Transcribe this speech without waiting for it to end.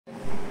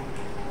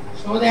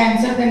show the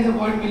answer, then the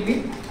word will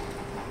be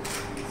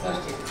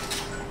searched,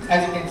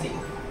 as you can see,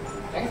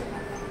 right?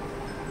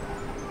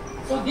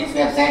 So this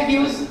website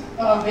gives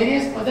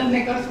various puzzle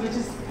makers, which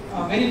is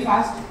very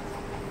fast,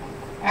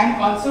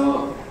 and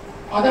also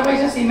otherwise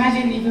just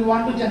imagine if you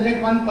want to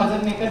generate one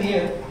puzzle maker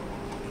here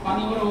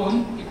on your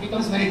own, it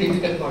becomes very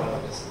difficult for all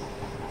of us.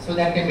 So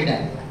that can be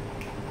done.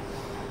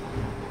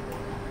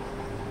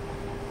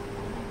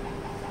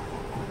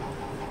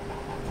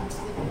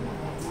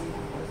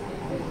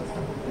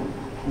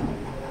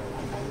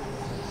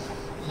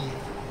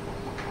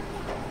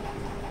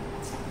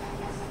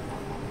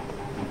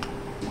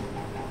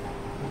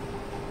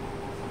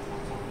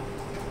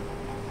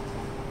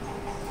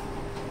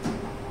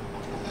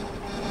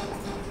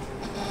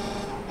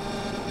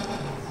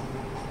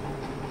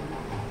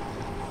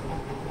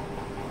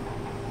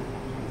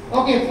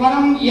 Okay,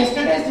 from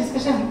yesterday's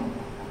discussion,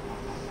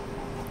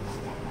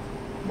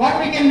 what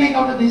we can make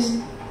out of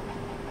this?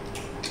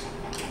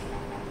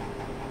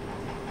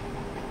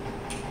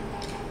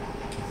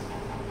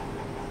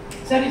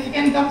 Sir, if you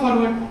can come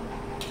forward.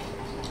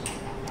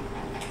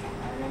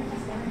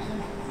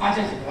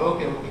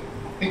 Okay.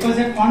 Because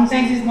the font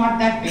size is not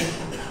that big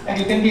that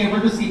you can be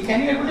able to see.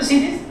 Can you able to see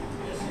this?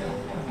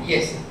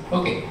 Yes.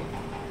 Okay.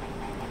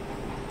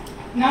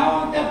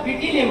 Now the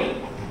BT level.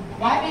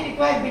 Why we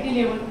require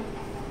BT level?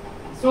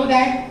 So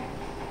that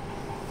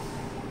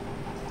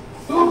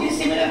two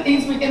dissimilar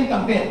things we can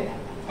compare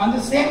on the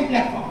same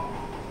platform.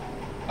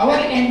 Our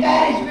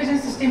entire education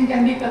system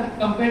can be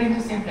compared in the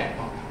same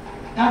platform.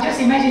 Now just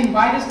imagine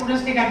why the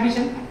students take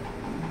admission.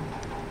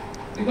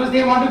 Because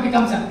they want to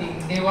become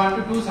something, they want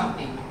to do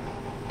something.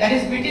 That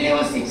is BT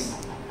level 6.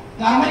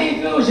 Normally if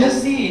you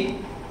just see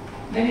it,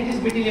 then it is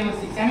BT level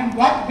 6. And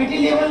what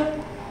BT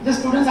level the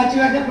students achieve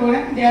at the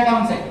program, they are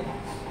downside.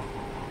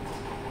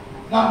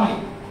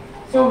 Normally.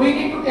 So we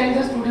need to tell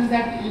the students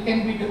that you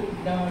can be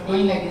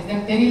doing like this.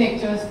 Then theory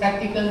lectures,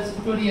 practicals,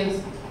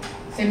 tutorials,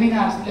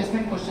 seminars,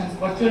 placement questions,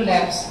 virtual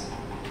labs,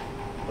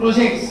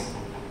 projects,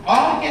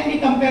 all can be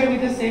compared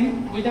with the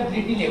same, with a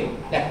BT level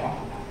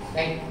platform,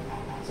 right?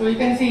 So you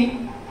can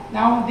see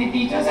now the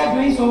teachers are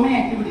doing so many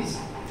activities,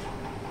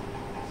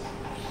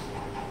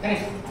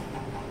 correct?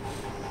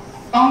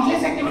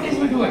 Countless activities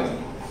we do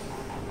actually.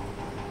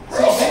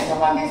 So based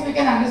upon this we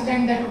can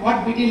understand that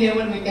what BT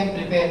level we can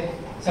prepare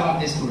some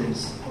of the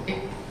students.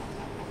 Okay.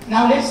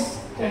 Now let's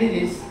study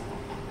this.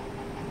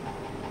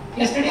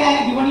 Yesterday I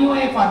had given you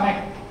a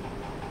format,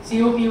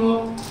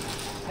 COPO,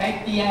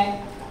 right,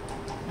 PI.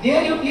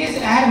 There you please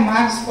add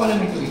marks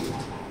column into it.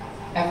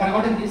 I have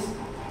forgotten this.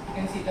 You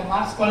can see the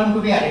marks column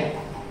to be added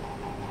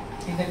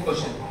in that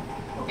question.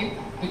 Okay.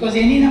 Because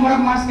any number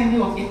of marks can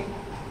be okay.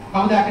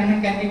 How the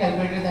attainment can be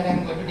calculated, that I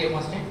am going to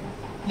demonstrate.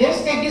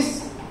 Let's take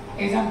this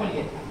example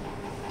here.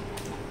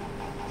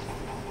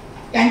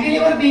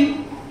 Cantilever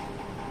beam.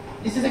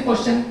 This is a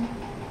question,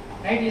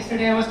 right?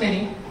 Yesterday I was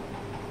telling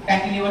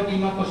cantilever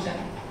beam a question,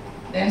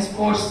 then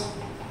sports,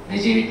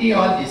 rigidity,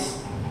 all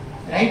this,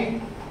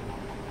 right?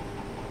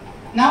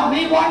 Now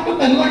we want to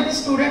convert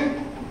this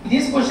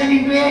question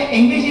into a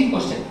engaging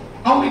question.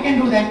 How we can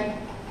do that?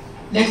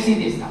 Let's see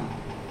this now.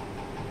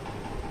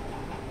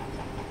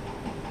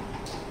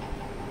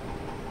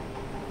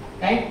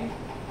 Right?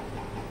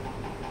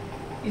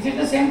 Is it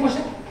the same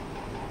question?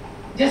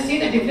 Just see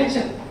the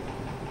deflection.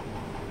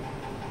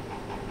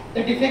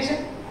 The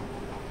deflection,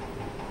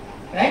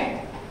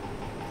 right?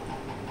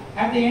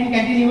 At the end,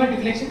 cantilever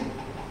deflection.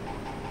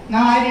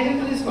 Now I return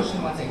to this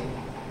question once again.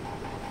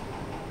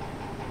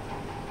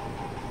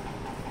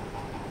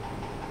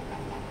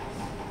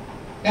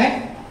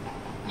 Right?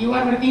 You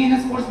are working in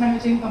a sports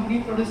manufacturing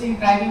company producing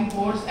driving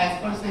boards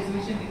as per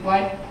specification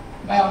required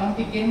by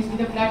Olympic Games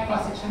with a flat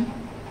cross section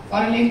for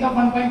a length of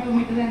 1.2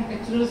 meter and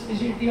textural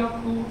rigidity of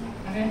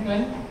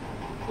 210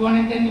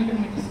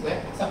 Newton meter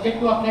square, subject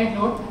to applied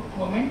load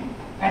moment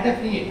at the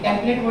free end.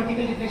 Calculate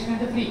vertical deflection at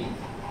the free end.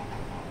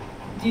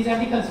 These are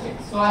the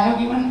constraints. So I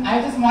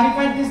have just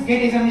modified this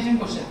GATE examination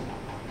question.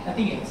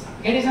 Nothing else.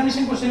 GATE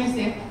examination question is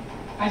there.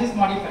 I just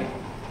modified.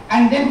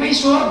 And then we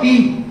show a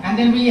beam, and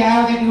then we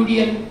have that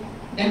UDL,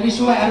 then we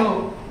show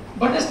arrow.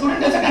 But the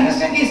student doesn't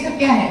understand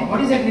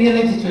what is that real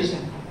life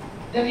situation.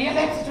 The real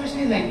life situation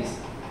is like this.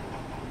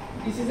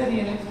 This is the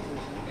real life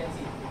situation. You can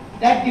see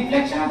that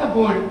deflection of the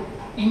board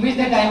in which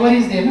the diver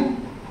is there. No?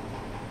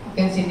 You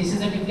can see this is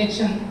the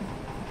deflection.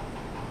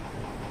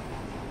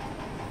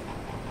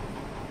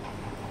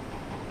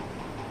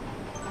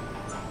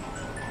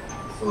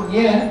 So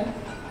here,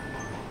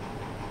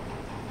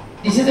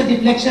 this is the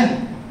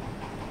deflection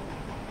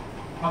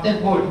of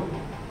that board.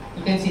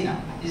 You can see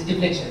now, this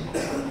deflection.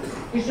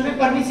 It should be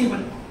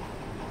permissible,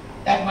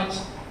 that much.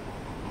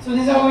 So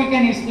this is how we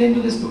can explain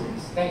to the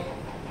students, right?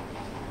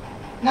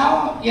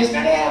 Now,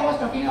 yesterday I was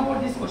talking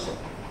about this question.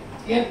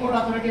 Airport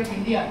Authority of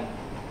India,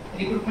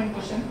 recruitment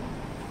question.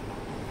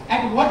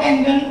 At what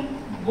angle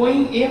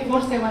Boeing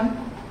A47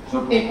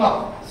 should take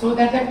off so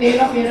that the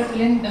tail of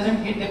airplane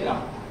doesn't hit the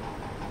ground?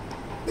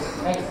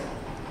 Right.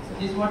 So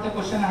this is what the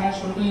question I have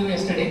shown to you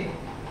yesterday.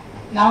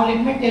 Now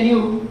let me tell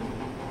you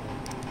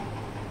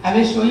I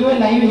will show you a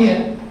live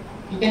here.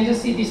 You can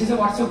just see this is a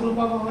WhatsApp group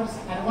of our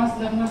advanced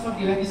learners of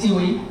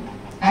GCOEA.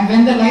 And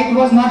when the light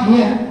was not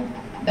here,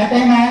 that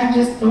time I have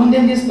just thrown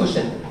them this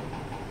question.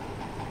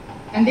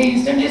 And they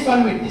instantly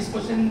solve it. This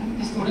question,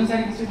 the students are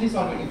instantly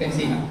solve it, you can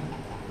see now.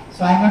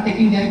 So I am not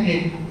taking their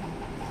credit.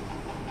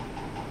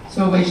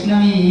 So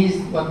Vaishnavi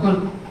is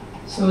Vakul.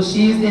 So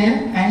she is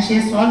there and she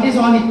has solved this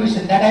all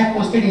equation that I have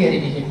posted here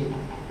immediately.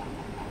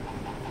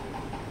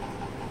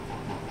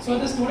 So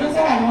the students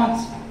are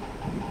advanced.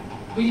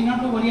 We need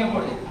not to worry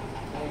about it.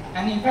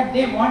 And in fact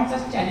they want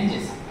such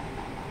challenges.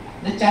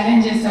 The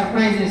challenges,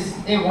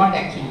 surprises, they want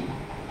actually.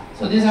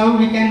 So this is how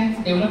we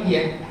can develop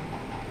here.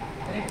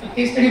 A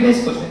case study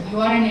based question. You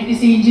are an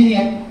ATC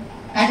engineer.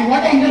 At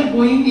what angle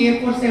Boeing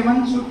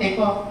A477 should take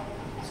off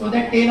so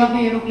that tail of the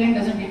aeroplane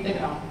doesn't hit the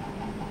ground?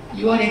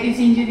 You are ATC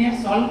engineer,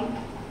 solve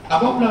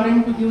above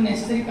theorem to give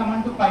necessary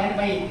command to pilot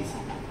by ATC.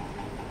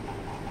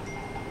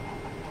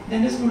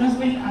 Then the students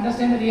will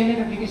understand the real life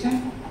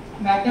application.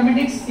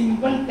 Mathematics,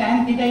 simple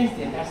tan theta is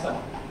there, that's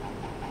all.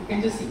 You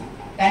can just see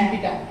tan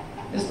theta.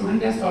 The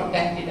student has solved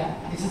tan theta.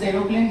 This is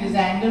aeroplane, this is the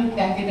angle,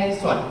 tan theta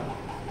is solved.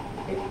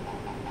 Okay.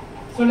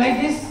 So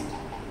like this,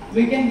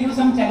 we can give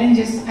some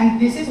challenges,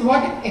 and this is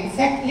what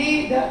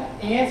exactly the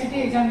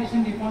AICT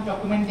examination response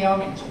document they have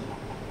mentioned.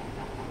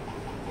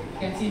 Okay, you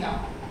can see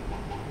now.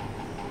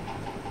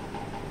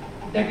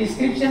 The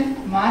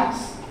description,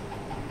 marks,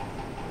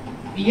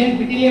 BL,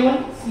 BT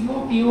level,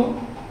 CO,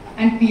 PO,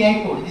 and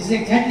PI code. This is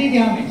exactly they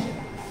have mentioned.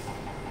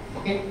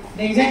 Okay,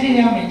 they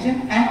have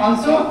mentioned, and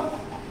also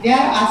they are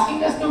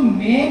asking us to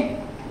make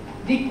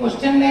the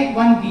question like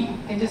 1B.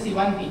 You can just see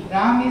 1B.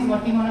 Ram is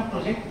working on a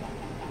project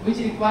which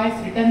requires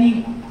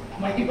returning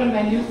multiple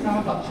values from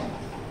a function.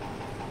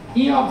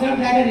 He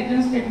observed that a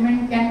return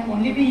statement can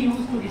only be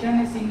used to return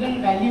a single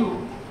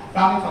value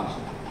from a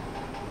function.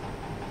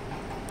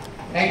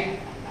 Right?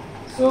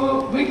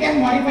 So we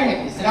can modify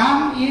like this.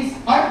 Ram is,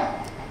 or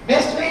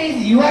best way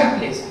is you are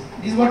placed.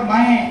 This is what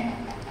my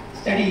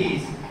study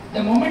is.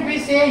 The moment we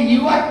say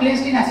you are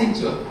placed in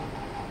Accenture,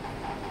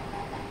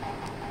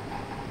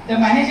 the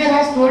manager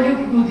has told you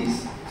to do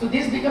this. So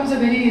this becomes a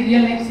very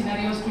real life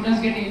scenario.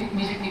 Students get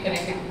immediately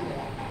connected to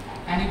that.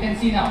 And you can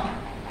see now,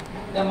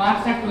 the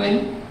marks are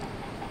 12,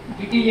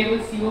 BT level,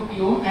 CO,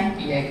 PO and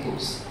PI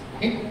codes.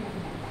 Okay.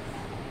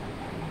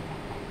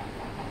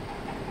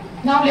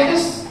 Now let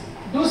us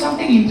do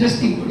something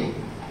interesting today.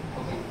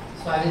 Okay.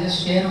 So I will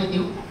just share with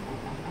you.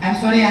 I'm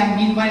sorry,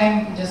 meanwhile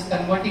I'm just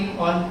converting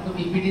all to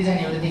PPTs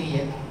and everything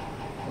here.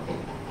 Okay.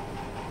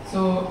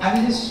 So I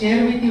will just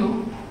share with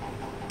you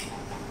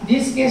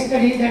this case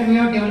study that we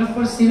have developed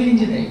for civil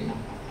engineering.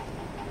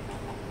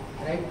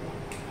 Right?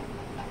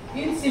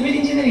 In civil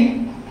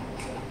engineering,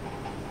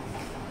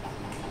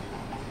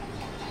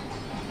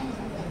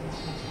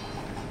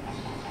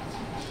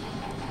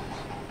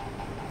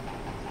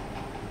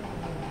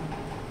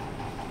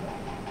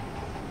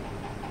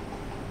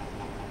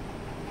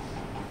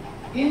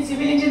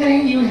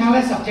 you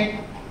have a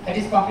subject that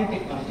is concrete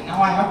technology.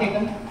 Now I have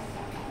taken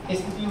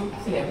SPU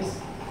syllabus.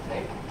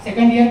 Right?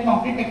 Second year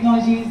concrete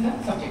technology is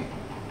the subject.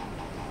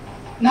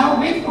 Now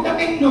we put up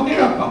in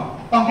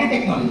Naukri.com concrete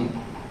technology.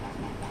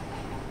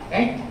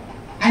 Right?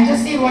 And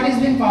just see what is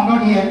being found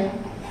out here.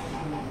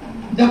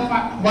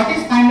 What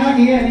is found out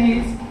here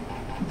is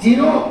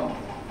 0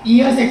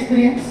 years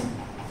experience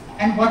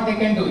and what they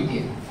can do it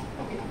here.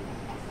 Okay.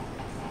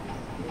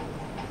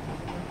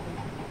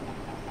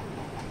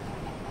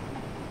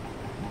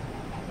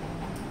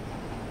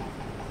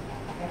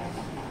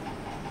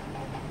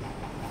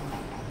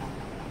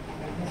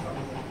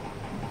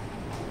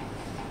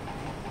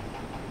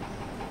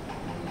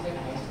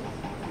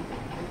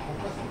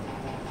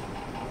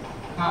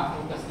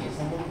 Focus, yes.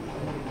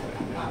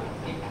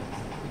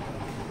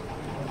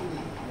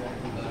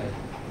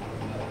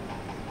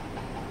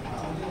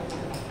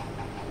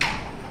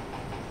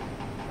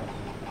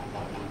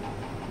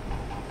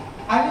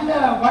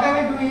 What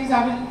I will do is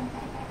I will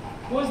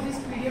post this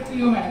PDF to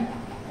you, madam,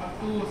 or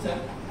to sir.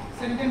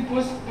 Sir, you can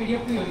post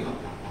PDF to you.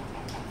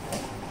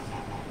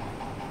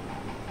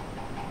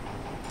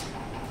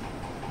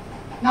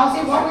 Now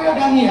see what we have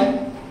done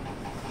here.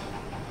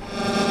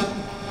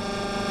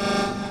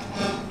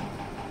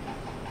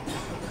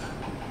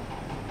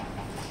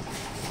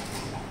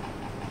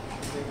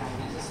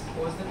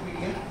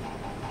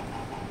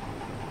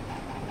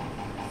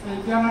 So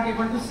if you are not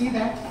able to see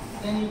that,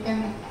 then you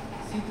can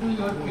see through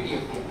your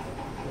PDF here.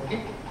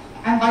 Okay.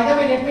 And by the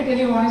way, let me tell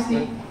you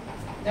honestly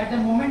that the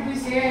moment we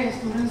say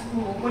students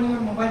to open your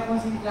mobile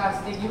phones in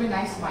class, they give a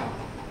nice smile.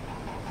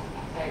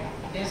 Right?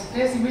 Their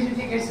stress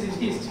immediately gets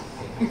released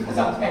because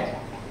of that.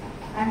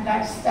 And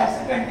that's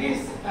the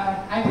country's,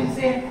 I will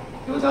say,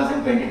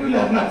 2022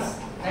 learners.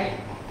 Right?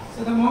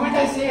 So the moment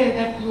I say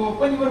that you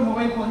open your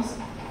mobile phones,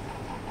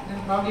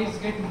 then probably it's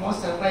get more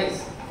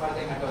surprise for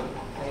them at all.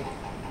 Right?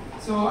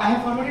 So I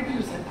have forwarded to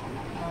you, sir.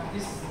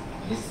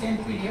 This same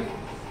PDF,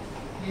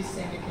 please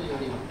send it to your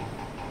email.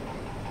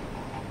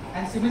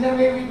 And similar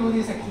way we do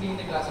this actually in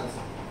the class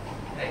also.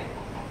 Right?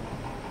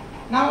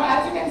 Now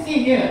as you can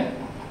see here,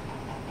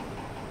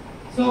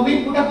 So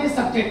we put up this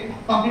subject,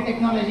 concrete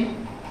technology.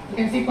 You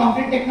can see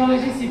concrete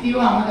technology, CTO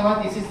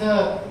Ahmedabad. This is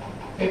the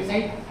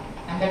website,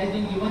 and that is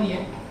being given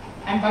here.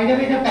 And by the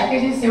way, the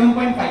package is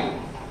 7.5.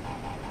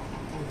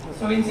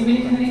 So in civil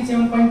engineering,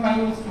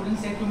 7.5,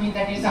 students said to me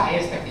that is the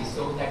highest package.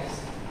 So that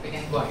is, we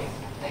can go ahead.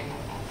 Right?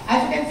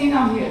 As you can see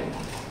now here,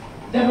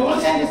 the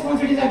roles and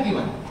responsibilities are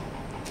given.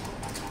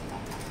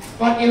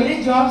 For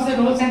every job, the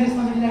roles and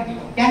responsibilities are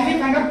given. Can we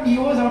find out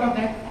POs out of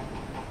that?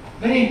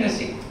 Very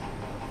interesting.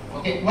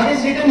 Okay, what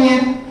is written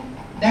here?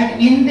 That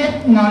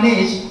in-depth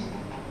knowledge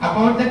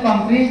about the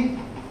concrete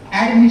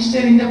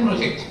admixture in the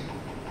project.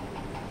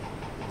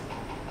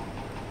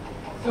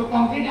 So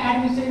concrete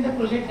admixture in the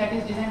project, that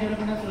is design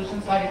development of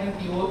solutions, are written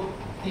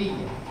PO3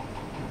 here.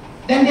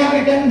 Then they have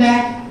written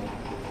that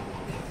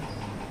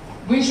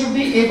we should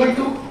be able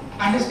to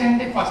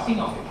understand the costing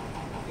of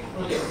it.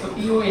 Project. So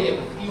PO11,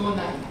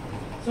 PO9.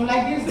 So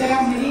like this, there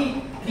are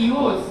many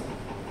POs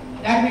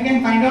that we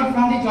can find out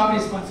from the job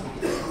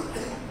responsibilities.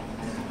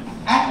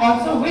 And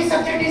also which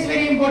subject is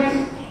very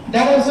important,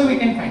 that also we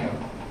can find out.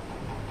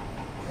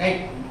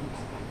 Right?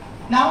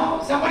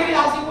 Now somebody will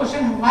ask you a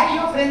question, why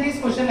you frame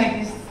this question like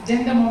this?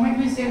 Then the moment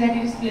we say that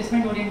it is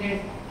placement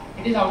oriented,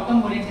 it is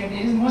outcome oriented,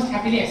 it is most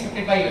happily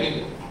accepted by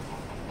everyone.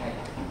 Right?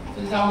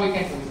 So this is how we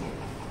can do it.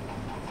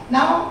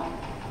 Now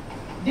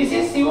this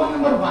is CO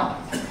number 1.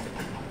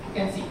 You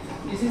can see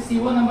this is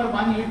CO number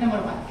 1, unit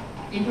number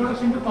 1.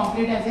 Introduction to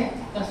concrete as a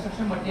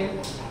construction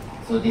material.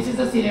 So this is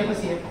the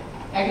syllabus here.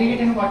 Aggregate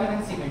and water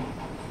and cement.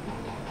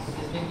 So this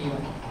has been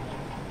given.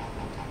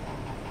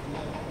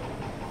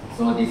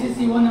 So this is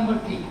CO number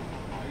 3.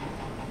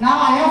 Now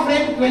I have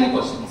framed 12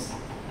 questions.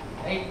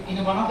 Right?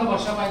 In one of the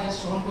workshop I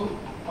just shown to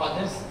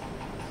others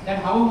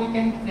that how we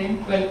can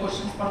frame 12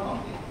 questions for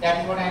concrete.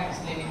 That is what I am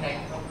explaining right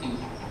now to you.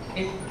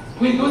 Okay?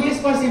 We'll do this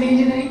for civil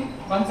engineering,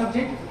 one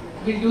subject.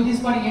 We'll do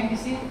this for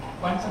ENTC,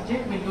 one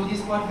subject. We'll do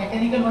this for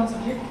mechanical, one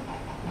subject.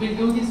 We'll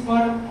do this for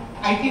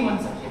IT, one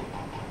subject.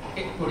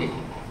 Okay, today,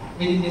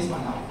 within this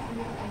 1 hour.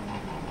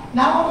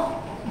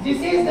 Now,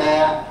 this is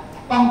the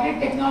concrete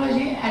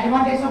technology,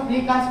 advantage of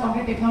precast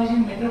concrete technology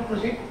in metro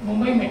project,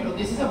 Mumbai Metro.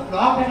 This is a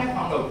blog that I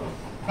found out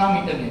from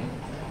internet.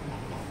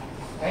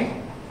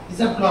 Right? This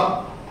is a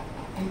blog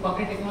in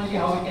concrete technology,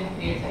 how we can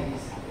create like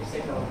this,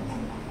 etc.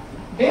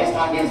 Based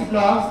on these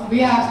blogs, we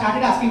have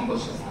started asking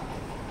questions.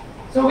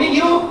 So we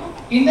give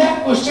in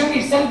the question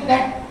itself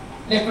that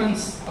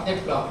reference of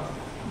that blog.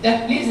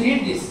 That please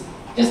read this.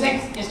 Just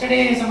like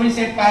yesterday somebody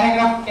said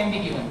paragraph can be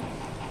given.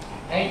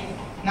 Right?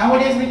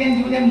 Nowadays we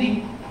can give them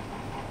link.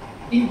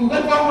 In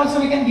Google form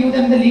also we can give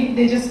them the link.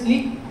 They just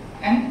click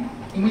and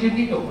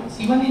immediately it opens.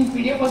 Even in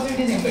PDF also it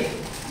is embedded.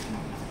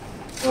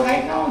 So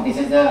right now this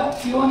is the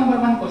PO number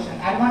 1 question.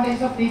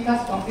 Advantage of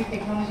precast concrete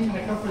technology in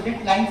metro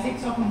project, line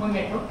 6 of Mumbai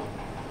Metro.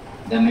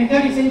 The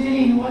method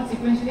essentially involves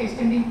sequentially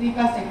extending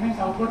precast segments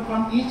outward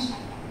from each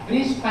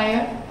bridge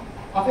spire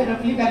of a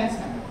roughly balanced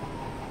manner.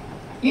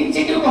 In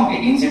situ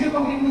concrete. In situ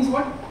concrete means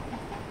what?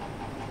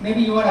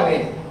 Maybe you are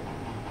aware.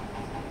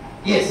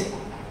 Yes.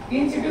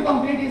 In situ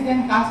concrete is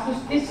then cast to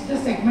stitch the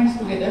segments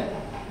together,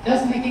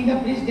 thus making the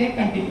bridge deck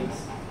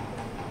continuous.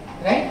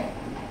 Right?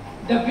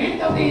 The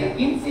width of the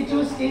in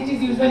situ stitch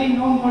is usually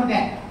no more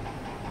than.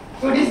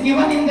 So it is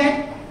given in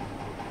that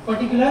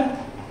particular,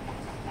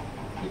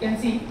 you can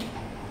see,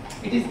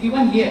 it is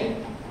given here.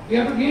 We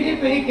have to read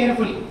it very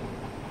carefully.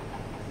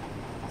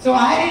 So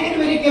I read it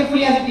very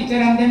carefully as a teacher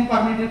and then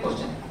formulated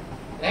question.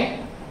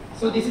 Right?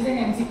 So this is an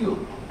MCQ.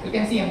 You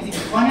can see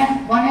MCQ. 1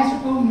 has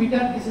to 2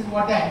 meter. This is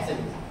what the answer is.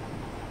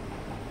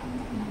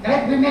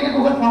 Correct? We make a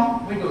Google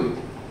form. We do it.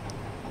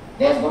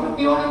 Let's go to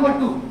PO number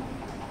 2.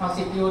 Now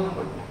see PO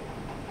number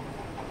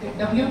 2.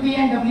 WP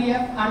and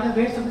WF are the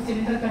weights of the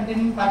cylinder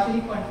containing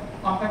partially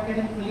compacted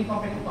and fully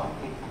compacted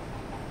concrete.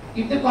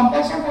 If the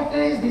compaction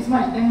factor is this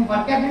much, then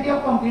workability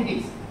of concrete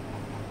is.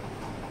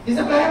 This is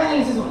a prior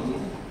analysis only.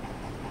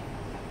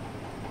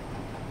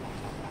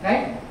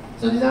 Right?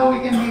 So this is how we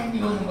can make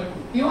PO number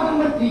 2. PO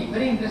number 3,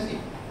 very interesting.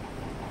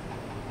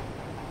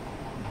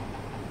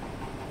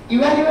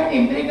 Evaluate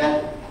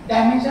empirical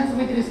dimensions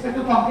with respect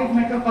to concrete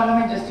metro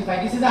column and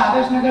justify. This is the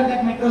Adarsh Nagar,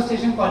 that metro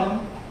station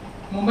column.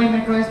 Mumbai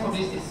Metro has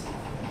published this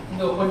in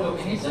the open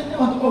domain. It's in the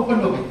open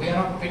domain. We are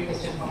not paid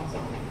questions from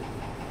something.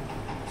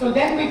 So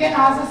then we can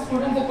ask the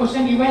student the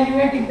question,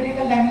 evaluate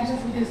empirical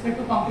dimensions with respect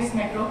to concrete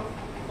metro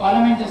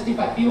column and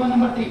justify. PO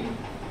number 3.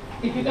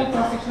 Typical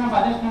cross section of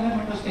Adarsh Nagar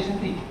metro station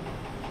 3.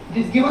 It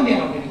is given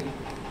there already.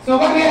 So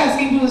what we are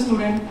asking to the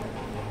student,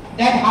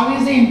 that how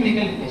is the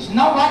empirical relation.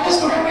 Now what the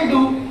student will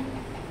do,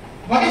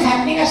 what is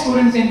happening as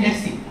students in, let's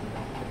see.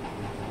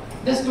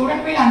 The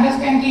student will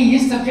understand कि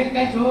इस subject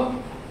का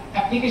जो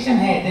application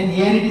है, then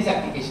here it is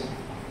application,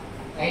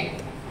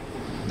 right?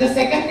 The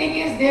second thing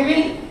is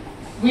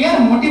we are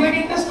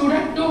motivating the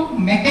student to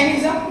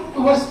mechanism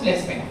towards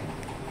placement,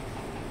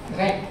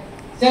 right?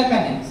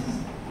 Self-analysis.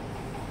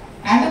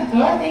 And the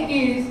third thing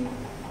is,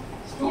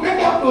 student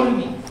have told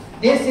me,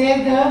 they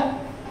say the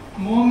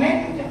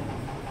moment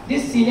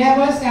this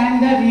syllabus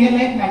and the real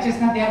life matches,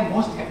 now they are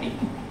most happy.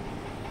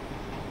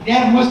 They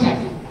are most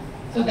happy.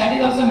 So that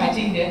is also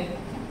matching there.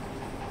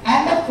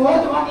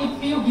 fourth one,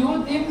 if you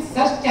give them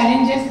such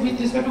challenges with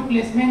respect to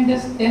placement,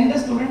 then the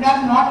students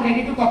are not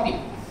ready to copy.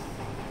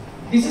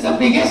 This is the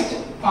biggest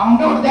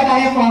found out that I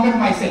have found out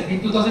myself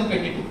in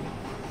 2022.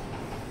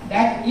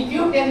 That if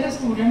you tell the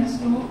students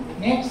to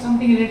make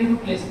something related to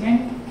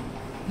placement,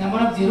 number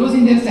of zeros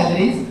in their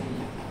salaries,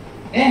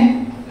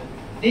 then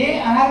they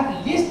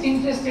are least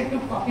interested to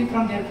copy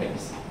from their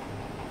friends.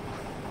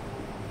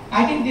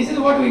 I think this is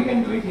what we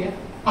can do it here.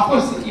 Of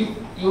course, if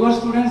your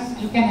students,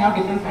 you can have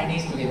different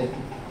findings together.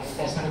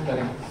 That's not a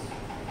problem.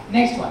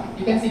 Next one,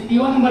 you can see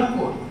PO number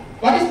 4.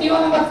 What is PO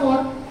number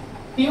 4?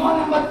 PO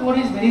number 4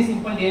 is very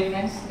simple, dear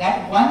friends,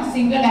 that one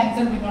single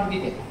answer will not be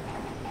there.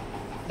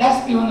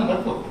 That's PO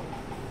number 4.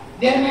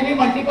 There may be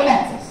multiple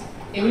answers.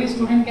 Every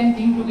student can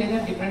think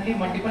together differently,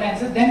 multiple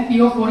answers, then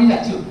PO4 is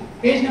achieved.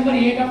 Page number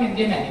 8 of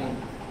NJ manual.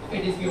 Okay,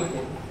 it is given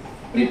there.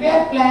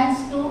 Prepare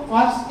plans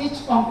for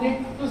stitch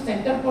concrete to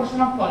center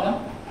portion of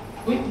column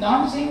with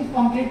non-shrink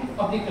concrete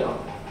oblique rod.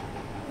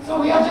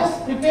 So we have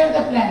just prepared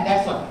the plan,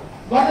 that's all.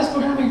 What the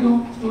student will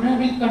do? Student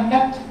will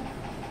conduct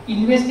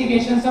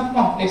investigations of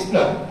complex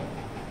flooring.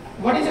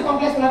 What is a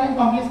complex flooring?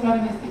 Complex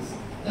flooring is this,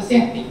 the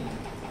same thing.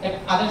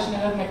 That Adarsh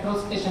Nagar metro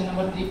station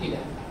number 3 figure.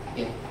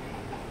 Okay.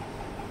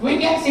 We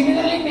can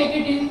similarly make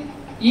it in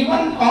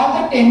even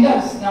all the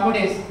tenders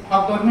nowadays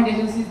of government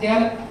agencies, they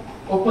are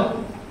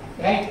open,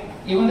 right?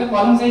 Even the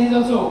column size is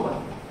also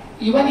open.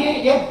 Even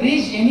a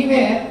bridge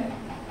anywhere,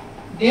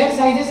 their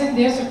sizes and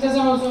their structures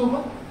are also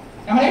open.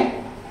 Am I right?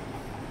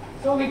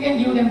 So we can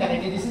give them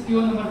directly. This is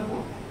PO number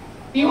 4.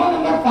 PO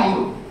number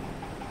 5.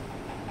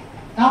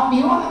 Now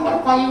PO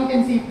number 5, you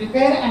can see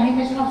prepare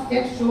animation of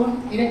steps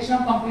shown erection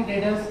of concrete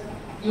girders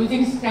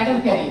using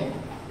straddle carrier.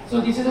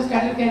 So this is a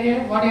straddle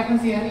carrier. What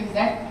happens here is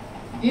that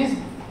this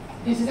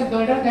is a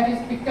girder that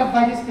is picked up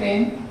by this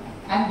crane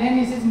and then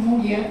this is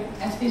moved here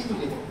and stitched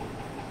together.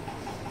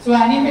 So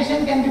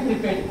animation can be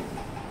prepared.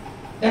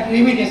 That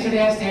Revit, yesterday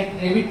I said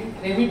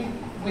Revit,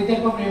 with the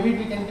help of Revit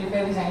we can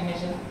prepare this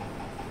animation.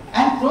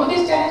 And throw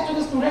this challenge to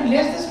the student,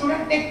 let the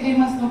student take 3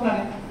 months, no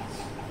problem.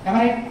 Am I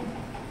right?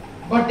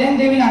 But then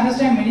they will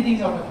understand many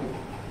things out of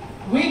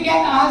it. We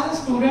can ask the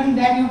student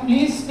that you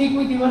please speak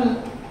with your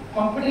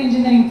computer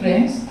engineering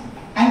friends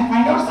and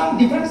find out some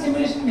different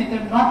simulation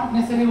method, not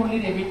necessarily only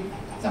Revit.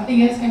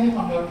 Something else can be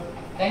found out,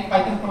 like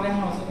Python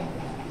programming also can be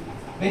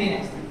done. Very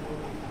nice.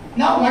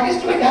 Now what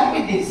is to be done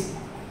with this?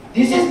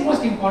 This is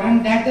most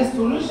important, that the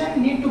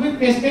solution need to be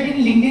pasted in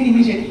LinkedIn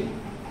immediately,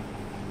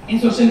 in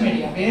social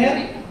media,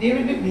 where they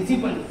will be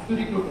visible to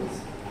recruiters.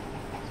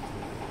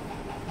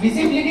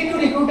 Visibility to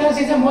recruiters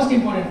is the most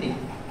important thing.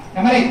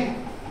 Am I right?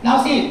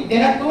 Now see,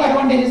 there are 2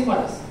 advantages for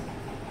us.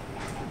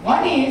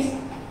 One is,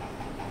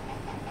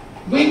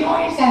 we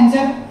know its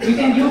answer, we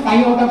can give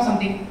 5 out of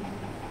something.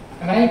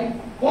 Am I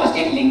right? Post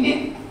in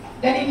LinkedIn,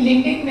 then in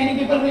LinkedIn many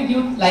people will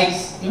give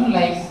likes,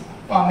 likes,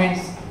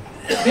 comments.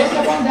 Based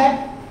upon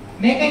that,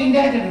 make an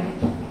indirect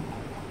enrollment.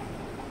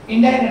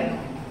 Indirect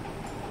enrollment.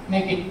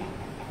 Make it.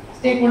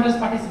 Stakeholders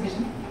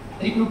participation.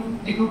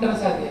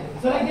 Recruiters are there.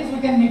 So like this we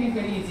can make it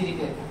very easily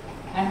there.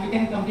 And we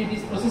can complete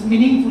this process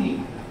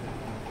meaningfully.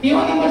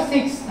 PO number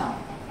 6 now.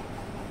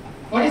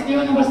 What is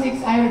PO number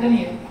 6? I have written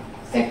here.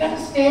 Second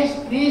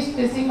stage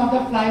pre-stressing of the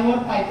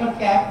flyover piper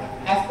cap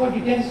as per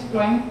detailed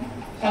drawing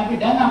shall be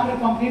done after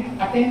concrete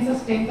attains a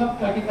strength of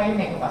 35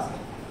 megapascal.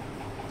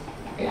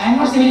 Okay, I am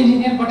not civil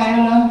engineer, but I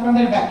have learned from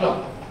their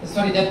backlog.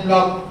 Sorry, that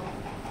blog.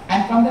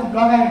 And from that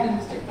blog I have written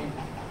this statement.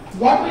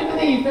 What will be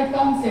the effect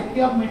on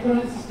safety of metro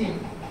rail system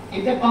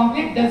if the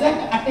concrete doesn't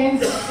attain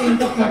a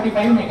strength of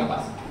 35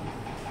 megapascal?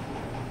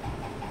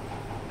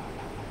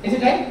 Is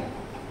it right?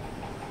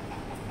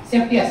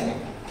 Safety aspect.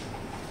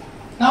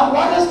 Now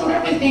what the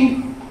student will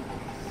think?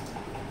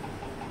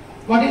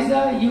 What is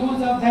the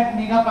use of that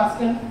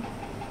megapascal?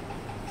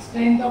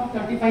 Strength of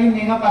 35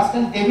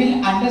 megapascal, they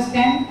will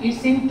understand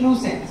it's in true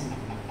sense.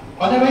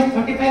 Otherwise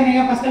 35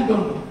 megapascal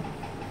don't know.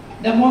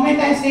 The moment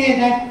I say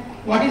that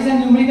what is the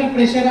numerical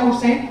pressure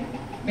outside,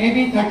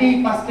 maybe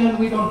 30 pascal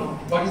we don't know.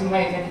 What is my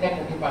exactly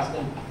that 30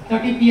 pascal?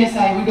 30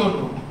 psi we don't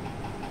know.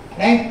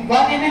 Right? 1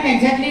 mm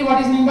exactly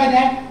what is meant by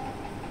that?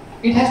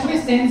 It has to be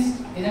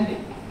sensed, isn't it?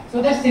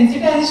 So that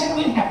sensitization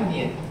will happen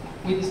here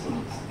with the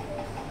students.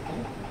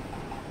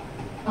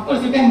 Of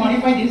course you can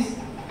modify this.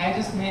 I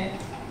just may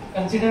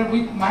consider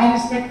with my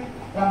respect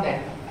from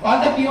that.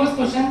 All the PO's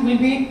questions will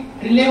be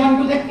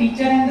relevant to the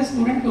teacher and the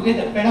student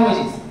together,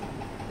 pedagogies.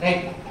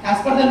 Right?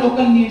 As per the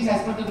local needs,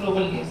 as per the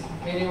global needs,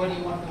 wherever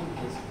you want to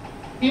do this.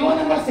 PO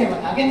number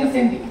 7, again the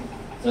same thing.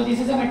 So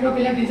this is a metro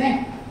pillar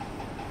design.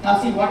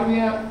 Now see what we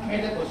have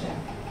made the question.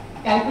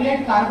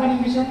 Calculate carbon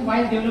emission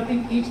while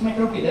developing each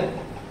metro pillar.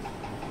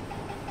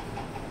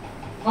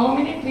 How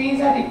many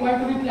trees are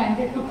required to be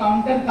planted to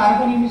counter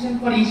carbon emission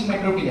for each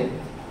metro pillar?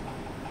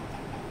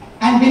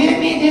 And believe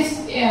me, this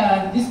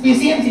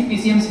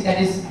PCMC,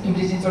 that is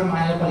Implementation for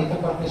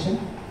Mahalalipalika Corporation,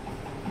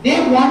 they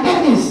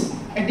wanted this,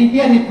 a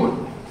DPR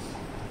report.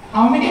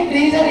 How many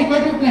trees are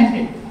required to be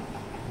planted?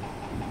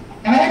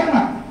 Am I right or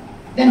not?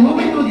 Then who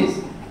will do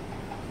this?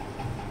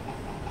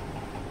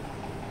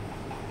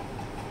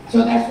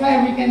 So that's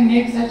why we can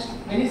make such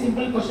very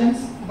simple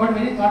questions but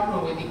very thought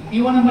provoking.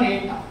 PO number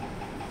 8 now.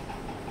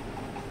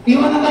 PO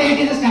number 8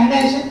 is a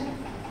standardization,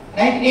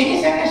 right? Any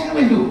standardization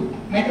will do.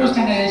 Metro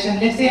standardization,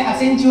 let's say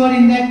Accenture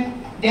in that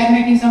they are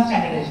making some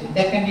standardization,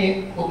 that can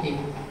be okay.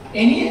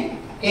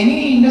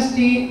 Any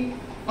industry,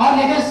 or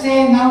let us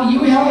say now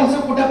you have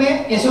also put up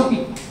a SOP,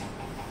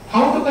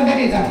 how to conduct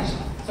examination.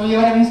 So you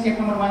are having step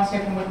number 1,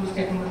 step number 2,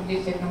 step number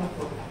 3, step number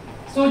 4.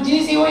 So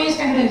GCOEA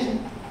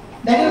standardization,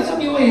 that is also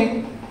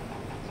PO8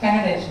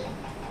 standardization,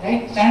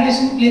 right?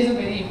 Standardization plays a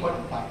very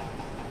important part.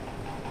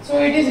 So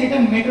it is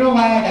written metro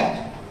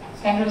viaduct,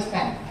 standard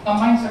span,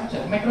 combined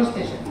structure, metro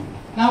station.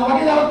 Now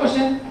what is our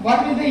question?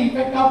 What will the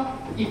effect of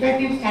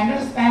effective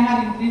standard span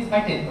are increased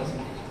by 10%?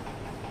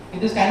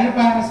 If the standard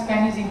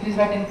span is increased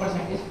by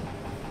 10%,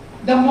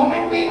 the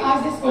moment we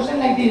ask this question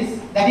like this,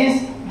 that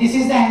is, this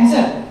is the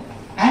answer,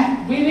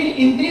 and we will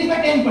increase by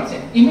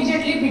 10%.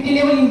 Immediately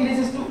PT level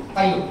increases to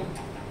 5.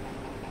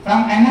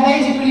 From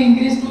analyze it will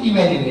increase to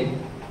evaluate.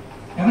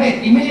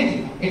 Right?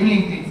 Immediately it will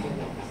increase.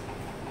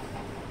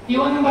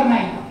 PO number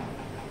 9.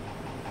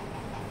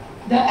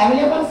 The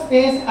available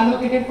space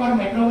allocated for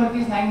metro work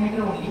is 9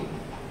 meter only,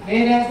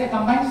 whereas the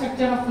combined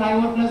structure of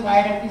flyover plus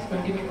viaduct is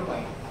 20 meter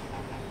wide.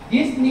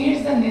 This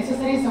needs the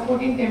necessary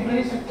supporting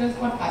temporary structures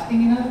for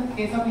casting in a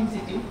case of in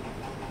situ.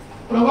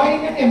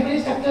 Providing the temporary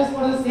structures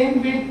for the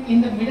same width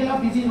in the middle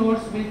of busy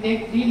roads will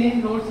take 3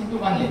 lane roads into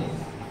 1 lane.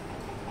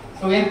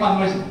 So we are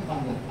conversion.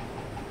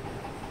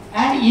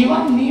 And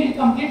even need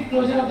complete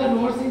closure of the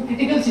roads in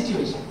critical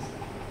situations.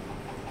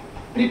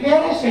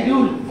 Prepare a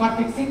schedule for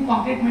fixing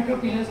concrete metro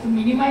pillars to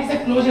minimize the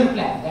closure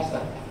plan. That's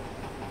all.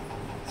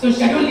 So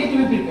schedule need to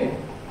be prepared.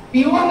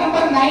 PO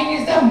number 9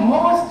 is the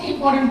most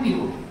important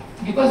PO,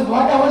 because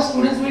what our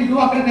students will do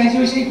after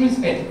graduation, it will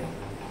spell.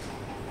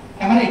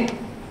 Am I right?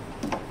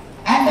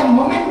 And the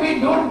moment we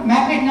don't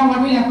map it now,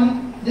 what will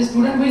happen? The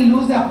student will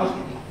lose the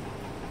opportunity.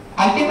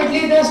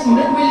 Ultimately, the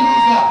student will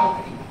lose the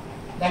opportunity.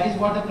 That is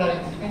what the problem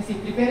is. You can see,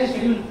 prepare a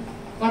schedule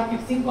for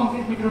fixing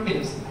concrete metro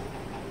pillars.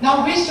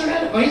 Now, which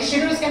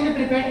schedules can be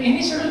prepared?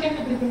 Any schedule can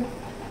be prepared.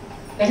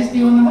 That is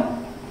PO number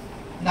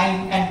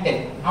 9 and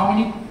 10. How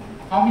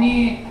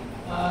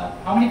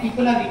many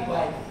people are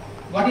required?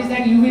 What is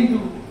that you will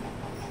do?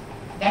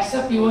 That's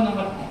the PO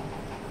number 9.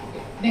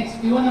 Okay.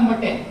 Next, PO number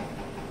 10.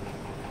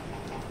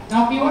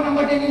 Now, PO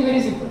number 10 is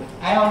very simple.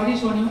 I have already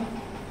shown you.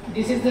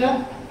 This is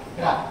the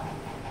graph.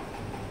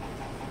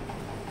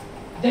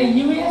 The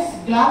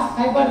US glass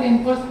fiber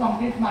reinforced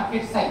concrete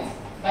market size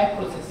by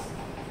process.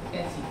 You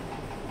can see.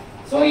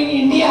 So in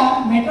India,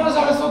 metros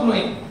are also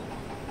growing.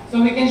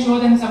 So we can show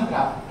them some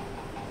graph.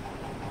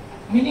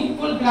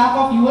 Meaningful graph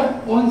of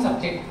your own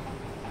subject.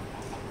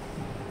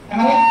 Am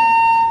I right?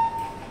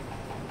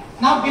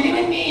 Now believe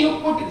in me, you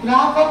put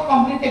graph of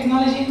concrete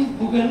technology in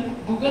Google.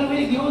 Google will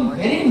give you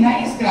very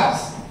nice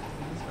graphs.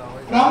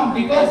 From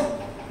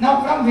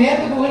where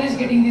the Google is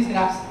getting these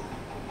graphs?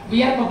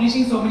 We are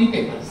publishing so many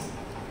papers.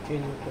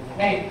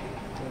 Right?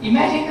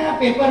 Imagine a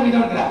paper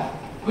without graph.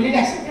 Will it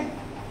accept it?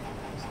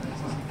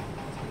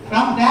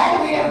 From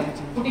that we are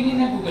putting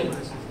in a Google.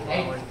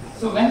 Right?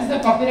 So once the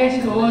copyright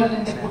is over,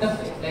 then they put up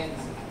like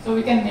this. So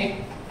we can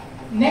make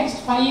next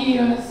 5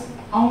 years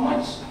how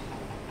much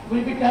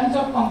will be tons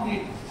of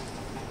concrete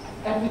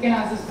that we can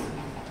answer.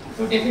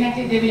 So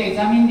definitely they will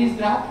examine this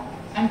graph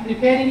and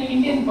prepare in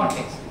Indian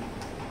context.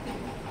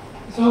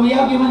 So we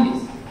have given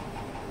this.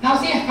 Now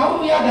see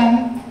how we are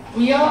done.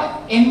 We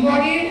have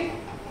embodied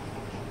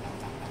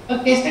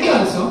a case study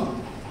also.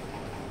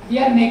 We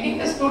are making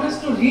the students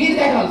to read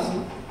that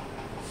also,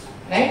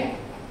 right?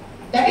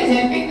 That is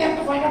helping them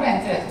to find out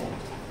answer as well.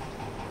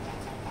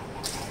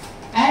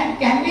 And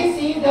can we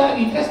see the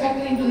interest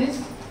factor into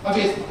this?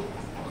 Obviously.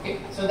 Okay,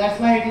 so that's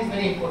why it is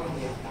very important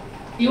here.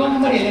 PO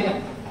number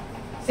 11.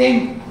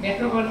 Same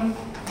metro column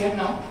here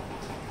now.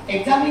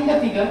 Examine the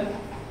figure.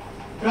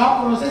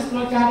 Draw process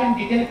flowchart and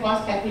detailed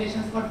cost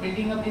calculations for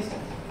building up this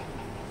structure.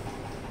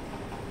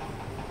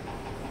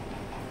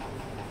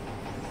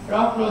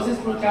 Draw process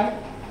flowchart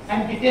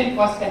and detailed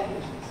cost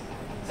calculations.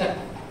 Sir.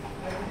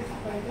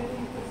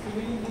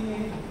 Civil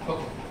engineering.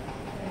 Okay.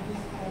 And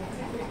this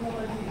concrete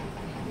technology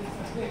is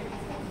subject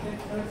in the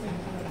third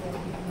semester.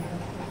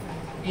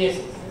 Yes.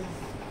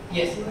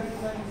 Yes.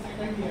 Students are in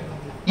second year.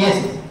 Yes.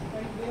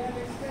 And they are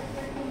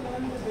expected to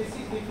learn the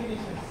basic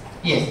definitions.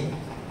 Yes.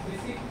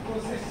 Basic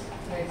process.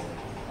 Right, sir.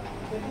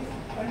 That is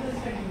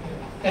understanding them.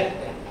 Correct.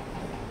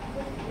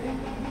 But when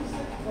you give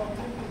such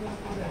problem to the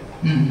students,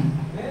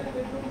 where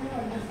they don't have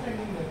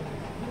understanding level,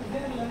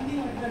 they are learning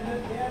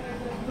they are at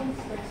the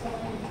Bloom's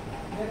taxonomy,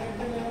 they are at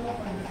the level of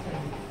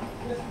understanding,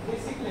 just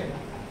basic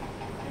level.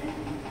 And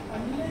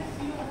unless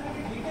you have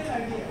a detailed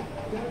idea,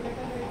 you have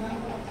taken the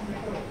example of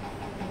metro,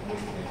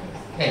 stations,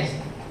 Yes.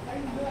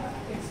 and you are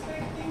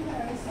expecting the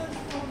answers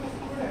from the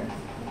students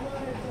who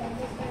are at the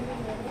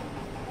understanding level,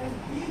 and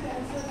these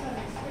answers are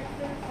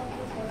expected from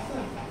the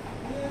person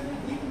who has a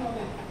deep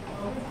knowledge,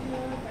 obviously you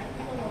have a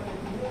practical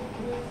knowledge,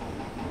 who has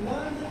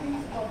learned the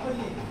things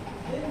properly,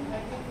 then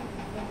I think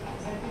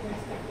that is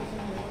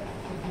expectation level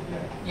should be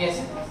there. Yes.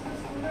 Because the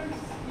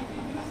students, if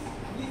you give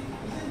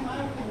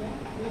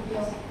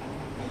else.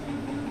 If you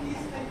give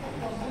these type of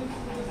problems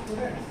to the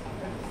students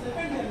at the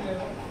second year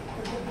level,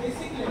 at the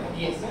basic level,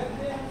 Yes. where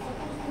they are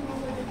supposed to know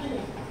the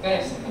definition.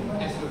 Correct, sir.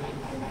 Absolutely.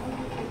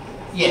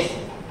 Yes.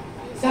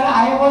 Sir,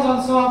 I was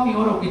also of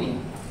your opinion.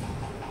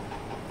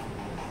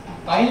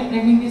 While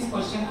framing this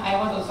question, I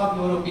was also of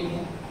your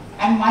opinion.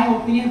 And my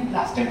opinion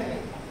blasted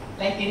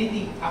like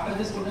anything after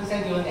the students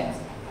have given the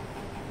answer.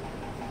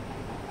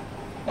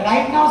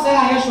 Right now, sir,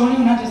 I have shown you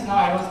not just now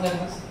advanced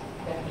learners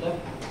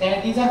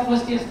that these are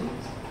first year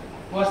students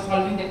who are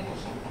solving that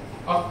question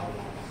of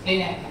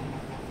plain and simple.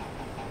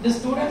 The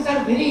students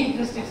are very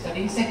interested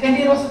studying. Second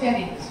year also they are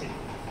interested.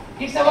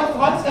 It's our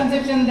false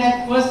conception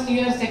that first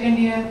year, second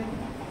year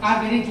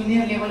are very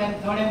junior level and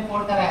third and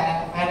fourth are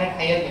at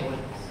higher level.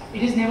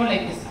 It is never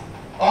like this.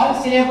 All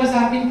syllabus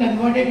are being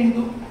converted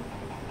into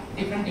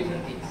different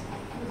things.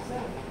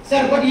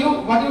 Sir, what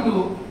you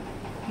do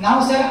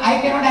now, sir? I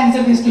cannot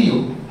answer this to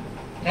you,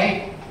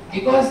 right?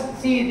 Because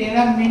see, there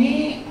are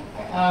many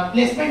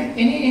placement.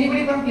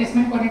 Anybody from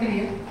placement coordinator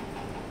here?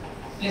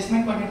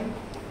 Placement coordinator?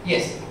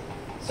 Yes.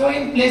 So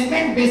in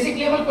placement, basic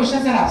level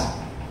questions are asked.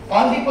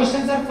 All the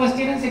questions are first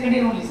year and second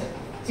year only, sir.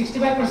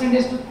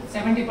 65% to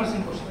 70%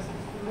 questions.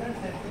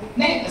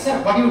 No,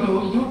 sir, what you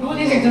do? You do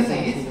this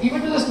exercise, give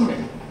it to the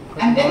student,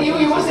 and then you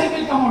yourself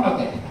will come out of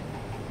that.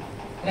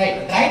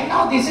 Right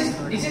now, this is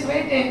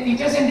very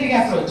teacher-centric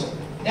approach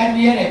that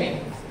we are having.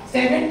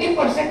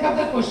 70% of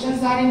the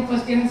questions are in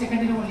first year and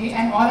second year only,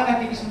 and all are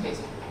application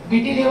based.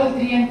 BT level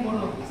 3 and 4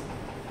 only.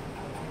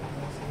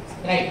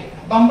 Right.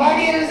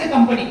 Bombardier is a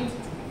company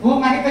who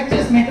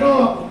manufactures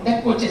metro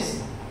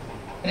coaches,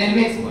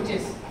 railways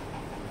coaches,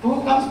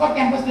 who comes for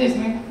campus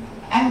placement,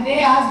 and they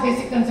ask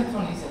basic concepts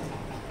only, sir.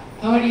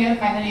 Third year,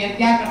 final year,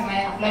 क्या करना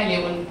है, apply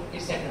level,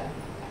 etc.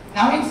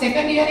 Now in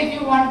second year, if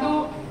you want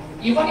to,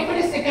 even if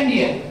it is second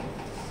year,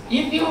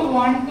 if you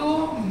want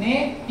to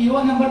make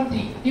PO number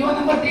 3, PO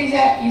number 3 is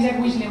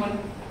at which level?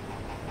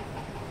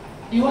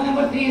 PO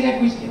number 3 is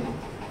at which level?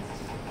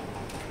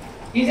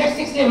 Is at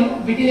 6 level,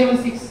 BT level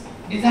 6,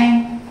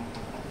 design.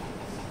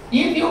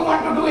 If you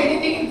want to do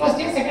anything in first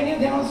year, second year,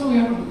 then also we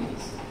have to do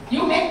this.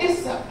 You make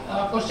this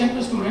question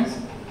to students.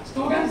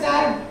 Students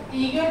are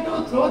eager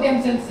to throw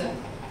themselves, sir.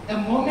 The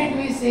moment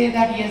we say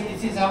that yes,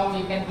 this is how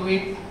we can do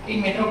it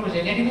in metro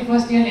project, let it be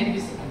first year, let it be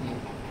second year.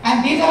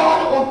 And these are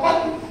all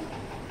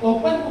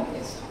open book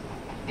test.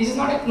 This is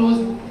not a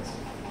closed book test.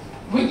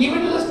 We give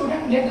it to the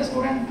student, let the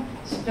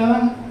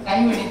student try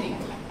anything.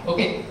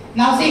 Okay.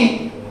 Now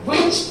see,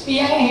 which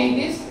PI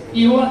it is?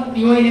 PO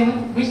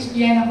 11, which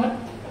PI number?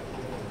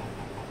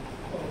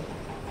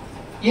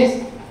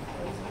 Yes.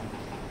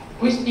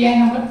 Which PI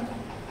number?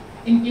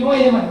 In PO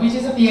 11, which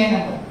is the PI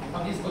number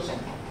of this question?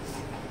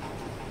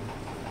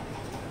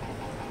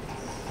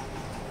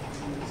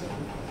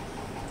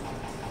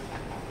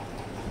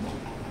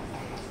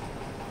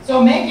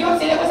 So make your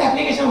syllabus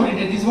application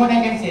oriented. This is what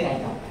I can say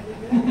right now.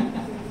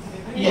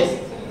 Yes.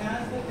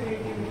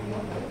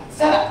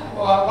 Sir,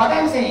 what I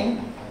am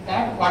saying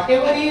that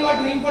whatever you are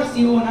doing for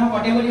CO,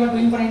 whatever you are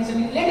doing for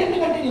engineering, let it be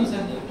continuous,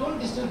 sir. Don't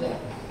disturb that.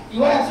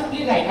 You are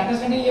absolutely right.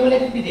 Understanding level,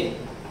 let it be there.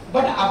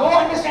 But above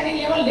understanding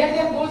level, let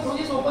them go through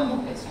this open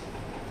book test.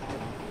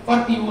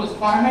 For POs,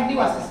 formative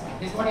assessment.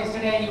 This is what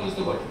yesterday I used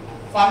the word.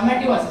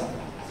 Formative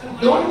assessment. Sir,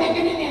 don't make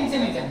it in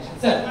NCM examination.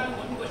 Sir.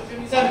 One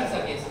question is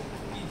sir, yes.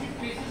 Is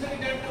it necessary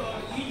that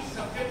each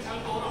subject shall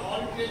cover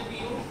all 12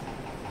 POs?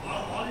 Or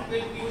all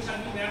 12 POs shall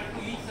be mapped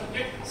to each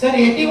subject? Sir,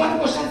 81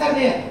 questions are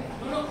there.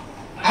 No.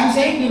 I am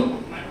saying you.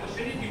 My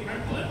question is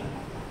different one.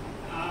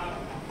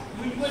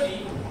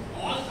 Usually,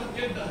 all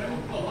subjects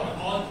doesn't cover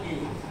all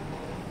POs.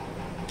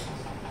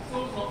 So,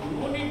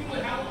 no need to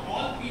have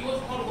all POs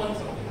for one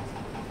subject.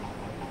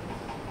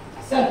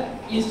 Sir,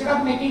 instead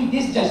of making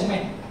this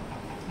judgment,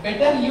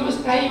 better you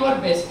try your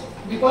best,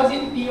 because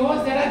in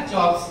POs there are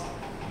jobs.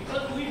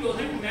 Because we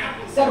doesn't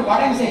map. Sir, what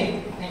I am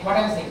saying,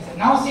 sir.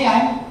 Now see,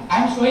 I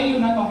am showing you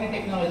now concrete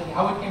technology,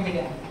 how it can be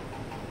done.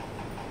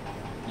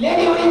 Let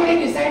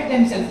everybody decide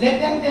themselves. Let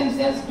them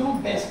themselves do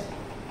best.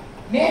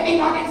 Maybe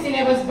not in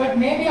syllabus, but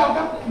maybe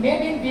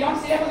in beyond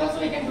syllabus also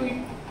we can do it.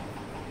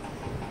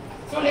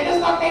 So let us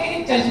not make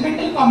any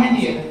judgmental comment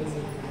here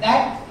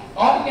that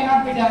all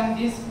cannot be done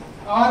this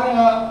or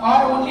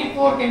only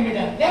 4 can be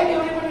done. Let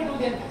everybody do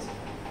their best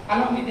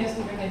along with their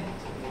student and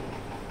teacher.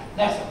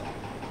 That's all.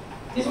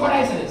 This is what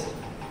I suggest.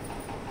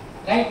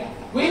 Right?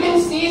 We will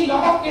see a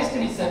lot of case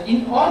studies, sir,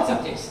 in all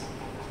subjects.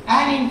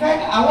 And in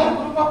fact, our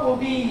group of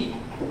OBE,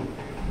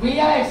 we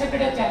have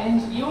accepted a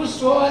challenge. You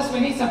show us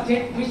any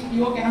subject which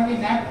PO cannot be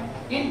mapped.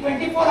 In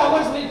 24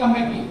 hours, we will come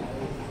back to you.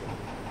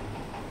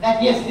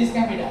 That yes, this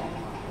can be done.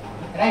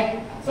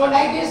 Right? So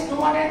like this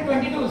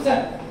 222,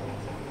 sir.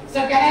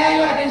 Sir, can I have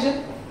your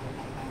attention?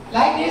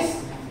 Like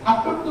this,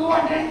 up to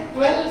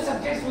 212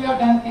 subjects we have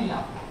done till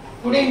now.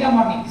 Today in the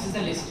morning, this is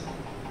the list.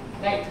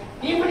 Right?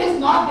 If it is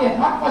not there,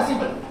 not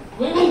possible,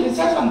 we will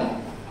research on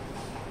that.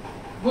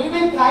 We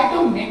will try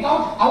to make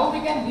out how we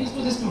can reach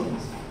to the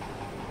students.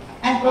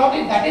 And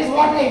probably that is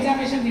what the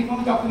examination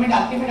reform document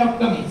ultimate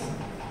outcome is.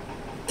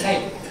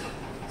 Right?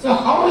 So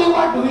how you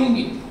are doing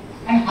it,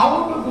 And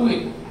how to do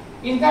it?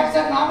 In fact,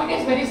 sir, now it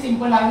is very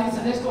simple. I will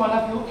suggest to all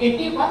of you,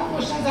 81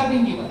 questions are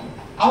being given.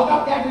 Out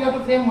of that, we have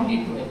to frame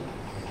only 12.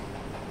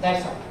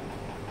 That's all.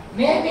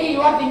 Maybe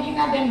you are thinking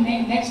that in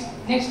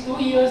next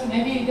 2 years,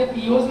 maybe the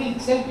POs will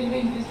itself will be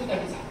increased to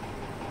 36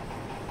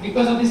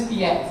 because of this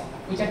PIs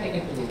which are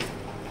taken place,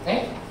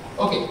 right?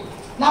 Okay.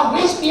 Now,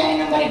 which PI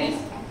number it is?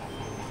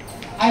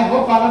 I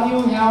hope all of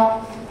you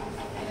have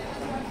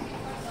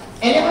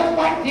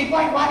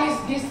 11.3.1 is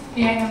this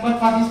PI number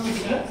for this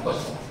particular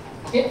question.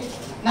 Okay.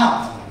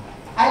 Now,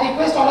 I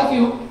request all of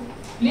you,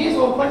 please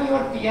open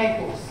your PI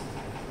course.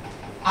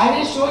 I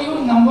will show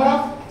you number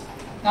of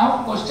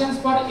now questions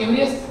for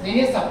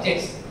various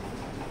subjects.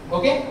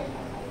 Okay.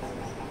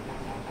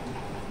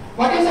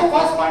 What is the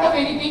first point of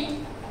NEP?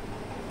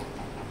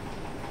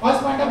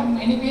 First point of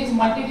NEP is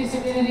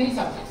multidisciplinary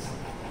subjects,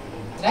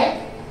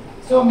 right?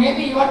 So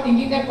maybe you are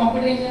thinking that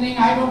computer engineering,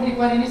 I don't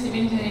require any civil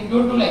engineering.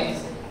 Don't do like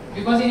this,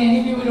 because in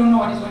NEP we don't know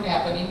what is going to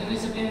happen.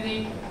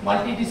 Interdisciplinary,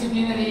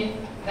 multidisciplinary,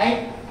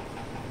 right?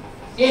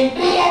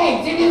 Entry and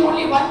exit is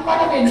only one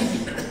part of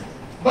NEP.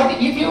 But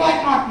if you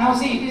are not, now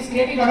see, it is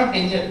creating a lot of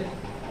danger.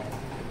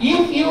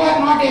 If you are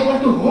not able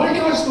to hold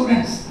your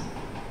students,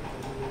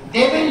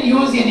 they will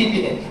use NEP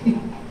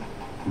then.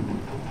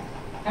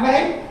 Am I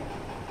right?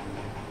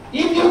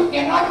 If you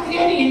cannot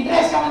create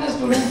interest among the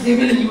students, they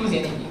will use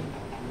NEP.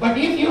 But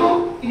if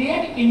you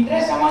create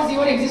interest amongst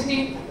your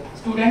existing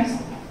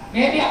students,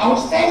 maybe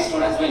outside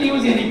students will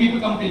use NEP to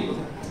come to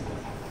you.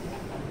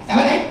 Am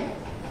I right?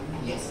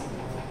 Yes.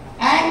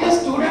 And the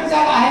students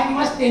are, I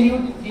must tell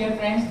you, dear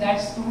friends, that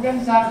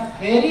students are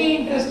very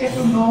interested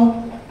to know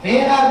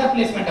where are the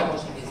placement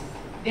opportunities.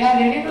 They are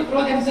ready to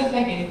throw themselves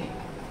like anything.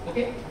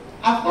 Okay.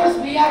 Of course,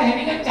 we are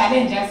having a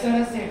challenge, as sir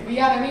has said. We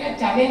are having a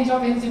challenge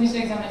of in-semester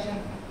examination.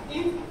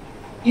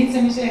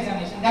 In-semester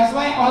examination. That's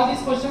why all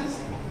these questions,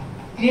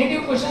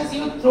 creative questions,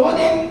 you throw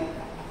them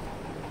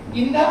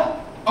in the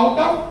out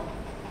of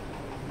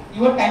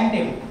your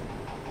timetable.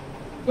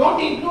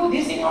 Don't include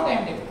this in your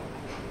timetable.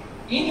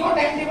 In your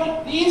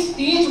timetable, please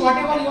teach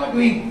whatever you are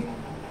doing.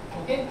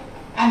 Okay?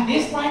 And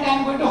this point I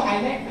am going to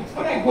highlight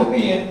before I go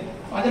here.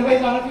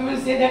 Otherwise, all of you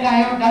will say that I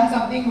have done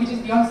something which is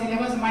beyond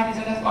syllabus, my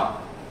result has gone.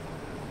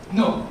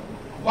 No.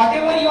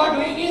 Whatever you are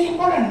doing is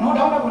important, no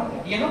doubt about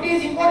that. LOT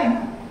is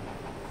important.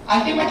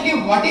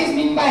 Ultimately, what is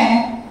meant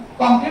by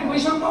concrete, we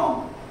should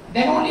know.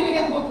 Then only we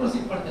can go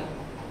proceed further.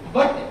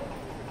 But,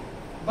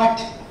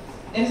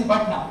 there is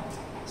but now.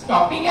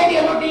 Stopping at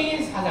LOT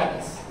is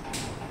hazardous.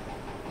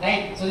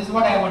 Right? So this is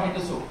what I wanted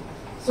to show.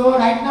 So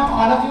right now,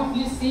 all of you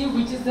please see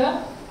which is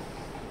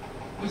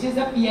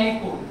the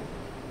PI code.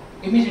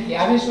 Immediately,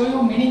 I will show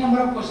you many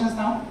number of questions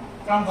now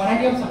from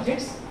variety of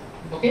subjects.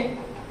 Okay?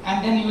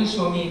 And then you will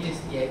show me this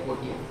PI code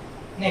here.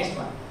 Next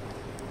one.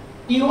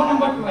 PO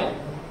number 12.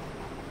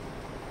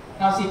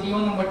 Now see PO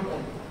number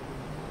 12.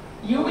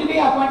 You will be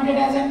appointed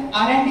as an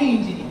R&D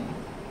engineer.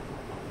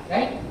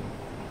 Right?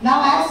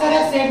 Now as sir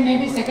has said,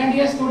 maybe second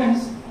year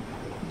students,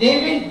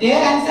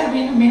 their answer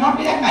may not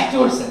be that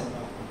matured, sir.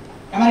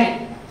 Am I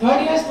right?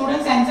 Third year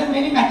students' answer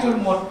may be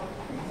matured more.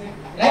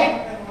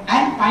 Right?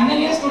 And final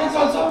year students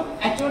also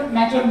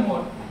matured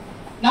more.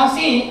 Now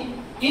see,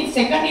 in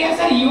second year,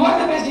 sir, you are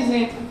the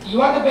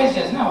best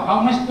judge now. How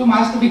much to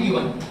marks to be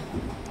given?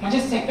 म्हणजे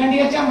second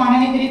इयरच्या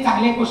मानाने तरी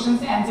चांगले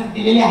questions answer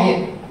दिलेले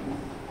आहेत.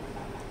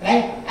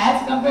 Right?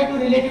 As compare to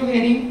relative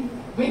grading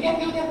we can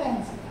give them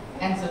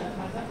answer.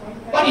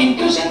 पण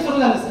intuition सुरू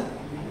झालं sir.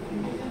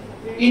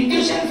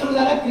 Intuition सुरू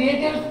झालं,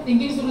 क्रिएटिव्ह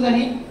थिंकिंग सुरू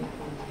झाली,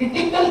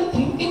 क्रिटिकल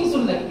थिंकिंग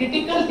सुरू झाली.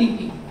 Critical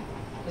thinking.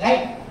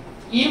 Right?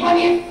 Even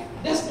if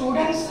the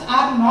students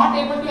are not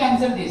able to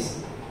answer this,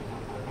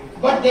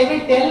 but they will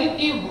tell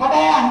ki what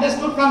I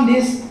understood from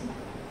this,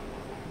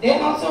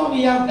 then also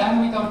we have done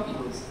without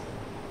POs.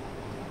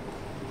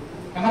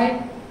 Am I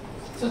right?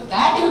 So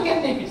that you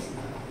can make it.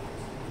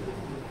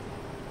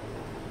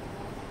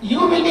 You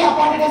will be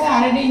appointed as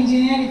an R&D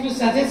engineer if you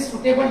suggest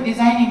suitable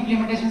design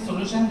implementation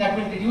solution that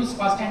will reduce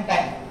cost and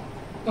time.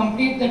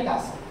 Complete the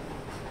task.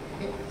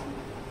 Okay.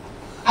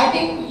 I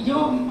think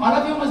all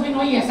of you must be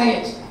knowing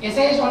SIH.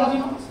 SIH, all of you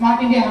know,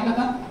 Smart India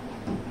Hackathon.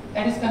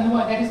 That is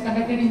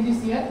conducted in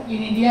this year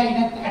in India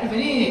at a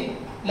very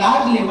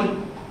large level.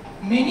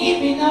 Many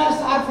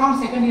winners are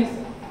from second year.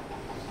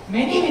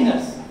 Many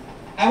winners.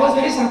 I was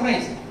very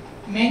surprised.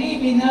 Many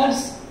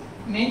winners,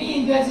 many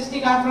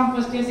enthusiastic are from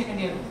first year, second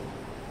year.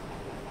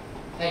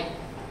 Right?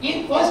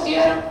 In first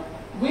year,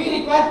 we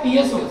require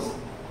PSOs.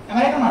 Am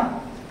I right or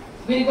not?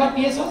 We require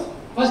PSOs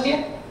first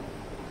year.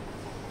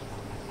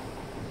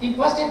 In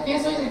first year,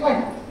 PSO is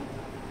required.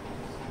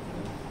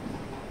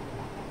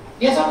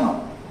 Yes or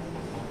no?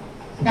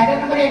 Pattern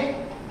number 8.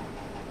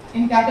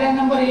 In pattern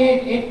number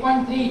 8,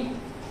 8.3,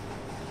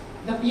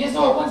 the PSO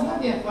opens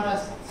not there for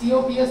us.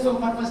 CO PSO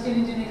for first year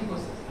engineering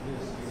courses.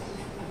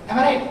 Am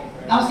I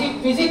right? Now see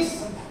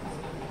physics.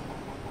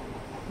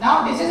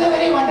 Now this is a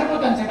very wonderful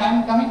concept. I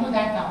am coming to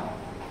that now.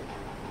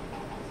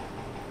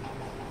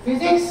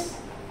 Physics,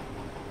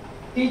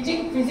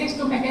 teaching physics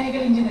to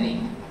mechanical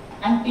engineering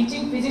and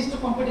teaching physics to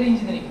computer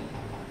engineering.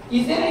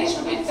 Is there any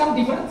should be some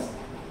difference?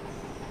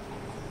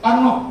 or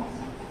no?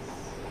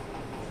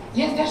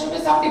 Yes, there should be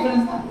some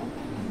difference. Na?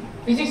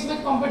 Physics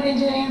with computer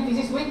engineering and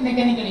physics with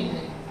mechanical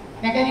engineering.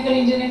 Mechanical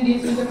engineering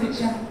deals with the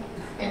friction,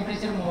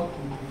 temperature more.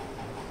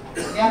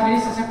 They are very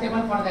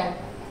susceptible for that.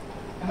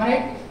 Am I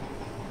right?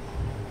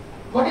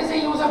 What is the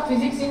use of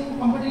physics in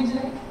computer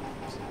engineering?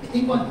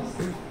 Think on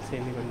this.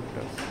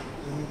 Semiconductors.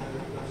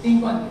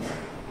 Think on this.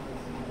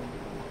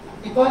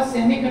 Because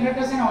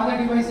semiconductors and other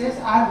devices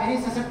are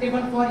very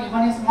susceptible for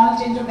even a small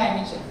change of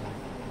dimension.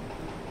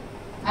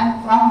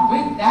 And from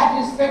with that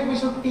respect we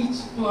should teach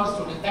to our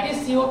students. That is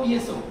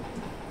COPSO.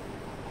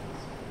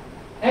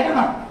 Right or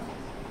not?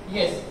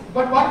 Yes.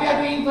 But what we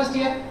are doing in first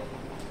year?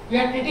 We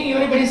are treating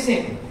everybody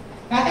same.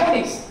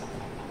 Mathematics.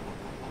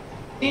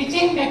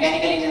 Teaching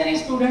mechanical engineering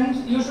students,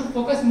 you should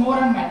focus more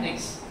on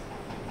matrix.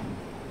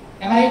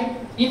 Am I right?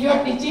 If you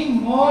are teaching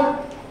more,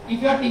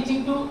 if you are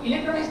teaching to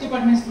electronics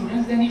department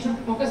students, then you should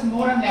focus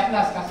more on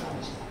Laplace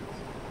transformation.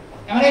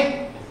 Am I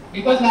right?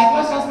 Because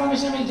Laplace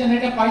transformation will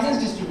generate a Poisson's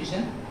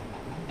distribution,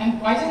 and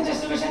Poisson's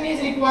distribution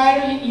is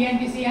required in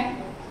ENTC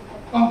and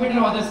computer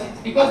or other science,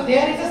 because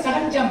there is a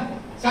sudden jump,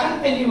 sudden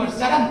failure,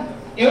 sudden,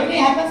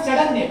 everything happens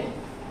sudden there.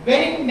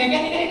 Where in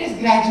mechanical it is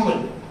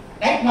gradual,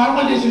 right?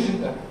 Normal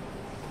distribution curve.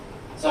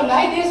 So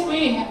like this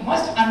we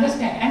must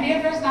understand, and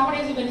here friends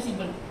nowadays is very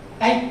simple.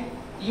 Type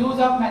use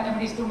of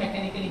mathematics to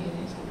mechanical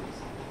engineering students.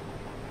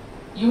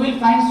 You will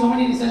find so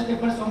many research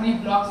papers, so many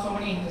blogs, so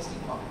many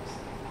interesting topics.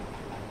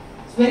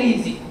 It's very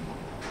easy.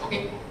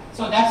 Okay.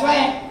 So that's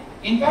why,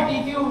 in fact,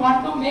 if you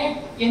want to make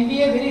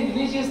NBA very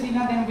religious thing,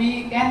 then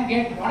we can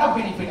get a lot of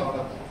benefit out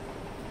of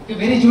that. Okay,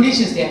 very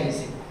judiciously I will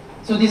say.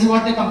 So this is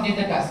what the complete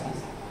the task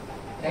is,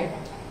 right?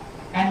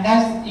 And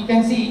thus you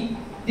can see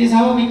this is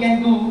how we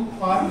can do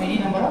for many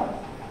number of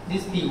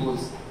these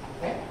POs,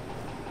 right?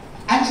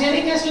 I'm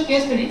sharing just two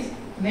case studies.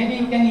 Maybe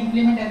you can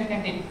implement and you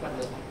can take it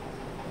further.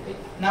 Okay.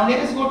 Now let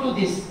us go to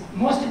this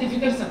most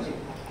difficult subject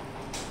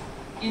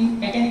in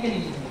mechanical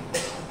engineering.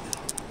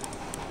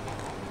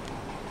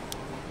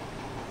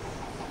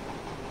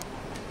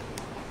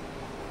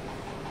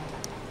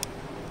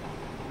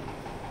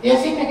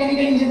 AC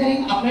mechanical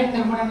engineering applied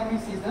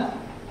thermodynamics is the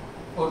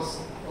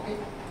course. Okay.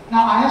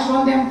 Now I have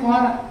shown them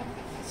for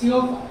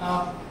CO,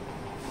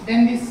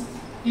 then this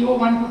PO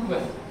 1 to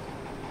 12.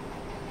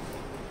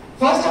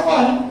 First of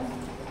all,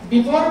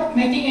 before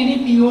making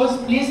any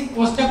POs, please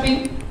post up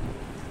in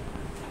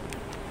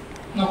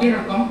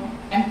naukri.com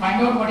and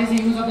find out what is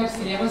the use of that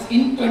syllabus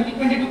in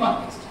 2022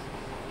 context.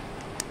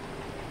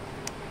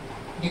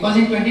 Because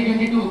in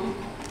 2022,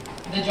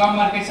 the job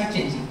markets are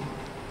changing.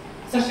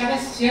 Sir, shall I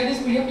share this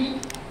PDF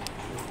please?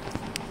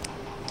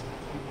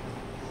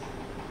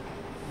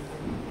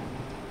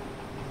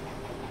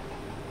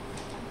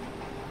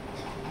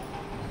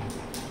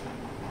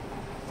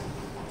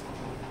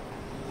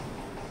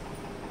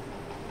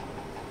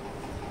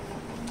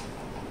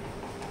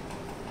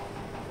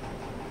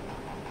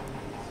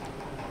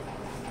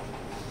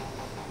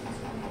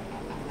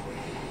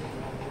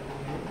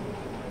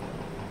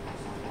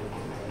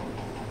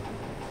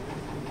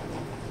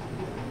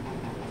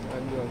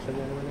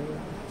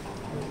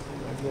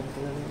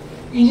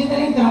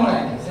 Engineering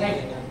thermodynamics,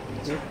 right?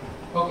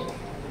 Okay.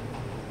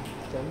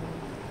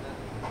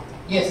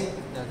 Yes.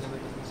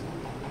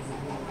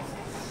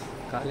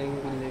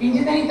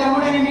 Engineering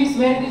thermodynamics,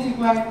 where it is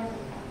required,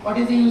 what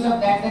is the use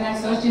of that? Then I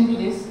searched into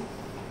this.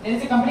 There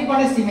is a company called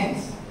as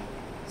Siemens.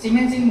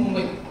 Siemens in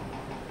Mumbai.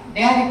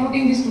 They are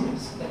recruiting the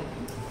students.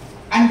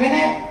 And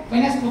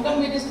when I spoken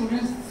with the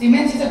students,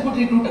 Siemens is a good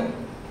recruiter.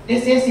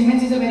 They say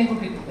Siemens is a very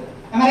good recruiter.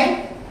 Am I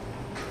right?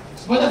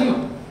 Both of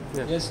you?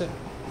 Yes, yes sir.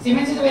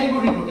 Siemens is a very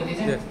good recruiter,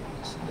 isn't it?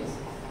 Yes. Yes.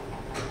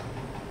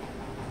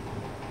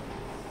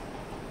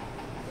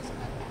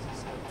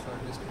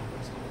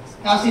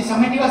 Now see,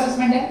 summative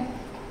assessment and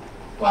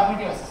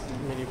formative assessment.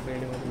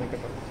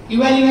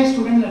 Evaluate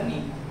student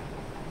learning,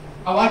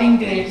 awarding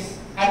grades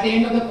at the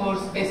end of the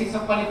course, basics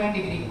of qualifying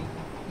degree,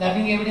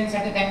 learning evidence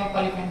at the time of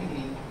qualifying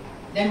degree.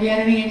 Then we are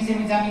running in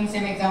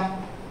same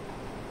exam,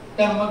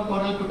 term work,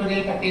 oral,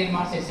 tutorial, practical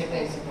marks,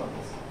 etc. etc.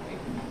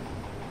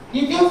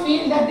 If you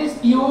feel that these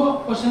PO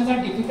questions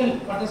are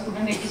difficult for the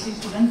student, HSC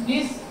student,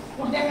 please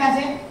put them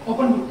as an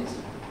open book test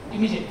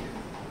immediately.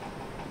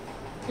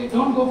 Okay,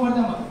 don't go for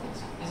the mock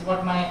test. This is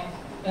what my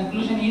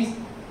conclusion is.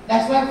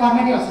 That's why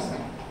formative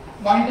assessment.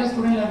 Monitor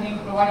student learning,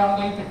 provide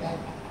ongoing feedback.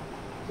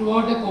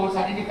 Throughout the course,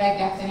 identify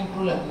gaps and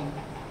improve learning.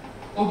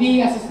 OBE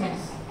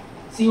assessments,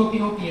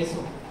 COPO,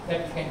 PSO,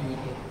 that you can do it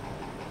here.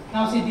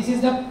 Now see, this is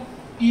the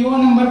PO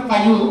number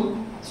 5,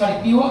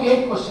 PO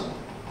 8 question.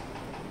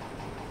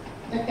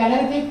 The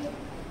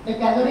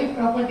calorific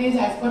properties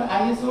as per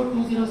ISO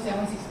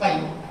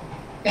 20765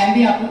 can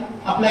be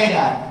applied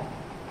are,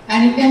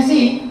 and you can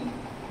see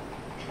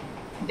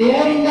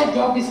there in the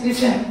job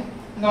description,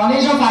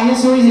 knowledge of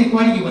ISO is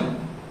required given.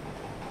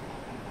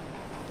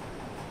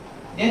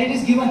 There it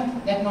is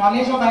given that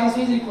knowledge of ISO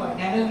is required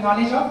and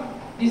knowledge of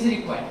this is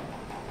required.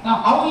 Now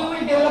how you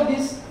will develop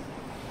this?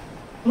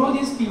 Through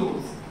these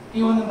POs.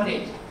 PO number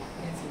 8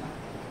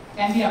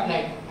 can be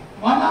applied.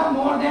 One or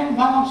more than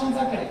one options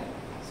are correct.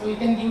 So you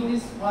can give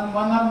this one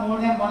or more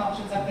than one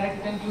options are correct.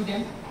 You can give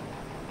them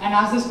and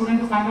ask the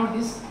student to find out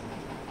this,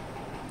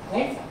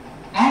 right?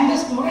 And the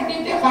student,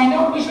 if they find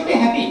out, we should be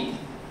happy.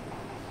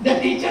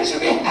 The teacher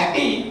should be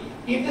happy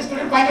if the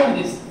student find out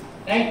this,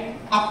 right?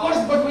 Of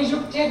course, but we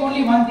should check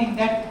only one thing,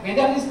 that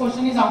whether this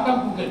question is out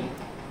of Google.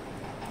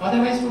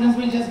 Otherwise, students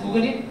will just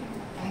Google it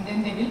and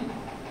then they will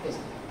test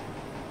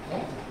it,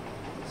 right?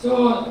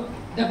 So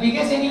the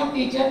biggest enemy of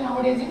teacher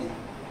nowadays is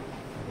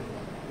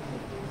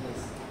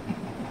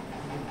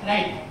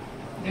right,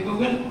 the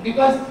Google,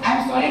 because I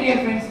am sorry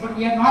dear friends, but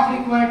we are not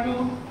required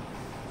to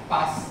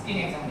pass in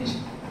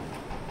examination.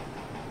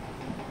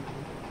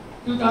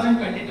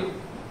 2022.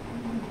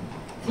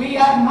 We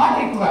are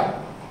not required.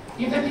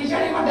 If the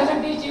teacher even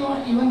doesn't teach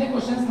even the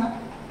questions now,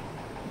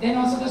 then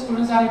also the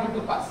students are able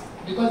to pass.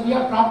 Because we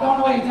have dropped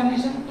down our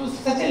examination to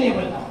such a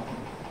level now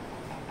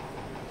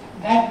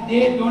that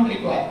they don't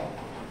require.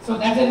 So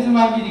that's the reason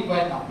why we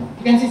require now.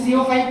 You can see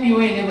CO5,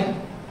 PO11.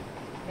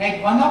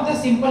 Right, one of the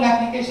simple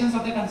applications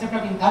of the concept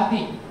of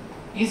enthalpy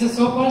is a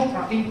so-called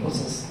throttling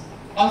process,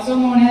 also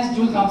known as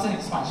Joule-Thomson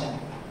expansion.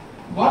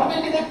 What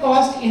will be the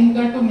cost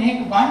incurred to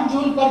make 1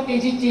 joule per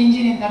kg change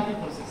in enthalpy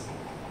process?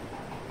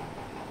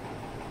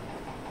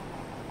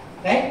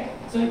 Right?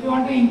 So if you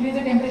want to increase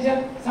the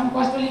temperature, some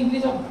cost will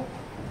increase or not.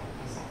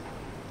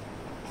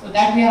 So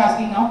that we are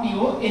asking now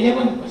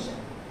PO11 question.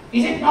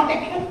 Is it not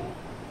technical?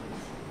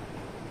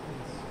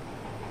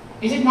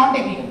 Is it not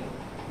technical?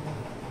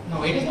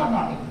 No, it is not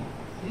non-technical.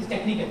 It is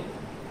technical.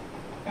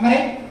 Am I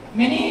right?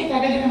 Many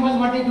faculty members,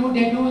 what they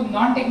do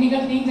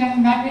non-technical things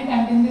and map it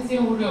and then they say,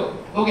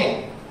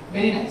 okay,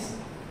 very nice.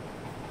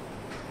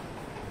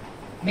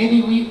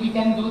 Maybe we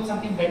can do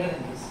something better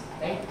than this,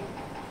 right?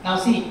 Now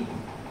see,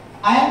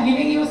 I am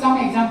giving you some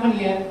example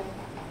here.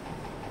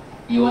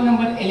 PO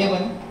number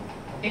 11,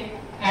 okay?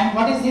 And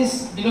what is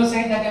this below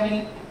side that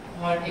I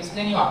will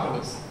explain you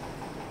afterwards.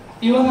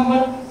 PO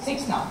number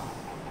 6 now.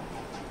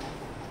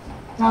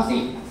 Now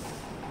see,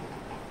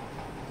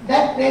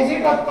 that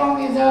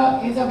Prezi.com is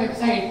a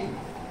website,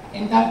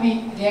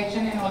 enthalpy,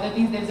 reaction and other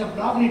things. There is a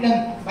blog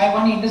written by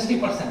one industry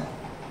person.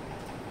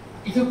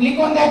 If you click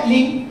on that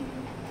link,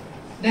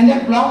 then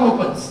that blog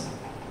opens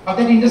of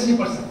that industry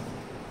person.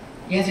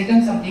 He has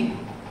written something.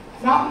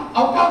 From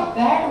out of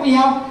that we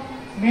have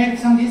made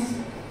some these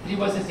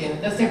reverses here.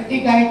 The safety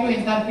guide to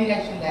enthalpy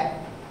reaction lab.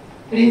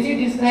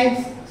 Prezi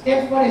describes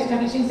steps for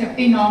establishing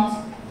safety norms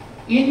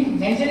in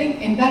measuring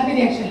enthalpy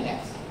reaction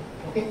labs.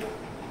 Okay.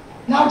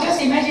 Now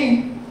just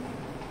imagine,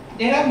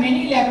 there are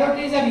many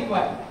laboratories are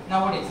required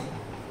nowadays.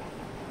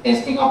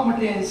 Testing of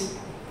materials,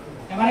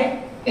 am I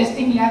right?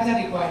 Testing labs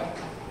are required.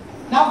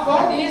 Now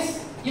for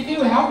this, if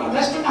you have to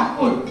rush to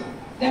Nagpur,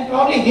 then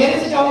probably here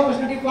is a job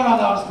opportunity for all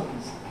our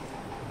students.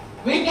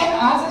 We can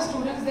ask the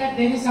students that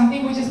there is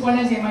something which is called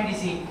as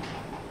MIDC,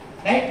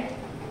 right?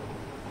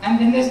 And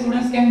then the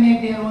students can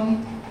make their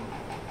own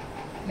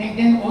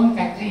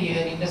factory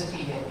here, industry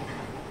here.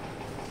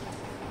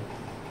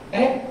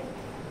 Correct?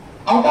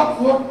 Out of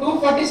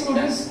 240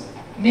 students,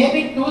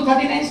 maybe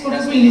 239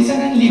 students will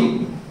listen and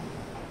leave.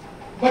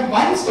 But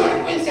one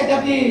student will set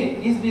up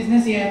his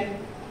business here.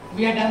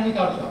 We are done with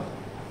our job.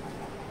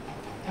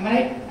 Am I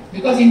right?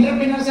 Because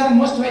entrepreneurs are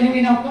most valued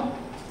in outcome.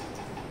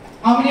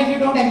 How many of you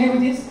don't agree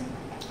with this?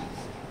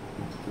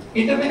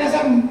 Entrepreneurs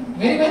are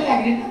very well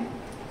agreed.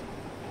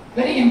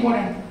 Very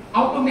important.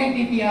 How to make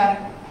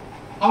TPR,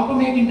 how to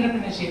make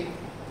entrepreneurship.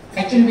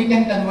 Actually, we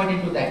can convert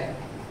into that.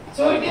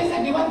 So it is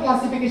a given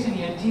classification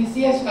here,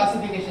 GCS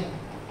classification.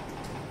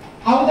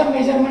 How the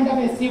measurement of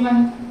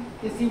SC1,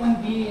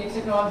 SC1B,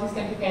 etc. all this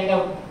can be carried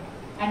out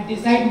and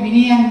decide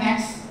mini and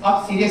max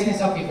of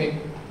seriousness of effect.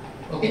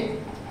 Okay.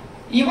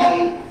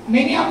 Even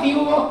many of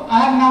you are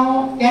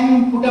now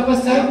can put up a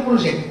SERV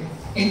project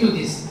into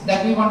this,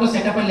 that we want to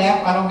set up a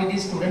lab along with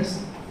these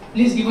students.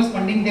 Please give us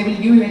funding, they will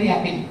give you very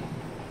happily.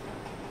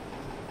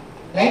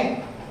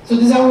 Right? So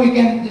this is how we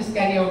can just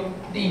carry out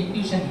the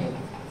intuition here.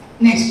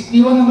 Next,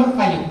 PO number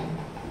 5.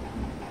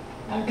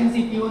 Now you can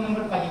see PO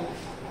number 5.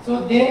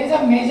 So there is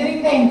a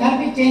measuring the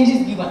enthalpy change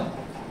is given.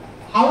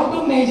 How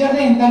to measure the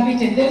enthalpy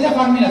change? There is a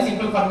formula,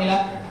 simple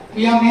formula.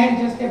 We have made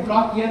just a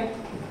block here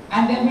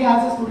and then we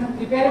ask the student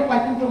prepare a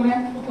Python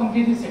program to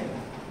complete this set.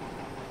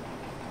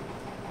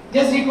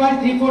 Just require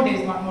 3-4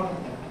 days, not more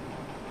than that.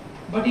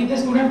 But if the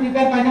student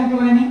prepare Python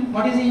programming,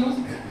 what is he use?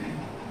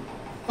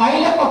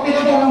 File a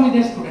copyright along with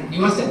the student,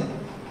 yourself.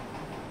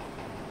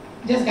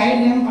 Just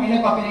guide them, file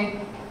a copyright.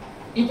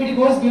 If it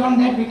goes beyond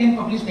that, we can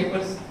publish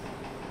papers.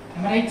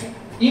 Am I right?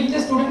 If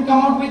the student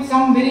come out with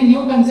some very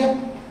new concept,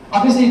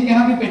 obviously it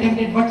cannot be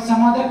patented, but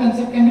some other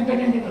concept can be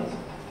patented also.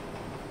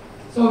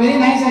 So very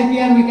nice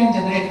IPR we can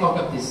generate out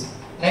of this,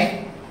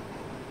 right?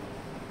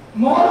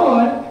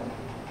 Moreover,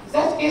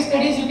 such case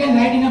studies you can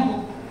write in a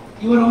book,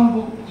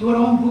 your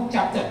own book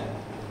chapter,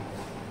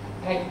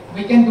 right?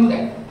 We can do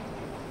that.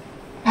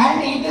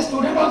 And if the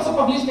student also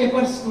publish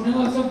papers, student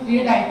also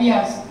create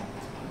IPRs,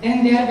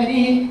 then they are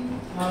very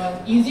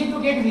easy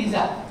to get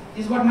visa.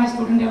 This is what my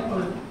student have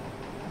told me.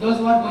 Those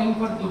who are going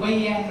for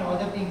Dubai and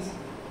other things,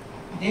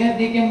 There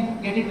they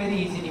can get it very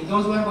easily.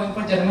 Those who are going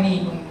for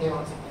Germany, even they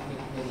also can get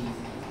it very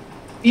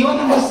easily. PO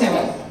number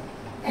 7.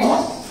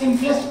 Most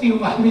simplest PO,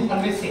 I will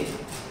always say.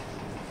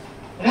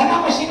 Run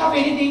a machine of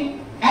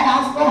anything and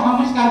ask for how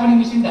much carbon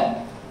emission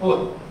done.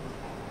 4.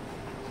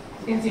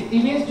 You can see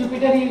TVS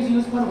Jupiter is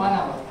used for 1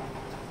 hour.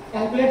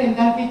 Calculate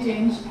enthalpy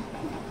change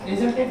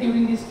resulted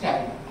during this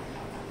travel.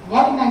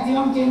 What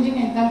maximum change in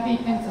enthalpy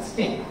it can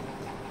sustain?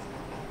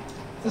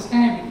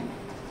 Sustainability.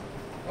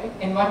 Right?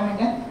 Environment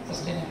and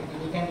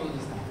sustainability. We can do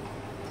this now.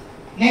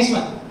 Next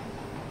one.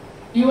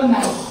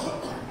 P19.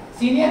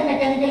 Senior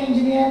mechanical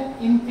engineer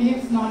in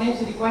Phillips knowledge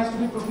requires to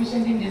be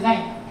proficient in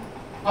design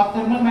of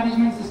thermal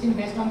management system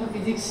based on the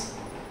physics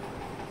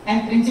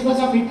and principles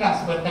of heat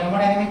transfer,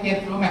 thermodynamic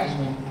air flow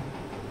management.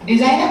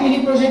 Design a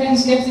mini project and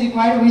steps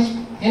required which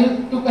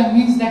help to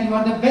convince that you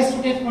are the best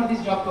suited for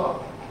this job to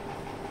offer.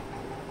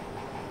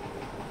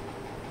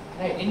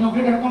 Right. In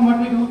Naukri.com what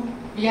we do?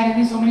 We are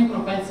having so many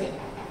profiles here.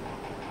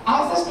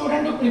 Ask the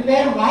student to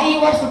prepare why you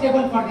are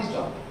suitable for this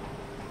job.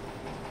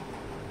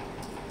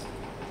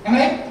 Am I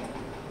right?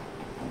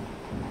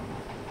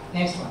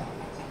 Next one.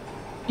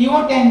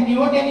 PO10.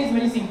 PO10 is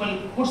very simple.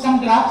 Put some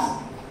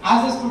graphs.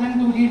 Ask the student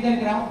to read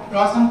the graph.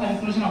 Draw some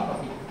conclusion out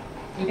of it.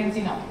 You can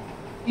see now.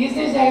 Is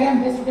this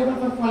diagram best suitable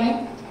for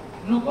following?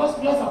 Glucose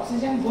plus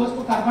oxygen goes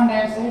to carbon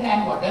dioxide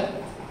and water.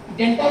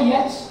 Delta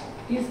H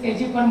is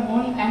kg per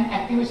mole and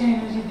activation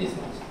energy is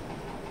this much.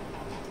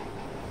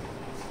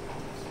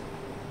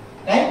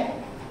 Right?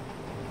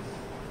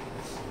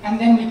 And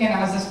then we can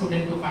ask the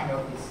student to find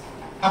out this.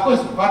 Of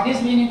course, for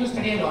this we need to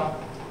study a lot.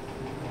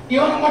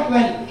 PO number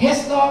 12.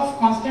 Hess law of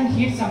constant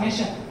heat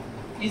summation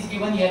is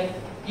given here.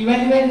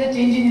 Evaluate the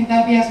change in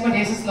enthalpy as per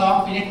Hess's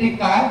law of electric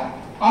car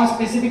or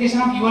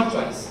specification of your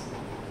choice.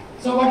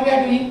 So what we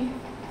are doing?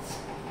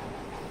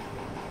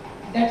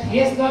 That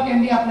Hess law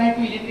can be applied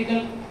to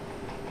electrical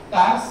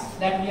cars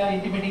that we are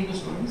intimating to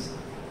students,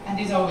 and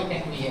this is how we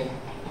can do here.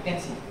 You can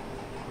see.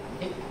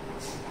 Okay.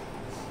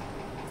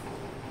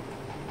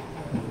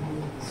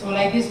 So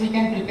like this we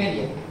can prepare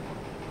here.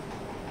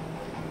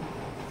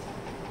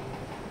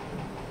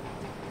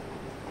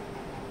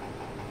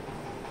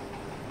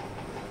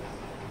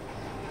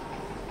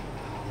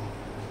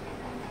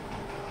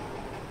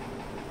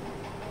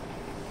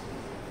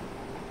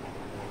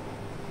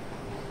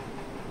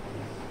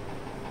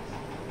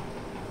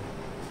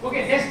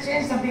 Okay, let's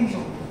change something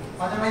new.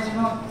 Otherwise,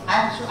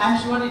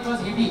 I'm sure it was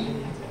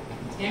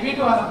heavy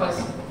to all of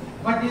us.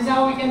 But this is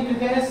how we can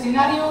prepare a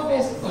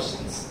scenario-based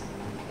questions,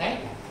 right?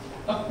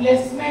 A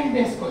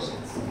placement-based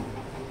questions.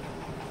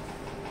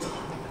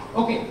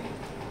 Okay.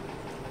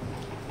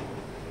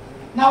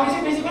 Now, is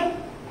it visible?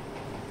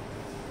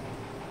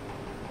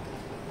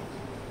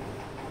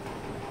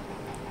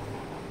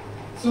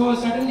 So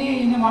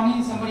certainly in the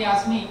morning somebody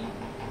asked me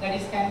that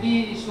is, can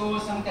we show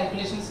some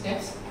calculation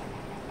steps?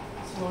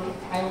 So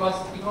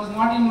it was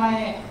not in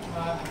my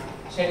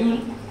schedule,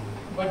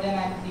 but then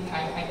I think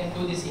I can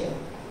do this here.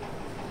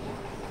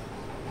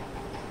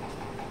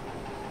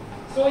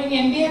 So in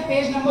MBA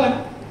page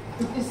number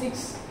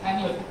 56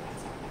 annual,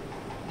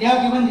 they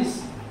have given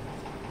this.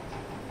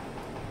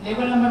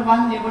 Level number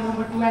 1, level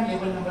number 2 and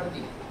level number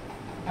 3.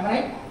 Am I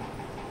right?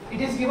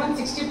 It is given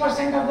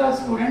 60% of the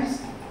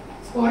students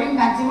scoring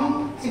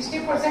maximum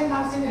 60%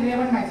 marks in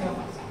relevant maximum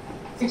marks.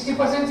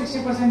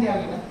 60% they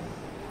are given.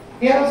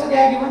 Here also they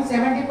are given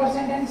 70%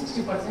 and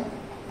 60%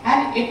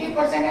 and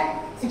 80%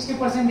 and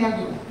 60% they are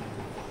given.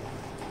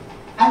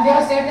 And they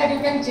have said that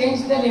you can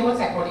change the levels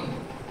accordingly.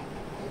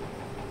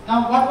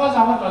 Now what was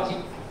our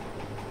logic?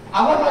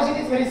 Our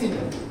logic is very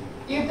simple.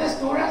 If the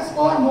students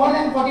score more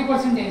than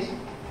 40%,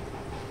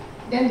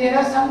 then there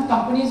are some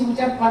companies which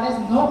are called as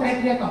no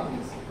criteria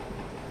companies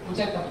which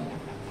are coming.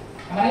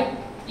 Am I right?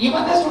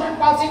 Even the student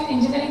passing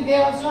engineering, they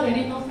are also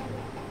ready to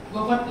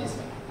go for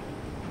placement.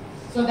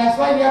 So that's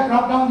why we have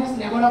dropped down this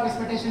level of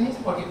expectation is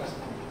 40%.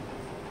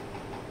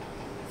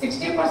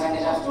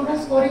 60% of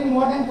students scoring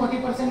more than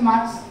 40%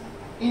 marks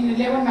in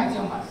relevant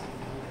maximum marks.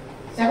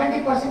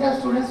 70% of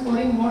students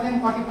scoring more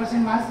than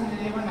 40% marks in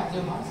relevant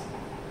maximum marks.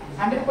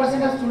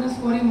 100% of students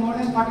scoring more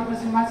than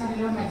 40% marks in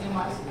relevant maximum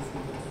marks.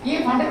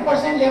 If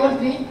 100% level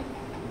 3,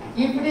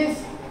 if it is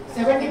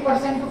 70%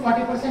 to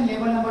 40%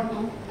 level number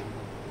 2,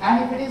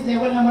 and if it is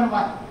level number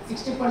 1,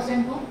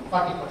 60% to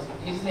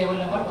 40%, it is level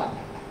number 1.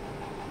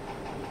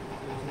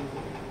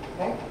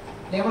 Right?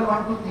 Level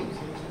 1 to 3.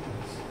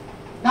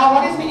 Now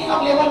what is meaning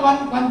of level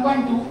 1,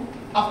 1.2?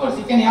 Of course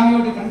you can have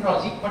your different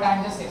logic, but I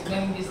am just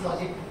explaining this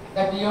logic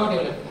that we have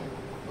developed.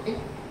 Okay.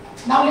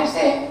 Now let's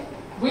say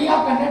we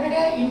have conducted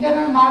an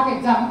internal mark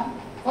exam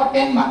for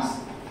 10 marks.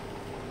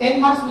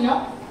 10 marks we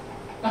have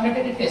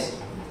conducted a test.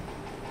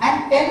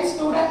 And 10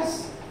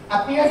 students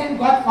appeared and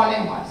got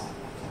following marks.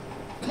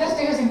 Let's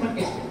take a simple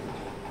case.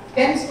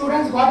 10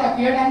 students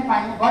appeared and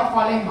got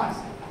following marks.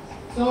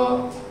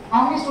 So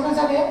how many students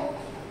are there?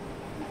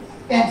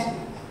 10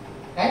 students.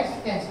 Right?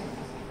 10 students.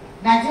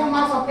 Maximum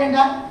marks obtained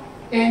are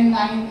 10,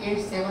 9,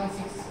 8, 7,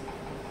 6,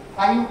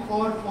 5,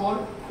 4,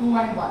 4, 2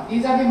 and 1.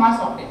 These are the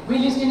marks obtained. We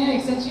list in an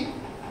Excel sheet.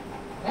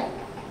 Right?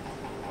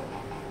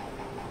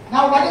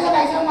 Now what is the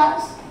maximum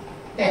marks?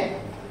 10.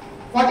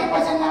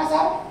 40% marks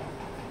are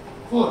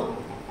 4.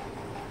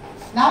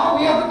 Now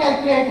we have to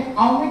calculate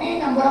how many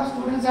number of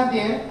students are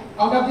there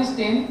out of this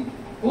 10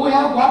 who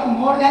have got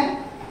more than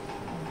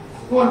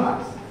 4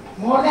 marks.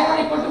 More than or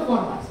equal to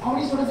 4 marks. How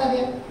many students are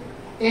there?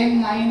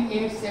 10, 9,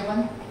 8,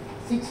 7,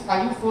 6,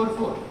 5, 4,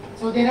 4.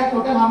 So there are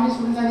total how many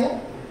students are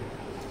there?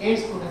 8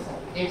 students are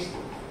 8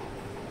 students.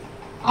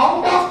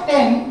 Out of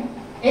 10,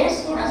 8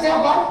 students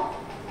have got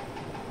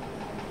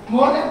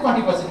more than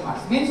 40%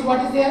 marks. Means what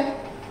is their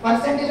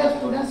percentage of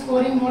students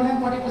scoring more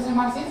than 40%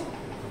 marks is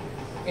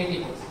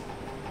 80%.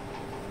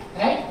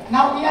 Right?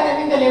 Now we are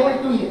having the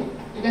level 2 here.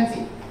 You can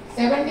see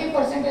 70%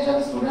 of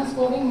the students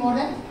scoring more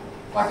than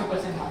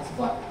 40% marks.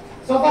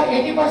 So for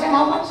 80%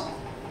 how much?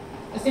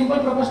 A simple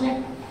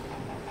proportionate.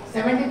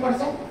 70%,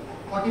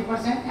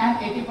 40% and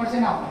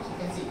 80% how much? You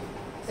can see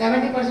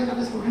 70% of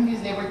the student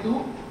is level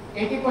 2,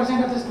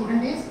 80% of the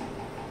student is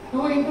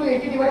 2 into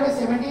 80 divided by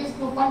 70 is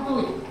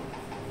 2.28.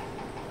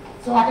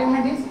 So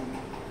attainment is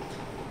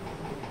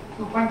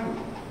 2.2.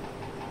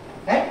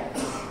 Right?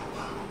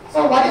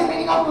 So what is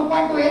meaning of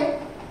 2.28?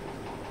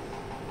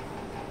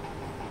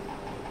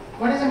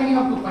 What is the meaning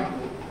of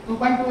 2.28?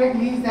 2.28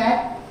 means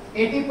that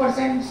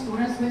 80%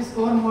 students will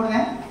score more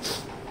than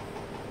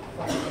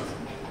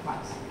 40%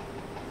 marks.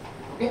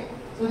 Okay?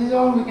 So this is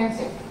all we can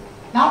say.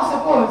 Now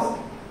suppose,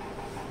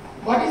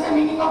 what is the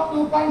meaning of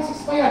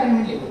 2.65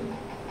 attainment level?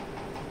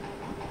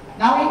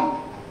 Now in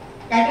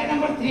pattern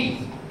number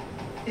 3,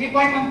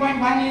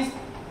 3.1.1 is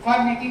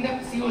for making the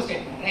CO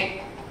statement,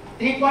 right?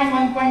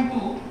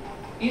 3.1.2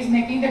 is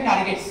making the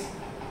targets.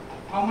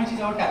 How much is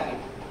our target?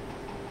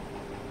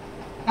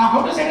 Now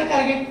how to set a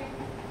target?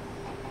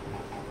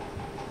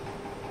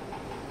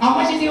 How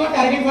much is your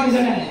target for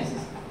result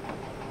analysis?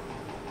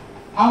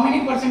 How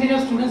many percentage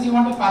of students you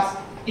want to pass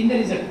in the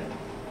result?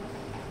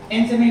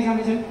 In semi exam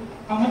result?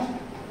 How much?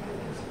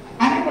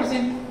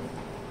 100%.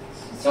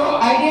 So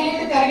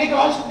ideally the target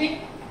all should be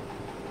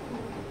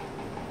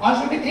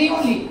 3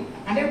 only.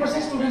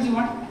 100% students you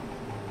want?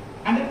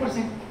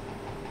 100%.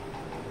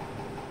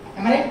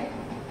 Am I right?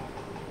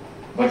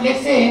 But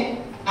let's say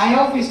I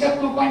have fixed up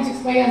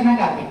 2.65 as my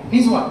target.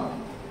 Means what?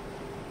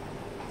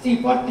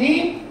 See, for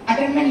 3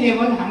 attainment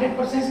level,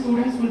 100%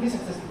 students will be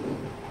successful.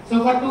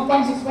 So for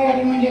 2.65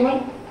 attainment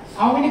level,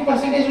 how many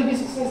percentage will be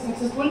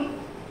successful?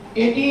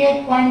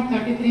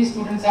 88.33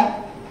 students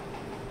are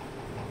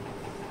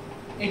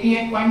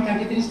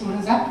 88.33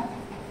 students are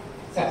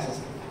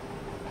successful.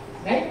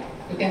 Right?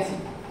 You can see.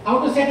 How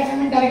to set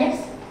attainment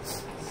targets?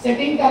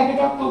 Setting target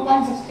of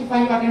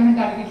 2.65 attainment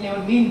target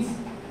level means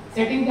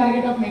setting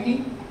target of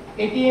making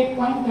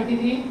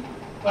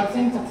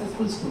 88.33%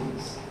 successful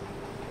students.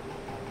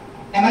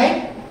 Am I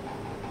right?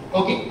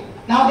 Okay.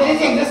 Now there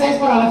is an exercise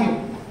for all of you.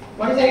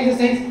 What is the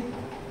exercise?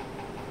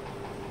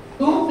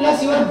 2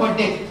 plus your birth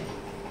date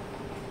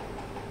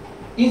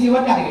is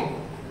your target.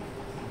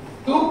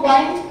 2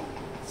 point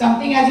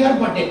something as your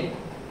birth date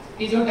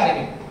is your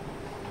target.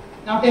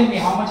 Now tell me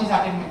how much is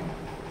attainment?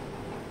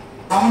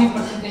 How many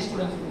percentage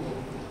students will be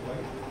there?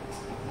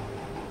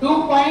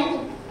 2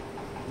 point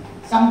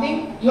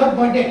something your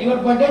birth date.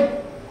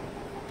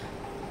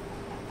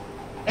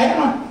 Right or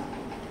not?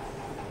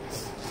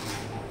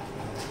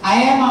 I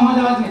am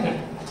Ahmedabad method.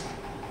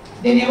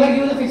 They never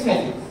give the fixed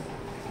value.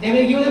 They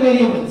will give the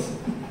variables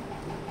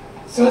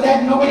so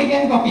that nobody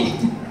can copy.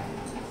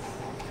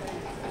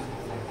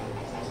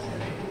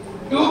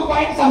 2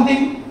 point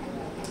something,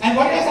 and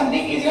whatever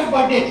something is your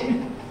birth date,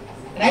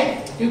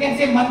 right? You can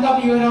say month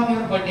of year of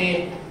your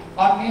birthday,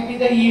 or maybe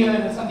the year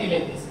or something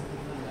like this.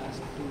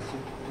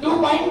 2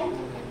 point.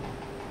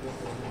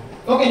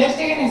 Okay, let's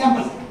take an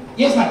example.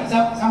 Yes, madam.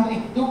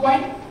 Something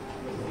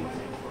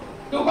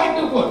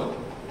 2.24.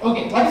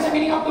 Okay, what is the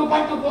meaning of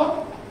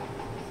 2.24?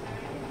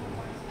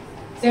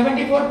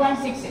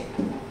 74.68.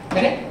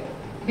 Correct?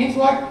 Means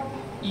what?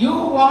 You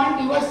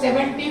want your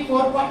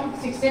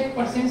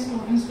 74.68%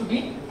 students to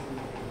be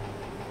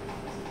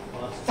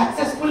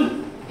successful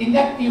in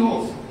that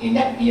PO, in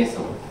that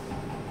PSO.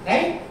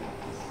 Right?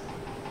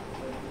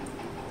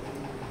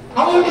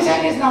 How you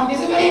decide this now?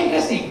 This is very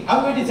interesting.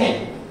 How you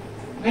decide?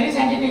 Very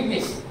scientific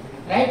way.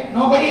 Right?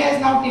 Nobody has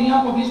now till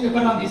now published paper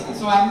on this.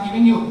 So I am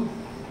giving you.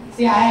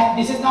 See,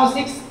 this is now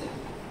sixth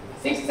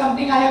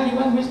something I have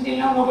given which till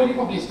now nobody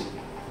published.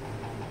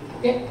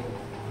 Okay?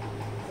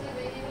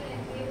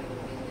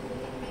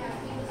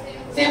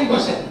 Same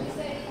question.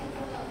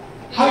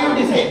 How you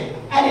decide?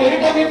 And every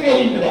time you fail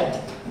into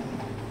that.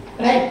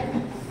 Right?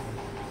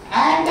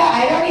 And the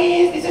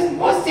irony is this is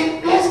most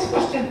simplest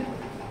question.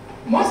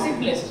 Most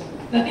simplest.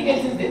 Nothing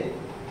else is there.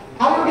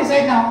 How you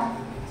decide now?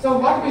 So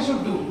what we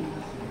should do?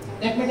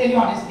 Let me tell you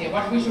honestly,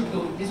 what we should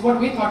do. This is what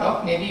we thought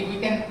of. Maybe we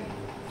can,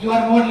 you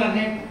are more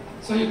learned,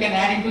 so you can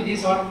add into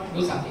this or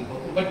do something.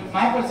 Okay? But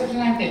my perception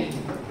I am telling you.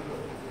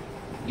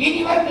 In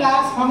your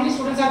class, how many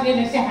students are there?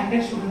 Let's say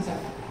 100 students are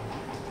there.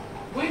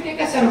 We take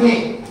a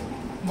survey.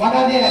 What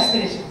are their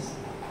aspirations?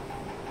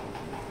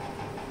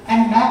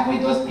 And map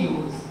with those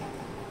POs.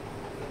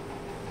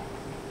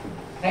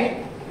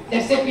 Right?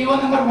 Let's say PO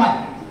number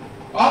 1.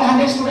 All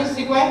 100 students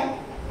required.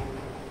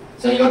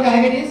 So your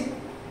target is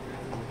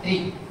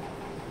 3.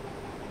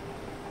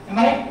 Am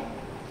I right?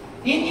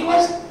 In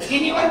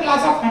your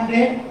class of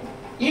 100,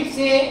 if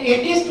say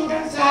 80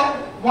 students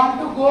want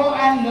to go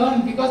and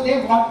learn because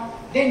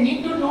they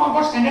need to know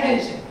about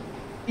standardization,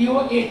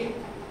 PO8,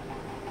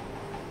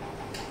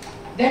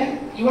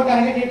 then your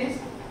target is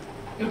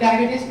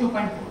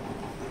 2.4.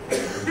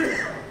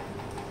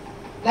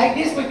 Like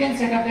this we can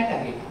set up the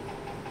target,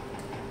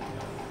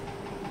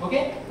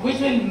 okay, which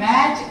will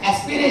match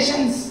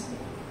aspirations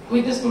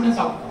with the students'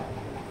 outcome,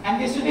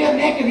 and this will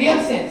make real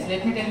sense.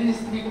 Let me tell you,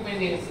 this will make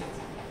real sense.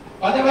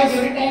 Otherwise,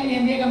 every time the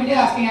MBA committee is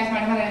asking, as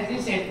Madam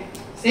has said,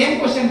 same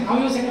question: how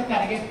you set up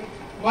target,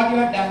 what you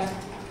have done,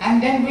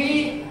 and then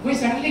we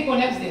suddenly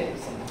collapse there.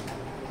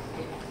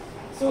 Okay.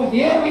 So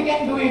here we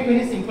can do a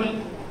very simple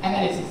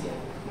analysis here.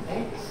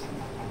 Right?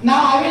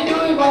 Now I will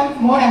do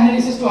one more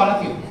analysis to all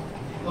of you.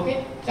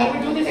 Okay? Shall we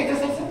do this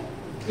exercise, sir?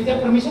 With your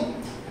permission?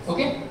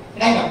 Okay?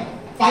 Right now,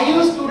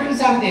 5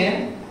 students are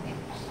there.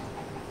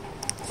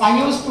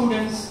 5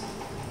 students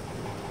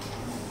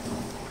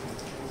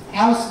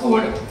have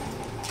scored.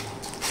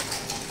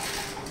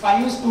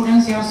 5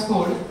 students have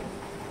scored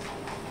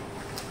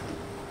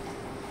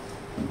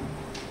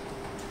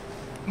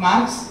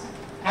marks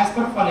as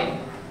per following.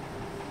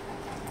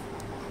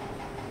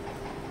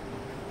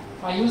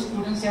 5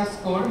 students have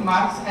scored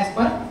marks as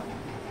per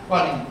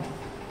following.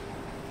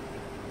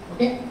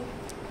 Okay?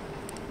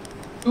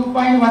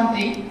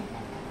 2.13,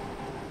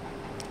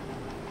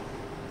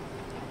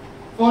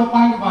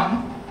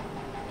 4.1,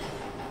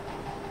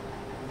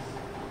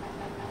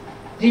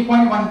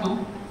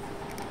 3.12,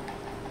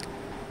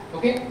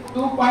 okay,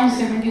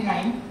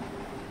 2.79,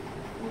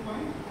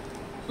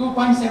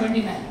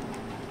 2.79,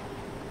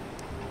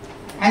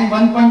 and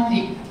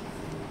 1.3.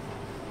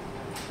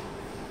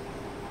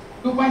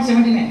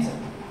 2.79, sir,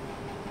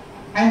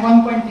 and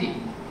 1.3.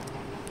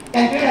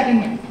 Calculate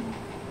attainment.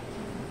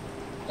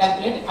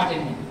 Calculate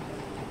attainment.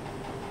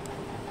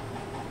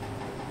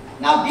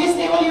 Now this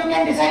level you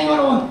can decide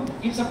your own.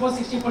 If suppose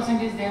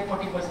 60% is there,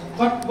 40%.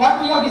 But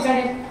what we have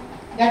decided,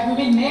 that we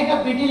will make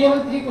a BT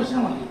level 3 question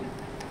only.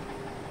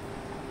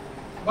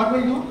 What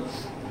we'll do?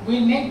 We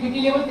will make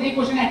BT level 3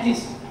 question at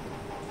least.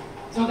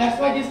 So that's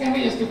why this can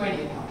be justified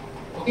here now.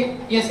 Okay?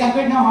 Yes,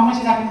 calculate now how much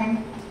is attainment.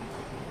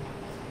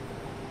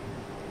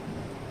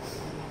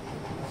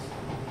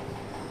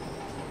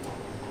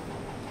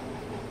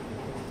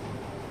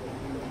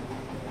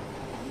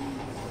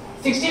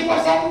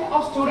 60%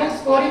 of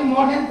students scoring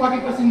more than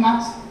 40%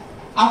 marks.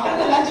 After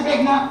the lunch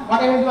break now, what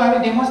I will do, I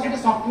will demonstrate a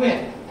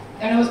software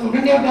that our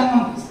students have done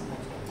on this.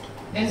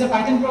 There is a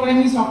Python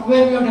programming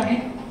software we have done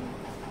it.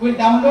 We will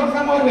download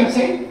from our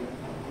website.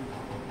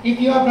 If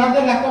you have brought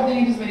the laptop, then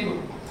it is very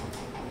good.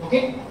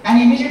 Okay?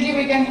 And immediately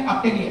we can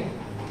obtain here.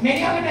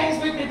 Many of the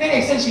times we prepare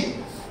Excel sheet.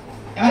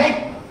 Am I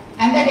right?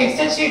 And that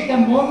Excel sheet, the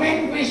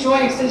moment we show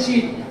Excel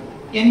sheet,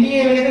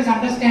 NBA evaluators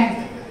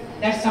understand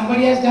that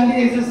somebody has done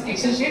this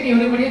Excel sheet,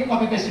 everybody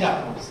copy pasted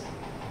afterwards.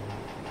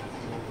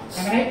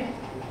 Am I right?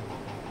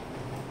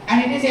 And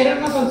it is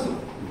erroneous also.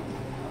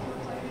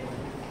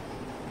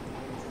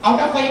 Out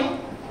of 5?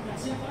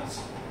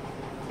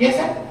 Yes,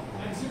 sir?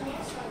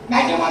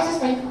 Maximum marks is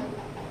 5.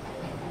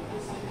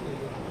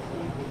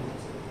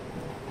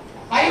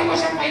 5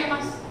 question, 5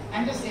 marks. I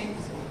am just saying.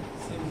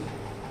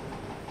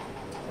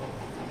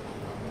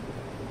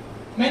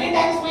 Many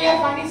times we are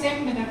finding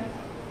same method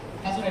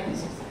as well as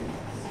this.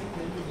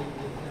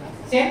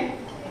 Same?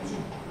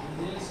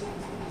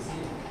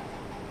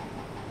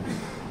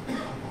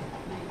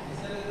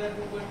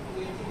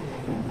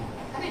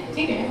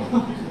 ठीक है.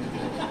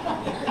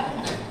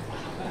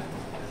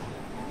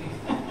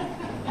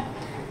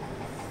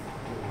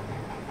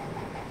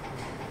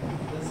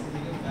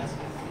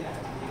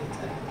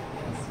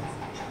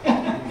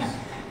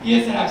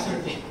 Yes, sir,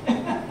 absolutely.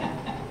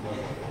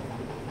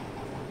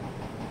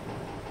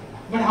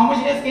 But how much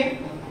it has came?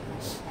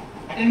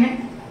 Attainment?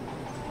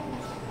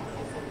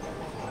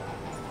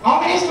 How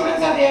many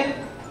students are there?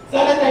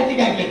 Sir has rightly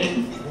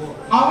calculated.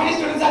 How many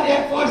students are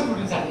there? 4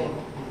 students are there.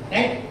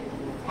 Right?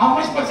 How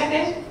much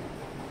percentage?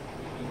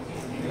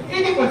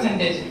 80%.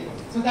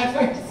 So that's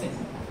why it is same.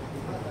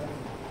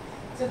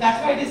 So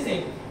that's why it is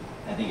same.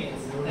 Nothing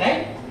else.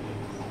 Right?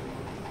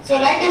 So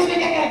like this we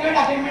can calculate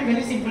attainment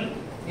very simple.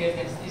 Yes,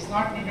 it's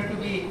not needed to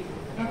be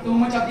not too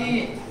much of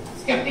the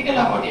skeptical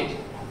about it.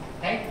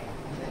 Right?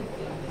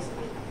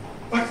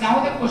 But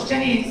now the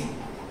question is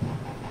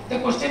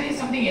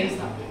something else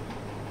now.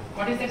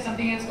 What is that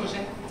something else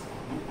question?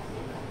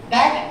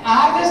 That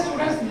are the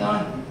students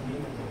learn?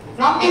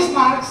 From these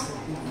marks,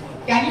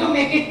 can you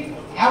make it,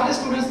 have the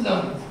students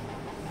learn?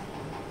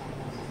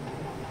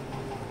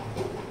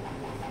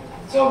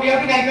 So we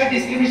have to calculate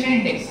discrimination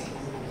index.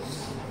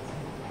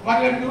 What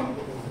we have to do?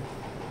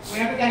 We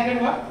have to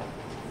calculate what?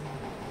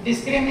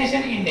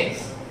 Discrimination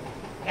index.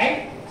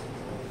 Right?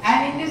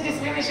 And in this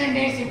discrimination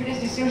index, if it is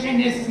discrimination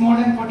index is more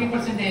than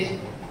 40%,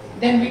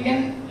 then we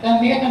can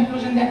make a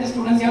conclusion that the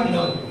students have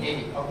learned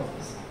maybe out of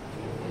this.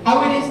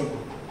 How it is?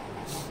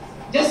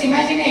 Just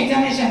imagine an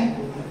examination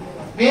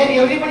where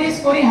everybody is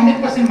scoring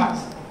 100%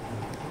 marks.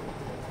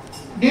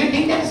 Do you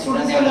think that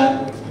students have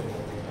learned?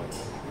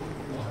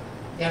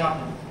 They are not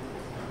learning,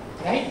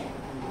 right?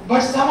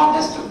 But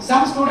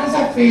some students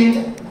have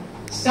failed,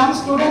 some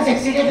students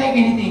exceeded like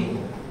anything.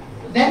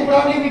 Then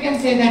probably we can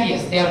say that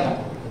yes, they are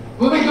learned.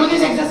 We will do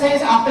this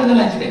exercise after the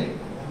lunch break.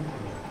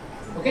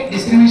 Okay,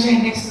 discrimination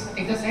index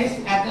exercise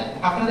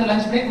after the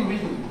lunch break we will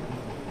do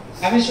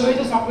it. I will show you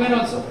the software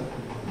also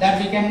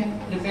that we can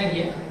prepare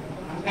here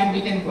and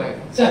we can go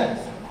ahead. Sir.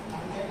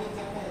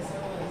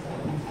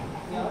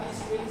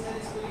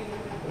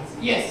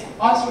 Yes,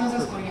 all students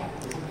are scoring.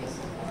 Yes.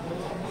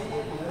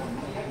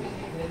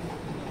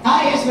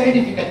 हाँ, yes, very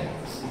difficult.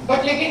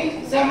 But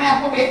लेकिन sir मैं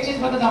आपको एक चीज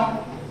बताता हूँ.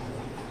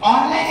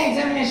 Online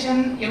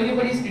examination,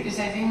 everybody is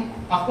criticizing.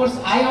 Of course,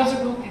 I also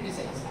do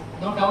criticize.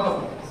 No doubt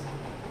about it.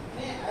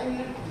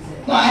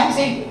 No, I am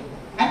saying,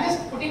 I am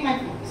just putting my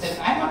self.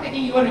 I am not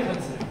taking your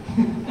reference.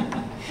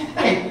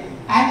 Right?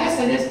 I am just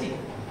suggesting.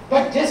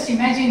 But just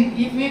imagine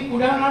if we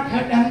could have not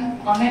have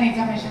done online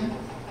examination,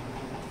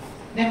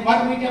 then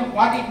what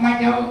it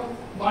might have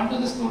gone to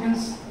the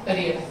students'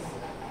 career.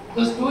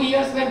 Those 2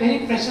 years were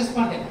very precious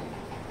for them.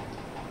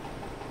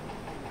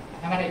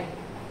 Am I right?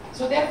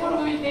 So therefore,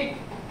 we will take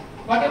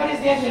whatever is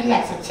there.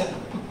 Let us accept, sir.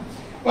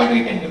 What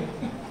we can do,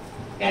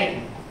 correct?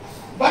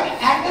 But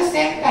at the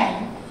same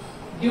time,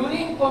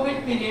 during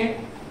COVID period,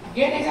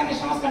 GATE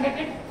examination was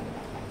conducted.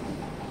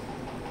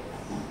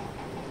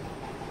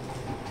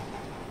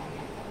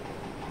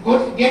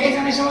 GATE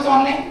examination was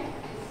online.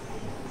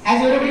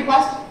 Has everybody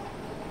passed?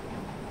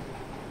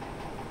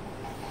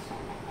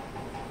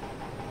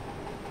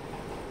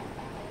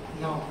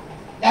 No.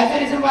 That's the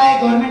reason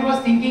why government was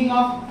thinking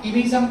of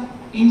giving some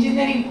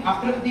engineering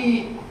after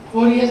the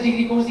 4 years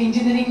degree course.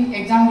 Engineering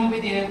exam will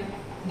be there.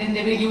 Then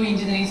they will give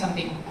engineering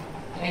something,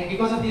 right?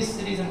 Because of this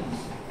reason,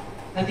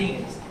 nothing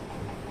else.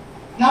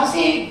 Now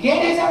see,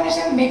 GATE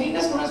examination making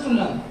the students to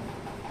learn.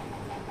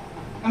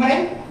 Am I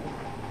right?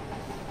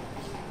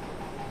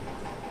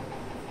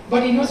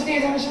 But university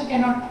examination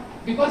cannot,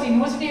 because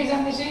university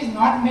examination is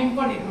not meant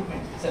for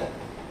recruitment, sir.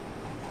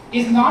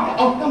 Is not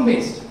outcome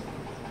based.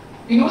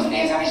 University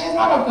examination is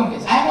not outcome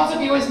based. I am also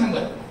POS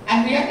member,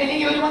 and we are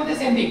telling everyone the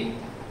same thing.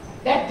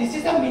 That this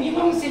is the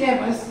minimum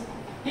syllabus.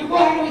 You go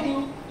ahead with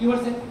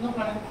yourself, no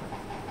problem.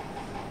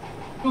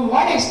 To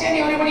what extent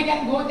everybody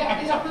can go,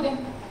 that is up to them.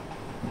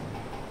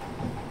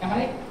 Am I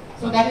right?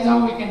 So that is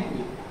how we can do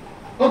it.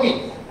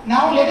 Okay,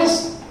 now let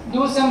us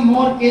do some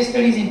more case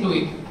studies into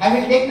it. I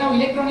will take now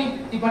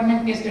electronic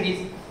department case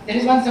studies. There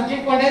is one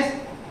subject called as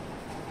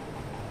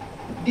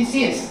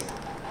DCS.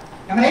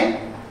 Am I right?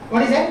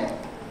 What is that?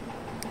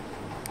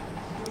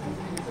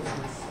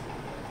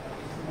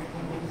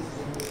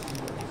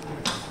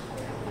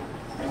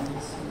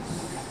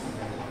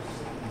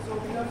 So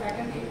without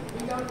faculty,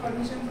 without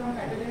permission from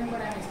faculty member,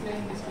 I am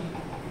explaining this to you.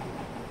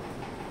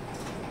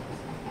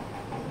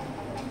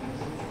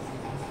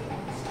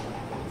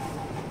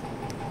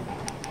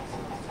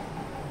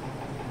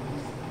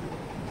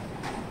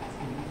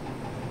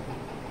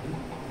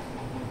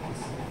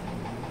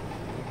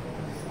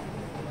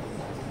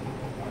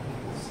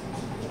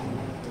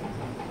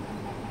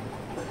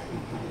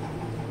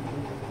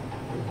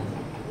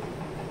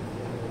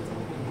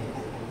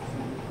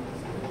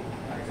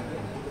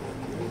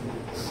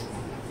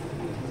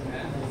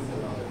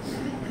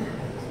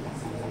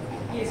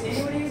 Yes,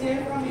 anybody is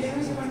here from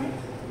 11th department?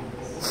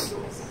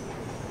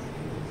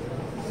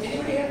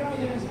 Anybody here from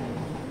 11th department?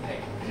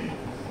 Right.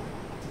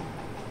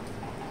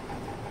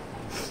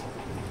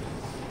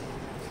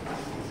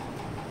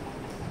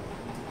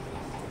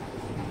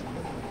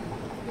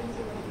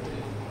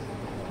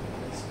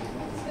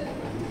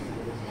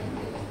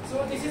 So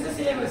this is the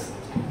syllabus.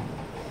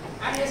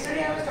 And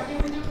yesterday I was talking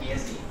with you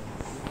PhD,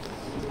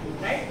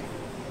 right?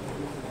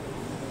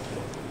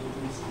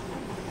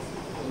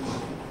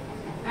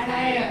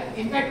 And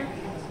in fact,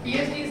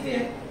 PhD is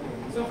there.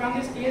 So from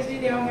this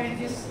PhD, they have made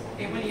this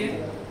table here.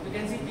 You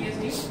can see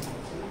PhD.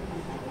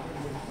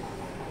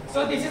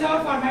 So this is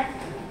our format.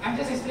 I'm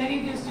just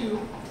explaining this to you.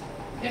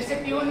 Let's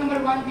say PO number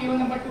 1, PO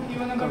number 2,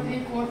 PO number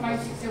 3, 4,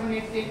 5, 6, 7,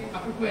 8, 10,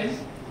 up to 12.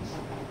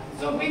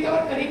 So with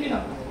our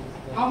curriculum,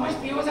 how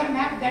much POs are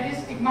mapped, that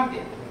is tick mark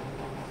there.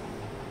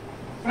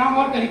 From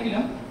our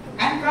curriculum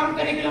and from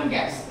curriculum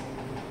gaps.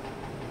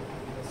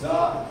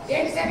 So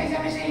in same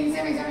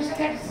examination,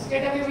 that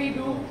straight away we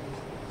do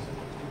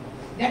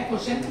that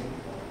question.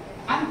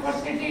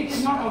 Unfortunately, it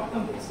is not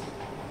outcome based.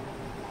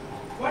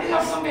 What is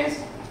outcome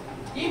based?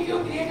 If you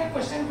create a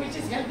question which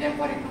is helpful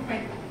for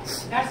recruitment,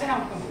 that's an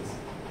outcome based.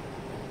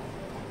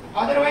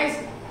 Otherwise,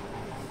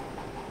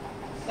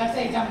 that's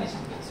the examination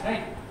based,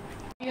 right?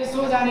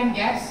 PSOs are in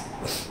gaps,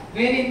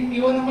 wherein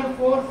PO number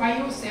 4,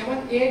 5,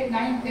 7, 8,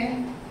 9,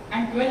 10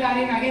 and 12 are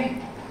in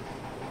again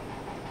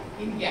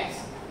in gaps.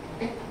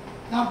 Okay?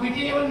 Now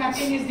BT level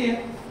mapping is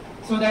there,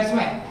 so that's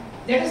why.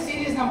 Let us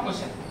see this now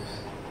question.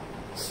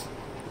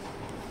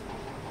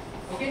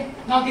 Okay,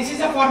 now this is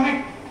a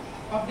format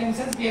of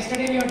themselves.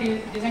 Yesterday we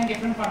have designed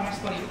different formats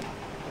for you.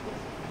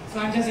 So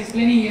I am just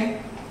explaining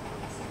here.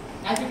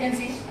 As you can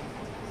see,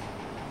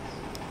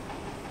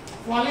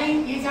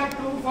 following is are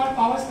true for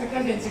power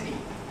spectral density.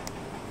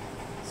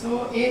 So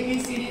A, B,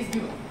 C, D is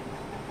given.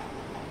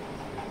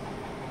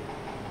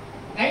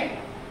 Right?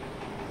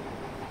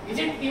 Is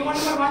it P1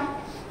 number 1?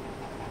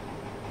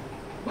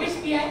 Which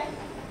PI?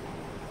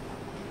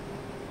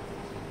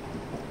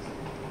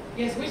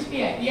 Yes, which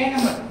PI? PI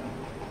number.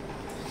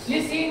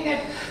 Please see in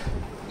that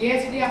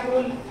AICTE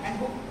approval and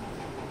book.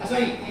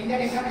 Sorry, in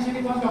that examination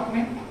response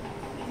document,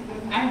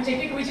 and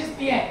check it which is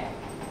PI.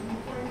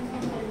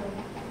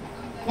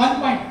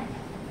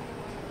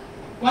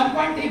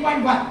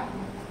 1.3.1.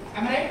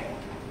 Am I right?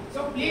 So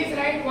please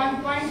write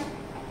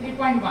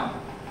 1.3.1.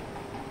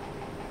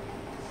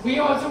 We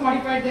have also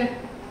modified that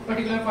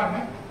particular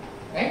format,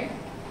 right?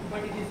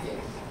 But it is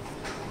there.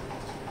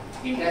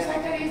 Interest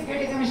factor is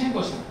gate examination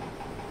question.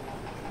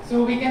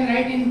 So we can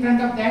write in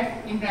front of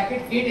that in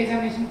bracket gate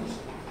examination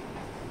question.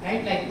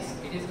 Right, like this.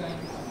 It is going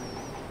to come.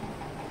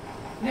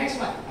 Next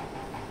one.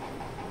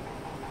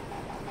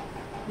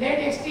 Let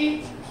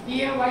XT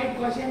be a white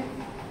Gaussian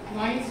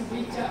noise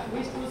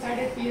which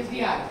two-sided PSD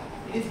are.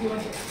 It is given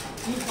here.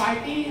 If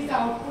RT is the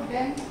output,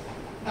 then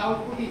the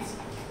output is.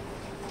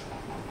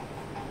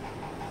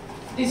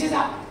 This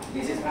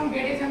is from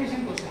gate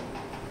examination question.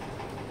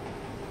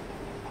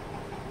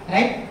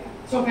 Right?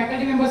 So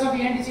faculty members of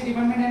ENTC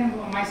department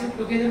and myself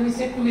together, we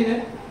sat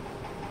together,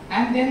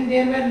 and then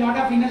there were lot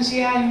of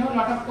inertia,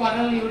 lot of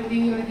quarrel,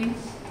 everything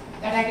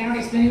that I cannot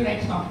explain you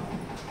right now.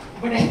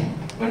 But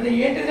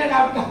the end result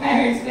outcome I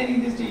am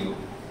explaining this to you.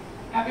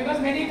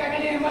 Because many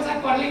faculty members are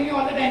quarreling me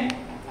all the time.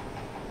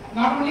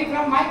 Not only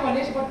from my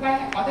college, but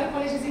by other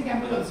colleges in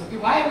campus also.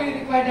 Why we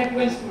require that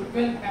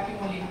 12 mapping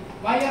only?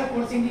 Why are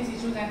forcing these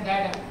issues and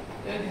that?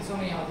 So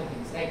many other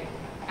things, right?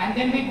 And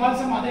then we call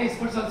some other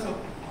experts also,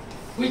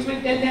 which will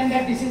tell them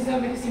that this is the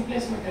very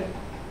simplest method.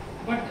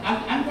 But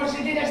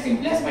unfortunately, that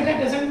simplest method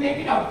doesn't make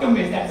it outcome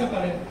based. That's the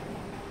problem,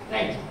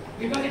 right?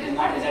 Because it is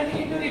not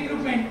resulting into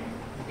recruitment.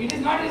 It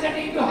is not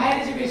resulting into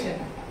higher education.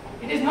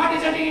 It is not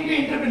resulting into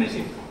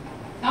entrepreneurship.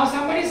 Now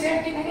somebody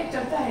said कि नहीं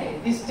चलता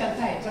है, this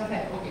चलता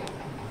है, okay.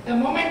 The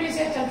moment we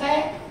say चलता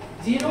है,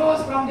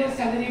 zeros from their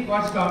salary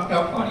got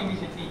dropped on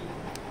immediately,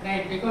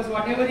 right? Because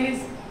whatever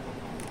is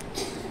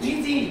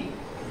easy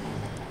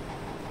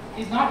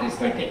is not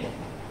respected.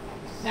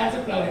 That's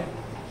the problem.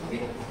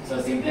 Okay.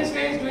 So simplest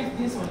way is to do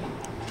this only.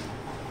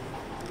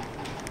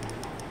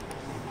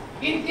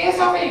 In case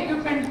of an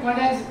equipment called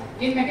as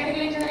in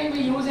mechanical engineering, we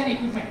use an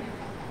equipment.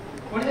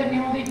 What is the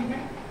name of the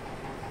equipment?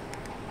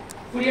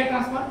 Fourier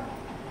transform.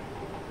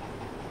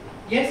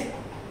 Yes.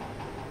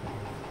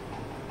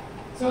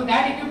 So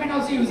that equipment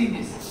also using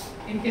this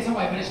in case of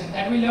vibration.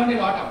 That we learned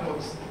a lot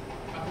afterwards.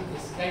 After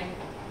this, right?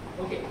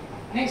 Okay.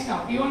 Next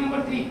now, P1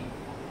 number 3.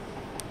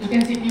 You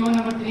can see P1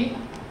 number 3.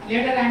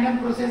 Let a random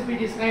process be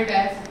described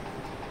as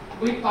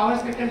with power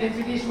spectral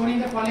density shown in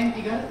the following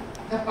figure.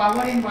 The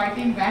power in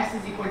Whiting watts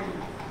is equal to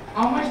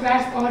how much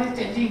watts power is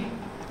changing.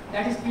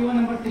 That is P1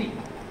 number 3.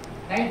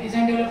 Right?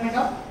 Design development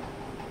of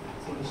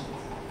solutions.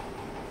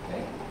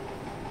 Right?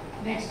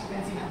 Next, you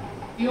can see now.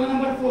 P1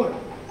 number 4.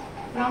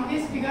 From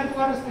this figure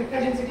for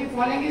spectral density,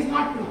 following is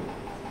not true.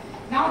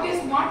 Now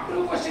this not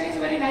true question is a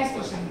very nice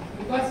question,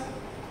 because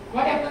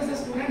what happens, the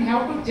student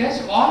have to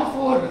judge all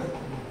 4.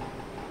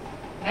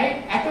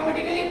 Right?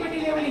 Automatically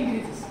PT level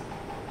increases.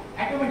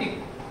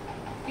 Automatically.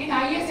 In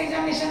IAS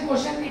examination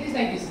question, it is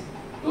like this.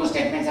 2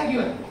 statements are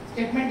given.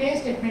 Statement A,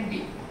 statement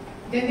B.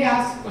 Then they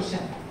ask question.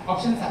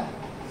 Options are.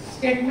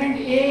 Statement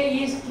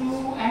A is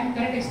true and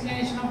correct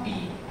explanation of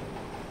B.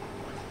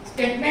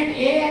 Statement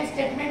A and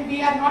statement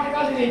B are not at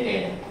all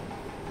related.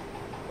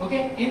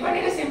 Okay? In fact,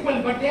 it is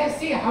simple, but they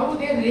see how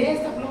they raise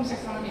the Bloom's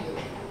taxonomy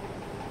level.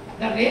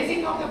 The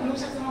raising of the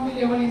Bloom's taxonomy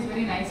level is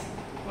very nice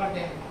for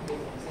them.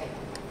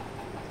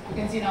 You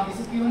can see now this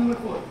is P1 number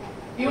 4.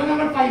 P1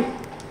 number 5.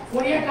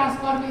 Fourier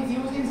transform is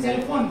used in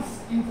cell phones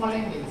in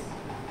following ways.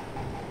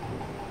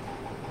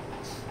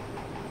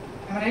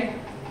 Am I right?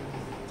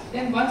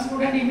 Then one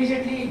student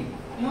immediately,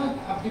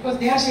 because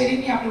they are sharing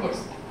me afterwards.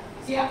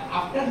 See,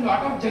 after a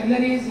lot of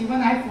juggleries,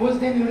 even I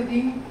forced them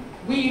everything,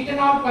 we eaten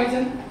our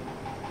poison,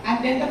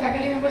 and then the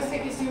faculty members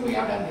say, see, we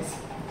have done this.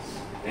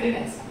 Very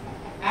nice.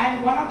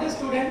 And one of the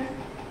students,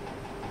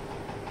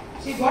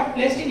 she got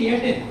placed in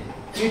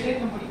Airtel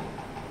company.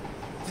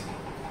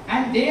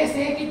 And they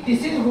say,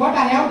 this is what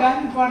I have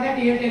done for that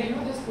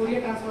Airtel, this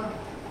Fourier transform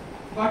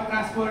got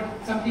transferred,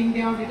 something they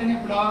have written a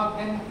blog,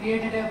 then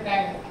created a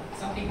bag,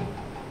 something.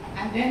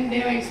 And then they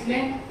have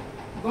explained,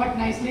 got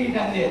nicely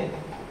done there.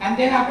 And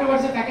then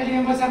afterwards the faculty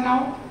members are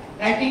now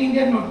writing in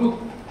their notebook.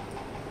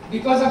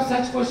 Because of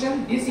such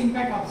question, this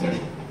impact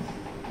observed.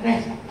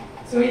 Right?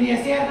 So in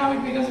SAR now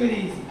it becomes very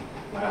easy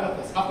for all of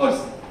us. Of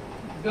course,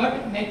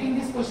 but making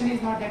this question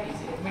is not that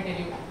easy, let me tell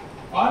you.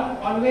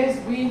 Always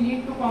we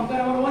need to conquer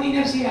our own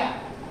inertia.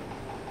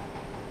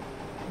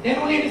 Then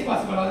only it is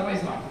possible,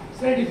 otherwise not. It's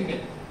very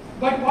difficult.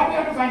 But what we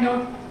have to find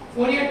out,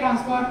 Fourier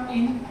transform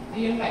in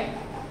real life.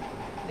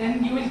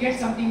 Then you will get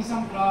something,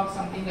 some blog,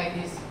 something like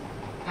this.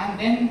 And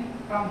then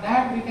from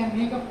that we can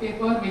make a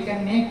paper, we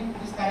can make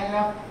this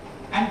paragraph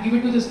and give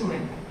it to the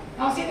student.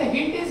 Now see, the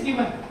hint is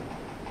given.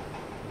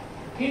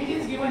 hint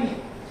is given here.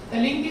 The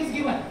link is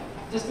given.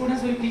 The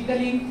students will click the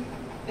link,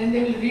 then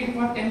they will read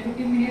for 10-15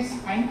 minutes,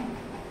 fine.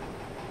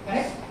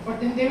 Correct? But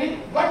then they will,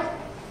 but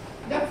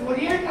the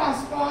Fourier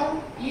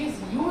transform is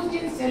used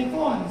in cell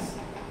phones.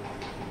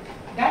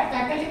 That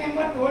faculty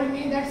member told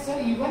me that, sir,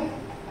 even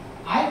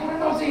I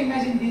couldn't also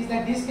imagine this,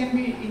 that this can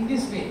be in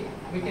this way,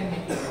 we can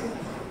make it.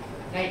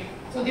 Right?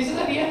 So this is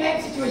a real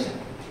life situation.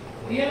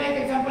 Real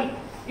life example.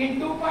 In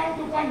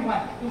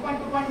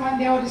 2.2.1,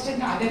 they have listed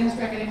adherence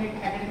to academic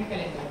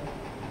calendar.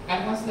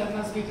 Advanced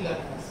learners, weak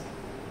learners.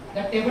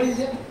 The table is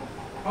there.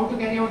 How to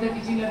carry out the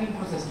teaching learning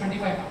process,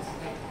 25 marks.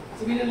 Right?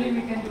 Similarly,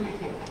 we can do it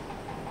here.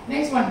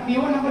 Next one,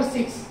 PO number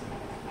 6.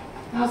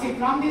 Now see,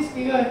 from this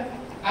figure,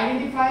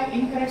 identify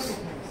incorrect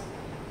statements.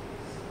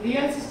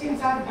 Real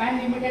systems are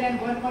band limited and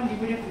work on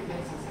limited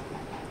frequencies.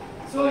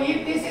 So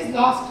if this is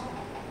lost,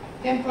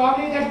 then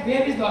probably that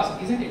wave is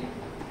lost, isn't it?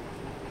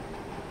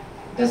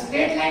 The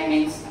straight line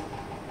means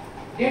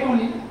dead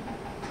only,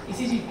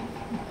 ECG.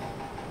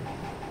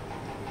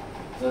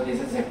 So this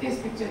is Septis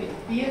picture here.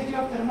 PSD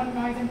of thermal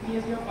noise and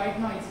PSD of white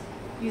noise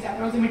is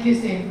approximately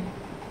same.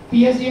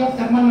 PSD of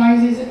thermal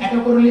noise is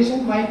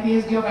autocorrelation, while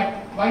PSD of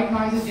white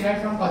noise is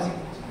derived from causing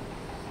function.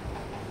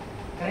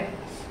 Correct?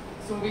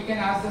 So we can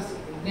ask this,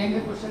 name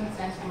the questions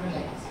and student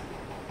lines.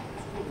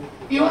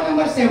 PO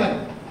number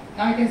 7.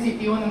 Now you can see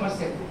PO number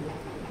 7.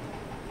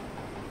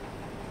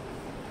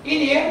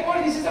 In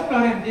airport, this is a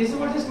problem. This is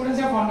what the students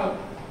have found out.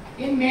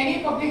 In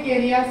many public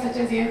areas such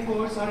as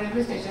airports or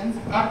railway stations,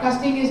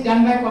 broadcasting is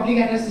done by public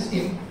address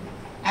system,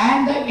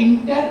 and the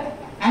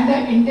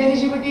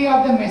intelligibility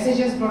of the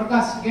messages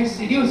broadcast gets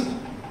reduced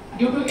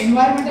due to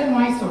environmental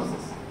noise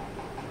sources.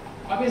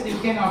 Obviously, you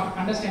can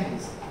understand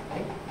this.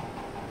 Right?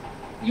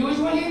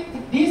 Usually,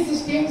 these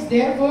systems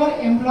therefore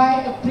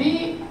employ a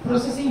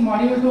pre-processing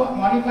module to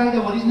modify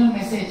the original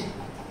message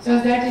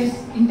such that its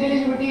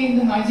intelligibility in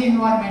the noisy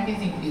environment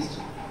is increased.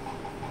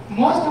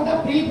 Most of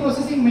the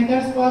pre-processing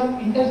methods for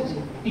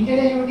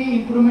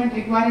intelligibility improvement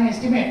require an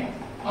estimate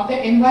of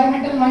the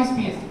environmental noise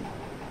PSD.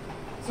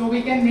 So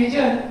we can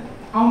measure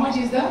how much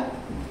is the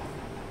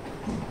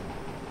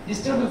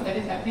disturbance that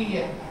is happening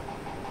here,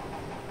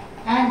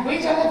 and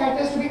which are the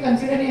factors to be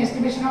considered in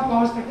estimation of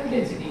power spectral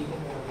density.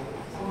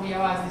 So we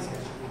have asked this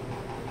question,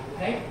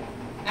 right?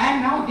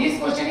 And now this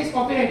question is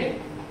copyrighted.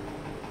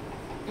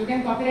 You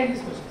can copyright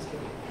this question.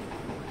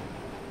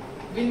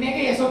 We'll make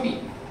a SOP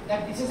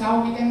that this is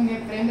how we can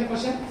frame the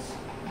question.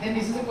 Then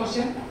this is the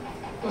question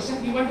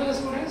given to the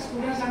students.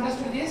 Students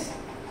understood this,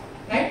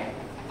 right?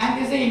 And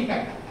this is the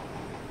impact.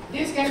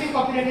 This can be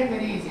copyrighted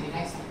very easily.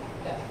 Nicely.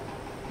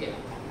 Yeah.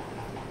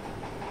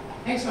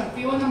 Next one,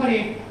 PO number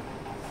 8.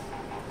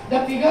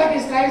 The figure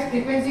describes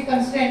frequency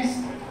constraints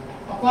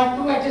for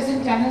two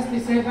adjacent channels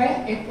prescribed by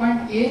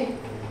 8.A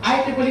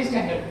IEEE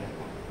standard.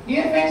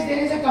 Dear friends, there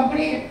is a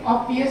company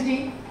of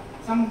PSD.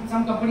 Some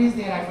company is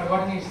there. I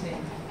forgotten its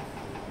name.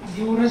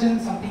 Eurogen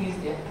something is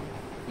there.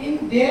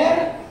 In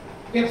their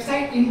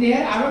website, in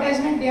their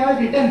advertisement, they have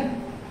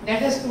written that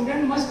the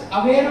student must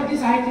aware of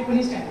this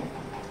IEEE standard.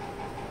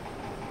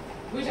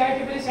 Which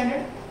IEEE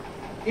standard?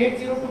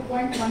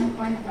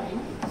 802.1.5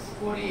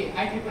 4A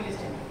IEEE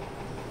standard.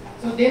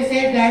 So they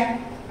said that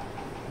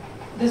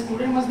the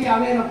student must be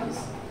aware of this.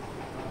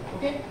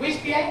 Okay,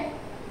 which PI?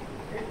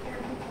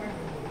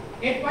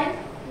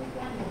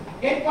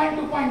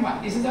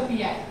 8.2.1. This is a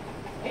PI.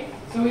 Right?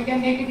 So we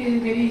can make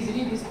it very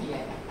easily this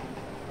PI.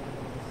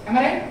 Am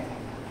I right?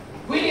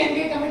 Will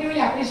NBA committee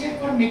will appreciate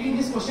for making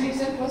this question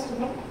itself first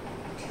of all?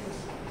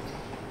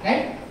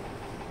 Right?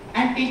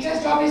 And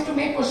teacher's job is to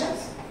make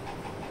questions.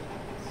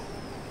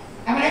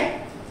 Am I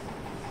right?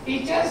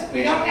 Teacher's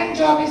predominant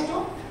job is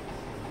to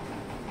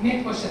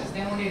make questions.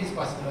 Then only it is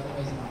possible,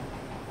 otherwise not.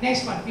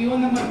 Next one, PO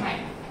number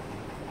 9.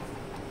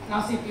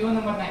 Now see PO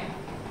number 9.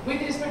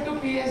 With respect to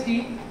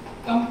PSD,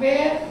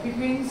 compare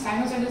between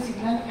sinusoidal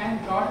signal and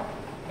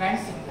broadband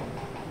signal.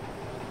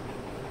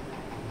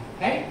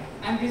 Right?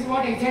 And this is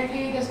what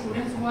exactly the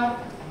students who are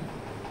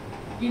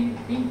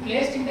being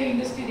placed in the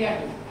industry they are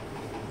doing.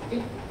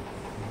 Okay?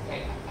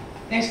 Right.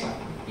 Next one,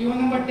 PO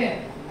number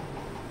 10.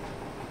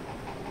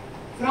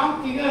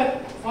 From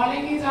figure,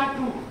 following are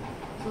true.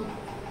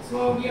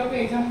 So we have to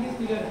examine this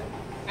figure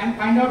and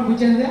find out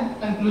which is the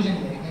conclusion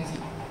here. You can see.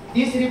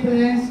 This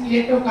represents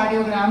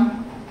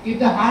electrocardiogram. If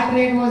the heart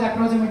rate was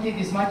approximately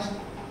this much,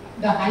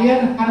 the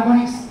higher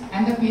harmonics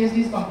and the PSD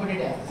is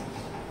computed as.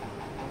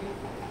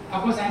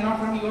 Of course, I am not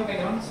from your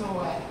background, so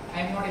I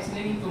am not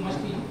explaining too much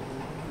to you.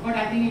 But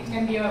I think it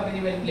can be a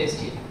very well placed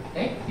here.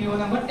 Right? PO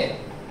number 10.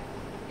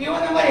 PO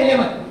number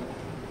 11.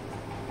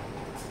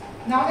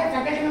 Now that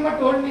faculty member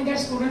told me that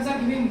students are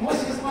giving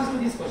most response to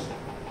this question.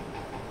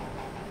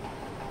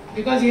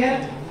 Because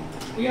here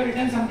we have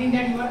written something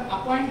that you are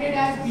appointed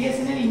as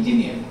BSNL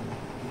engineer.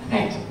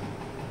 Right?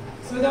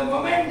 So the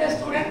moment the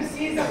student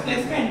sees the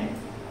placement,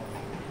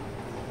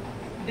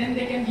 then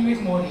they can give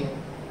it more here.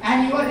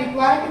 And you are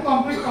required to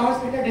compute power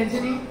spectral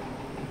density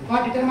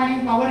for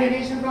determining power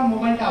radiation from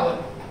mobile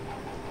tower.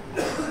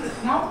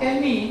 Now tell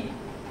me,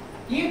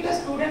 if the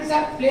students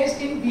are placed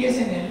in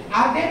BSNL,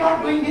 are they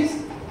not doing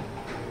this?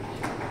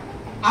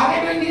 Are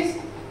they doing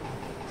this?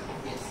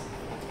 Yes.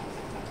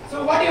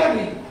 So what you are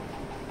doing?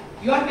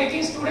 You are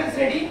making students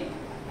ready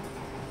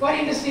for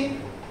industry.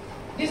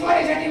 This is what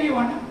exactly we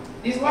want.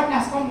 This is what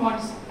NASCOM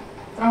wants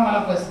from all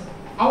of us.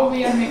 How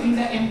we are making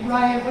the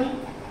employable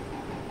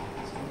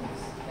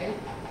students. Right?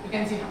 You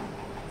can see now.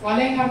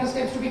 Following are the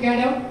steps to be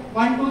carried out.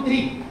 1, 2,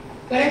 3.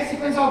 Correct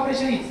sequence of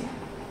operation is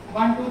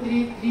 1, 2,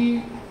 3, 3,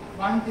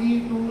 1, 3,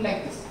 2,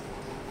 like this.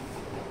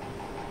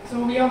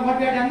 So we have what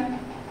we have done?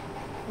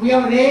 We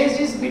have raised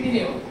this BT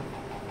level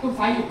to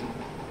 5.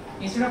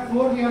 Instead of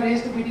 4, we have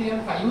raised to BT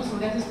level 5 so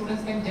that the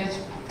students can judge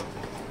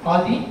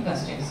all the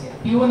constraints here.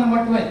 PO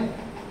number 12. You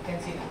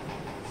can see now.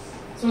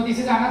 So this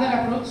is another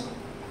approach.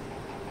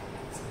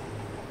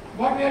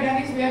 What we have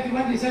done is we have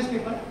given research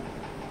paper.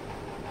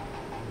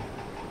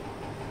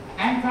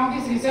 And from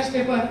this research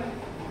paper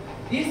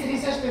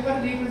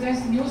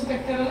represents new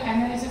spectral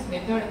analysis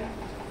method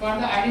for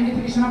the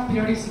identification of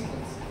periodic sequence.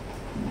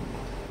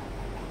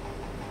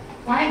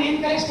 Find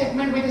incorrect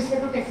statement with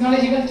respect to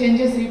technological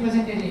changes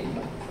represented in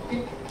here.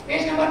 Okay.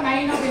 Page number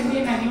 9 of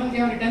MBA manual, they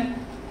have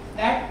written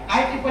that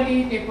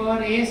IEEE paper,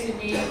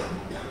 ASME,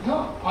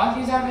 all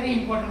these are very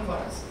important for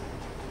us.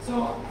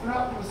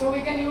 So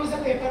we can use the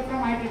paper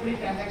from IEEE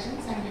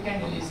transactions and we can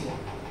do this here.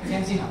 You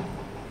can see now.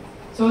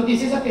 So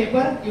this is a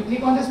paper, you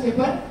click on this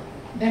paper,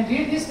 then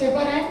read this paper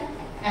and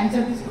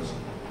answer this question.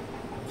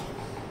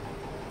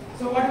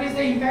 So what is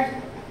the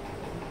impact?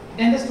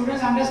 Then the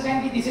students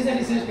understand that this is a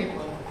research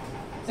paper.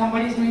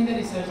 Somebody is doing the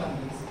research on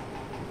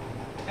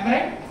this. Am I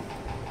right?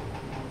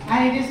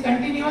 And it is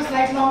continuous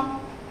lifelong.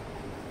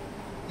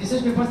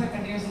 Research papers are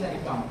continuously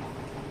lifelong.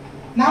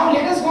 Now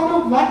let us go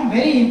to one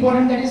very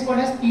important that is called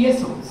as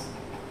PSOs.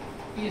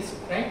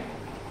 PSO, right?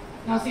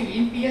 Now see,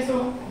 in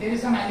PSO there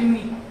is some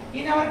alumni.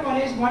 In our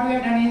college what we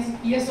have done is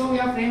PSO we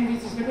have framed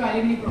with respect to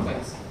alumni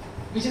profiles,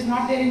 which is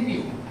not there in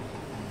PU.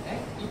 Right?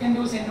 You can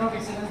do Center of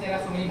Excellence, there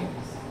are so many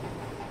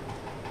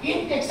modules.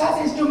 In Texas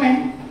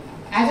Instrument,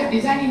 as a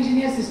design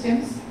engineer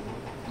systems,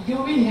 you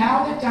will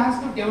have the chance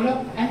to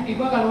develop and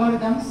debug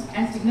algorithms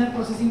and signal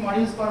processing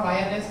modules for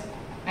wireless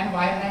and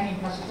wireline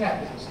infrastructure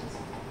applications.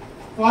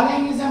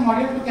 Following is a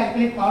module to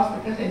calculate power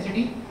spectral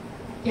density.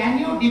 Can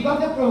you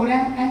debug the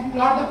program and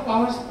plot the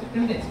power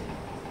spectral density?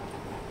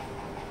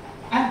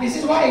 And this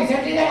is what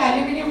exactly that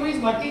alumni who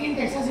is working in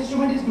Texas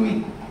Instrument is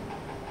doing.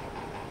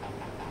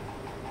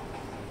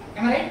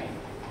 Am I right?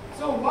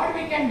 So what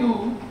we can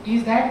do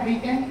is that we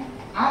can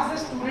ask the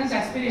students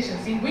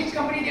aspirations in which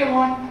company they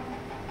want.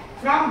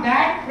 From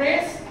that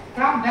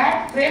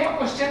frame a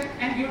question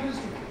and give to the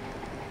student.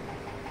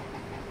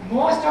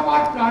 Most of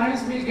our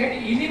problems will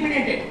get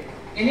eliminated.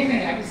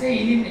 I will say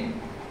eliminate.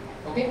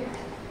 Okay?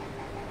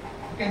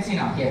 You can see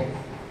now here.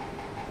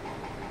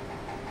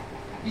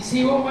 The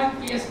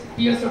CO1,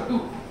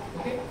 PSO2.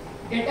 Okay?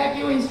 Data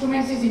Q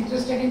Instruments is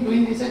interested in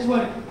doing research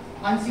work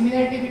on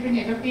similarity between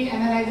FFT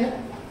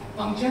analyzer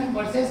function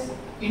versus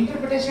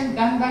interpretation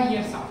done by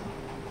Earsound.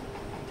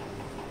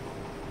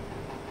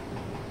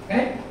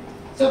 Correct?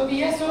 So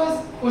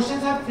PSO's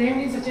questions are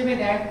framed in such a way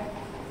that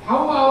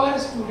how our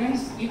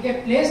students, if they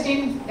are placed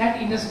in that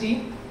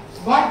industry,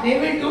 what they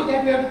will do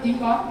that we have to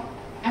think of,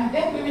 and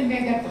then we will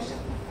make that question.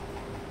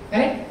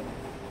 Correct?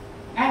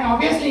 And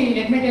obviously,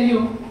 let me tell you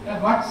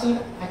what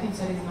sir, I think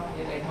sir is not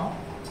here right now.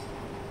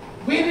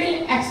 We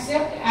will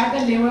accept at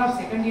the level of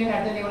second year,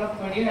 at the level of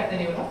third year, at the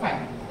level of final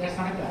year. That's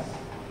not a class.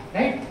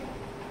 Right?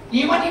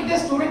 Even if the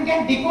student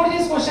can decode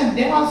this question,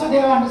 then also they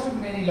have understood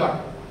very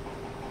lot.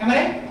 Am I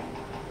right?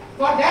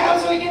 For that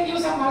also we can give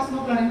some marks,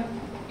 no problem.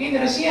 In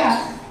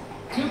Russia,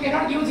 you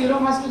cannot give 0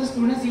 marks to the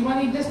students even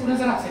if the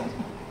students are absent.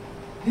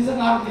 This is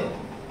not there.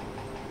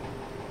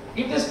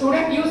 If the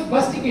student gives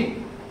bus ticket,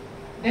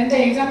 then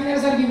the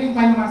examiners are giving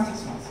 5 marks,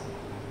 6 marks.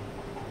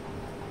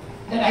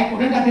 That I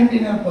couldn't attempt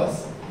in a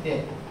bus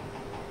there.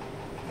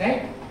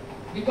 Right?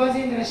 Because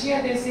in Russia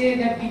they say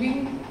that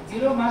giving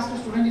 0 marks to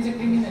student is a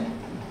criminal.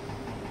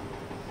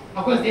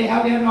 Of course they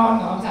have their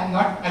norms, I am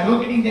not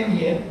advocating them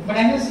here, but I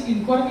am just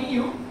informing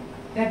you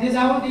that this is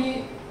how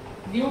the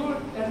new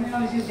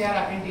terminologies they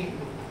are attending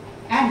to.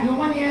 And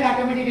human here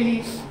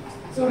automatically.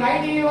 So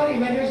write in your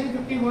evaluation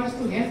 50 words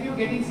to help you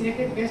getting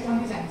selected based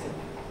on this answer.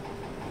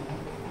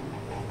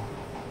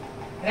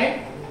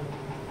 Right?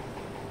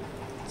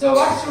 So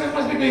what student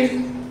must be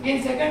doing?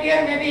 In second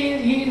year maybe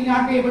he will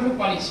not be able to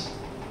polish.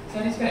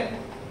 Sir is correct.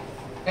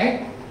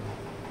 Right?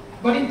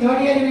 But in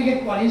third year he will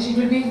get polished, it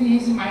will be in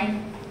his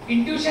mind.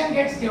 Intuition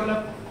gets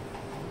developed.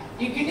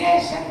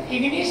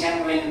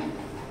 Ignition will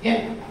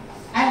help.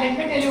 And let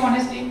me tell you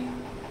honestly,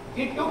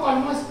 it took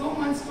almost 2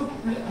 months to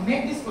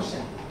make this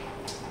question.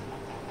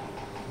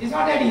 It's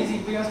not that easy.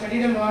 We have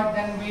studied a lot,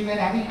 then we were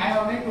having, I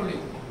already told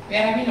you, we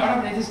are having a lot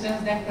of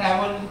resistance, then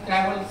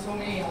travel, so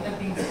many other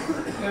things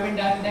we have been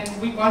done. Then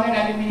we call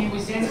that alumni, we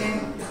send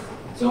them,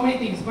 so many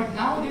things. But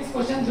now this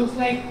question looks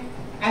like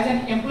as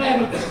an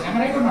employable question. Am I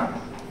right or not?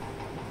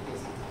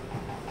 Yes.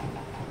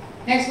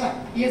 Next one,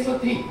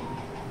 PSO3.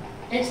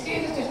 HT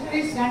is a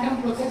stationary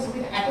random process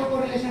with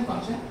autocorrelation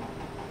function.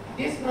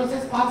 This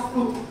process passes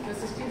through the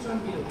system shown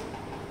below.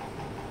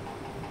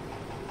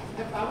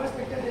 the power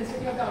spectral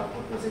density of the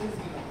output process is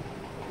given.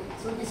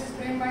 So this is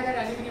framed by that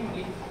aluminum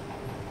only.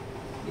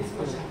 This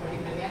question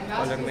particularly. And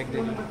last is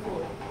PO number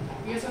 4.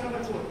 PSO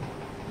number 4.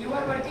 You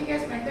are working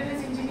as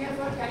maintenance engineer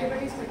for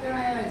calibrating spectral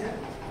analyzer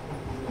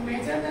to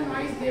measure the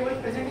noise level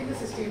present in the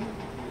system.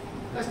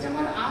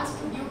 Customer asked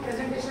to give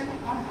presentation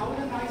on how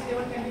the noise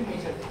level can be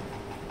measured.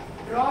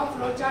 Draw a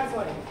flowchart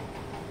for it.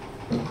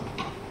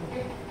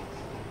 Okay.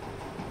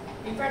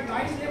 In fact,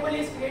 noise level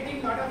is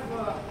creating lot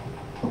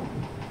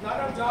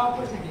of job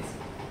opportunities.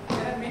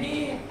 There are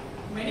many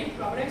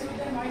problems with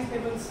the noise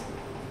levels,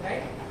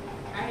 right?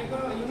 And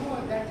you know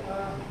that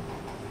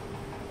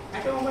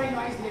automobile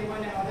noise level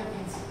and other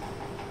things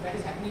that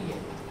is happening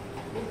here.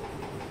 Okay?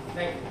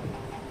 Right.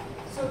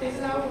 So this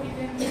is how we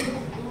can do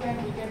and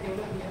we can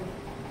develop here.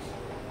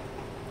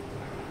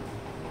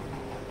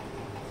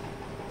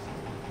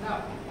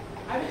 Now,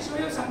 I will show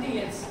you something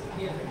else,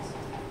 dear friends.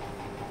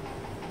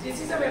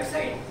 This is a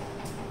website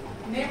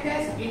named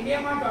as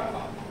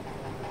indiamart.com.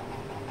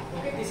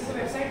 Okay, this is a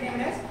website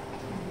named as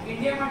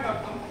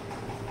indiamart.com.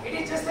 It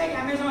is just like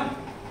Amazon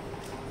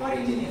for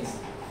engineers.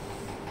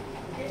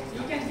 Okay,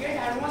 you can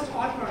get almost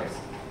all products.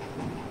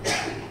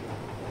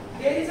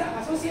 There is an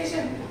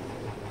association.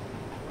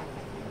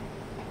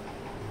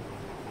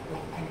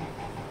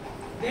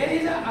 There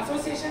is an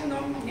association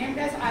named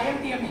as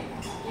IMTMA,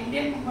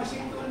 Indian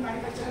Machine Tool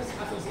Manufacturers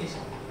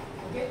Association.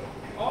 Okay,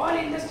 all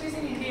industries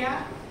in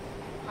India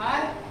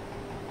are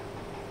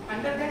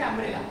under that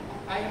umbrella,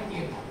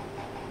 IMTMA,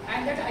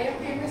 and that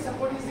IMTMA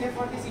support is there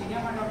for this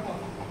indiamart.com,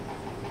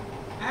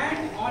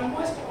 and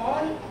almost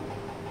all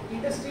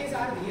industries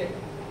are here.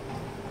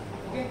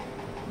 Okay,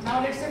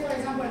 now let's say for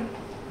example,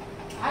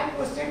 I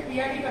posted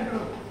PID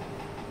control.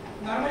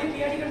 Normally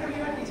PID control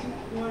you are teaching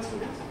to our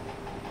students.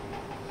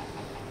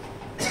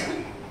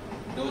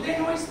 Do they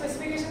know its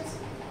specifications?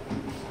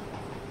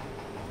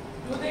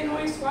 Do they know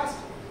its cost?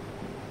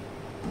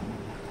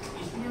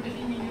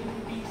 Instrumentation you have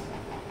to teach.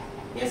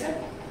 Yes,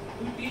 sir.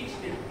 You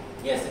teach them.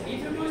 Yes, sir.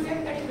 If you do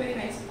them, that is very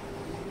nice.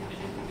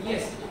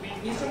 Yes.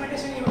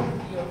 Instrumentation you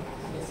have.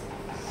 Yes.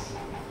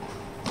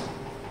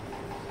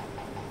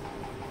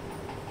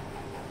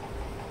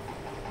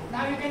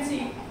 Now you can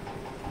see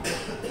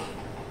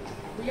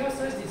we have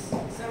searched this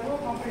servo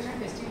compression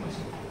testing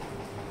machine.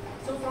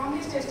 So from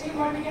this testing,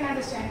 what we can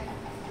understand?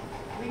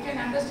 We can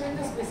understand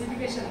the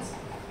specifications,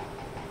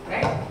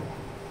 right?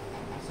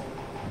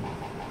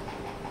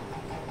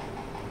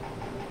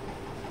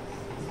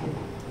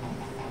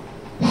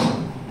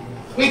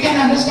 We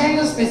can understand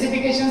the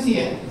specifications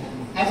here,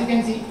 as you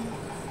can see,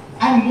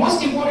 and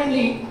most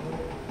importantly,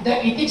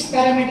 the ethics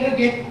parameter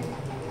get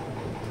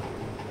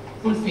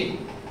fulfilled.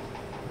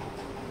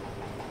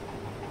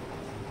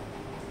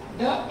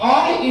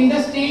 All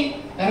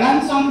industry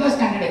runs on the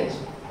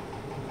standardization.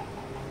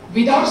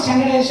 Without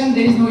standardization,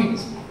 there is no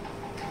industry.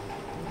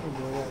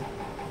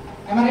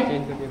 Am I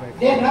right?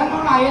 They run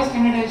on IS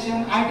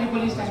standardization,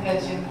 IEEE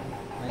standardization,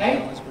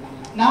 right?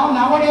 Now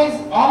nowadays,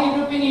 all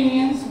European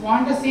Unions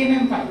want the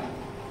same M5,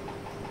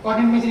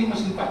 coordinate measuring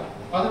machine 5.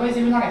 Otherwise,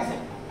 they will not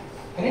accept.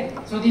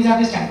 Correct? So these are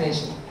the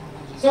standardization.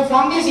 So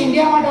from this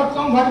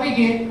indiamart.com, what we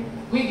get?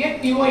 We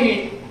get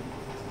PO8.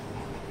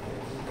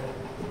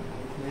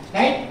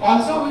 Right?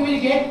 Also, we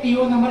will get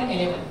PO number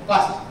 11,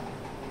 cost.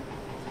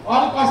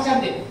 All costs are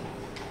there.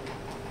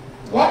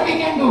 What we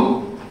can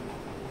do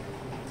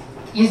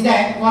is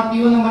that for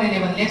PO number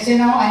 11, let's say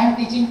now I am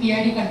teaching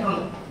PID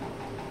controller.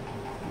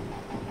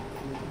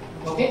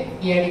 Okay,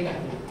 PID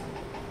controller.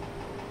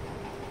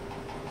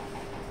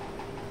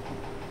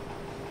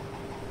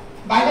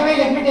 By the way,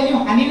 let me tell you,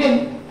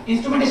 Honeywell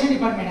instrumentation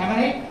department, am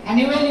I right?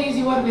 Honeywell is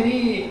your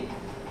very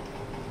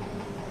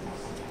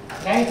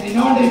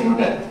renowned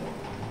recruiter.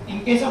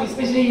 In case of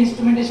especially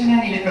instrumentation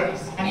and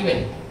electronics,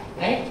 Honeywell,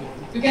 right?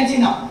 You can see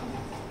now,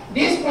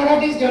 this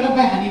product is developed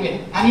by Honeywell.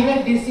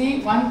 Honeywell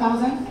DC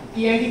 1000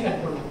 PID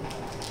controller.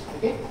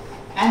 Okay,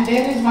 and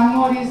there is one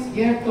more is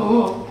here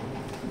too.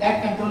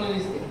 That controller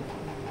is there.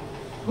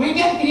 We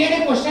can create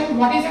a question: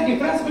 what is the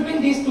difference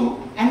between these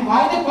two, and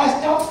why the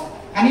cost of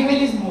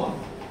Honeywell is more?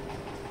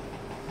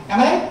 Am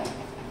I right?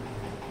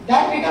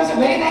 That becomes a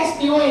very nice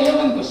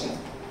PO11 question.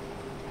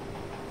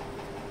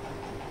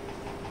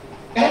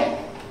 Correct?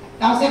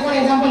 Now say for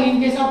example in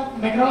case of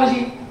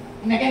metrology,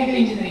 mechanical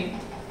engineering.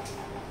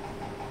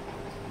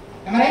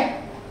 Am I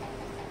right?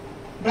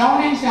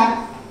 Brown and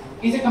Sharp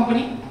is a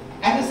company.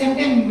 At the same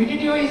time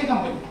Mititio is a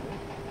company.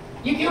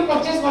 If you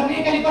purchase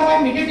vernier caliper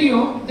by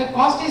Mititio, the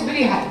cost is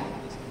very high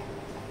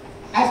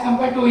as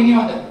compared to any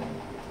other.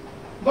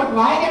 But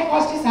why that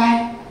cost is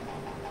high?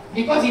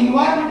 Because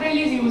invar material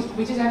is used,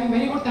 which is having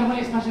very good thermal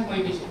expansion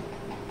coefficient.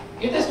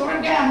 If the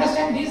student can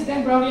understand this,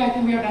 then probably I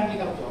think we have done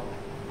with our job.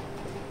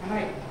 Am I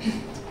right?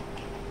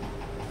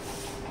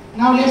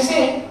 Now let's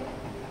say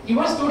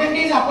your student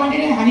is appointed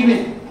in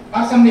Honeywell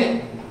or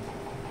somewhere.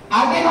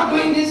 Are they not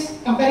doing this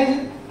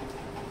comparison?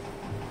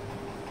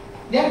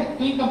 They are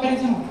doing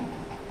comparison only.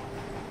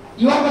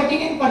 You are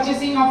working in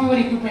purchasing of your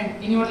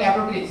equipment in your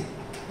laboratories.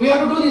 We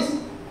have to do this.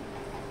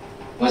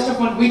 First of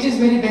all, which is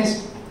very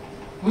best?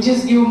 Which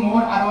is give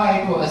more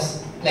ROI to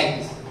us? like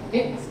this.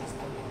 Okay.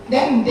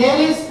 Then there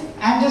is,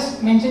 I am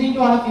just mentioning to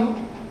all of you,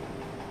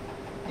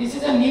 this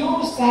is a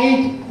new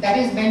site that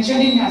is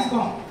mentioned in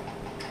NASCOM,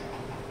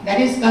 that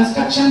is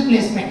construction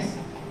placements.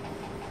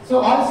 So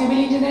all civil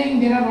engineering,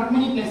 there are not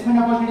many placement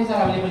opportunities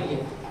are available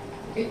here,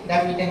 okay,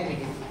 that we can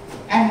create.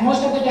 And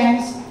most of the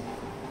times,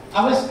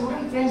 our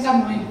student friends are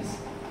knowing this.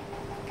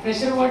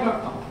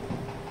 Fresherworld.com.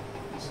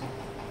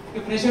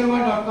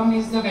 Fresherworld.com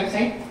is the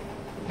website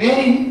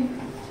wherein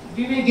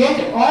we will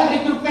get all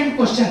recruitment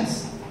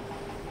questions.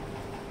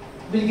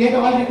 We'll get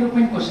all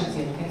recruitment questions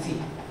here. You can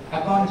see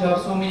account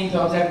jobs, so many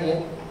jobs are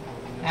there,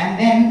 and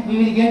then we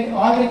will get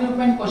all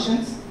recruitment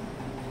questions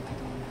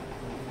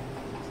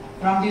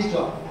from this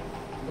job.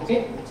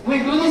 Okay,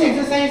 we'll do this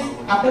exercise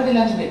after the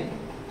lunch break.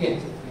 Here,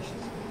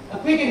 a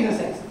quick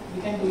exercise.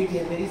 We can do it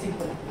here. Very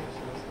simple.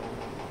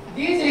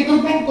 These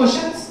recruitment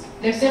questions.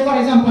 Let's say, for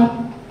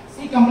example,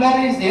 see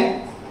compiler is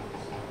there.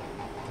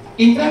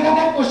 In front of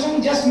that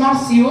question, just mark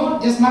CO,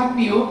 just mark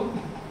PO.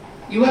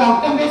 Your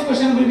outcome-based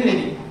question will be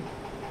ready.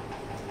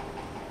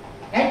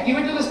 Right? Give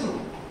it to the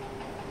student.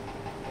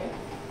 Okay.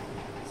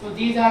 So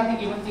these are the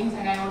given things,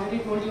 and I already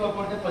told you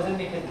about the puzzle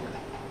maker. Okay.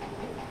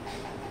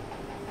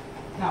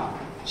 Now,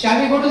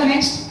 shall we go to the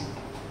next?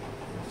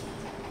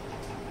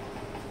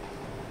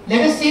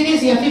 Let us see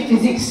this FE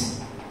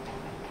physics.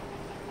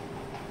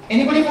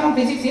 Anybody from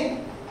physics here?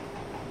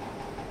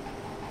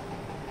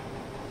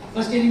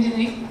 First year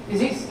engineering,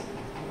 physics?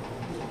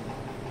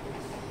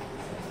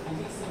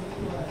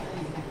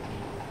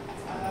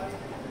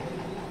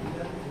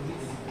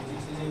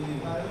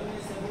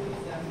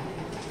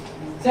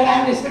 Sir,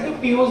 I am respect to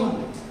POs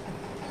only.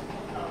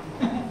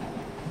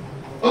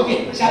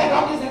 Okay, shall I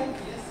drop this then?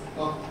 Yes.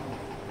 Okay.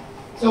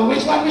 So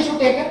which one we should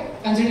take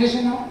a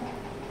consideration now?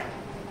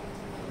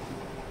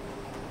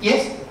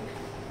 Yes?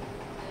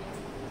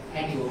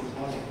 90 volts.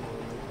 Alright.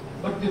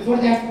 But before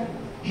that,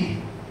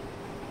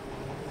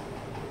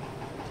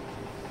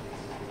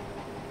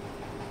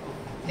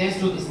 let's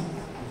do this.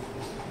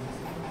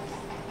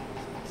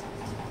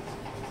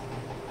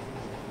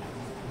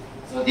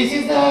 So this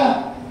is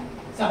the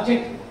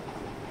subject.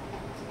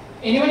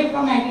 Anybody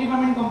from IT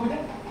department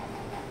computer?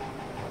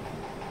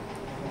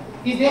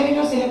 Is there in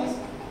your syllabus?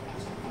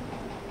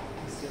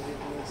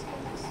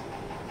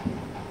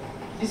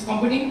 This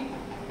computing?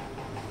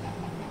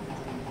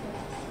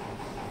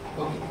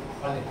 Okay,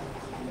 alright.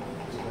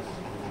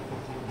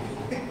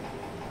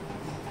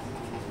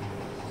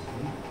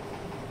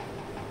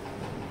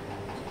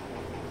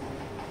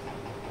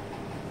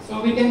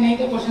 So we can make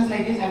the questions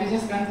like this. I will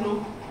just run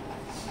through.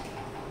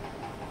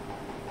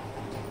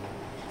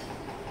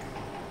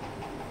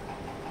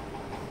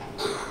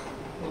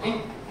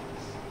 Okay.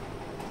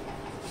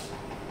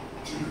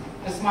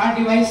 The smart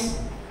device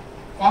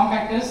form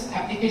factors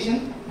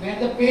application where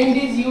the paint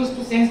is used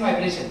to sense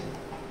vibration.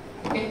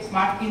 Okay,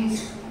 smart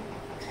pins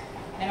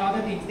and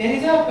other things. There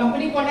is a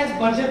company called as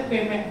Berger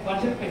Paint.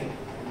 Berger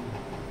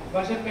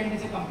Paint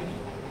is a company.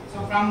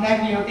 So from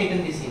that we have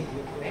taken this here,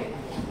 right?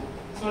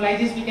 So like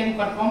this we can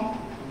perform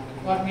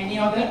for many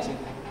other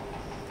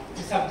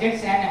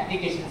subjects and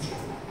applications.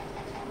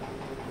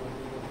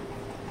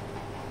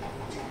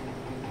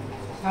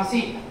 Now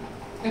see,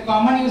 the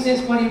common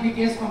usage for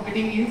ubiquitous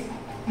computing is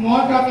more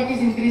traffic is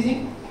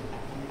increasing,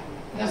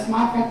 the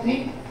smart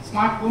factory,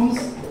 smart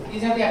homes,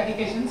 these are the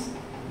applications,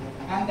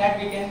 and that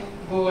we can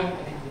go and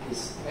connect with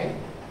this, right?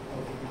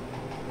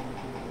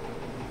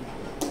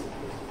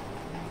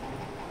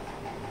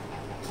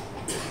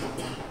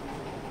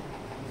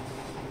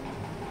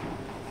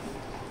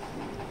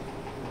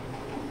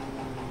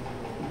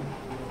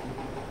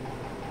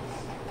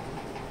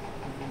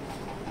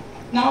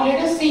 Now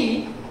let us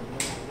see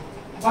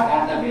what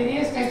are the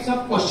various types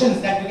of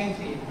questions that we can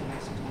create.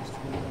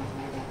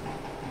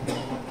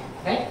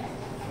 Right?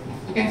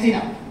 You can see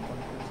now.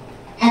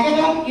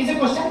 Hackathon is a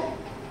question.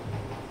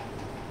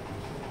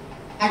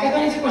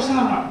 Hackathon is a question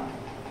or not?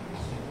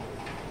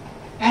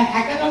 And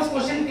hackathon's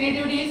question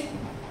creativity is?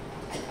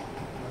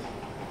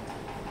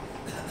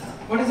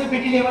 What is the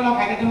petty level of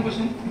hackathon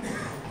question?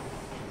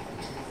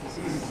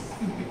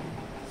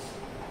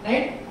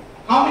 Right?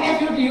 How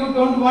many of you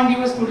don't want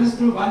your students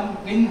to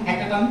win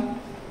hackathon?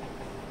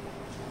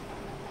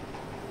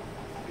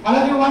 All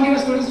of you want your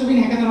students to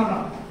win hackathon or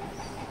not?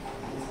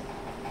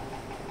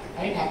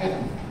 Right,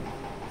 hackathon.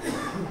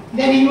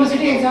 Then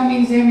university exam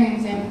means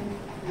same.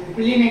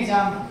 Prelim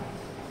exam.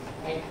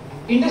 Right.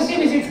 Industry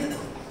visit.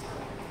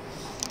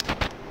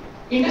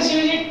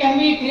 Industry visit, can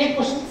we create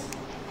questions?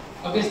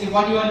 Obviously,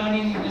 what you are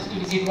learning in industry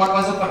visit, what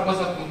was the purpose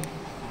of it?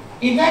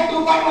 In fact,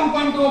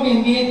 2.1.2 of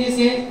MBA, they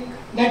say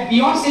that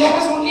beyond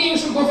syllabus only you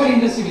should go for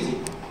industry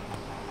visit.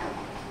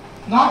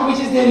 Not which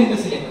is there in the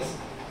syllabus.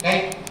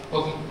 Right?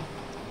 Okay.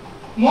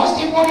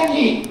 Most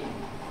importantly,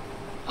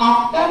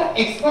 after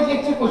expert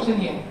lecture question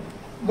here,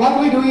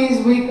 what we do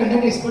is we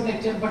conduct expert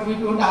lecture, but we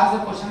don't ask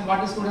the question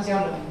what the students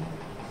have learned.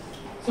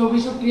 So we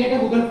should create a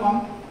Google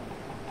form,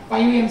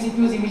 5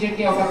 MCQs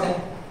immediately out of that.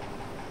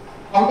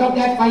 Out of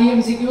that 5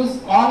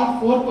 MCQs, all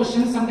 4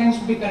 questions sometimes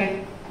should be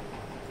correct.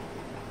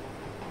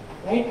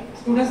 right?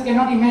 Students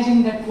cannot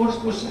imagine that four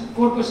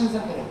questions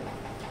are correct.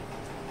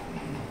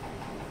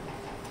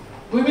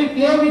 We will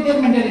play with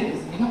their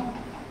mentalities,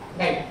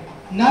 right?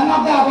 None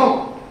of the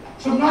above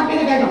should not be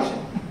the right option.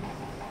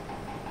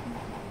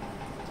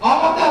 All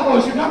of the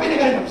above should not be the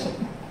correct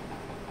option,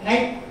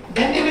 right?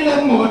 Then they will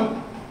learn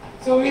more.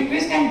 So we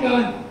twist and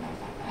turn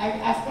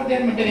as per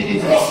their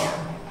mentalities.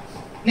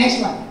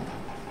 Next one.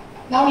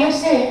 Now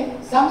let's say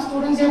some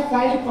students have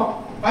filed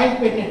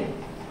patent.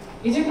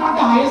 Is it not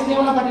the highest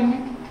level of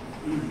attainment?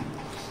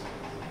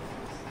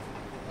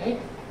 Right?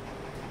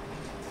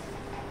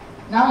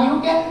 Now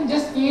you can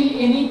just fill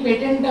any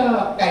patent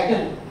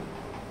title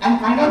and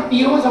find out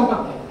POs out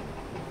of that.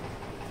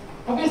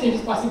 Obviously it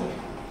is possible.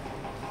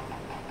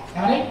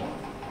 Alright?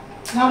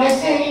 Now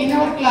let's say in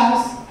our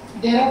class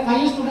there are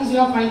 5 students who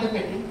have filed the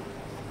patent.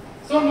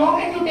 So no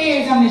need to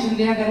take examination,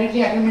 they are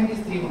directly attainment is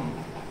 3-1.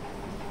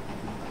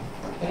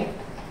 Correct?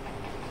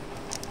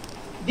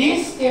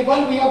 This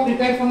table we have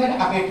prepared from that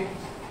ABET.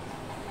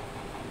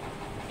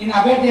 In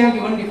ABET they have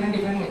given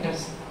different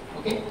methods.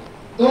 Okay?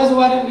 Those who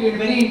are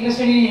very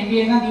interested in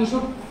MBA, you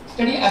should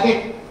study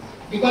ABET,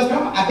 because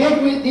from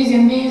ABET this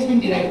MBA has been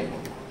derived.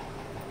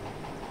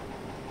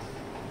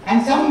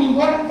 And some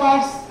important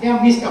parts they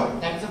have missed out.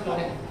 That is the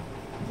problem.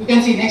 You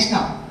can see next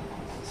now.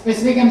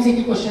 Specific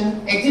MCQ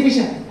question,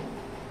 exhibition.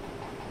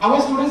 Our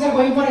students are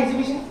going for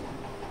exhibition.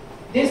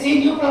 They see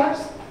new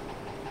products.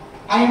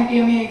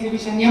 IMTMA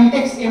exhibition,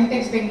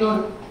 MTEX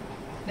Bangalore.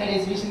 That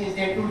exhibition is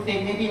there to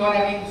take. Maybe you are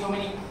having so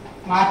many.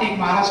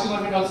 Maharashtra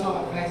government also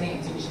organizing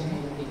exhibition.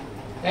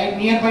 Right,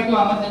 nearby to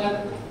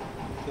Ahmednagar,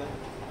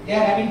 they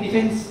are having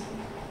defense,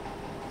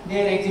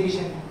 their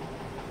exhibition.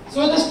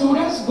 So the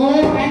students go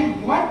and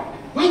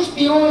which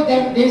PO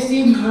they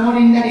see more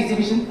in that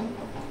exhibition?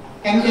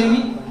 Can you tell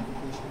me?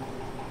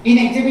 In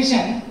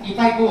exhibition, if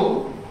I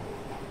go,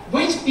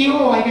 which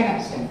PO I can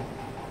understand?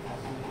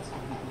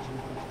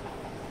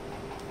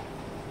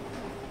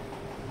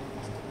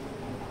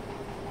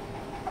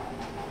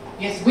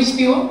 Yes, which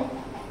PO?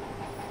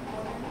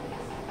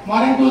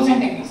 Modern tools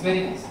and techniques,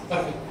 very nice,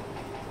 perfect.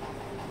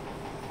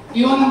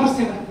 PO number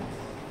 7,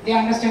 they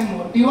understand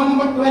more. PO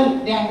number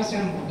 12, they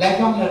understand more.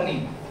 Lifelong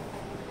learning.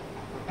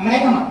 Am I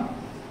right or not?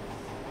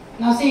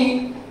 Now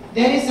see,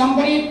 there is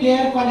somebody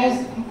player called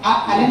as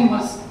Alan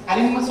Musk.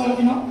 Alan Musk, all of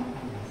you know?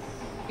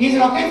 His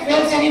rocket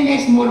fails and he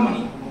makes more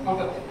money out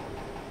of it.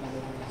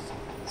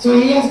 So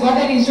he has got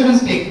that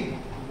insurance take.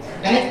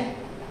 Correct?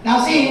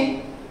 Now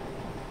see,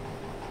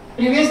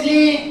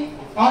 previously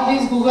all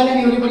this Google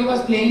and everybody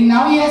was playing.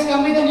 Now he has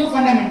come with a new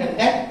fundamental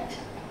that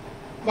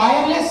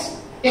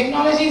wireless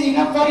technology is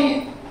enough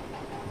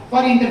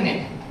for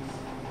internet.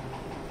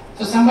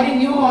 So somebody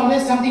new,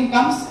 always something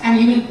comes and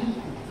he will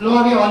blow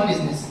away all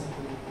business.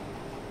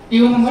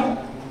 PO number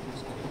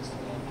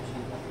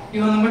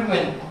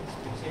 12.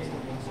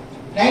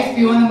 Right?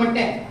 PO number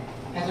 10.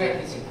 That's what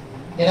I said.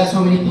 There are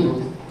so many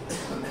POs.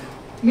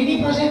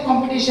 Mini project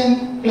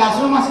competition,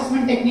 classroom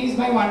assessment techniques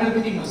by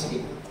Vanderbilt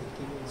University.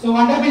 So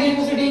Vanderbilt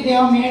University, they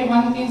have made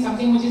one thing,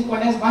 something which is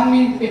called as 1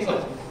 minute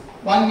paper.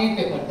 1 minute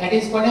paper. That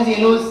is called as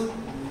yellows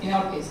in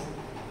our case.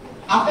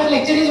 After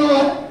lecture is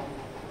over,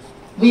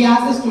 we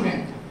ask the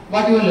student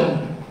what you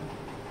learned.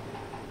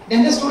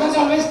 Then the students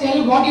always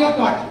tell what you are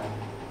taught.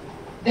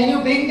 Then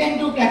you bring them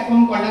to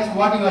platform called as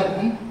what you are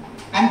learned,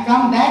 and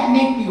from that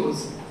make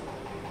POs.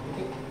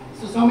 Okay.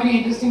 So many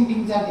interesting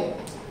things are there.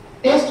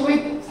 Test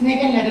with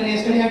snake and ladder.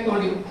 Yesterday I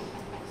told you,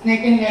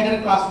 snake and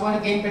ladder,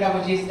 crossword, game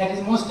pedagogies. That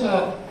is most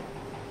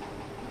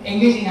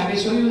engaging. I will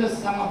show you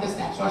some of the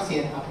snapshots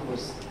here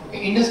afterwards.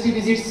 Okay. Industry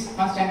visits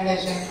on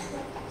standardization,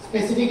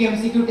 specific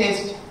MCQ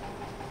test,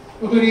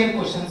 tutorial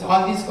questions.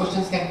 All these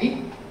questions can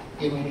be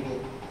given here.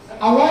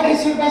 Award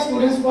received by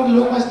students for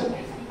low cost.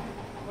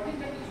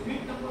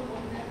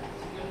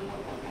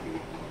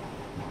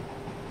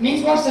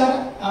 Means what,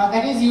 sir?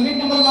 That is unit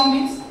number 1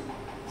 means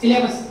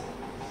syllabus.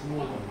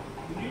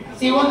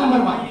 CO number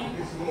 1.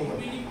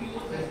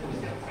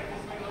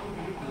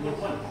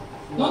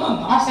 No,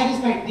 not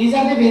satisfied. These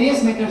are the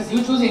various methods.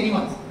 You choose any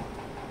ones.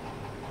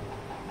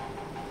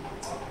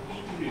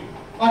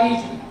 For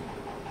each unit.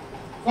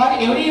 For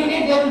every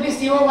unit there will be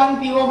CO1,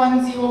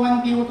 PO1,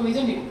 CO1, PO2,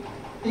 isn't it?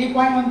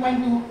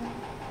 3.1.2.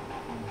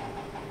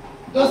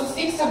 Those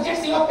 6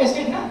 subjects you have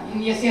tested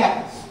in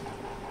SAR.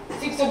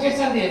 6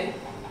 subjects are there.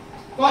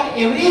 For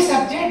every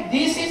subject,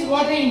 this is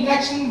what the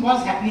interaction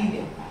was happening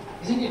there,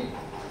 isn't it?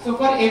 So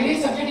for every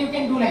subject you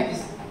can do like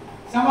this.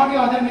 Some of the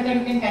other method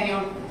you can carry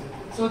out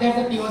so that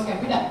the POs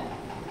can be done.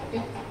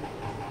 Okay.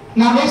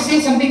 Now let's say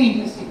something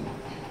interesting.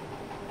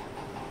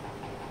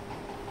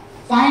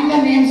 Find the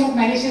names of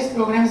malicious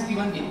programs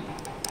given below.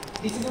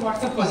 This is a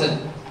WhatsApp puzzle.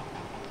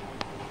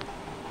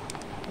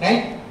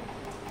 Right?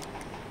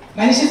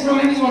 Malicious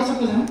program is WhatsApp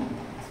puzzle.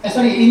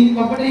 Sorry, in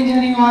computer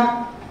engineering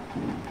or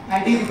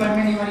IT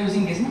department you are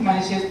using this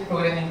malicious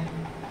programming.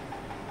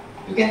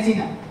 You can see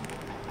now.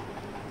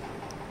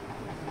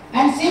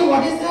 And see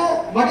what is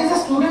the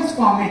student's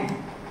comment.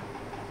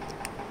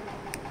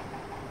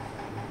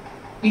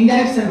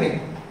 Indirect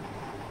survey.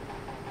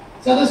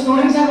 So the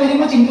students are very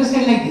much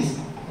interested like this.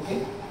 Okay.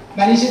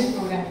 malicious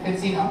program. You can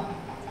see now.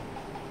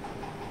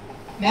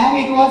 Ma'am,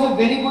 it was a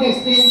very good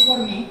experience for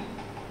me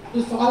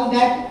to solve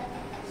that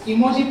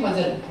emoji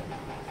puzzle.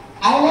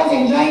 I was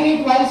enjoying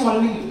it while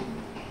solving it.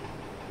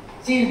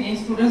 See, in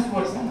students'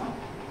 words now.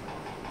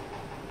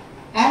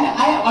 And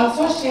I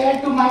also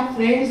shared to my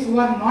friends who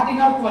are not in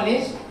our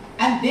college,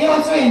 and they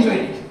also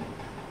enjoyed it.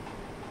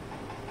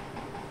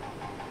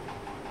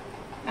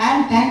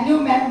 And thank you,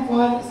 ma'am,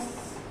 for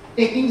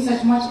taking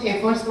such much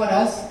efforts for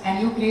us,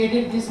 and you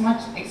created this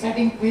much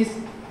exciting quiz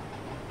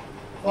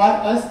for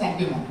us. Thank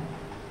you, ma'am.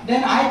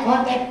 Then I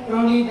thought that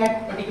probably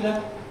that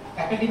particular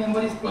faculty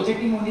member is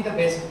projecting only the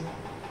best.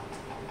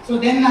 So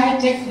then I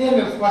checked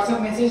their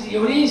WhatsApp message.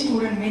 Every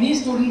student, many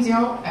students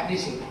have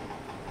appreciated.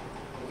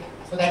 Okay.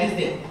 So that is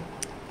there.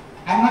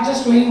 I am not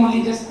just showing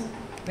only just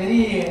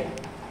very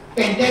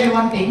painted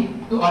one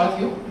thing to all of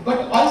you, but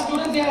all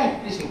students have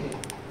appreciated.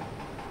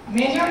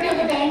 Majority of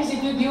the times,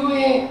 if you give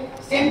a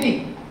same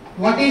thing,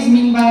 what is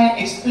mean by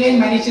explain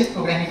malicious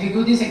program? If you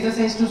give this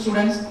exercise to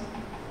students,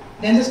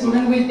 then the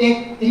student will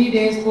take 3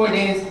 days, 4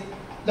 days,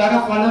 lot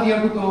of follow-up you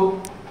have to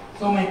do,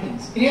 so many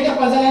things. Create a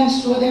puzzle and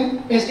show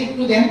them, paste it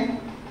to them.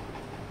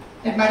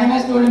 That madam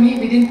has told me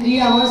within 3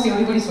 hours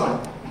everybody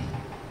solved.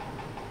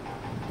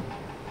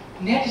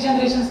 Next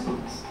generation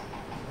students.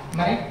 Am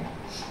I right?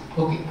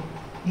 Okay.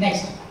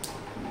 Next.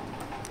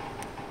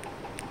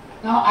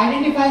 Now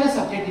identify the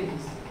subject in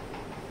this.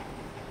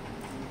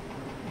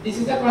 This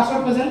is the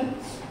crossword puzzle.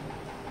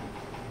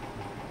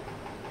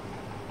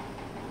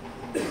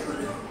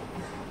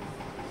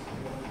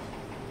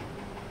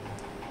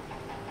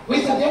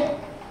 Which subject?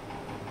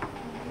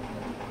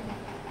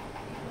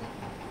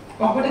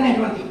 Computer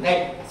networking,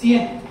 right?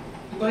 CN.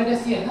 You call it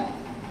as CN, no?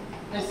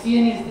 The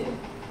CN is there.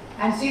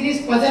 And see,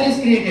 this puzzle is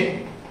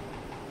created.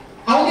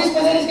 How this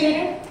puzzle is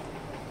created?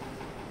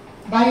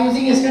 By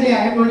using yesterday I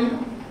have told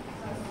you.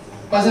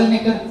 Puzzle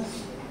maker.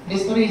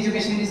 Discovery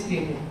education is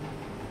created.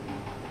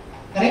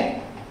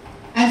 Correct?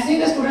 And see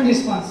the student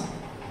response.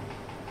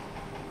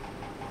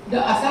 The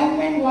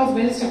assignment was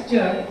well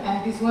structured,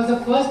 and this was the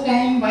first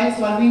time while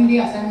solving the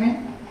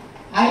assignment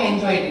I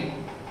enjoyed it.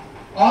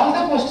 All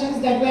the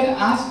questions that were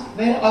asked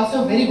were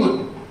also very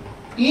good.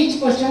 Each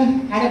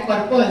question had a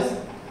purpose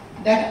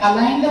that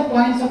aligned the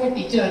points of a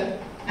teacher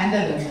and the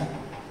learner.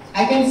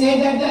 I can say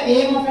that the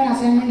aim of an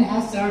assignment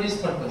has served its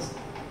purpose.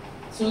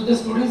 So the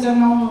students are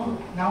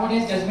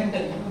nowadays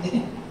judgmental.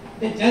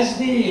 They judge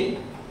the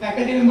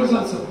faculty members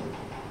also.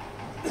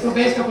 So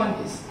based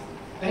upon this,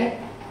 correct?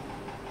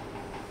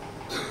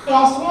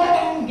 Crossword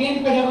and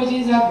game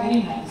pedagogies are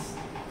very nice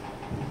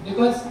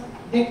because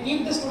they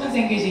keep the students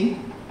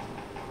engaging.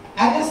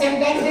 At the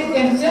same time, they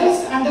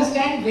themselves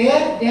understand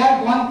where they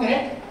are gone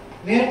correct,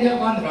 where they have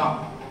gone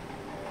wrong.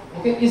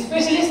 Okay,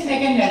 especially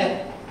snake and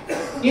ladder.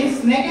 In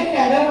snake and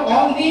ladder,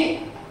 all the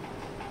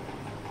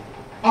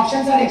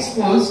options are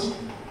exposed,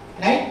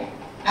 right?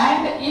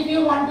 And if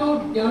you want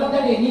to develop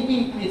that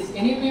NEP quiz,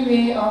 NEP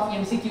way of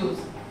MCQs,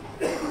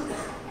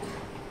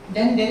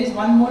 then there is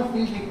one more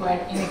field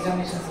required in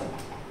examination, sir.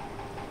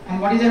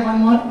 And what is that one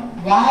more?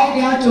 Why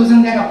they have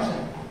chosen that option?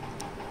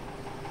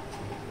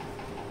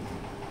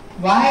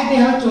 Why they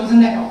have chosen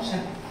that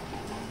option?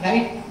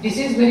 Right? This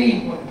is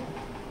very important.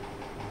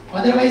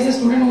 Otherwise, the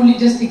student only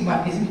just tick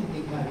mark, isn't it?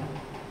 Tick mark.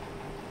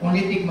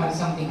 Only tick mark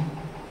something.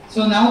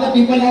 So now the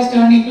people has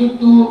turned into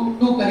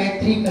 2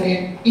 correct, 3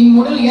 correct. In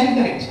model N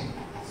correct.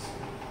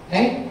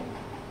 Right?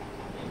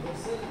 But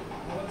sir,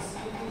 our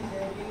CET is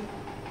having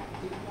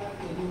tick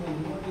mark anyway,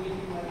 no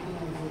negative marking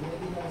also.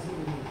 That is also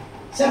very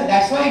good. Sir,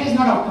 that's why it is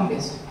not outcome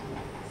based.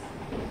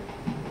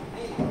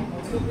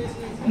 Outcome based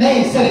is No,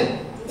 sir.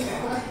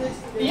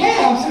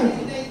 Yeah,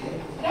 absolutely.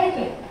 Right,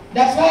 right.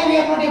 That's why we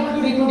are not able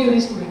to recruit every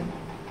student.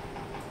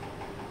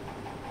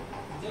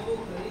 जब वो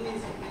कर ही नहीं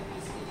सकते तो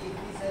इसके लिए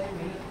इतनी सारी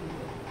मेहनत क्यों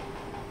करें?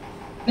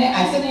 नहीं,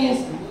 ऐसे नहीं है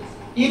sir.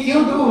 If you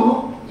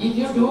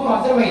do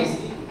otherwise.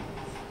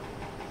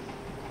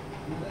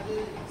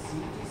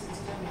 CET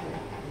system है.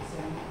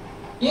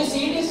 ये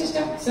CET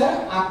system, सर,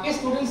 आपके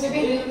स्टूडेंट से भी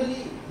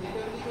नहीं.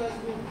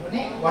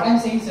 What I'm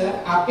saying, sir,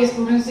 आपके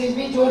स्टूडेंट से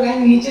भी जो रैंक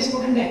नीचे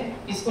स्टूडेंट है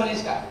इस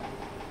कॉलेज का,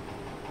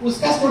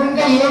 उसका स्टूडेंट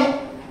का ये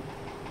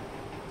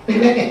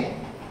फीडबैक है.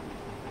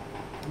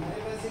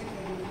 हमारे पास एक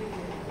फैकल्टी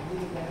है अभी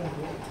रिटायर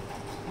हुए.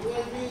 He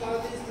was doing all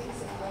these things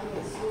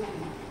always. So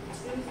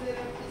students were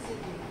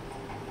appreciating.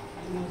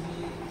 Emoji,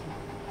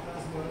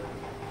 crossword.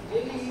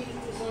 Daily he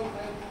used to solve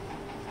 5,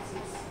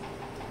 6.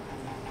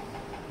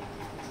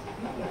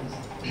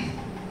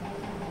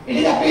 It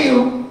is up to you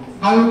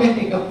how you can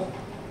pick up.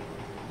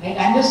 Right?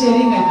 I'm just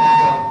sharing that.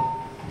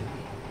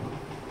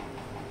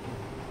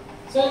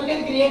 So you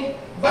can create,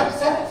 but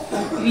sir,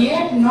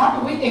 create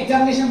not with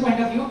examination point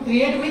of view,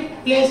 create with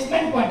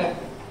placement point of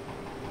view.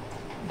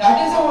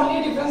 That is the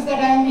only difference that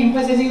I am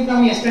emphasizing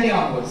from yesterday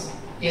onwards.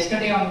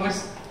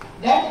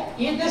 That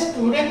if the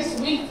students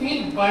will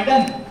feel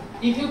burdened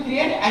if you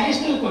create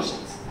additional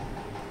questions.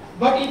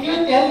 But if you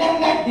tell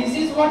them that this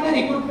is what the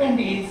recruitment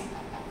is,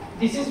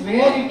 this is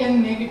where you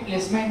can make it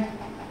placement,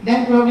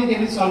 then probably they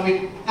will solve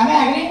it. Am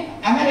I agree?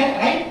 Am I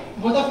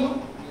right? Both of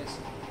you? Yes.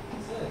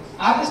 Sir,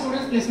 Are the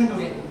students placement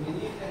oriented?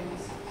 Many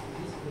times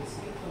these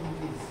basket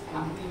companies,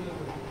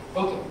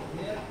 Okay.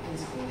 their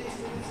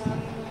students are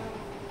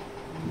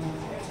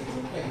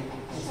aptitude kind.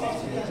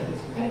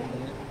 Correct.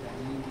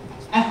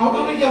 And how do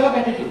we develop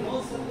attitude?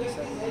 No subject is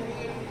having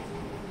attitude.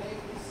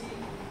 Like you see,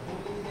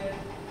 only that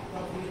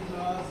profit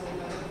loss and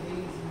other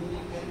things,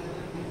 milk and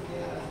other things they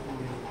are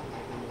asking.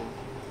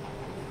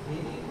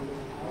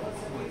 Our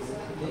subjects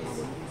are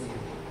basic.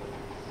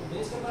 So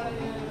based upon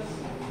attitude,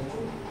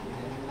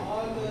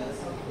 all the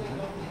software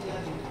companies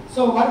are into.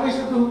 So what we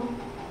should do?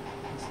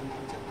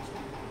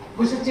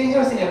 We should change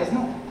our syllabus,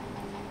 no?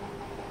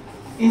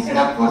 Instead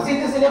of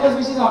forcing the syllabus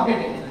which is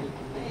outdated,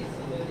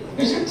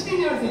 we should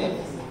change our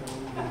syllabus.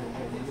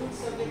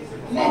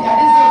 No, that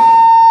is it.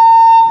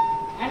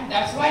 And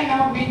that's why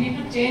now we need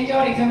to change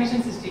our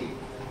examination system.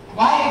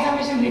 Why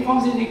examination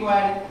reforms is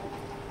required?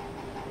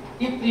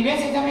 If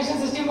previous examination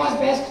system was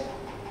best,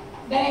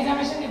 then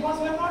examination reforms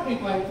were not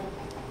required.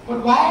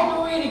 But why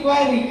do we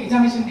require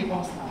examination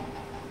reforms now?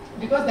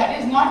 Because that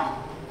is not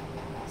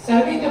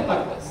serving the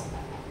purpose.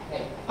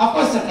 Right? Of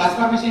course, the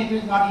transformation it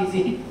is not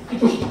easy.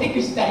 It will take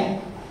its time.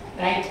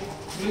 Right?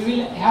 We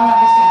will have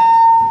understand.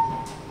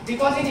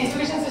 Because in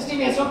education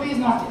system SOP is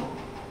not there.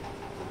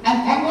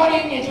 And thank God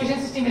in education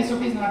system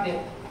SOP is not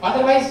there.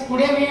 Otherwise,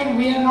 today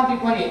we are not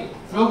required.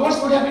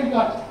 Robots would have been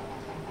taught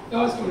to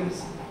our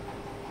students.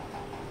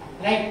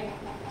 Right?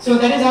 So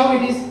that is how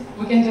it is.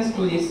 We can just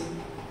do this.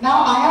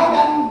 Now I have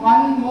done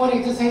one more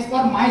exercise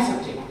for my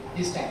subject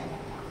this time.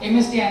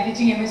 MST, I am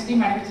teaching MST,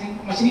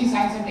 Machining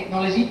Science and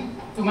Technology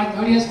to my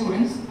third year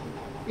students.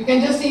 You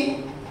can just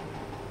see.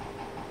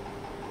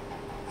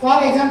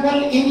 For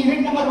example, in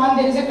unit number 1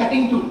 there is a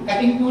cutting tool.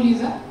 Cutting tool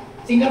is a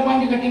single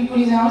point cutting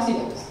tool is in our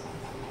syllabus.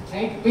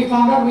 Right? We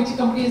found out which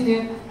company is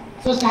there.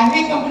 So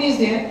Stanwick company is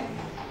there,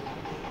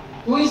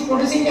 who is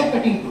producing that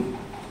cutting tool.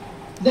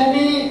 Then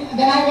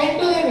I went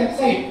to their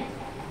website.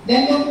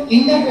 Then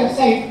in that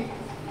website,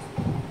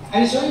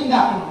 I will show you in the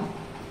afternoon.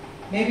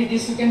 Maybe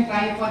this you can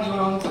try for your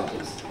own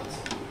subjects.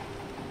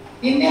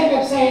 In their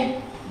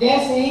website, they are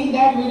saying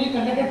that we will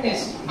conduct a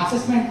test,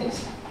 assessment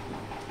test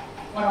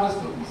for our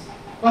students.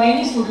 For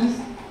any students,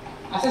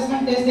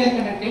 assessment test they are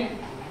conducted.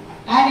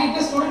 And if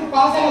the student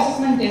passes an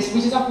assessment test,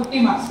 which is of 50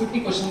 marks,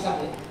 50 questions are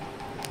there,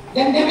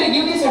 then they will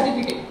give the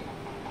certificate,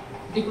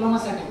 diploma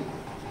certificate,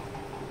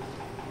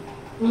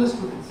 to the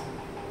students.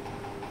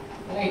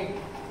 Right?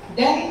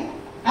 Then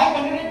I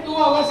conducted 2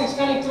 hours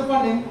extra lecture for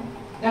them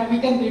that we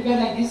can prepare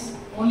like this,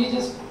 only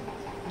just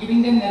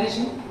giving them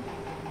narration.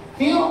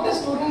 Few of the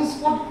students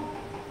could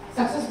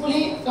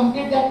successfully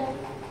complete that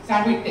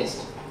Stanwick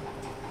test.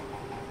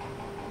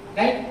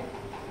 Right?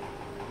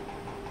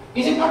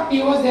 Is it not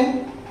POs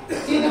then?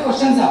 See the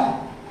questions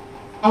are.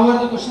 How are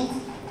the questions?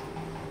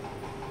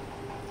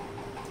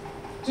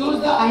 Choose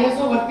the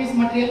ISO workpiece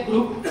material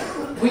group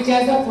which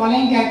has the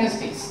following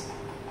characteristics.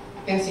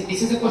 You can see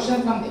this is a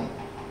question from them.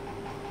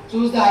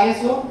 Choose the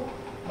ISO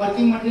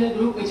working material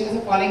group which has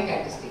the following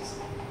characteristics.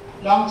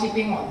 Long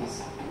chipping, all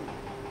this.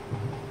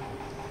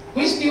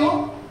 Which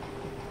PO?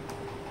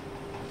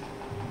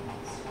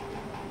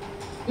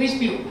 Which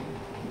PO?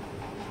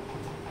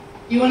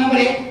 PO number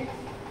 8.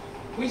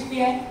 Which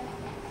PI?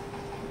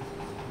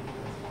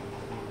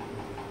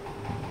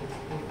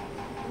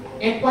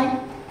 8 point?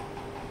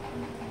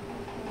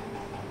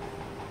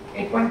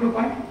 8.2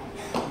 point?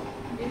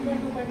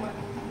 8.2.1.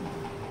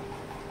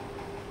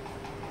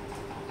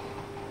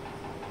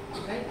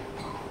 Right?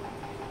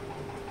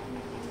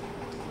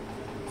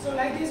 So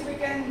like this we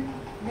can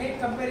make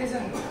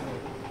comparison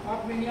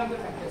of many of the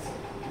factors.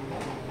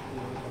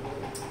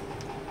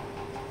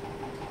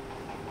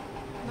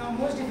 Now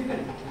most difficult,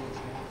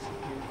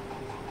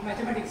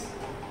 mathematics.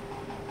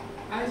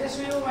 I will just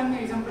show you one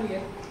example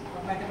here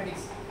of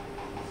mathematics.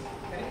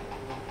 Correct?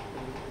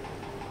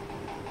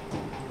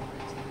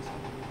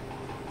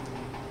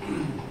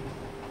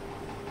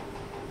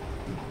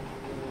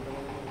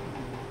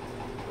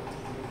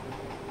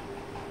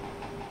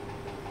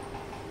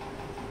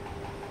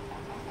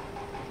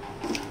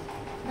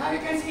 Now you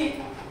can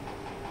see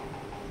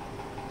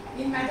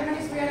in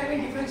mathematics we are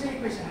having differential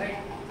equation, right?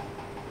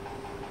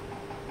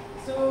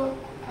 So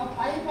a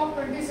pipe of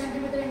 20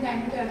 cm in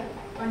diameter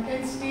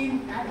contains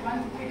steam at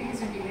 150 degrees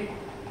centigrade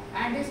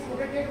and is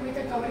protected with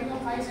a covering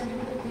of 5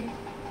 cm thick,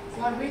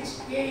 for which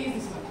K is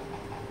this much.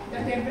 The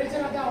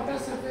temperature of the outer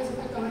surface of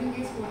the covering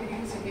is 40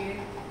 degrees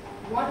centigrade.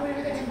 What will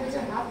be the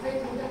temperature halfway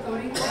through the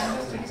covering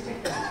under steady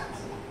state conditions?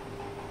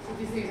 So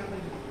this is the example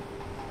here.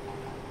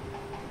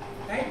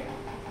 Right?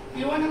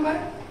 Q1 number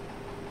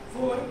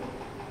 4,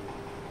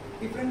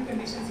 different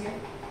conditions here.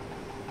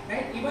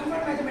 Right? Even for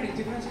mathematics,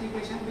 differential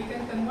equation, we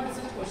can convert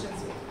such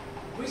questions here,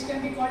 which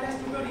can be called as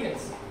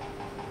tutorials.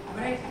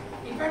 Right?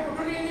 In fact,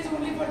 tutorial is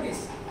only for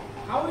this.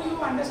 How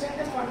you understand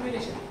the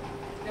formulation?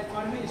 That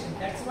formulation.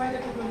 That's why the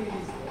tutorial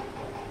is there.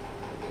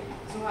 Okay.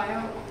 So I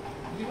have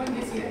given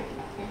this here.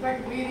 In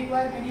fact, we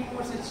require many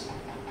more such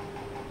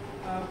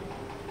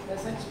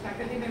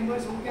faculty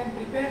members who can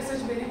prepare such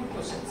very good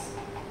questions.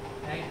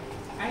 Right?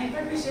 And in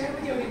fact, we share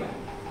with everyone.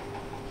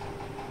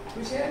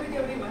 We share with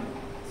everyone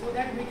so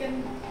that we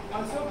can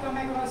also come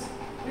across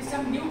with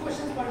some new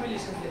questions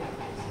formulations there.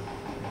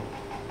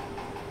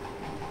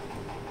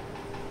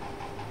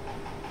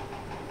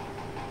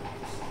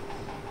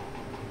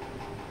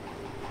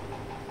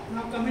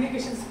 Now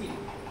communication skill.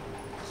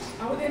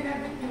 How they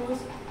map with POs?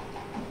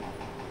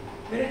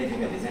 Very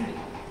difficult, isn't it?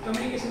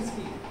 Communication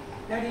skill.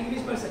 That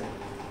English person.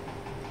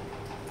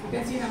 You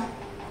can see now.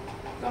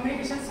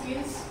 Communication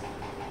skills.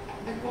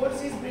 The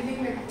course is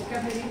building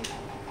vocabulary.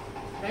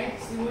 Right?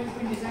 CO has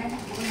been designed.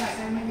 Given the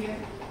assignment here.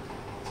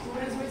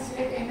 Students will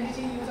select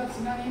enriching use of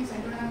synonyms,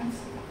 antonyms,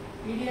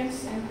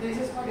 idioms, and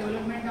phrases for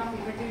development of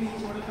effective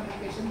English oral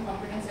communication,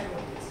 competence, and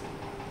workplace.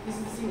 This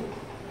is CO.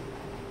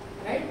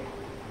 Right?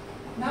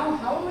 Now,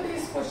 how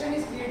this question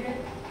is created,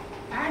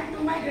 and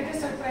to my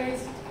greatest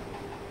surprise,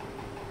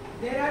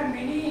 there are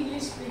many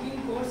English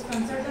speaking course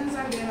consultants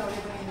are there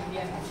available in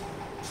India now.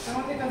 Some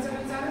of the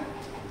consultants are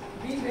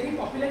being very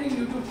popular in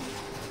YouTube.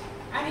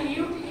 And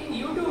in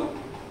YouTube,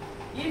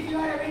 if you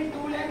are having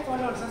 2 lakh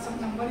followers or some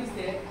number is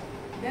there,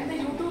 then the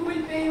YouTube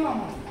will pay you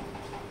amount.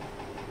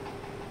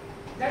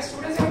 That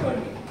students have told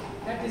me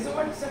that this is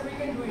what sir we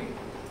can do it.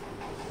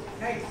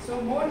 Right?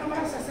 So more number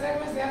of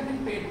subscribers they have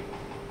been paid.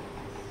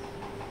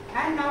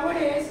 And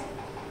nowadays,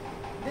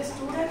 the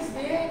students,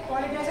 they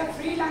call it as a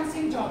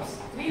freelancing jobs,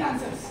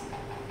 freelancers.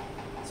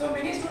 So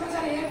many students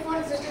are here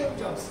for such type of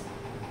jobs.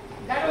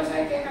 That also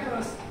I came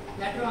across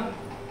later on.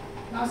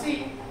 Now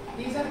see,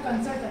 these are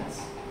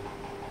consultants.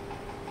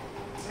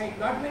 Right,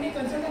 not many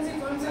consultancy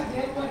firms are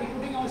there who are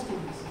recruiting our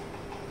students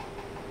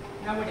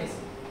nowadays.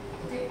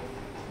 Okay,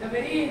 the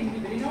very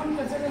renowned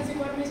consultancy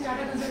firm is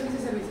Tata Consultancy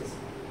Services.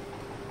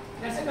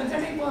 That's a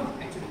consulting firm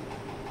actually,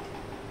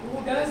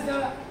 who does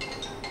the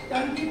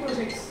turnkey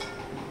projects,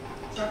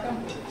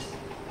 short-term projects.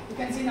 You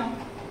can see now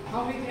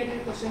how we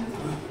created question.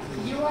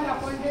 You are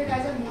appointed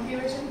as a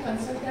motivation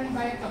consultant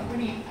by a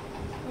company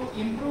to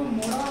improve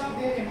morale of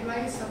their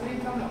employees suffering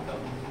from lockdown.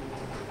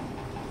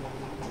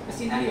 The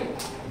scenario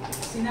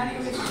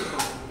is clear.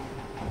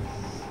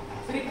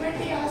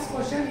 Frequently asked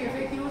question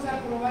FAQs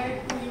are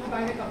provided to you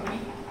by the company.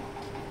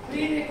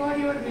 Pre-record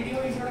your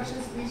video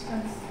introduction speech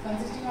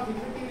consisting of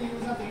effective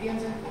use of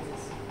idioms and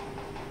phrases.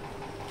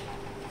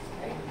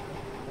 Right?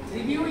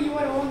 Review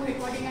your own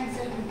recording and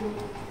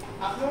self-improve.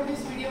 Upload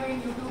this video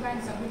in YouTube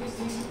and submit this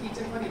link to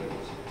teacher for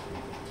evaluation.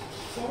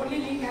 So only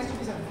link has to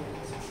be submitted.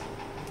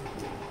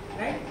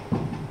 Right?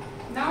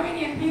 Now in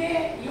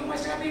MBA, you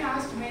must have been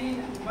asked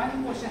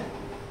one question.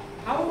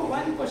 How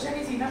one question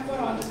is enough for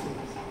all the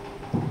students?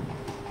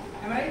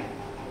 Am I right?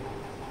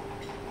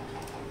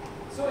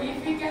 So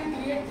if we can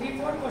create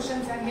 3-4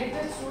 questions and let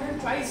the student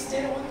twice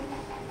their own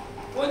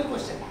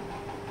question,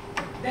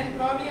 then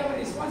probably our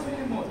response will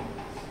be more.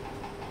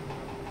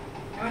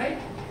 Am I right?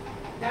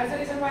 That's the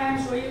reason why I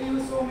am showing you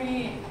so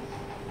many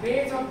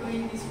ways of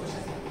doing these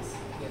questions like this.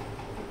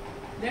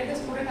 Let the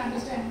student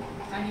understand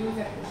and use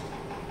that question.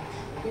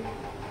 Okay.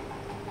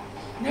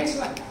 Next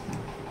one.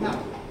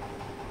 Now,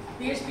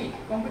 PHP,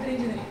 computer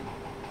engineering.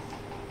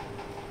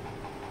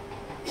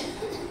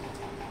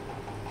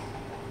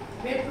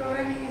 Web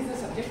programming is the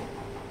subject.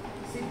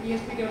 See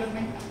PHP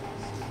development.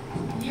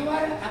 You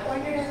are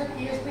appointed as a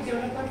PHP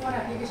developer for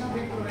application of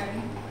web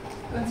programming.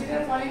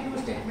 Consider following 2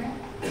 statements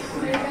to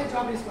rate the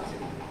job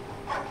responsibility.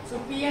 So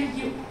P and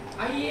Q,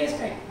 IES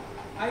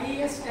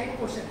type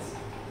questions.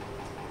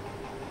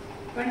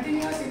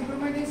 Continuous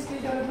improvement in skill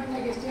development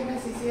like HTML,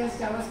 CSS,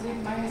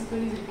 JavaScript,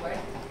 MySQL is required,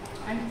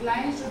 and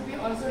clients should be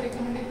also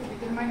recommended to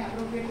determine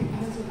appropriate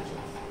technical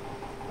solutions.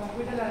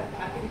 Computer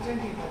architecture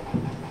and teamwork.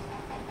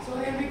 So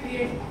then we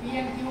create P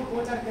and Q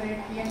both are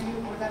correct, P and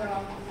Q both are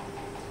wrong.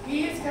 P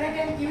is correct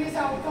and Q is the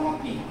outcome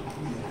of P.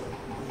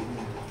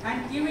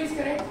 And Q is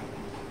correct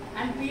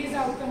and P is the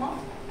outcome of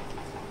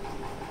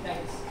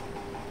that.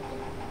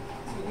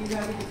 So these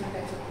are the different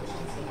types of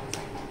questions.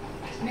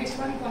 Next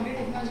one, concrete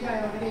technology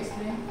I already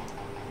explained.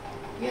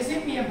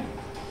 SAPM.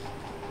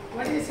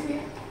 What is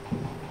SAPM?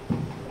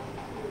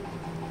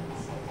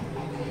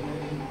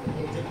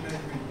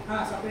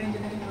 Software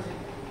engineering project.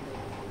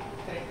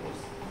 Correct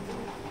course.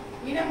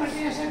 In a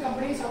multinational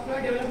company,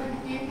 software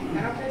development team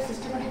adopted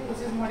systematic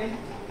process model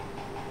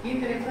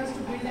in reference to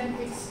build and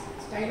fix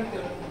style of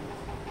development.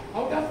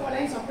 Out of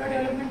following, software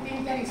development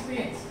team can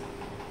experience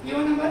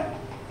PO number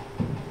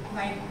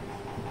 9.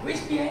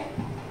 Which PI?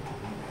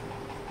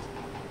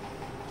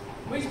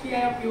 Which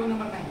PI of PO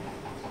number 9?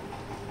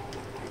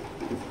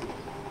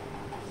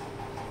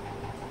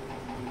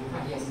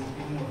 Yes.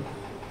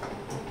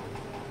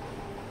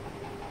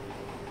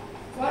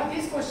 For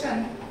this question,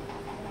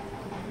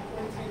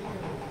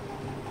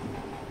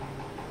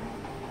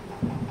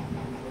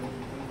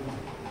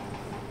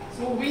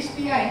 so which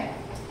PI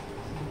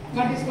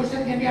for this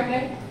question can be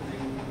applied?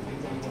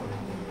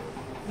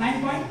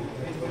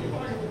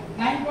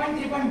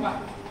 9.3.1,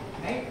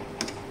 right?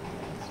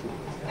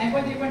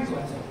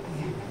 9.3.2 also.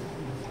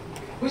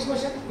 Which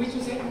question? Which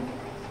you say?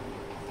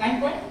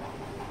 9.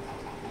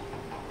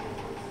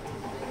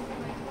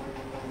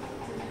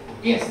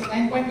 Yes,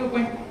 9.2.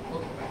 Okay,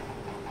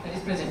 that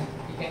is present.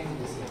 We can do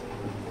this here.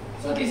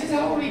 So this is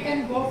how we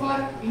can go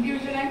for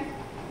individual and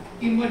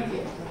teamwork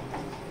here.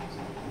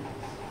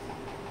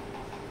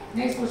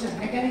 Next question,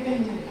 mechanical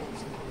engineering.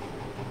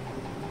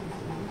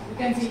 You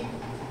can see,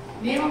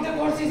 name of the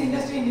course is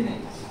industrial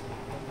engineering,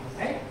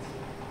 right?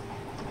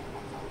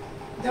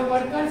 The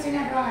workers in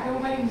an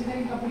automobile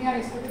engineering company are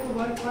expected to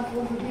work for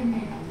 450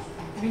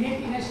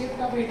 minutes in a shift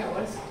of 8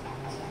 hours.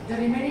 The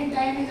remaining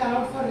time is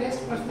allowed for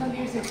rest, personal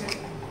needs,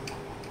 etc.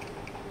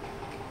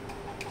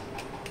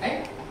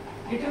 Right?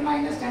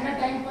 Determine the standard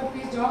time for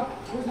piece job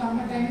whose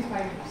normal time is 5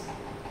 minutes.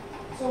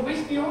 So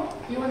which PO?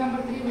 PO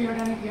number 3 we have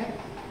done it here.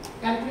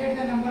 Calculate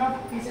the number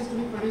of pieces to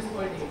be produced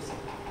per day.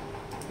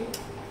 Okay.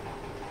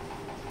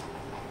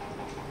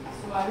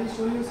 So I will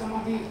show you some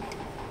of the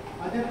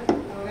other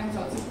programs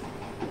also.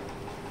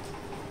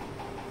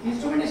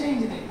 Instrumentation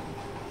engineering.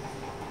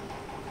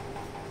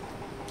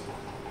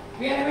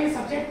 We are having a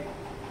subject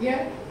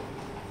here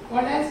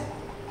called as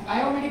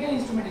biomedical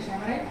instrumentation.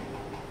 Am I right?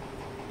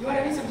 You are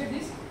having subject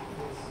this?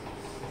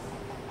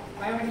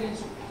 Biomedical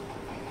instrumentation.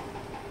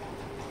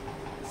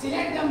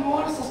 Select the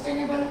more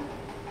sustainable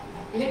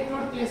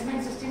electrode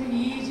placement system in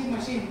EEG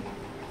machine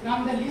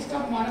from the list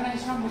of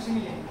modernization of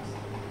machining elements.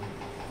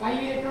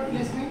 5 electrode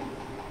placement,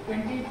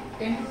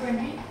 10 to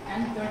 20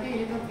 and 30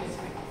 electrode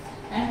placement.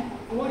 And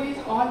 4 is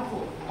all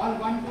 4, all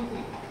 1, 2,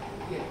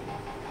 3 here.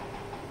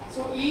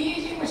 So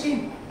EEG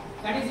machine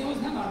that is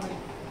used normally.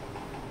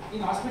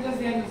 In hospitals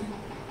they are using.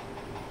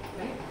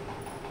 Right?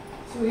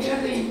 So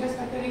here the interest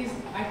factor is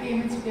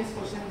IT-MNC test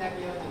question that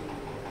we are doing.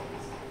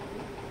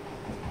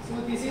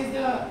 So this is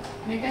the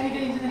mechanical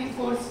engineering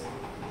course.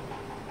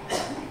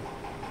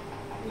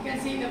 You can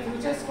see the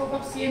future scope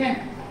of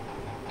CMM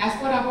as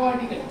per above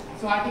article.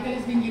 So article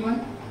is being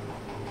given,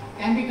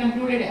 can be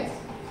concluded as.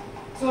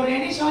 So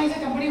Randy Shaw is a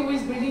company who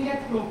is building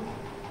that probe,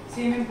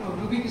 CMM probe,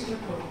 Ruby crystal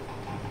probe,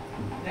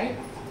 right?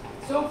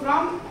 So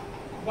from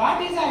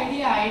what is the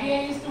idea?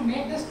 Idea is to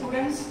make the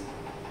students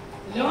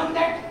learn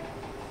that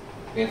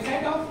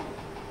website of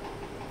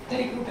the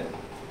recruiter,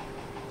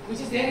 which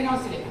is there in our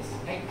syllabus,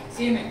 right?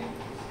 CMM.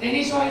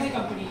 Randy Shaw is a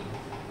company.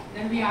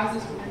 Then we ask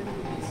the student to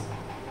do this,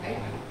 right?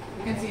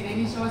 You can see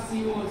Randy Shaw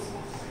CEOs.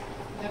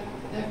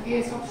 The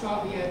case of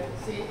Shaw here,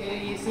 say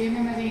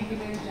CMM as an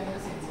integrated general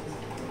sensors.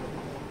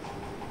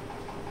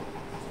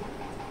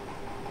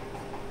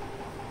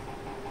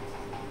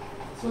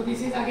 So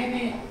this is again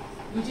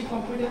a UG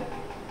computer.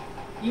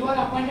 You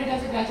are appointed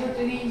as a graduate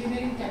trainee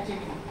engineering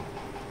Capgemini.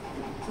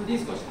 So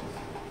these questions,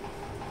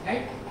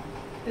 right?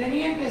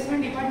 Training and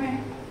placement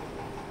department,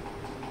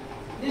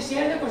 they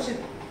share the question.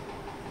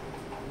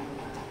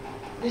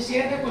 They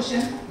share the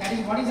question, that is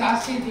what is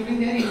asked during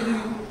their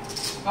interview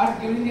or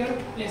during their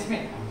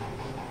placement.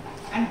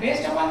 And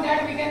based upon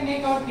that we can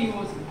make our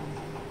POs.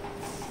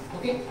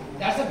 Okay,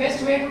 that's the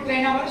best way to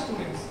train our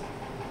students,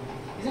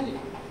 isn't it?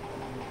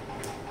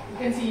 You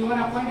can see you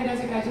are appointed as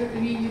a graduate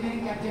trainee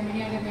engineering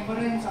Capgemini and a member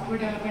in software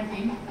development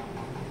team.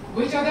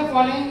 Which of the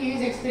following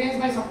is experienced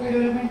by software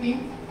development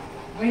team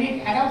when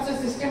it adopts a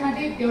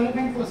systematic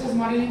development process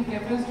modeling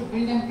preference to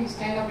build and fix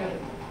style of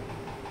development?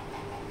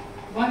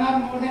 One or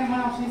more than one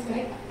option is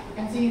correct. You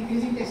can see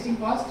increasing testing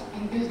cost,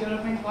 increased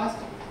development cost,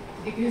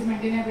 decreased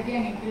maintainability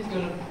and increased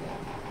development time.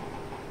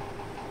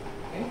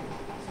 Okay?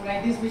 So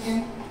like this we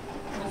can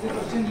pose the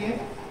question here.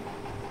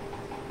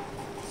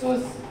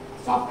 So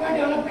software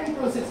development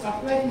process,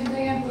 software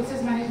engineering and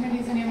process management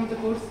is the name of the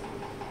course.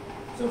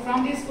 So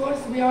from this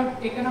course we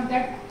have taken up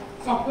that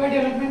software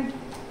development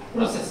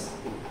process,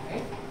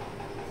 right,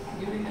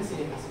 during the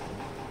syllabus.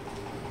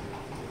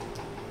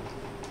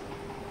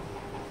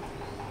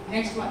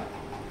 Next one.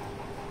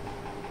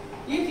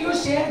 If you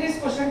share this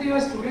question to your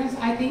students,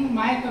 I think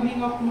my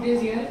coming of 2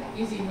 days here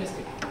is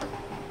invested.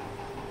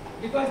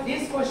 Because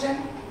this question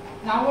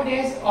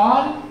nowadays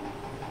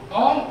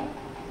all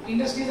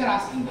industries are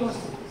asking to our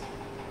students.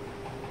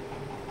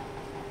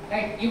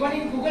 Right? Even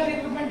in Google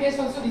recruitment test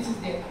also this is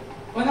there.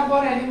 One of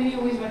our alumni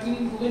who is working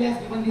in Google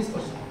has given this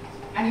question.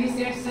 And he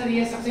said, sir,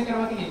 yes, sabse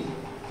karwa ke liye.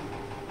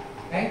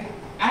 Right?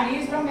 And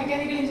he is from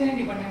mechanical engineering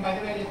department, by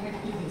the way, let me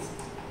tell you this.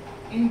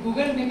 In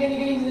Google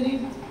mechanical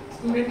engineering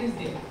student is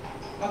there.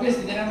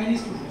 Obviously, there are many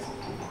students.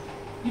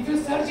 If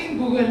you search in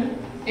Google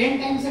 10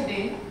 times a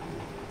day,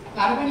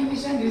 carbon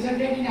emission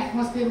resulted in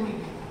atmosphere will be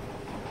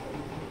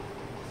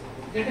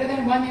greater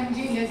than 1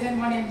 mg, less than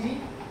 1 mg.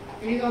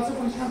 It is also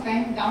function of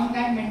time,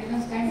 downtime,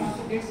 maintenance time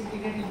also gets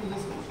integrated into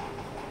this question.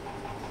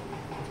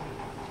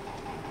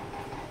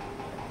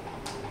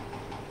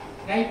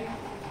 Right?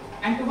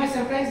 And to my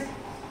surprise,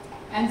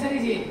 answer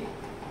is A,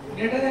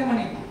 greater than 1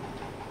 mg.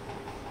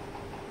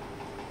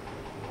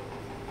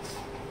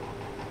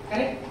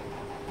 Correct?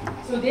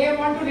 So they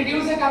want to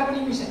reduce the carbon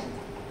emission.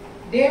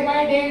 Day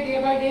by day,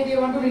 they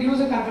want to reduce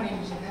the carbon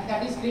emission, and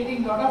that is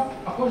creating a lot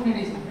of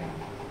opportunities in fact.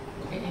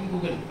 Okay, in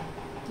Google.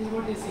 This is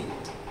what they say.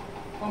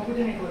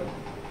 Computer networking.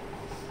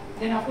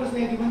 Then of course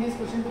we have given this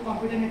question to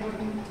computer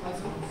networking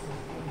also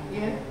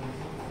here.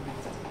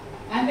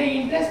 And the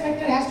interest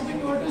factor has to be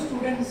told to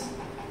students.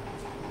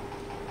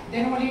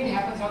 Then only it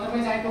happens.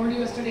 Otherwise, I told you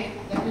yesterday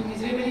that we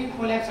miserably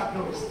collapse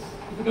uploads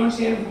if you don't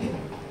share with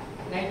them.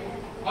 Right?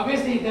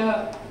 Obviously,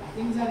 the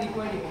things are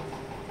required here.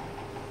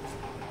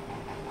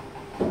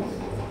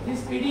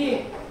 this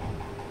PDA.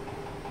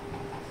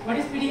 What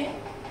is PDA?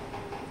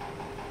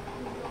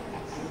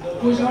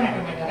 Push down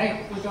attometer,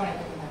 right? Push down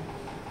attometer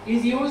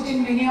is used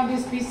in many of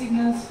these speech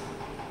signals,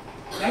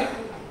 right?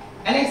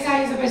 Alexa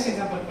is the best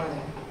example for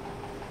that.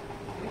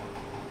 Okay.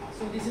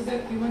 So this is the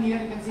given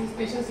here. You can see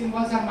special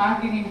symbols are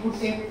marked in input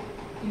tape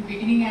in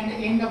beginning and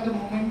end of the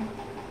movement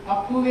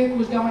of two-way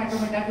push down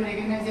attometer to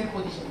recognize their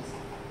positions.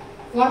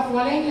 For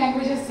following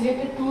languages,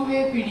 select a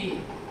two-way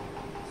PDA.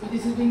 So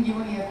this is being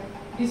given here.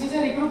 This is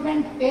a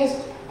recruitment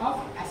test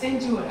of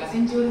Accenture.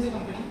 Accenture is a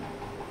company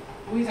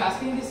who is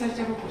asking this such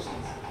type of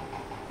questions.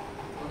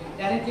 Okay.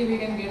 Directly we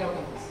can get out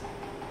of this.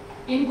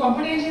 In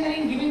computer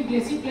engineering, giving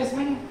basic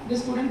placement, the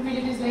student feel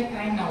it is like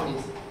crime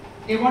nowadays.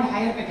 They want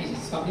higher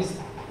packages,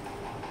 obviously.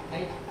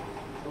 Right?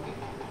 Okay.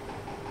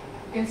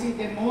 You can see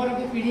there are more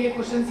of the PDA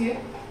questions here,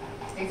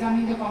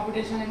 examining the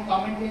computation and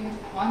commenting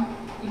on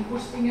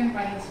input string and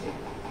final state.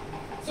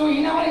 So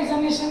in our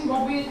examination,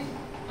 what we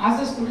ask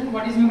the student,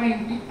 what is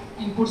my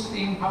input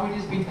string, how it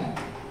is being done.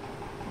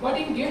 But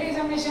in GATE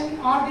examination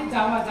or the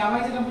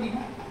Java is a company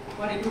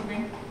for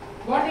recruitment,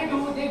 what they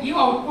do, they give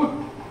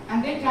output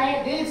and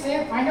they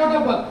say find out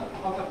a bug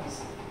out of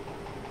this.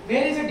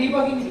 Where is a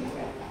debugging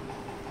required?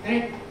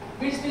 Right?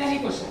 Bits Pilani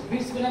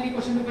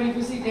question paper, if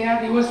you see, they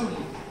are reversed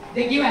only.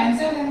 They give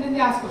answer and then they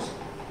ask question.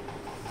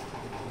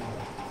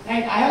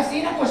 Right? I have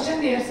seen a question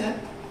there, sir,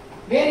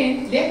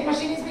 wherein lathe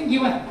machine is being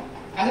given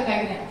as a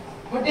diagram,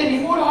 but they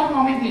removed all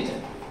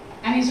nomenclature,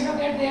 and instead of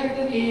that they have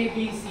written A,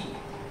 B, C,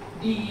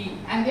 D, E,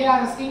 and they are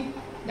asking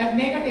that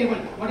make a table.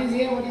 What is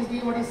A, what is B,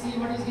 what is C,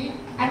 what is D,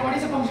 and what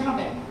is the function of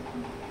that?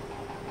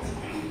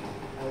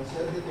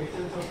 Answer the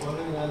questions of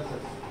following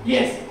answers.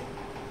 Yes.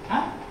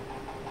 Huh?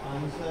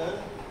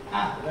 Answer.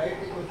 Write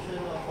the question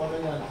of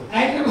following answers.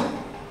 Right.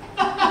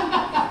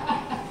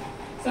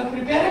 So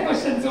prepare a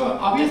question. So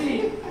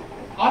obviously,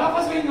 all of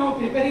us will know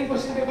preparing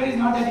question paper is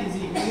not that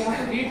easy. We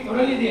have to read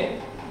thoroughly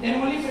there.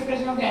 Then only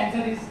preparation of the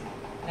answer is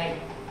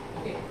right.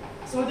 Okay.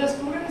 So the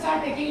students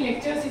are taking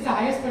lectures is the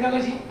highest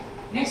pedagogy.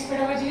 Next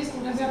pedagogy is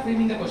students are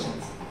framing the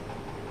questions.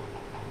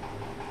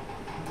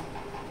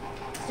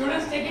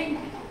 Students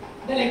taking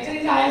the lecture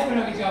is the highest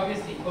pedagogy,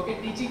 obviously.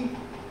 Okay, teaching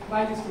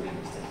by the student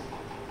itself.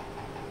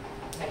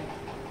 Right.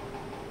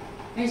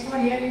 Next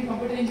one here in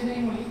computer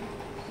engineering only.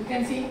 You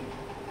can see.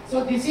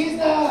 So this is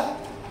the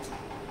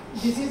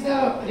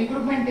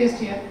recruitment test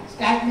here.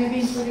 Stack may be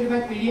inspected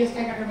by PDA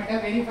stack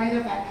attometer. Verify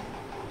the fact.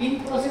 In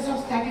process of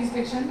stack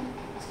inspection,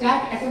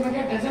 stack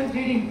attometer doesn't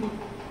read input.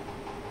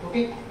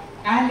 Okay.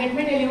 And let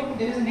me tell you,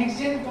 there is a next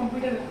gen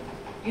computer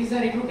is a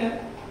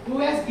recruiter who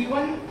has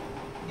given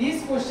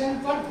this question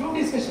for group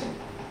discussion.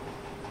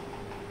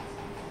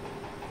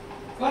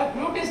 For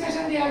group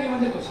discussion, they have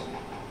given the question.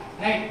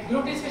 Right?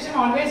 Group discussion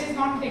always is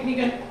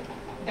non-technical.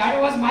 That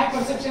was my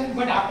perception,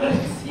 but after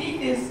seeing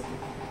this,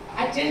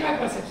 I changed my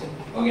perception.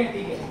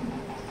 Okay.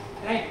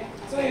 Right?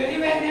 So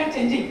everywhere they are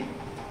changing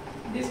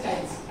these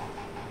styles.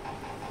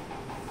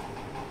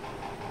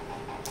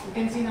 You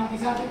can see now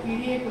these are the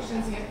PDA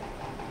questions here.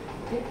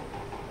 Okay.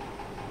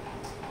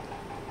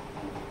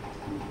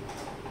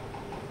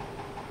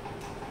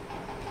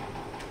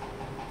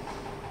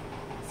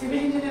 Civil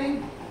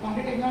engineering,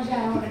 concrete technology I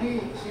have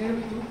already shared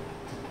with you,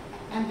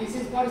 and this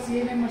is for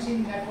CMM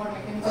machine, that for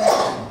mechanical.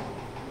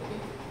 Okay.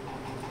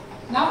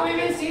 Now we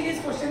will see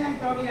this question, and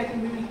probably I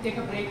think we will take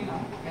a break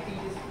now. I think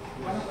it is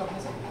 1 o'clock.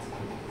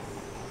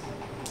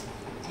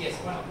 Yes,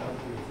 1 o'clock.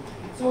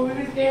 So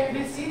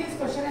we'll see this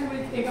question and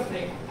we'll take a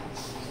break.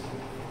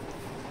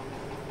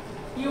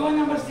 Q1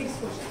 number 6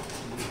 question.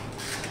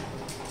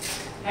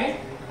 Right?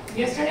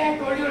 Yesterday I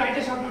told you write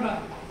a short note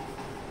on,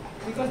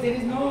 because there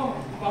is no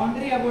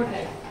boundary about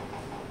that.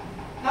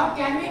 Now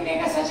can we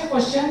make such a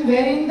question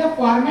wherein the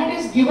format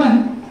is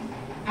given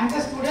and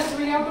the students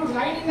will have to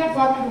write in that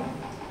format?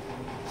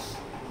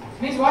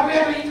 Means what we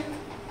are doing?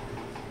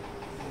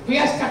 We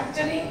are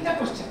structuring the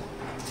question.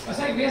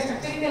 We are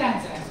structuring their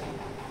answer.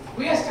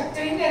 We are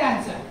structuring their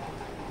answer.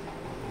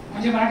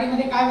 म्हणजे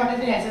मराठीमध्ये काय वाटत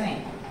आहे असं नाही.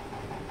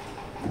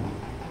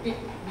 Okay,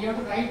 we have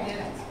to write their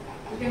answer.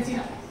 You can see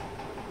now.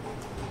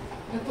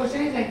 The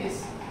question is like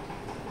this: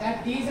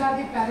 that these are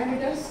the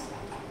parameters.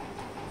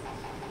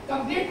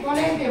 Complete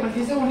following table.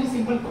 This is only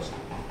simple question.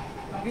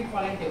 Complete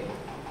following table.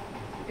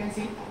 You can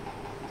see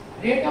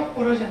rate of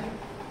corrosion,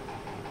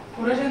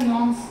 corrosion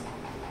norms,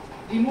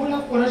 removal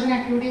of corrosion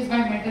activities by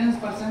maintenance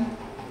person,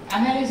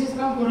 analysis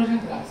from corrosion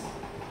class.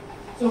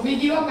 So we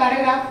give a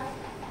paragraph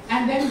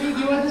and then we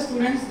give the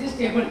students this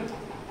table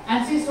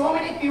and see so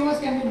many POs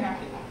can be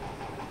mapped.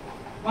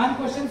 One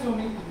question, so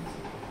many POs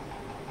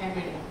can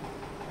be done.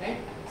 Right?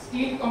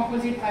 Steel,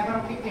 composite, fiber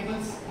optic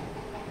cables.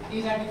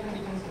 These are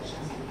different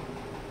questions.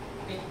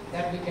 Okay,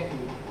 that we can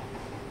do.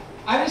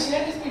 I will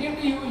share this PDF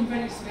to you. In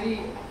fact, it's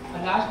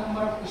a large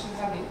number of questions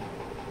are there.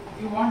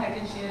 If you want, I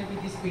can share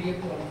with this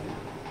PDF to all of you.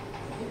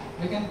 Okay?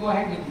 We can go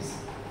ahead with this.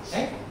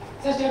 Right?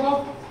 Such type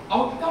of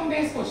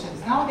outcome-based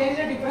questions. Now there is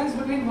a difference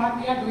between what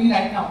we are doing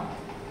right now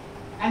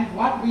and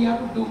what we have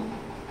to do.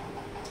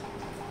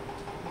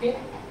 Okay?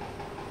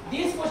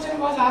 This question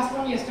was asked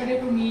from yesterday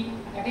to me.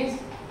 That is,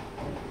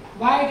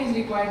 Why it is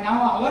required?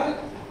 Now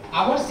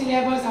our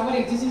syllabus, our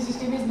existing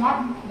system is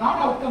not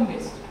outcome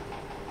based.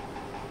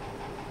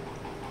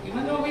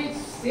 Even though we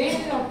say it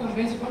is outcome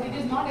based, but it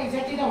is not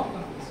exactly the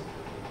outcome based.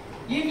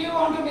 If you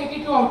want to make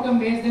it to outcome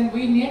based, then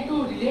we need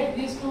to relate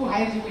this to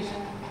higher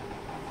education,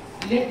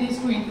 relate this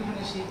to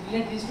entrepreneurship,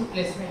 relate this to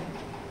placement.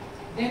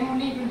 Then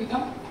only it will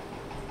become outcome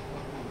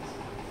based.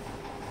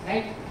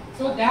 Right?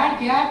 So that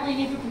gap we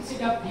need to fix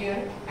it up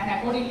here, and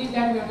accordingly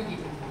that we have to give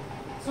it.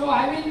 So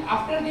I will,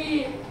 after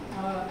the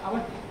our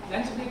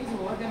lunch break is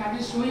over, then I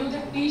will show you the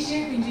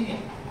T-shaped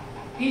engineering.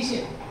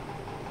 T-shape.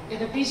 Okay,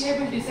 the T-shape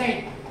will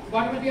decide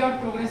what will be our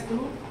progress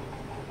through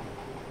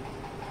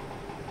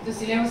the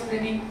syllabus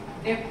framing,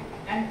 depth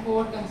and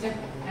core concept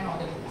and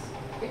other things.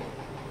 Okay.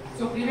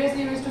 So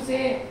previously we used to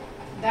say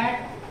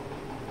that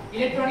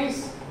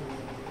electronics,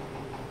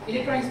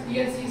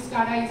 PLC,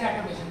 SCADA is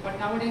automation, but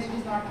nowadays it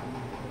is not.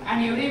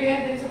 And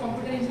everywhere there is a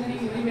computer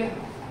engineering everywhere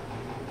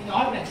in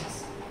all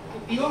branches. So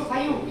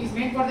PO5 is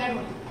meant for that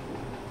only,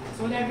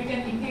 so that we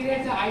can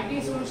integrate the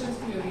IT solutions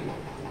to everywhere.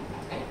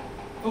 Right?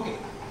 Okay.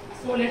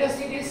 So let us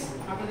see this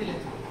after the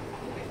lecture.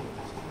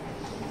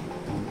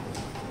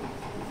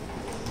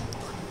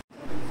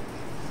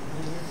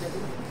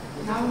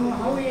 Now,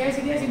 how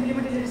AICTE has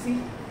implemented it, see,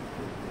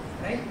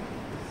 right?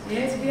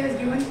 AICTE has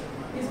given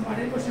this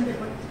model question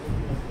paper,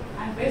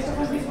 and based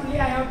upon this only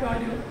I have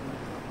told you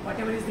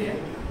whatever is there.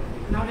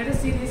 Now let us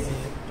see this.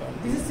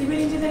 This is civil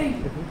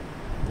engineering.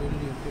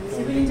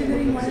 Civil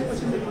engineering model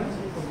question paper.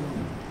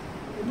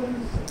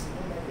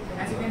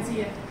 As you can see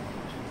here.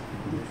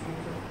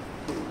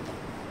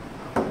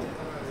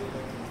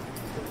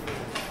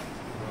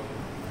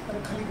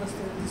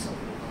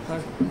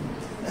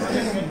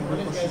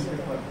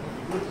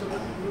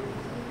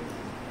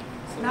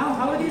 Now,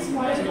 how this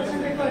model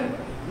question paper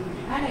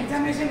and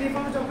examination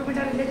reforms document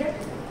are related?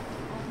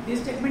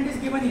 This statement is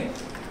given here.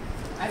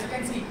 As you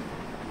can see,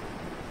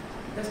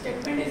 the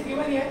statement is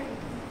given here.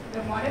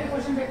 The model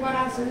question paper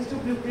are suggested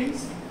to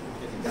blueprints.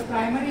 The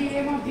primary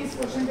aim of these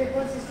question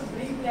papers is to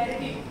bring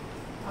clarity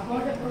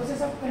about the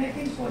process of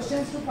connecting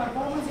questions to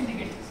performance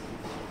indicators.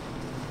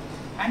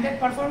 And that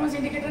performance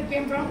indicator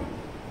came from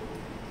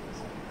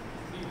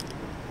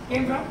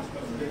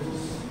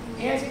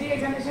AICTE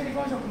examination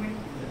reforms document.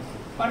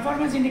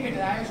 Performance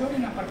indicator, I have showed you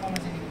now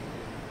performance indicator.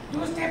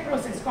 Two-step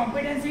process,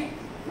 competency,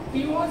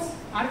 POs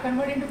are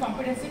converted into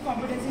competency,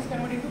 competency is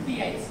converted into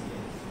PIs.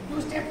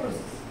 Two-step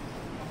process.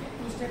 Okay,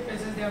 two-step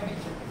process they have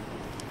mentioned.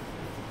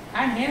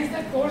 And hence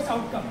the course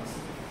outcomes.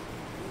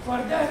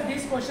 Further,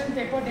 this question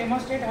paper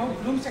demonstrates how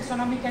Bloom's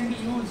taxonomy can be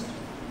used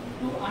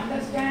to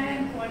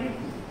understand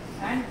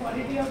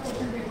quality of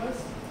question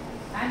papers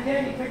and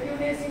their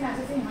effectiveness in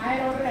assessing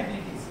higher order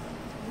abilities.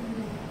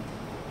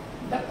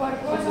 The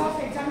purpose of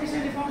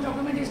examination reform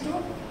document is to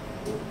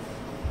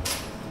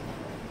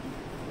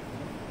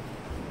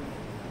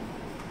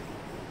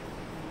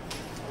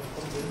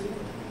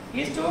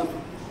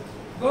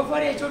go for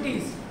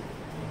HOTs.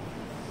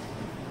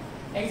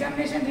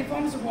 Examination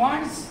reforms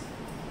wants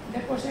the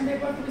question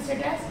paper to be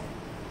set as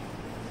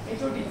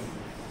HOTs,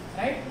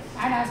 right?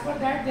 And as per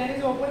that, there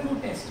is open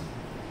book test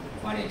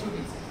for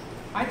HOTs.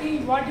 I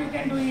think what you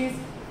can do is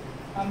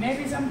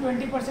maybe some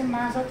 20%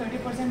 maths or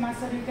 30% maths,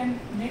 sir, you can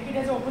make it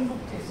as an open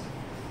book test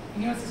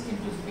in your system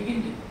to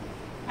begin with,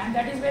 and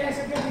that is well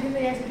accepted within the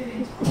AICTE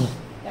range.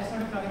 That's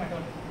not a problem at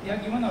all. They are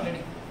given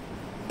already.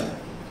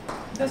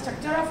 The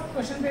structure of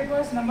question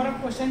papers, number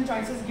of question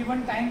choices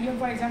given, time given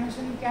for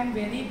examination can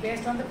vary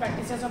based on the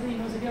practices of the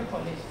university or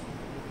college.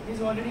 It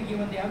is already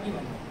given, they have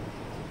given.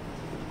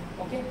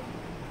 Okay.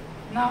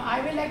 Now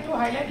I will like to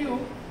highlight you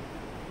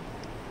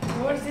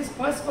towards this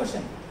first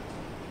question.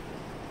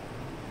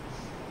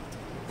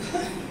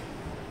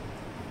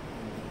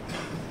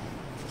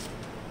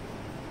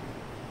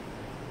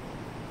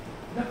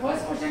 The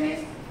first question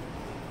is,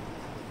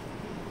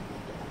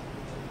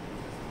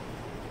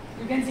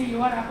 you can see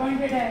you are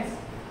appointed as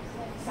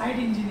site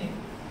engineer,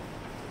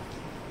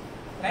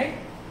 right?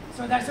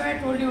 So that's why I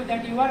told you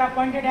that you are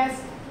appointed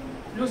as,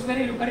 looks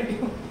very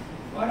lucrative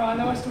for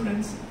all our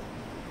students,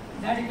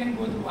 that you can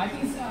go through. I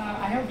think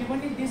I have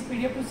given you this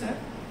PDF to sir.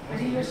 I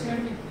think you have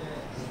shared with.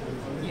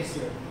 Yes.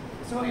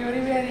 So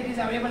everywhere it is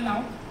available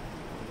now,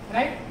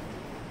 right?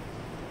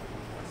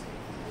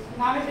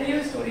 Now I will tell you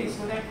a story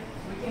so that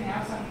we can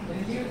have some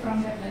relief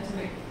from that lunch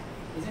break,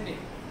 isn't it?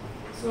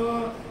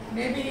 So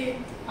maybe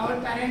our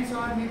parents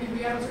or maybe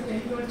we are also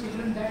telling our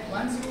children that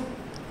once you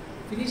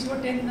finish your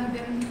 10th,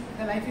 then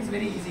the life is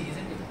very easy,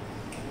 isn't it?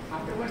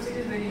 Afterwards it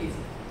is very easy.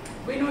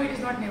 We know it is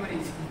not never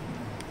easy.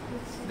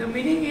 The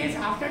meaning is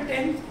after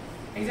 10th,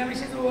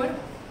 examination is over,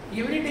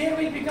 every day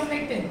will become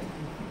like 10th.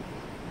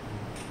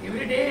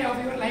 Every day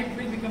of your life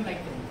will become like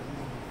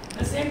 10th.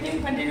 The same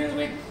thing continues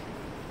with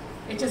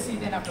HSC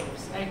then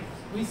afterwards, right?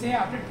 We say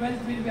after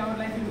 12th our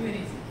life will be very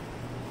easy.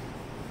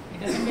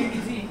 It doesn't get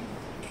easy.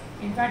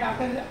 In fact,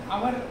 after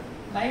our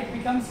life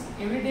becomes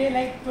every day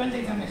like 12th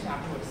examination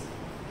afterwards.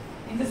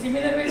 In the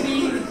similar way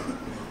BE,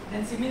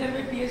 then similar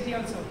way PhD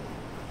also.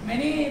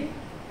 Many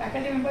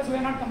faculty members who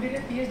have not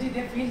completed PhD,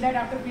 they feel that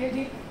after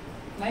PhD,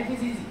 life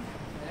is easy.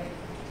 Right?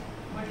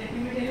 but let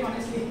me tell you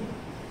honestly,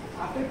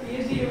 after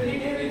PhD every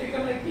day will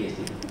become like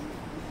PhD,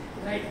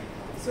 right?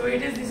 So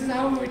this is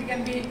how it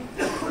can be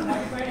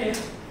modified here.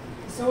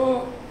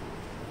 So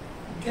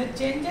the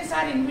changes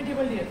are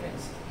inevitable, dear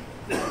friends.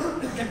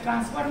 The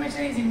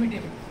transformation is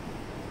inevitable.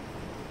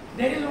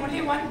 There is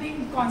only one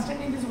thing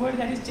constant in this world,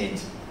 that is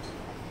change,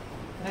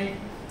 right?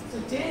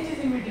 So change is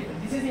inevitable.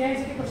 This is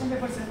AICTE question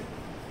paper, sir.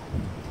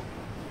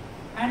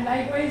 And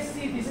likewise,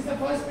 see, this is the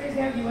first page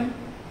they have given.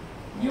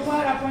 You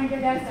are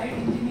appointed as site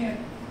engineer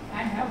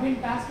and have been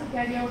tasked to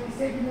carry out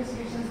safe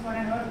investigations for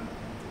an earth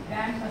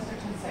dam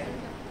construction site,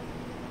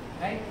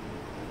 right?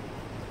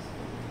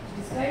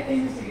 Describe the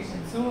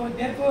investigation. So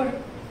therefore,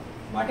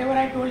 whatever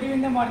I told you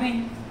in the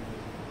morning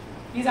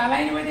is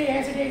aligned with the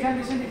AICTE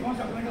examination reforms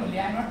document only.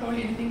 I am not told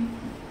anything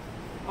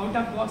out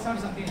of box or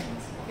something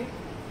else. Okay.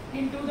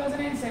 In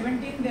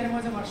 2017, there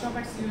was a workshop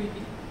at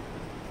GCOEA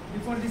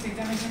before this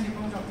examination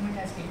reforms document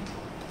has came,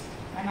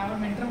 and our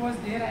mentor was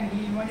there and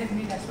he invited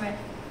me. That's why,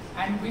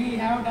 and we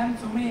have done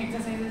so many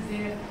exercises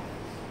there.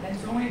 Then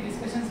so many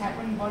discussions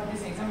happened about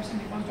this examination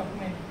reforms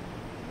document.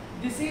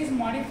 This is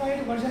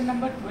modified version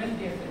number 12,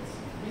 dear friends,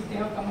 which they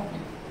have come up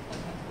with.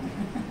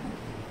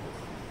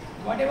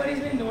 Whatever is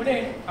been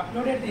loaded,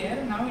 uploaded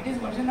there, now it is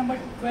version number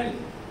 12.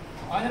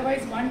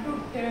 Otherwise 1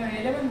 to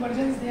 11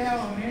 versions they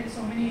have made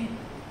so many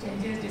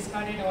changes,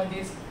 discarded all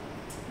this.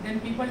 Then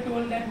people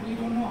told that we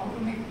don't know how to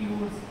make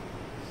POs.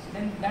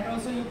 Then that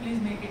also you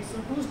please make it.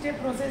 So two-step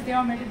process they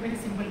have made it very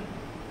simple.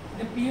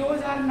 The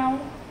POs are now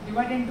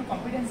divided into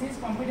competencies.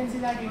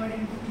 Competencies are divided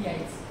into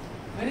PIs.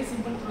 Very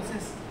simple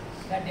process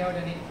that they have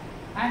done it.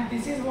 And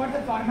this is what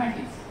the format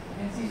is. You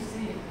can see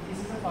this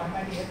is the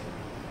format here.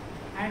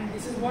 And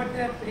this is what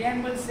the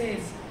preamble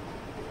says.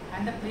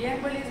 And the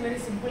preamble is very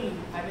simple.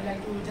 I will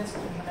like to just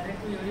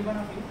narrate to every one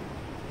of you.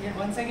 Here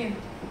once again,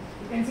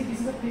 you can see this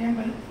is the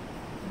preamble.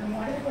 The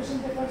model question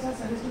papers are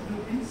suggested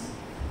blueprints.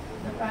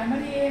 The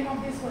primary aim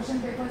of these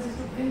question papers is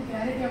to bring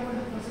clarity about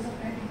the process of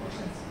connecting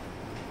questions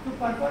to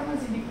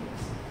performance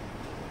indicators.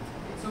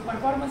 So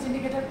performance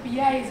indicator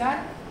PIs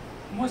are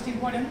most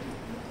important.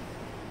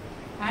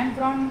 And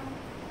from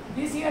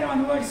this year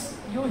onwards,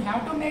 you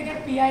have to make a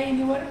PI in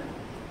your,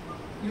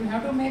 you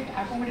have to make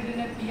accommodated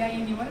a PI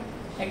in your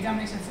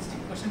examination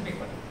system, question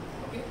paper.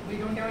 Okay, we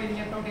don't have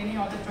left out any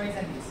other choice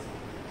than this.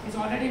 It's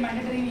already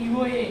mandatory in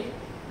UOA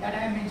that I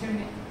have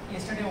mentioned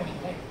yesterday only,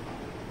 right?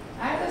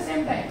 At the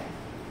same time,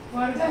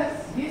 further,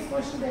 these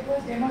question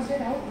papers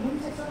demonstrate how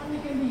Bloom's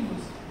taxonomy can be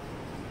used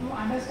to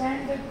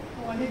understand the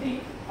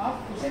quality of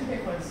question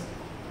papers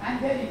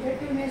and their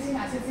effectiveness in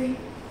assessing,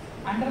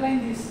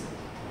 underline this,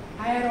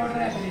 higher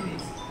order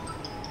abilities.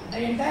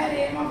 The entire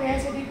aim of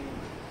AICTE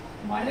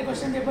model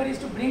question paper is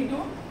to bring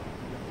to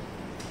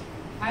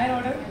higher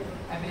order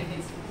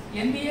abilities.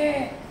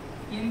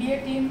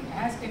 NBA team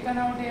has taken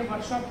out a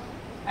workshop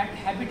at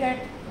Habitat.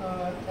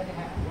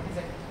 What is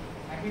it?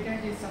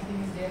 Habitat is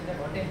something is there, the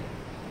hotel,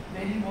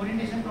 wherein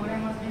orientation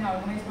program has been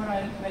organized for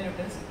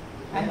evaluators.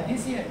 And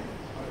this year,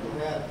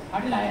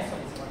 Hotel IS,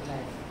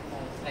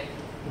 right.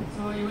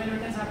 So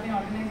evaluators have been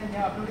organized and they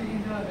have uploaded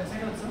in the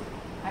website also.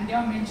 And they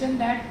have mentioned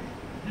that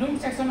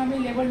Bloom's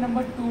taxonomy level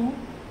number 2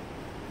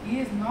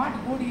 is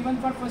not good even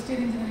for first year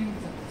engineering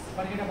subjects.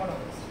 Forget about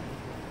others.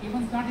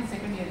 Even not in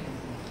second year engineering.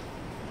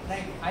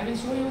 Right. I will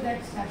show you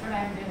that snapshot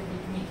I am there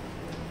with me.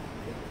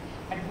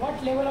 At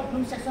what level of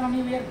Bloom's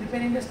taxonomy we are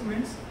preparing the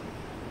students,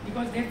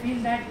 because they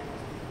feel that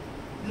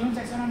Bloom's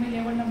taxonomy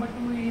level number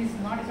 2 is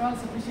not at all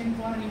sufficient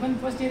for even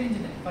first year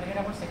engineering. Forget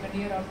about second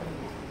year or third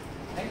year.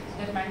 Right.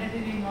 That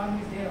mandatory norm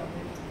is there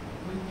already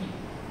with me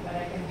that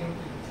I can give to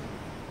you.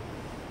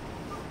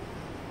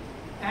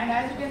 And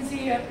as you can see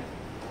here,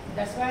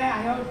 that's why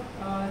I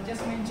have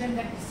just mentioned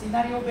that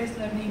scenario based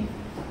learning,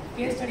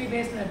 case study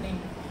based learning.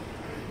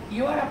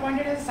 You are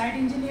appointed as a site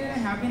engineer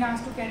and have been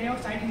asked to carry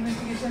out site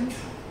investigations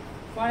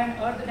for an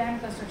earth dam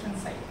construction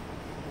site.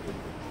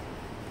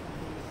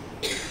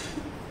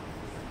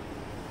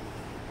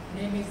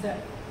 Name is the,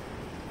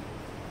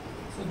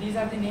 so these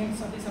are the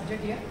names of the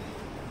subject here.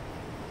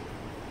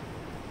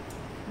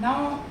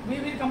 Now we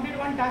will complete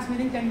one task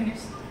within 10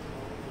 minutes.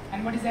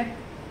 And what is that?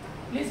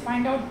 Please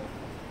find out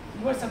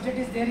your subject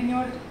is there in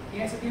your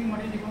AICTE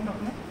model reform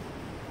document.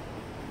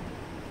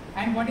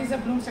 And what is the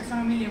Bloom's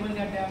taxonomy level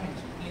that they have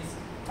mentioned? Please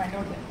find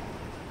out that.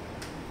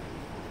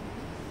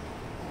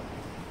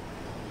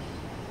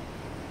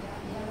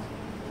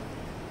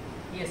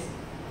 Yes.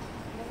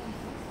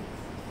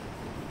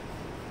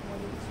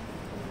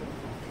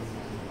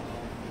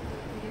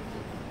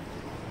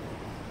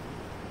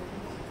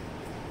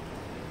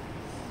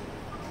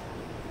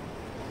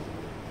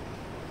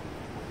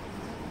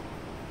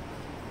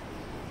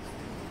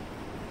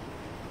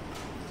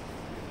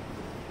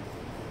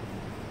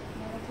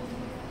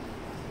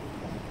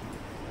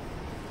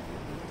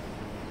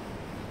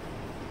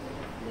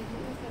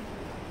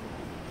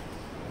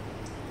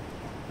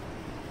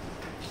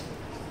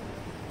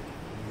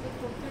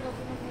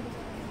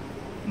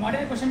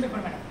 Model question paper,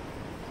 madam.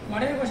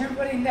 Model question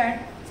paper, in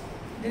that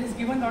there is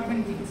given lot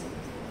many things.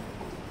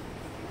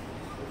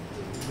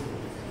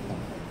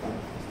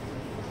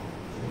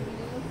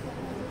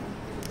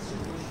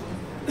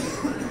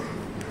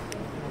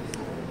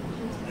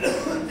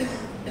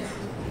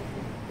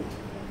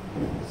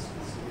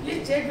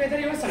 check whether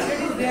your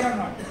subject is there or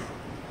not.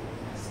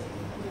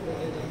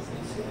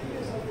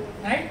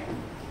 Right?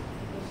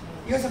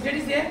 Your subject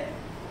is there?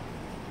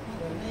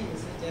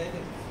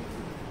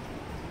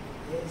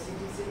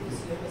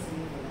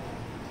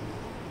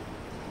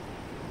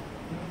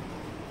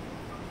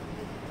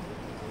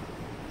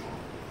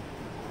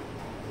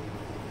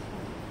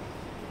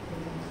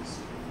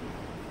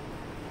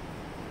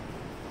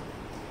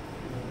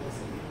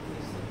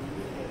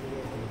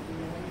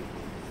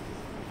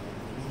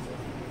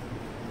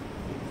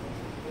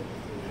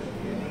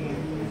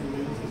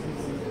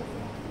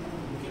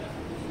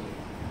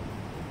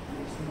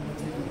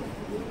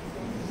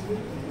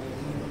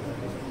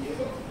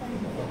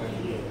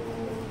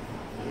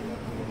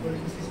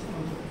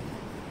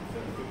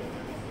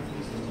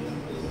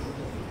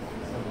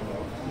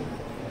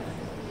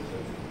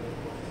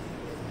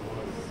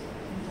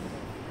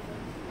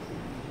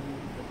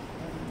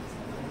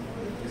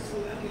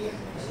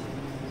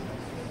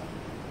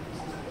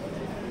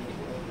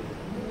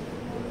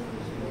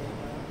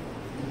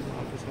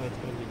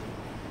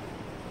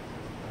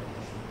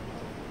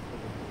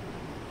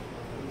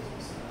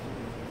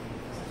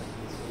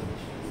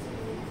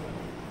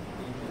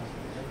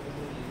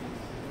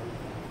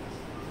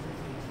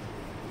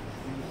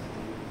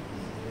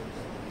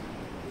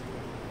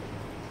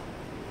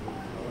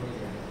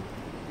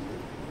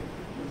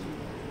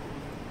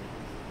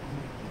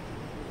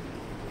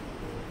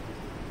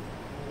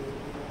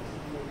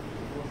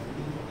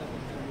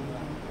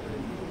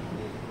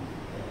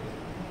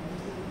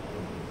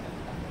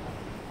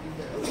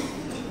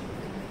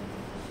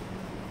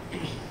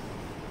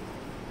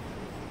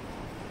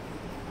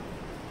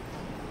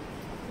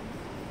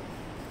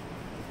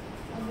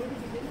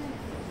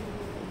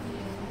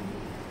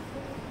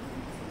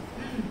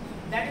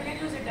 That you can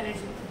use it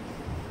directly.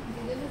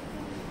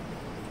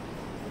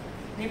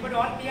 But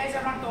all PIs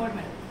are not covered,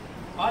 man.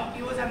 All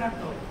POs are not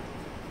covered.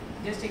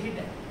 Just take it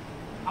there.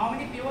 How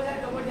many POs are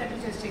covered, that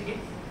you just take it.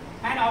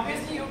 And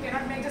obviously you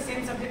cannot make the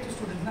same subject to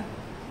students, na?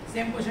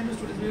 Same question to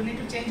students. You need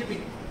to change a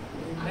bit.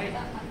 Right?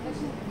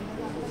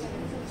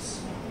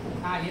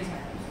 Yes,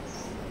 ma'am.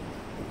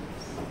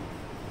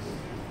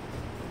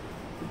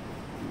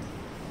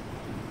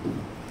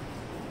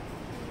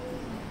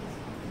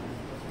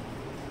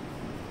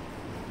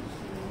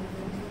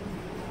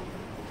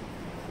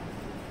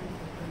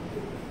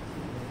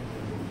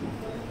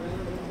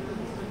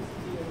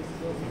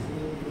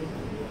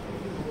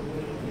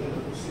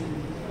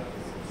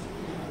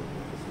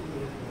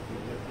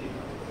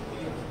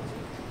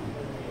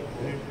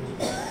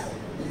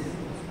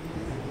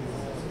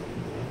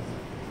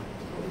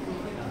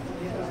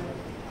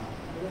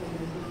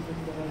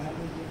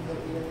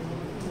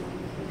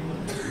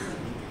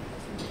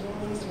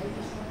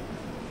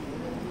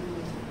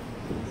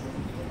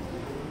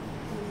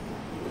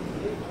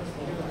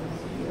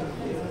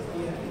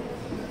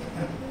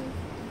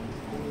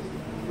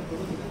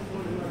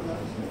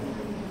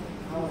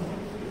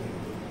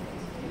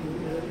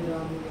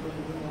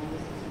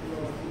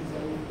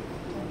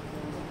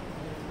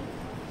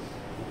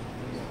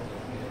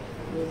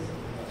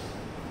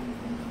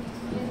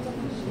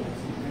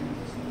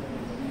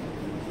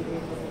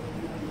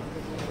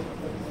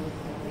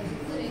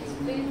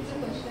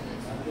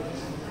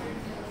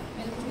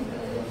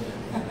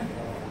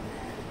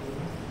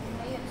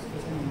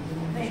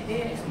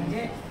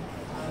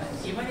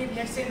 Even if,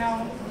 let's say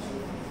now,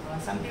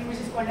 something which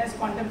is called as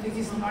quantum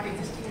physics is not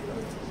existing.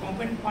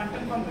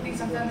 Quantum computing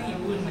sometimes is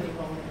use money.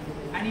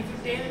 And if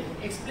you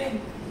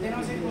explain, then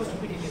also it goes to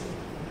be delayed.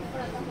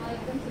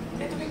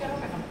 Then to be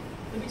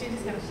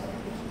changes.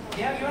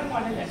 They have given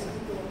model, that's all.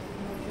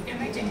 You can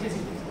make changes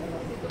in this.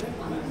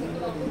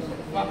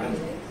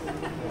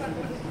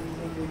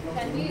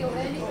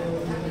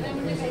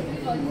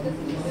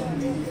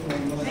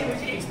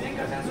 नहीं explain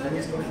करता है तो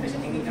just presentation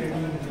नहीं करता.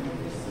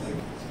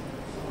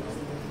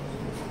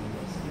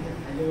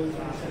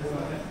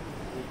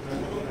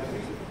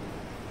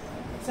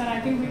 Sir,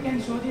 I think we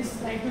can show this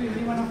slide to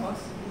every one of us,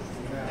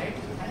 right?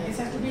 And this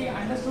has to be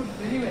understood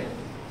very well,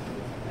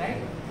 right?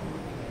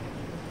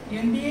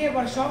 MBA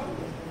workshop,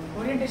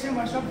 orientation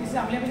workshop, this is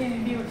available in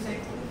MBA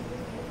website.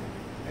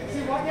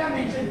 See what they have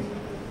mentioned.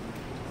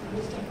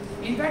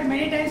 In fact,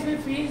 many times we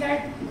feel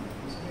that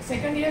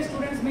second year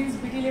students means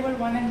BT level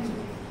 1 and 2,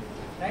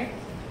 right?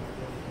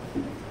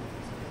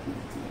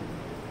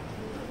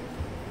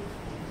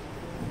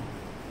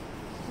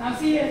 Now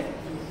see here,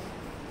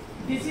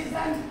 this is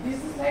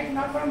like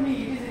not from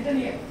me, it is written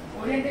here.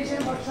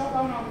 Orientation workshop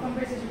on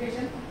outcome-based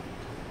education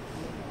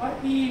or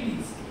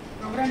PEVs,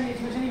 Program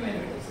Education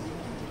Evaluators.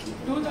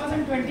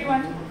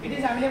 2021, it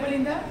is available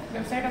in the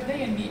website of the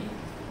NBA,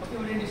 okay,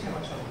 orientation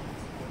workshop.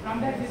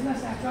 From that business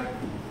snapshot,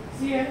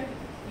 see here,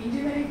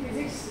 engineering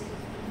physics,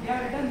 they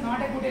have written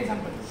not a good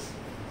example.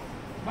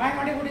 Why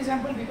not a good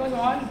example? Because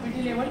all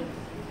BT level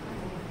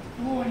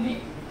 2 only,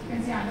 you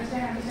can say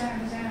understand,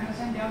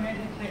 they have made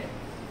it right.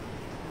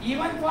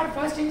 Even for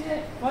first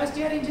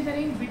year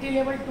engineering, BT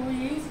level 2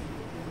 is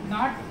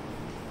not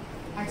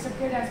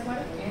accepted as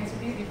per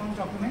AICTE reforms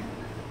document.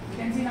 You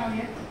can see now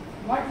here,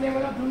 what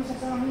level of Bloom's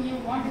taxonomy you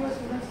want your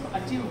students to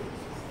achieve.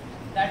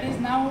 That is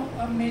now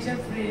a major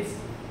phrase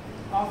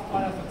of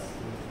all of us.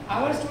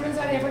 Our students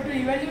are able to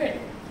evaluate,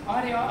 or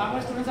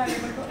our students are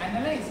able to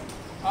analyze,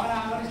 or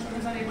our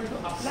students are able to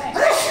apply,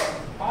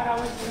 or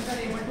our students are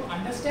able to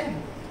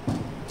understand.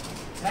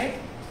 Right?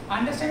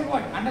 Understand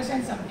what?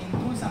 Understand something,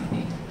 do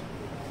something.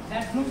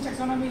 That Bloom's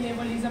taxonomy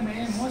level is the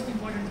most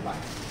important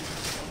part.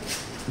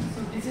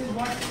 So this is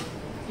what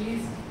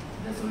is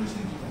the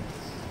solution given.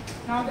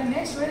 Now the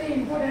next very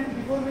important,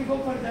 before we go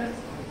further,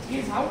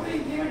 is how to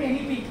implement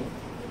NEP.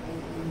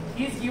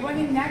 Is given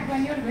in NAC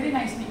manual very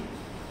nicely.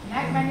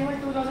 NAC manual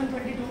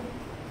 2022,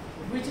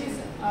 which is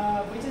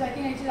I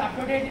think it is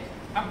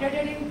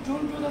updated in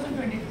June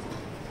 2022,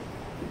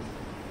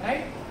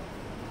 right?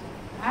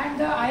 And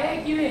the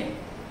IIQA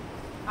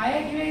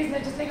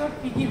is just like our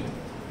PQ,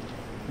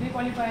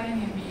 pre-qualifier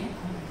in MBA.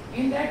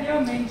 In that they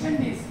have mentioned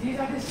this. These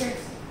are the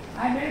steps.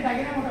 I made a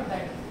diagram out of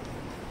that.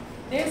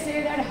 They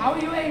say that how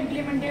you have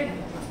implemented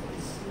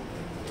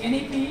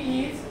NEP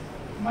is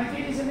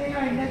multidisciplinary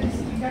or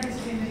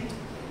interdisciplinary,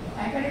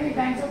 academic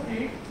banks of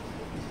trade,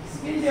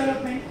 skill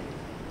development,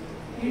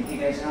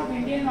 integration of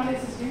Indian knowledge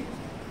system,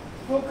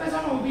 focus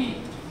on OB, you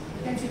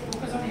can see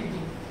focus on AP,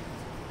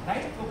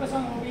 right? Focus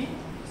on OB,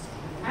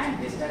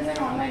 and distance and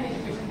online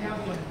education they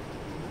have given.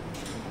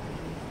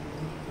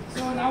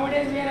 So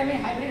nowadays we are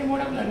having hybrid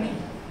mode of learning,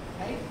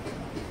 right?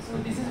 So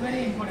this is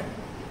very important.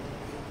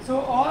 So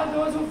all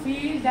those who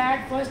feel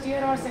that first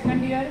year or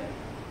second year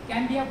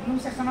can be a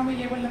Bloom's taxonomy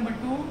level number 2,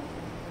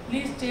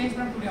 please change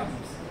from today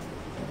onwards.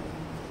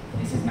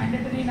 This is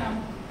mandatory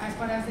now as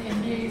far as the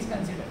MBA is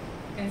considered.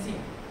 You can see.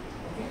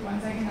 Okay,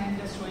 once again I am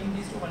just showing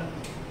this to all of you.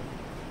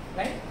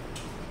 Right?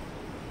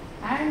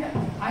 And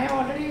I have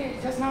already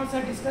just now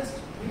sir discussed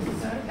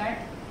with sir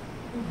that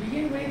to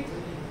begin with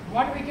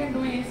what we can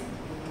do is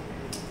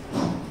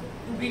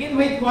we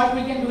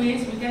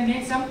can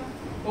make some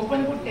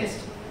open book test.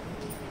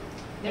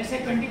 Let's say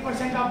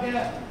 20% of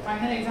the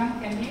final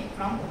exam can be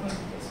from open book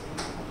test.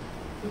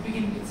 To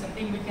begin with,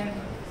 something we can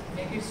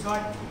make it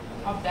short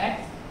of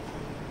that.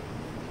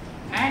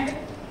 And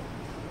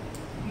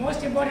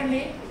most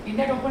importantly, in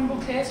that open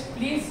book test,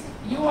 please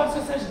you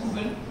also search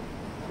Google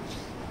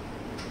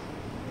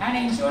and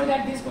ensure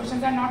that these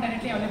questions are not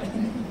directly available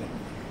in Google.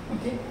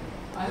 Okay?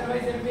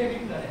 Otherwise, there will be a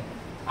big blur.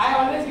 I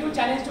always give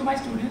challenge to my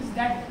students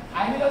that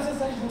I will also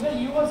search Google,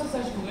 you also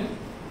search Google.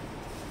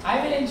 I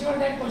will ensure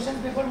that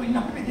question paper will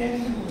not be there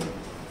in Google.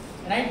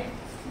 Right?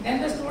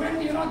 Then the student,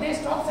 they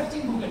stop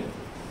searching Google.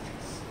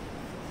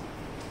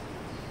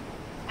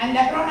 And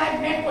later on I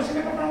made question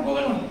paper from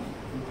Google only.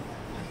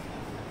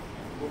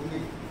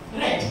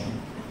 Right?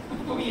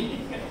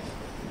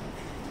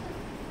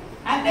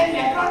 And then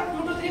later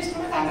on 2 to 3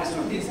 students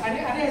understood this. And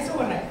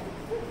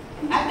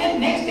then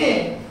next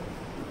day,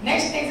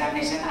 next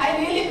examination, I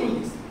really do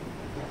this.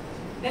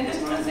 Then the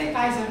students say,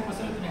 "Kai sir,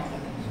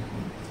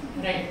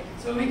 right?"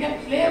 So we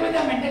can play with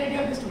the mentality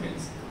of the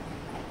students.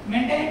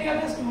 Mentality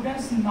of the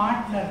students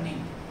not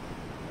learning.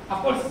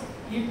 Of course,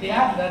 if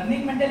their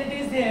learning mentality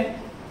is there,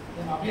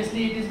 then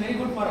obviously it is very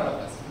good for all of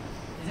us,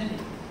 isn't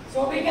it?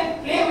 So we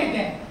can play with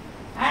them.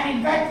 And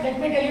in fact, let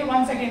me tell you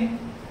once again,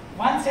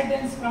 one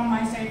sentence from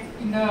my side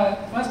in the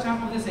first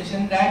half of the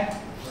session that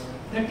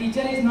the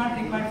teacher is not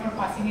required for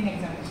passing in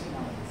examination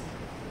nowadays.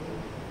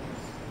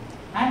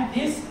 And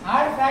this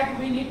hard fact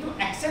we need to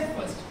accept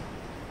first.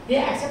 They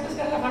accept this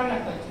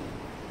actually.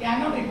 They are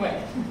not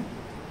required.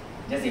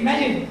 Just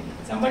imagine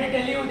somebody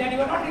tell you that you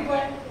are not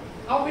required.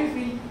 How we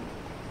feel?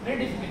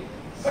 Very difficult.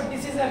 But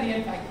this is a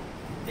real fact.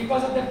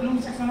 Because of the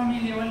Bloom's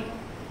taxonomy level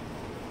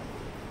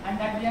and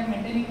that we are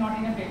maintaining not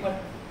in a paper.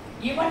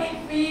 Even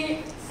if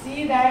we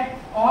see that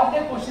all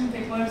the question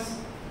papers,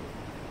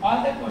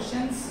 all the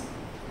questions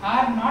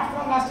are not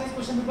from last year's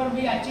question paper,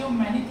 we achieve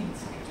many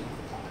things actually.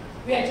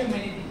 We achieve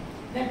many things.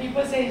 Then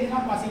people say it is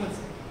not possible.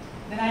 Sir.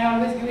 Then I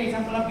always give an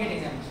example of GATE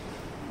examination.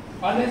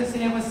 Always the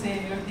syllabus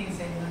same, everything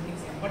same.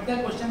 But the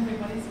question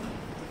paper is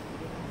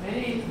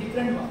very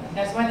different one.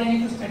 That's why they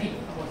need to study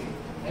about it.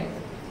 Right?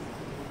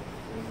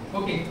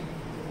 Okay.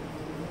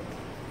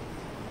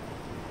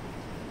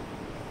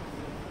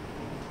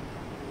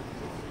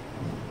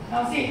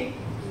 Now see,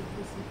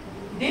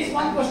 this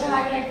one question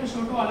I would like to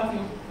show to all of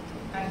you,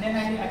 and then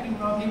I think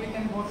probably we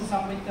can go to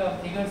some with the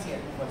figures here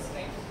first,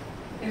 right?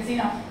 You can see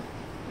now,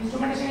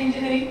 instrumentation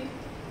engineering,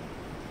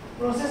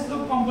 process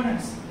loop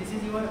components. This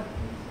is your,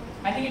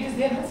 I think it is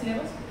there, no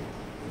syllabus?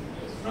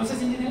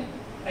 Process engineering,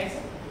 right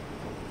sir?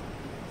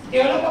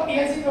 Develop a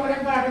PLC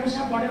program for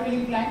automation of water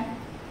filling plant.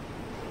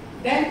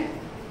 Then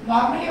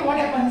normally what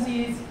happens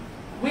is,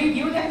 we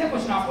give them the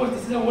question. Of course,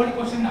 this is an old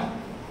question now.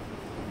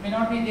 May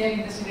not be there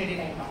industry ready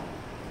right now.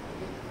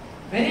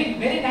 Very,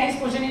 very nice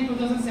question in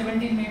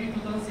 2017, maybe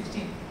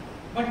 2016,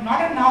 but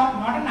not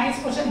a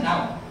nice question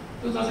now,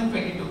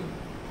 2022.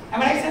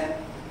 Am I right, sir?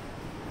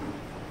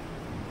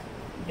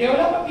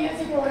 Develop a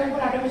PLC program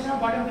for automation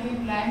of water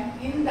filling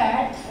plant. In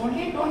that,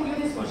 only don't give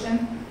this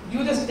question,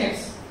 give the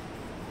steps.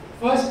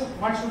 First,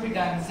 what should be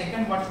done?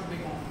 Second, what should be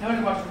done?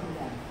 Third, what should be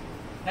done?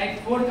 Right?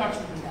 Fourth, what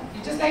should be done?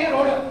 It's just like a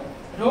road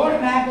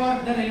road map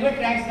or the railway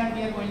tracks that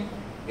we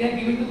are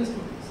giving to the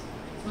students,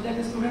 so that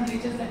the student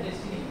reaches the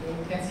destiny.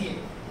 You can see it.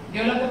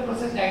 Develop the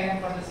process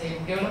diagram for the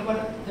same. Develop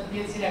the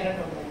PLC ladder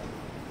program.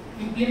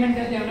 Implement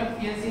the develop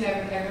PLC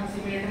ladder diagram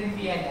simulator in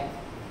VI lab.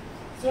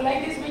 So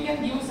like this, we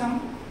can give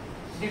some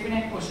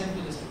definite question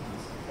to the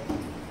students.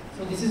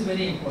 So this is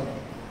very important.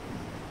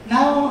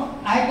 Now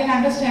I can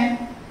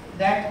understand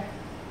that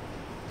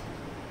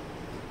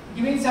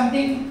giving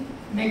something,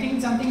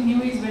 making something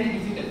new is very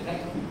difficult,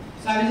 right?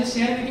 So I will just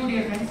share with you,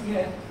 dear friends,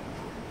 here.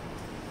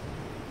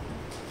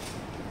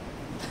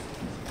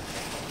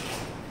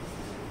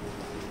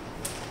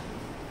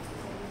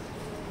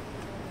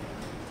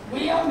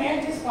 We have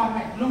made this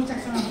format, Bloom's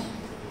taxonomy.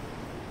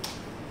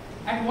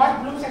 At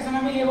what Bloom's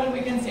taxonomy level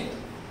we can set?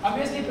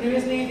 Obviously,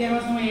 previously there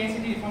was no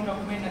AICTE reform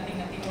document,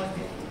 nothing was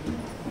there.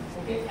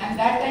 Okay, and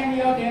that time we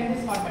have given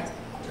this format.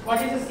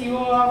 What is the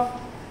CO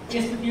of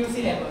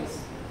PSPUC levels?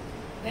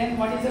 Then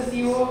what is the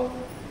CO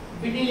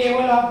BT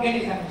level of GATE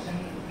examination?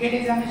 GATE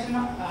examination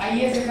of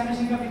IES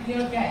examination का BT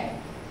level क्या है?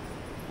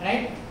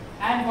 Right?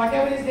 And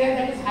whatever is there,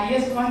 that is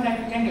highest one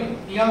that we can do.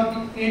 We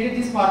have created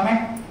this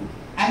format,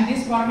 and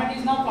this format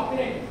is now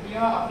copyrighted. We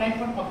have applied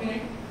for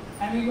copyright,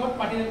 and we got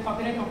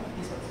copyright of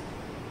this also.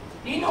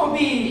 In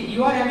OBE,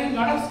 you are having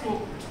lot of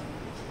scope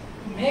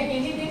to make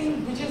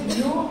anything which is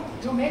new.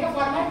 You make a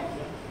format,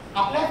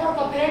 apply for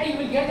copyright, you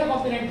will get the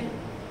copyright,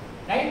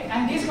 right?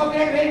 And this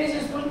copyright, where it is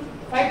useful?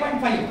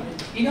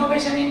 5.5,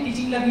 innovation in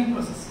teaching learning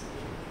process.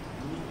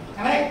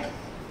 Am I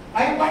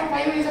right?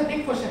 5.5 is a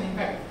big question, in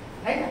fact,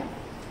 right?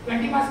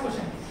 20 marks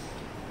question,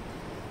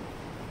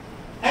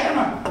 right or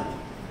not?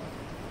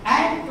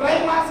 And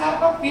 12 marks are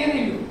for peer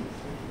review.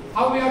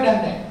 How we have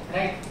done that,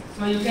 right?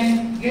 So you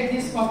can get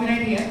this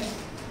copyright here.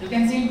 You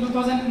can see in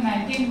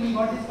 2019 we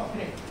got this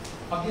copyright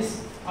of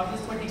this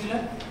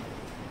particular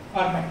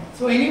format.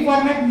 So any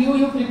format new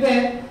you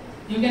prepare,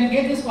 you can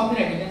get this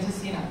copyright. You can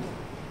just see now.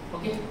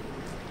 Okay.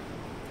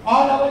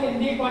 All our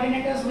MBA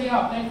coordinators, we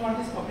have applied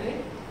for this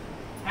copyright,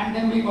 and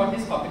then we got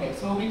this copyright.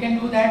 So we can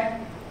do that.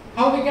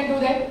 How we can do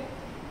that?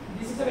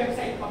 This is the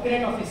website,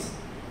 Copyright Office.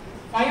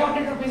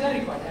 500 rupees are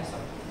required. That's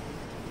all.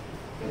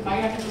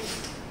 500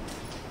 rupees.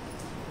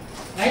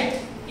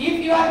 Right? If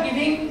you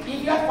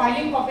are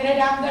filing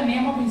copyright on the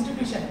name of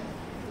institution,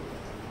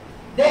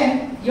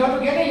 then you have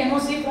to get a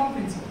NOC from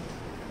principal.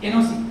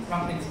 NOC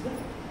from principal.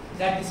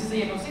 That this is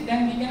the NOC.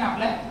 Then we can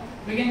apply.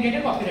 We can get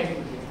a copyright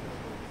here.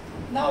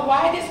 Now,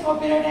 why this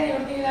copyright and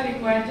everything are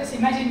required? Just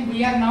imagine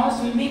we are now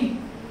swimming.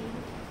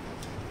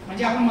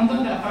 म्हणजे आपण म्हणतो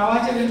ना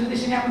प्रवाहाच्या विरुद्ध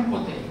दिशेने आपण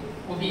पोहतोय.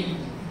 OBE.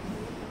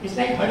 It's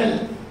like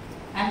hurdle,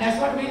 and that's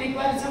what we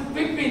require. Some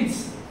quick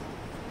wins,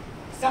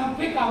 some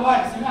quick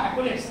awards,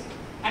 accolades,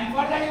 and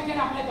for that you can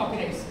apply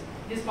copyrights.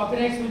 These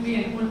copyrights will be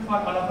helpful for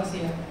all of us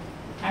here,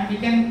 and we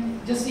can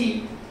just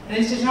see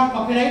registration of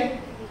copyright,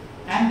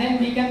 and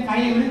then we can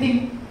file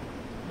everything.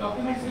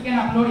 Documents we can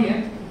upload here.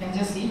 You can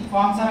just see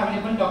forms are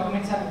available,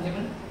 documents are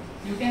available.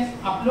 You can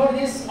upload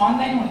this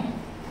online only.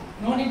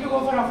 No need to go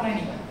for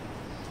offline even.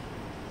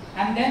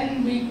 And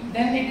then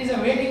it is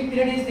a waiting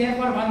period is there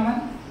for 1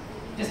 month.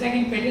 Just like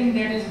in patent,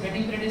 there is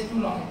waiting period is too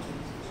long actually.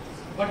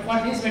 But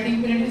for this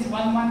waiting period is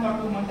 1 month or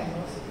 2 months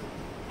across.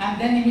 And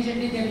then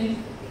immediately they will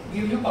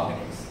give you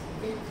copyrights.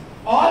 Okay.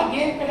 All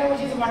game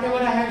pedagogies, whatever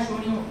I have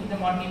shown you in the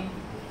morning,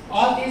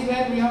 all these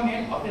where we have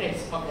made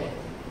copyrights.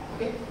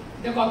 Okay.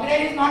 The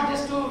copyright is not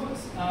just to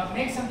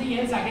make something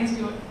else against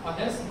your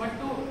others, but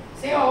to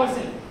save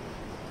ourselves.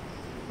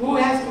 Who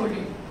has told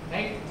you,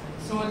 right?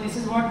 So this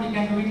is what we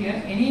can do it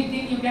here.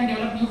 Anything you can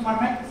develop new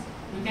format,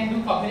 you can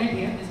do copyright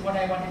here. This is what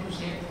I wanted to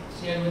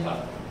share with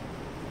all.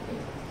 Okay.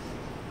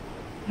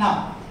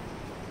 Now,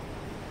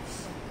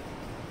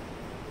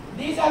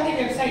 these are the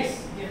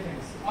websites, dear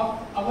friends, of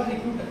our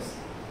recruiters.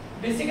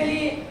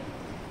 Basically,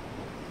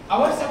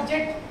 our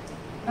subject.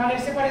 Now,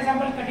 let's say for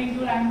example, cutting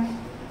tool.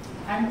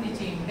 I'm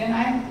teaching. Then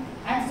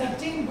I'm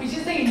searching which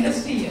is the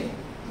industry here,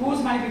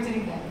 who's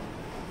manufacturing that,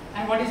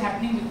 and what is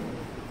happening with it.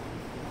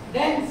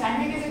 Then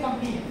Sandvik is a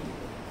company here.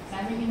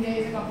 Sandvik India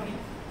is a company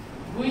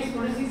who is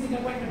producing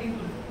single point cutting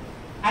tool.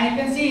 And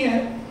you can see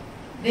here,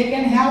 they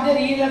can have their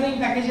e-learning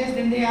packages,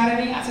 then they are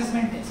having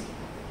assessment tests.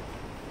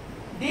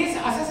 These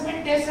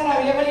assessment tests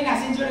are available in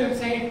Accenture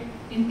website,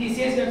 in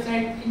TCS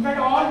website. In fact,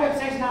 all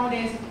websites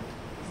nowadays,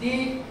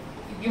 the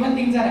given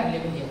things are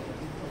available here.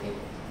 Okay.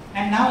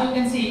 And now you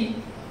can see,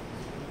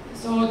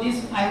 so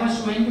this I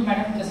was showing to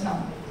madam just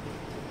now,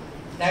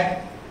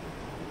 that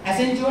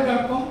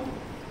Accenture.com,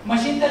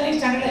 machine learning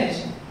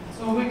standardization.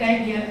 So we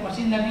type here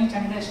machine learning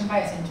standardization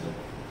by Accenture,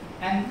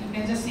 and you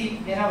can just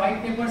see there are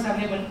white papers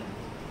available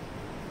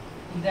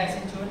in the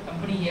Accenture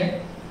company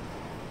here.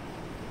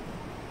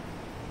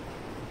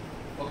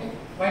 Okay,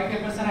 white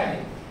papers are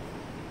available,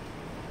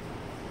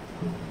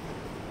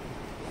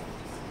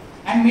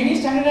 and many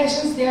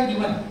standardizations they are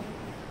given.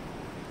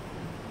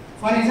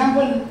 For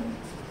example,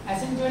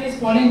 Accenture is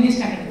following this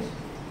standardization.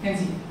 You can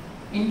see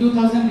in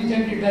 2000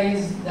 Richard Ritter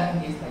is done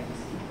this like this.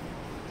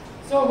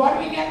 So what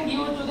we can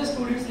give to the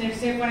students, let's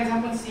say for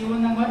example CO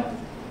number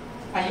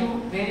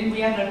 5, wherein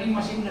we are learning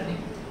machine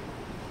learning.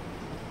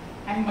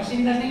 and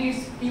machine learning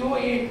is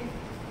PO8.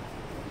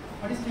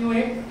 What is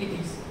PO8?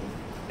 Ethics,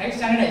 right?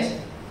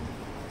 Standardization.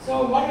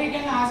 So what we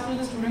can ask to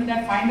the student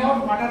that find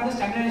out what are the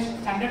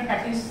standard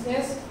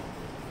practices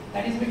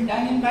that is being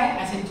done in by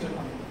Accenture,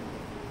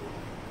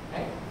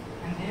 right?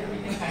 And there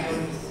we can find out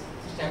this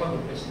type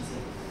of questions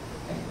here.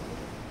 Right?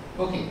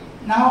 Okay.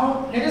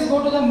 Now let us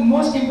go to the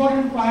most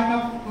important part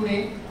of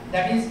today,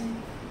 that is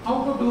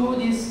how to do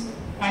this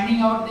finding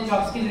out the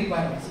job skill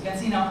requirements. You can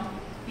see now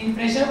in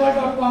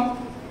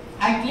fresherworld.com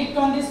I clicked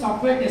on this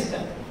software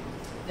tester.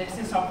 Let's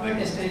say software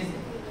tester is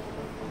there.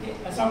 Okay.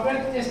 A software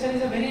tester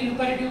is a very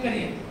lucrative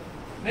career.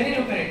 Very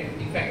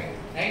lucrative, in fact,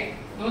 right?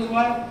 Those who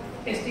are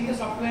testing the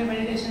software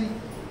validation,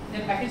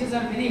 their packages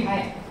are very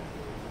high.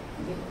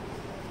 Okay.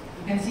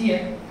 You can see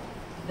here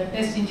the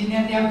test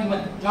engineer they have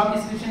given. Job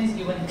description is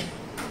given.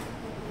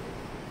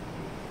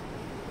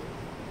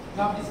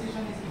 Job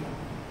description is given.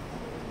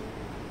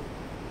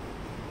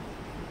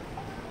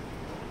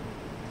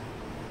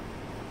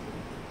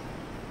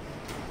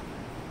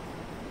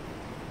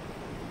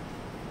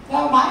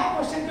 Now my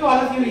question to all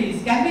of you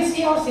is, can we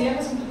see our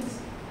syllabus into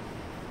this?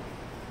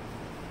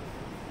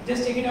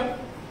 Just check it out.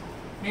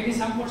 Maybe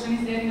some portion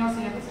is there in our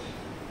syllabus.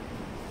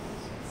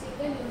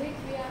 Single unit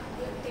we have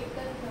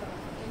taken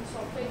in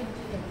software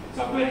engineering.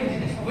 Software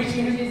engineering. Which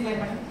unit is there,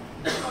 madam?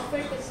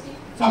 Software testing.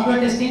 Software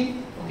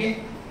testing.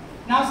 Okay.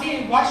 Now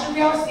see, what should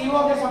be our CO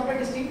of the software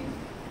testing?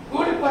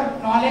 Good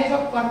knowledge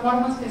of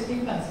performance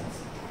testing concepts.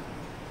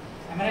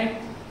 Am I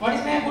right? What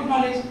is my good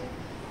knowledge?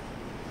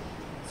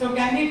 So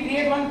can we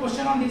create one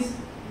question on this?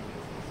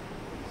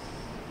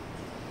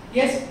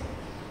 Yes.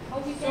 How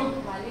we can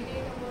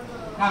validate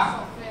our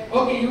software?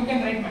 Okay, you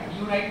can write, madam.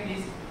 You write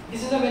please.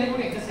 This is a very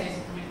good exercise.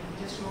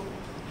 We'll just show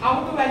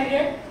how to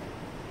validate.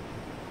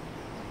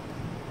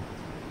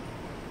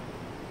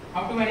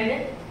 How to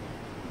validate?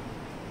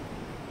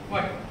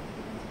 What?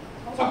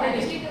 How to Software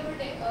validate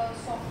our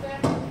software?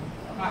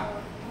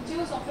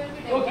 Whichever software we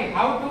develop. Okay,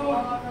 how to?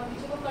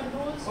 Whichever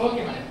controls.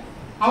 Okay, madam.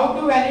 How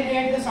to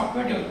validate the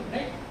software development,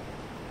 right?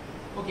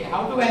 Okay,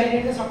 how to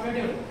validate the software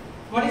development?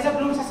 What is the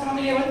Bloom's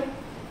taxonomy level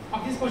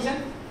of this question?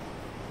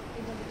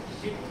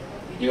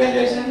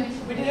 Evaluation.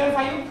 BT level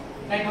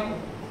 5, right now.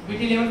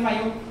 BT level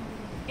 5.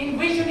 In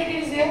which unit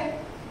it is there?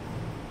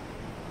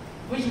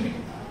 Which unit?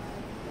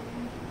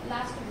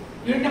 Last unit.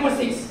 Unit number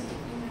 6.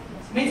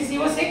 Means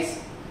CO6?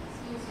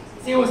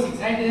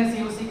 CO6, right? There is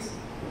CO6.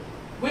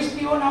 Which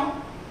PO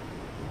now?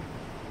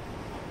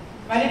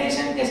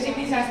 Validation testing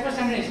is as per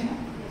standardization. No?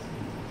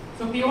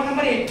 So PO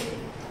number 8.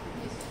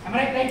 Am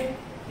I right?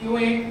 PO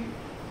 8.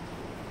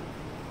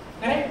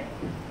 Correct?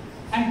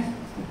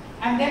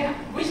 And then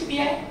which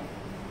PI?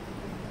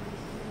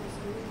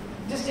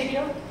 Just take it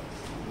out.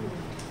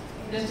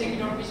 Just take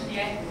it out, which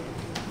PI.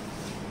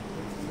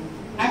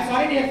 I'm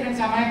sorry dear friends,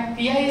 my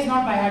PI is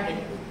not by hearted.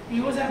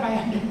 POs are by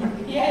hearted,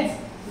 but PIs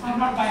are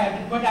not by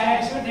hearted. But I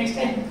assure next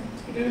time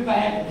it will be by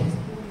hearted.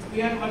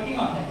 We are working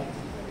on that.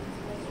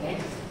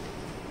 Right?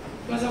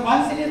 Because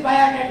once it is by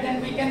hearted,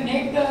 then we can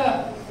make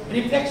the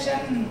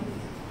reflection.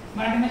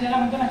 Marathi में ज्यादा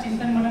म्हणतो ना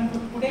चिंतन मनन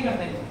कुठे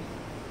करता येईल.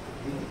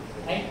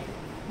 Right?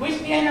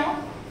 Which PI now?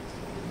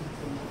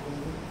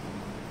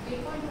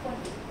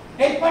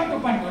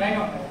 8.2.2, right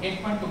on that.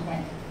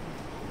 8.2.2.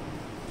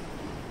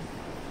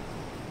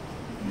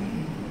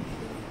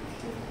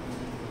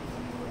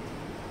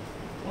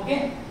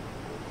 Okay.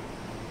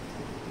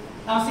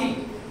 Now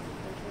see,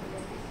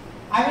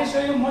 I will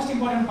show you most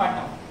important part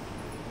now.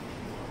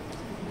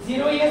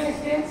 0 years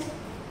experience.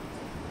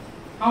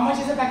 How much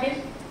is the package?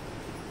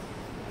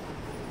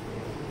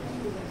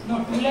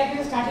 No, 2 lakh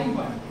is the starting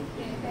point.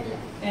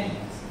 10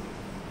 lakhs.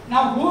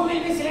 Now who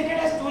will be selected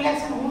as 2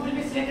 lakhs and who will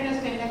be selected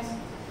as 10 lakhs?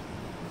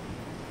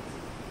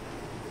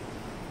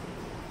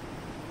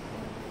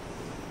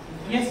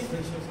 Yes?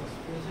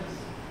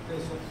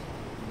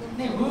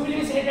 No, who will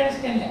be selected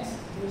as 10 lakhs?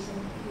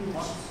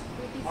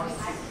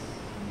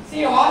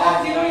 See, all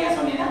are 0 years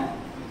only, na?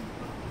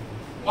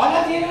 All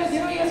are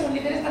 0 years only.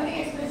 There is nothing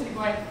experience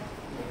required.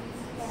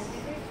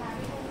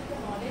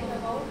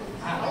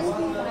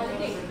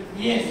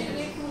 Yes.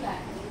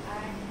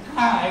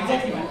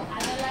 Exactly.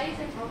 Analyze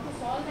and how to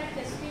solve that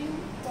testing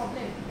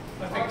problem.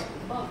 Perfect.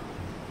 Bug.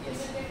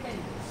 Yes.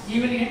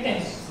 You will get 10. He will get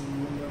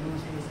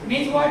 10.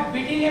 Means what?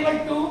 BT level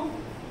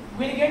 2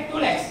 will get 2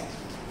 lakhs.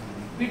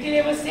 BT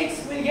level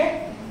 6 will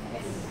get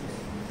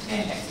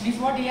 10 lakhs. Means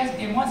what? He has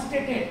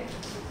demonstrated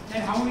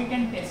that how we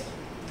can test.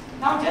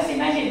 Now just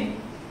imagine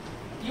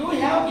you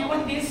have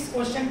given this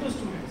question to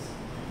students,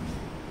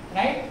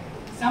 right?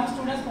 Some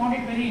students found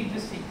it very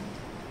interesting.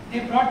 They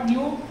brought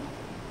new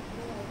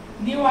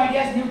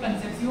ideas, new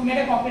concepts. You made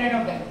a copyright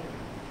of that.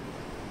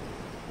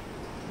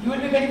 You will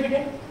be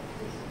benefited.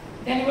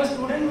 Then your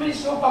student will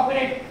show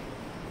copyright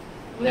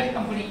to that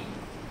company.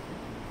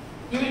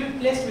 You will be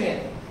placed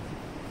where?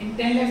 In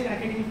 10 lakhs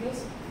bracket you will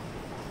place.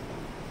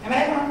 Am I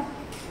right or not?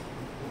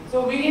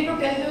 So we need to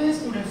tell the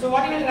student. So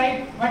what you will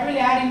write? What will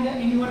add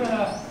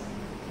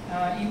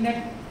in that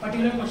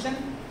particular question?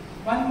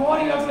 One more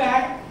you have to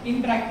add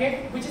in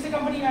bracket. Which is the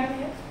company you add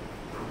here?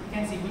 You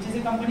can see which is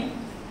the company.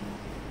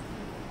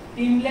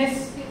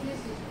 Teamless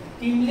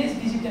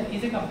Teamless digital. Digital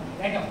is a company.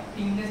 Write down.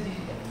 Teamless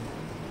Digital.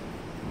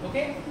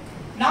 Okay.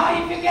 Now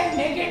if you can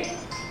make it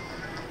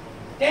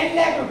 10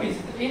 lakh rupees,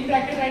 in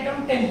bracket write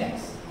down 10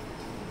 lakhs.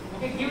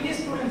 Okay. Give these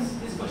students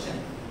this question.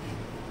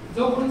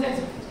 जो करून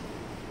जायचं.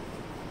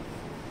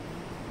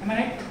 Am I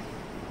right?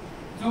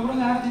 जो करून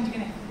जाणार त्यांची की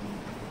नाही?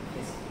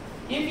 Yes.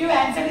 If you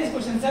answer this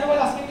question, sir was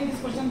asking me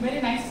this question,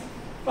 very nice,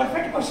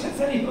 perfect question,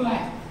 sir.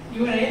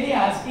 You are really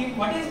asking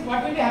what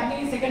will be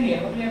happening in second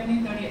year, what will be happening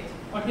in third year,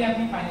 what will be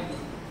happening in final year.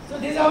 So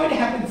this is how it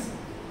happens.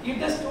 If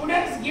the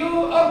students give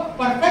a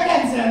perfect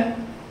answer,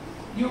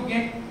 you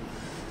get,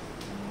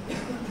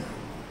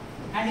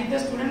 and if the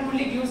student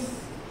only gives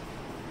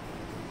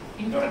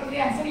introductory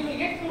answer, you will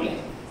get 2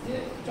 lakhs. The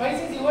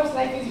choice is yours,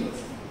 life is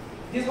yours.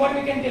 This is what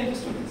we can tell to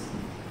students.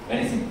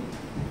 Very simple.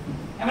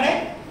 Am I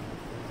right?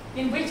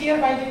 In which year,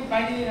 by the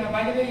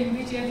way, in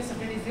which year the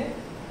subject is there?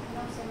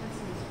 Now 7th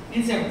semester.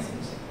 In 7th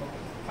semester.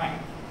 Fine.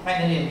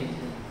 Final year.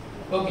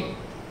 Okay.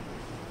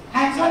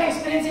 Hands-on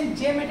experience in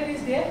J matter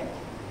is there.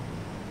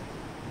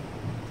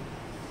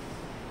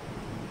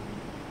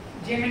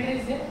 J matter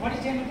is there. What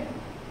is J matter?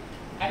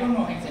 I don't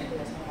know exactly.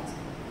 That's what I'm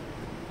asking.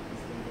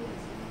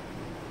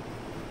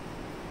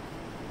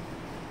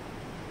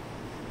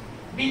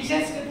 Big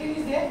shell scripting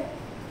is there.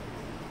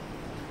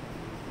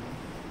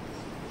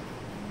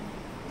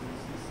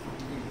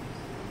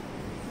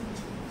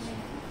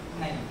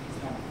 No, it's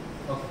not.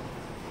 Okay.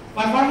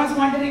 Performance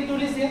monitoring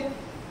tool is there.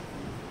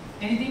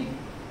 Anything?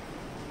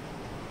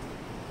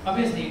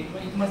 Obviously,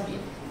 it must be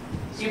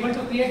able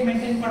to create,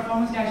 maintain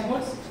performance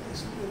dashboards,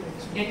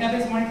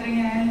 database monitoring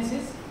and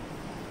analysis.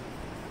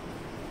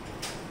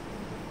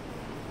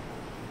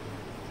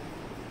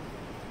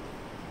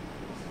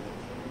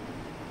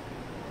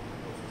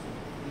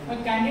 A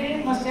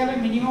candidate must have a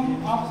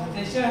minimum of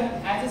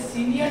pressure as a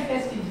senior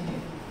test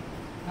engineer.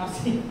 Now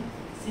see,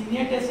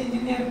 senior test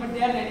engineer, but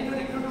they are ready to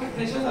recruit with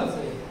freshers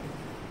also.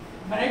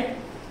 Right?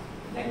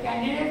 The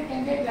candidate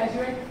can be a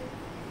graduate.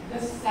 The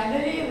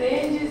salary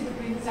range is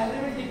between, the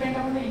salary will depend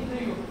on the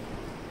interview.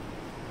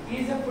 He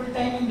is a full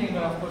time in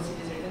Bangalore, of course, it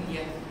is written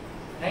here.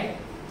 Right?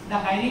 The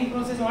hiring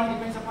process all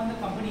depends upon the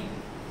company.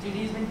 GD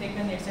has been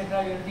taken,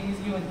 etc. Everything is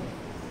given.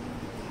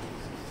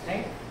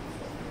 Right?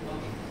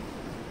 Okay.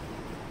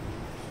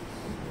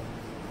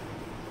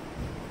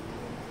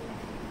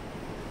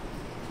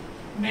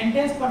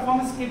 Maintains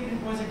performance script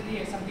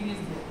repository, something is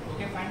there.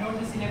 Okay, find out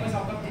the syllabus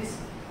out of this.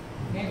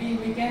 Maybe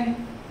we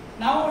can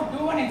now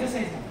do one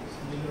exercise now.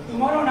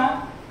 Tomorrow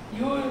now,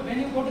 when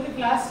you go to the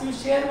class, you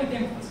share with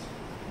them first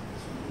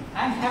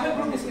and have a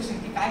group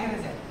discussion.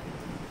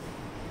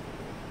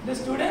 The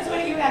students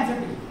will give answer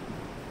to you.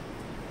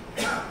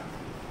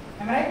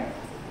 Am I right?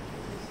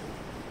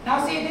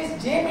 Now see,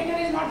 this J meter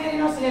is not there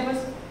in our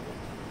syllabus.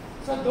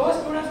 So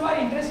those students who are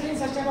interested in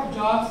such type of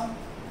jobs,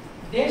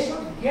 they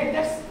should get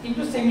that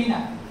into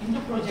seminar, into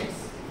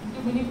projects,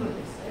 into mini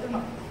projects. I don't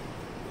know.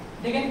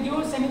 They can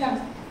give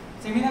seminars.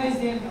 Seminar is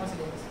there in our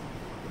syllabus.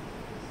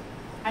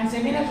 And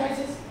seminar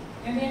choices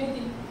can be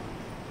anything.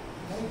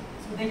 Right?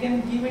 So they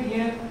can give it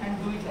here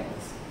and do it like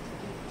this.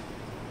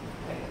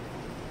 Right.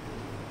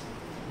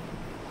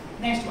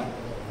 Next one.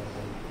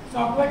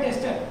 Software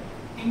tester.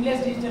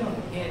 English digital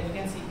only. Here you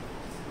can see.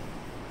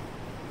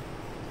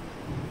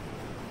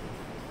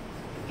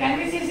 Can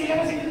we see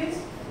syllabus into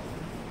this?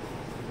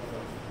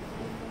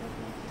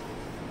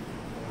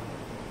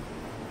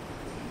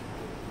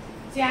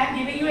 See, I am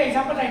giving you an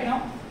example right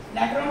now.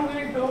 Later on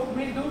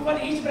we will do for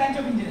each branch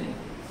of engineering.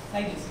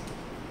 Like this.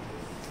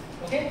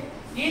 Okay?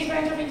 Each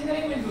branch of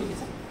engineering will do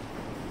this.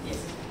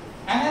 Yes.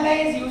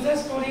 Analyze user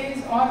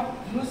stories or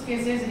use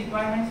cases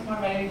requirements for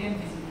validity and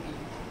feasibility.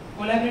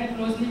 Collaborate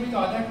closely with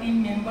other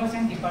team members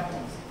and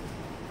departments.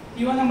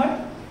 PO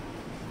number?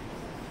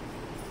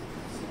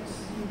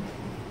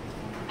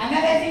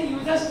 Analyzing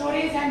user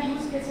stories and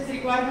use cases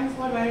requirements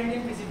for validity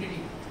and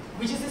feasibility.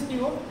 Which is this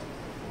PO?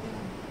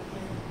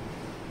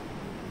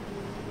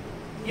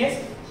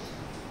 Yes?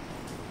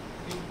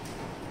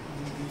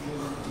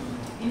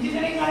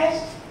 Engineering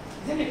knowledge,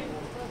 isn't it?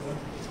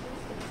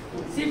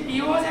 See,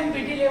 POs and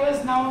PT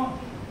levels now,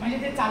 म्हणजे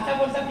ते चालता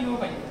बोलता PO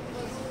पाहिजे.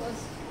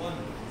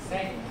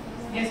 Right?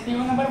 Yes, PO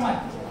number 1.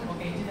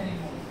 Okay, engineering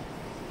knowledge.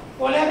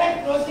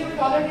 Collaborate closely with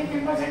other team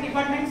members and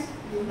departments.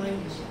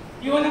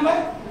 PO number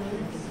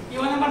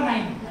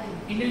 9.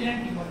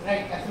 Intelligent teamwork.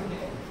 Right, absolutely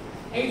right.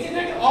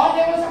 Execute all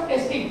levels of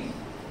testing.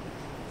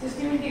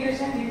 System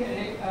integration,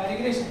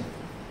 regression.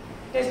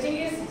 Testing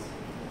is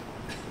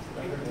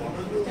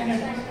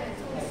standard.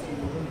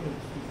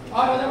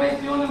 Or otherwise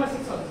PO number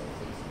 6 also.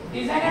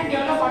 Design and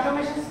develop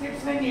automation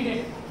scripts when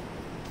needed.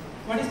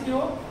 What is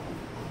PO?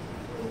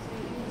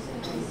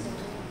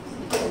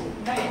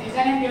 Right.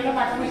 Design and develop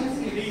automation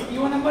scripts.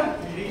 PO number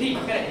 3.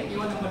 Correct.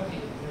 PO number 3.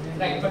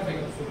 Right. Perfect.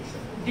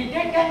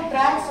 Detect and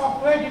track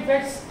software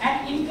defects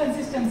and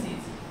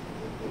inconsistencies.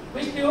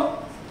 Which PO?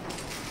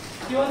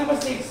 PO number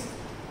 6.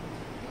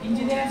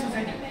 Engineer and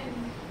society.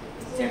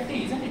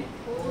 Safety, isn't it?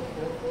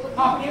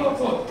 PO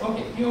 4.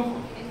 Okay. PO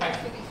 4. Right.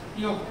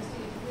 PO 4.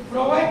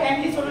 Provide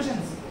timely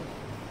solutions.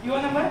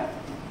 PO number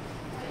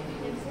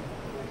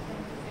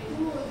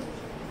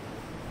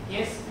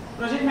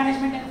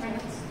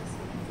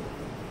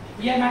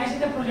We are managing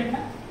the project, na?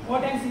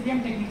 What and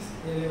CPM techniques?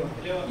 11.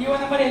 PO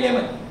number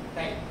 11.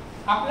 Right.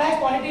 Apply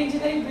quality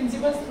engineering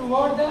principles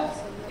throughout the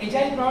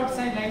agile product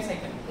life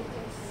cycle.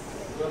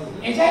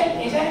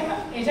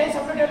 Agile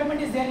software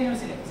development is there in your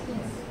syllabus.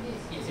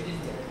 Yes, it is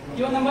there.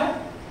 PO number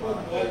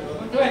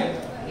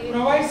 12.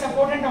 Provide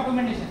support and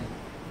documentation.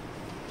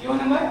 PO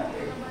number?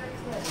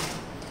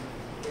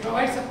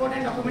 Provide support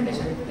and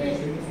documentation.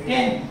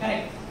 10.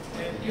 Correct.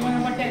 PO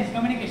number 10.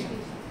 Communication.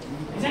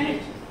 Isn't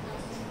it?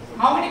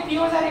 How many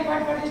POs are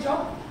required for this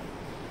job?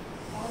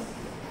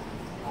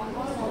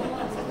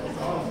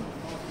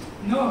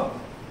 No.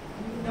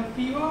 The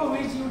PO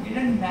which you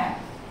didn't map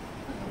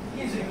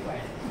is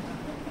required.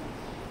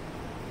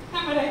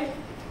 Am I right?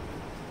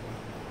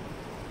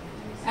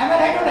 Am I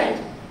right or right?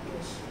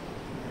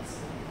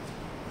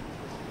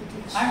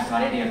 I am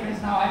sorry dear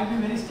friends, now I will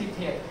be very strict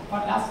here for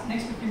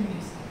next 15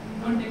 minutes.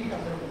 Don't take it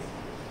otherwise.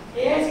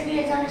 AICTE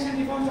examination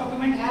reforms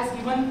document has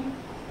given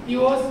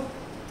POs,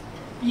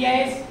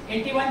 PIs,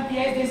 81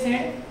 PIs they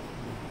said.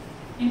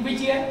 In which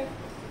year?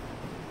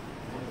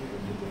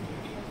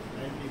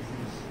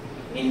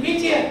 In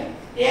which year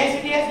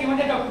AICTE has given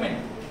the document?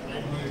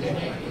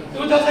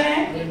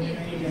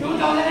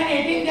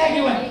 2018 they are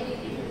given.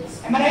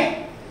 Am I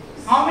right?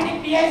 How many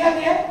PIs are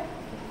there?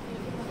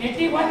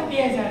 81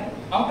 PIs are.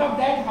 Out of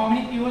that, how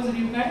many POs are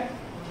required?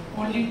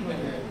 Only 12.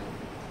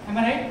 Am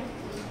I right?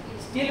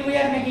 Still we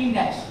are making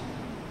dash.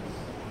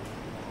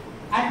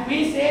 And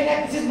we say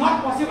that this is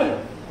not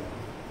possible.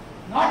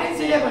 Not in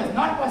syllabus,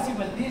 not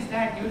possible. This,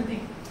 that,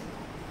 everything.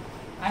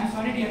 I am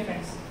sorry dear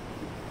friends.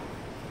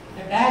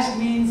 The dash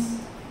means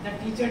the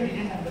teacher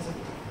didn't understand.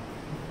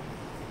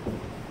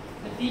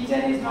 The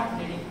teacher is not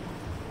ready.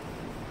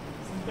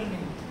 Simple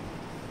meaning.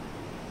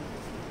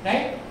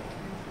 Right?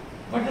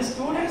 But the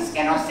students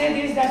cannot say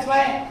this, that's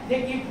why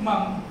they keep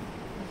mum.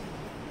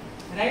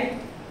 Right?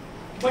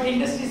 But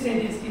industry say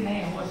this, कि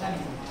नहीं होता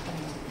नहीं.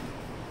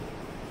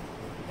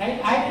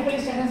 Right? IEEE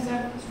student sir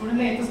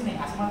स्टुडंटला येतच नाही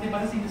असं म्हणते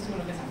बरेच industry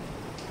लोक सांगतात.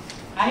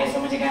 ISO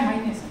म्हणजे काय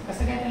माहित नाही सर.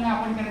 कसं काय त्याला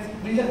आपण करायचं?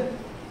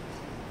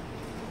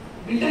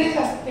 Builder is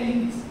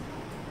telling this.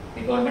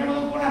 ते गव्हर्नमेंट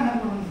मधून कोण आणणार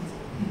करून this?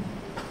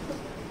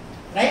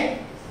 Right?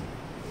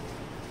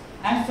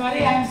 I am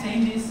sorry I am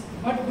saying this,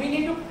 but we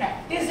need to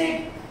practice it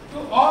to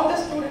all the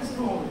students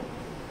throughout.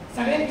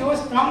 सगळे PO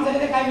स्ट्रॉंग झाले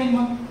तर काय होईल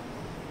मग?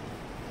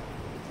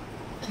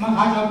 मग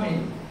हा जॉब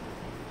मिळेल.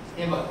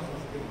 हे बघ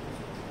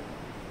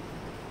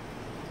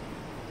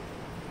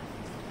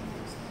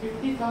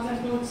 50,000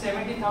 to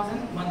 70,000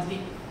 monthly.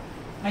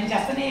 म्हणजे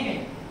जास्त नाही आहे काही.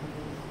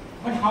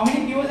 But how many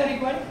POs are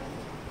required?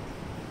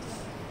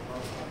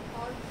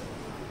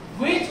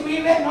 Which we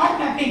were not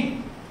mapping.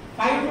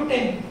 5 to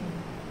 10,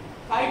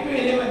 5 to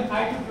 11,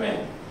 5 to 12.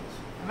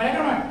 Am I right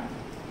or not?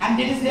 And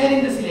it is there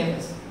in the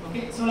syllabus.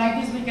 Okay, so like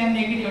this we can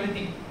make it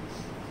everything.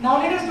 Now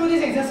let us do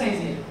this exercise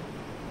here.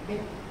 Okay,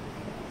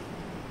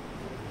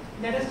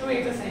 let us do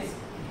exercise.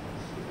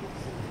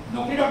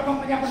 Naukri.com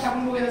मध्ये आपण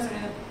टाकून बघूया सगळे.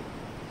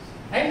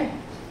 Right?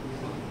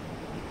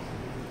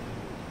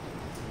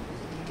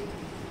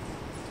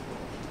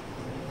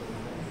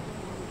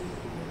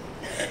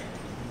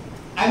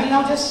 I will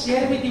now just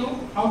share with you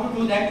how to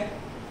do that.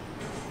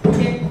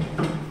 Okay.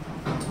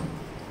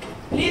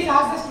 Please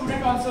ask the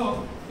student also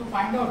to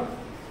find out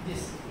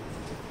this.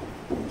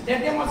 Let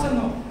them also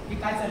know कि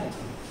काय चालेल.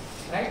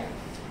 Right?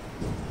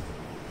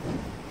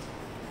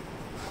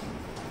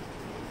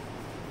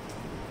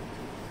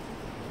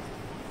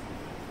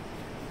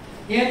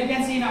 Here you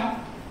can see now.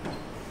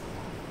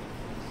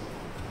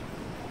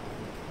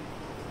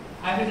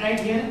 I will write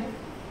here.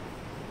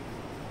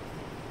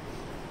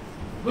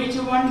 Which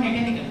you want?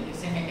 Mechanical.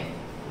 It's a mechanical.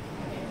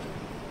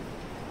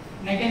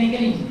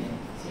 Mechanical engineer.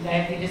 See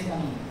directly it is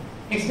coming.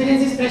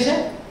 Experience is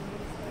pressure.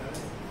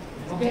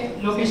 Okay.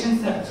 Location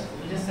search.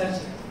 You just search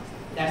it.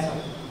 That's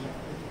all.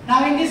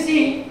 Now in this C,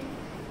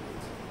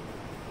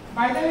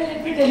 by the way,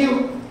 let me tell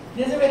you,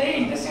 there is a very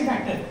interesting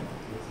factor.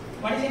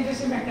 What is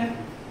interesting factor?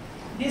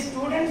 The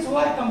students who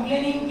are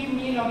complaining कि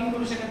मी login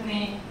करू शकत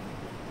नाही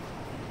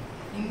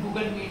in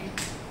Google Meet.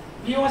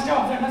 We must have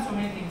observed so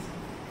many things.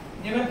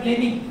 They were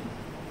blaming.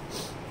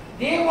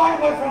 They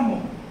want work from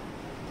home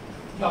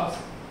jobs.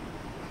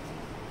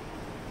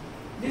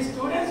 The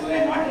students who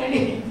were not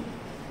ready,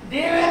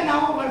 they were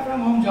now work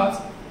from home jobs.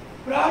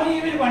 Probably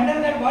you will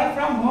wonder that work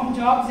from home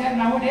jobs are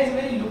nowadays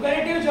very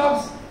lucrative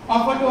jobs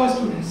offered to our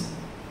students.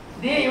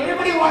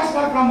 Everybody wants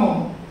work from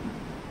home.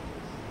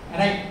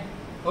 Right?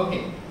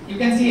 Okay. You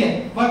can see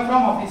here, work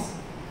from office.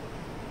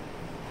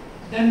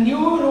 The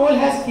new role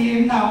has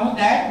came now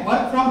that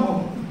work from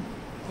home.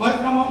 Work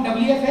from home,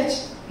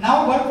 WFH.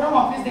 Now work from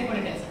office they call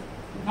it as.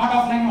 Not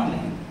offline,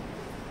 online.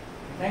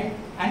 Right?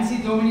 And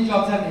see so many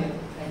jobs are there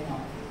right now.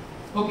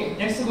 Okay,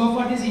 let's go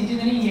for this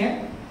engineering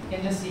here. You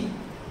can just see.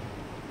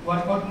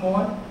 Work out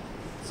more.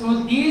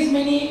 So these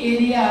many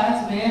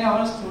areas where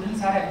our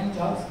students are having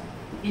jobs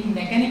in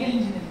mechanical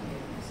engineering.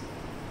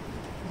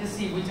 Just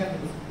see which are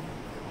those.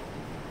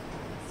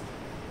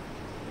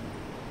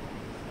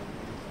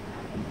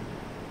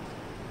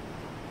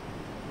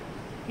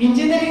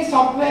 Engineering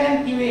software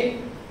and QA.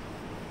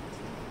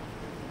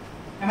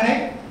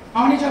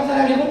 How many jobs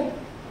are available?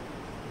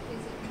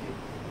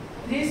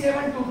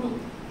 3722.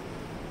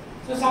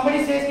 So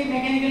somebody says कि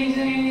mechanical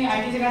engineering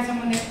IT से क्या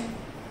संबंध है?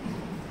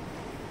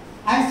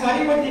 I am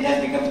sorry, but it has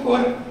become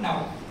core now.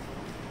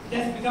 It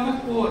has become a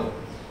core,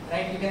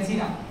 right? You can see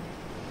now.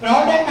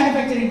 Product and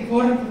manufacturing,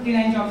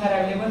 459 jobs are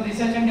available.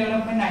 Research and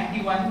development,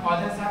 91.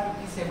 Others are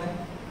 57.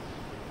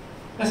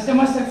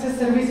 Customer success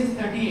service is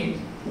 38.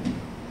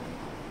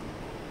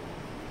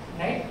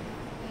 Right?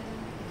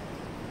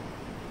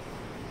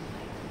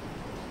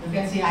 You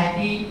can see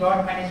IT,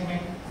 product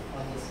management,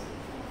 all this.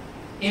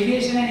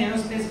 Aviation and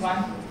aerospace,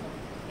 1.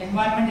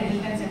 Environment,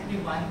 health and safety,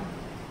 1.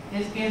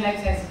 Healthcare, life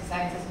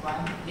sciences,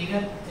 1.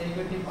 Legal,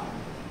 derivative, 1.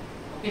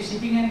 Okay,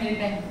 shipping and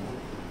maritime, 2.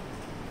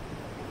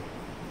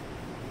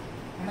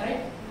 Am I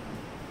right?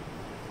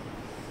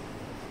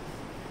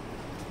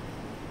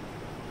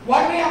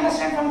 What we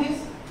understand from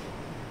this?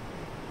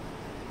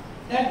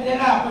 That there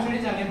are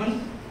opportunities available,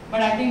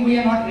 but I think we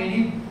are not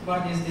ready for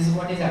this. This is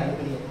what is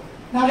available here.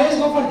 Now let us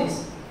go for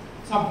this.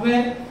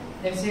 Software,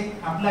 let's say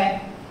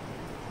apply,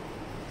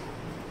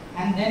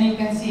 and then you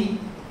can see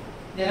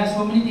there are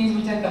so many things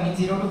which are coming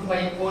 0 to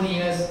 5, 4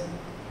 years.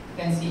 You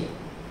can see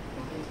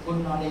okay,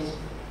 good knowledge,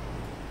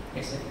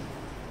 etc.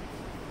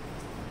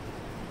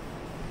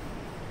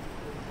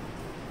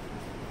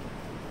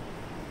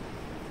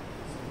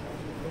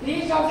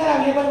 These jobs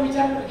are available which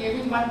are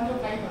giving 1 to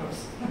 5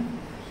 crores.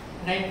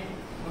 Right?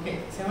 Okay,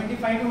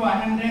 75 to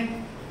 100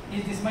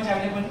 is this much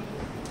available.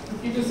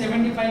 50 to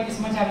 75 this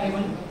much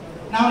available.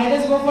 Now let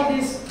us go for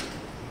this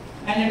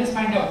and let us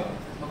find out.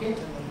 Okay.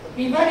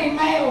 In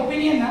my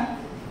opinion,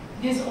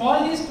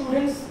 all these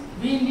students,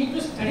 we need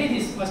to study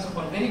this first of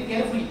all very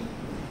carefully.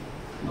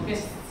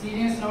 Okay,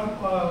 senior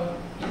cloud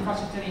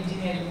infrastructure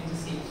engineering, you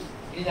see,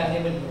 it is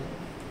available here.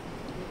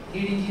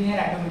 Lead engineer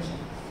automation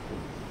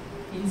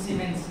in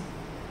Siemens.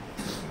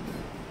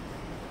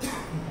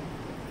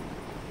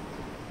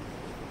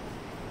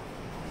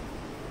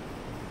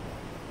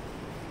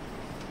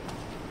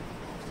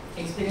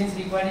 Experience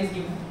required is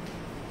given.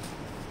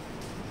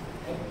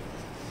 Okay.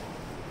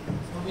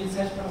 So we'll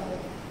search for that.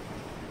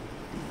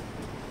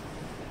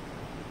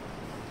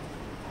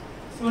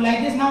 So like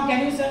this now,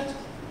 can you search?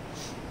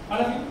 All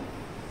of you?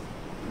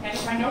 Can you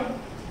find out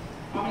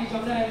how many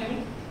jobs are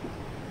available?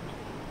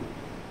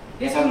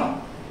 Yes or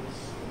no?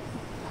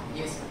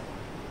 Yes.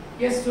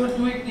 Yes, so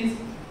do it please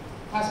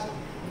first.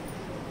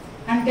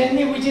 And tell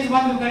me which is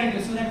one you can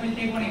do, so that we'll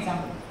take one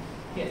example.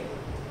 Yes.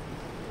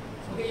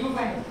 Okay, you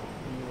find it.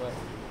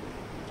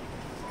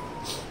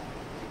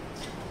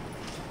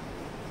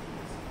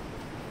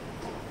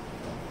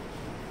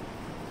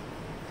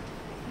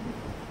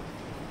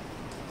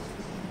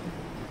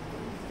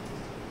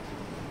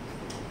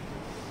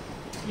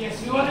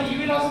 Yes, you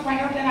will also find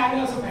out, then I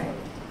will also find out.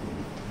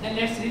 Then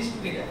let's reach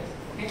together.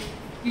 Okay.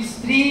 It's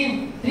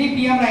 3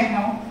 p.m. right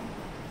now.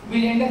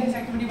 We'll end up this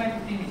activity by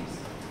 15 minutes.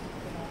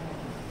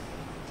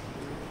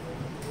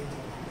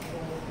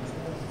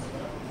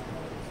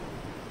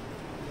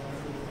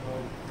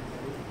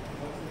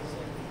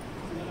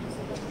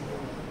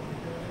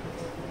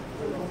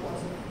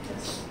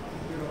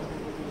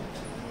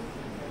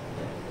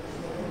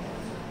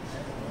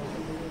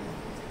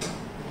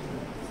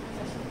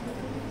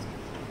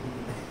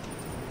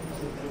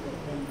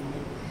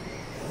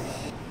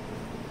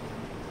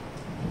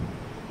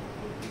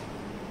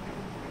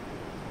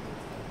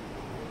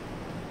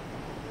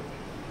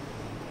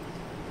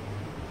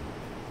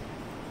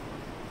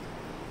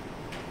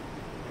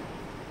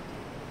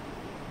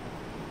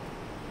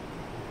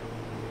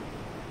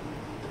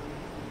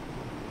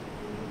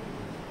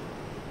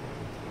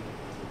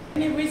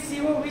 Which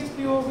CO, which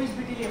PO, which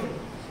BT level?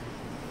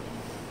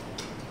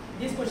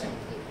 This question.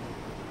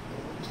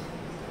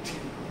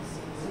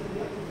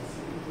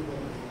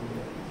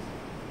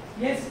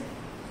 Yes.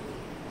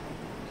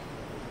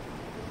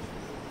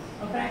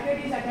 A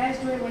bracket is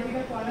attached to a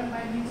vertical column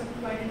by means of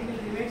two identical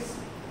rivets.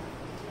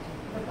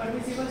 The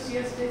permissible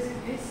shear stress is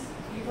this.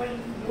 Equal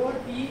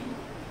load P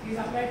is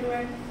applied to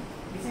an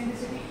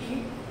eccentricity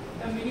E.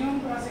 The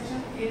minimum cross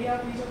section area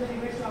of each of the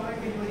rivets to avoid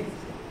failure is.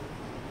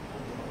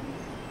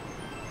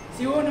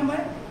 CO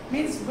number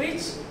means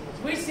which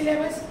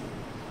syllabus?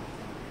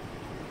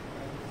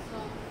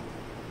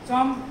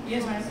 Some,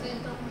 yes madam.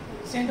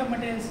 Strength of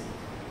materials.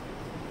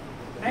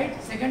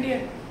 Right? Second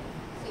year.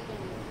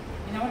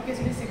 In our case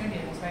it is second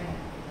year. That's fine.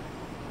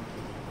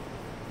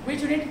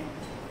 Which unit?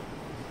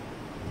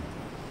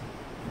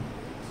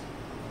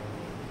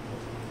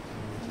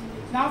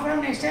 Now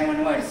from next time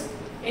onwards,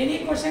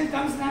 any question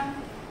comes now,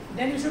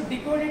 then you should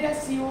decode it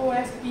as CO,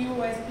 as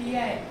PO, as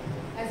PI,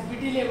 as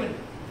BT level.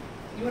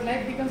 Your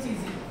life becomes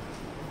easy.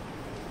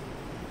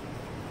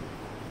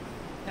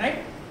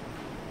 Right?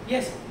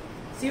 Yes.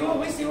 CO,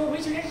 which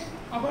unit?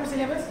 About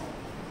syllabus?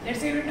 Let's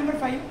say unit number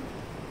 5.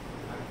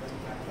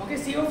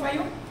 Okay, CO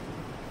 5.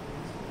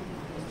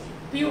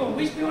 PO,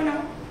 which PO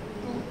now?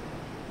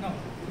 No.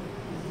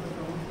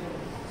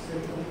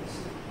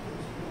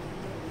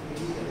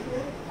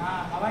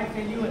 Avoid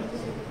failure.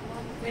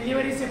 Failure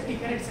is safety,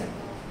 correct sir.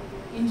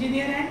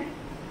 Engineer and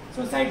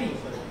society.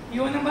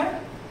 PO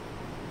number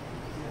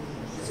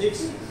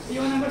 6.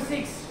 PO number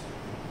 6.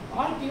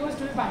 All POs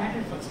to be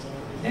bilateral first.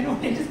 Then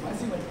only it is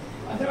possible.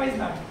 Otherwise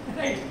not.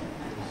 Right?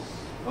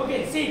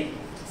 Okay, see.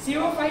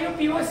 CO5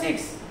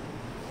 PO6.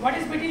 What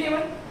is BT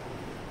level?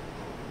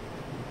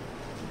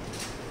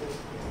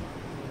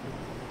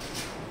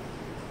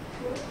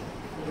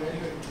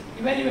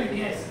 Evaluate,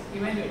 yes.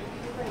 Evaluate.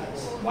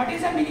 What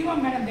is the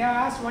minimum, madam? They have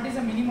asked what is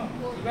the minimum?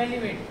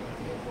 Evaluate.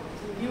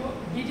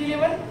 BT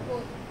level?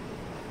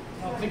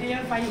 No, BT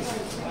level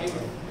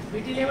 5.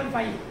 BT level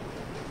 5.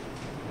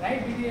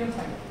 Right? BT level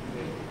 5.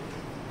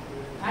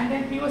 And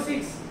then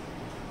PO6.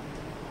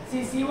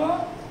 See,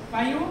 CO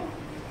 5,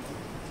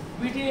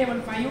 BT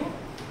level 5,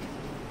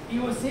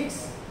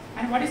 PO6.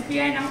 And what is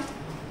PI now?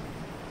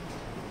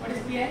 What is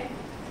PI?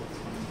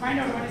 Find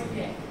out what is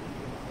PI.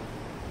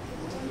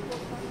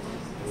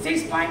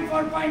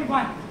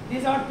 6.4.1. This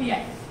is our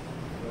PI.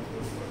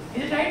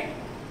 Is it right?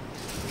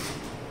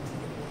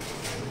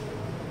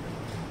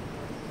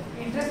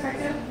 Interest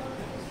factor?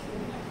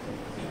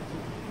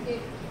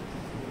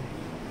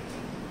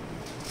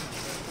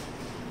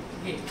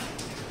 8.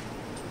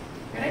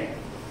 Correct?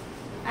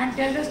 And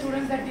tell the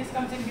students that this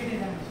comes in gate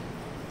examination.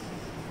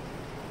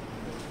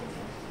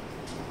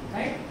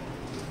 Right?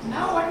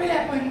 Now what will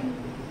happen?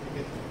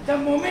 The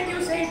moment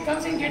you say it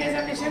comes in gate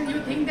examination,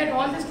 you think that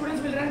all the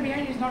students will run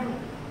behind.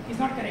 Is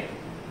not correct.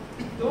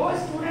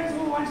 Those students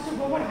who wants to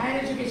go for higher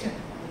education.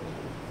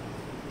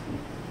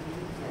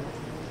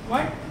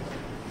 What?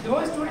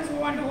 Those students who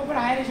want to go for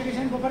higher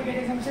education, go for gate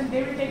examination,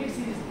 they will take it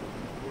seriously.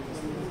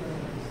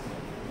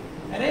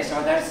 Rest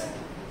others,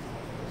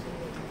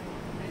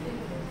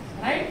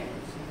 right?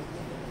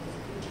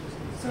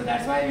 So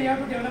that's why we have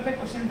to develop a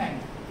question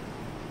bank.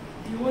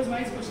 POs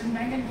wise question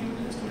bank and give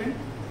to the student.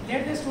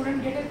 Let the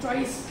student get a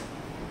choice.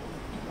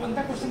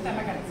 Konta question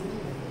tala karaycha.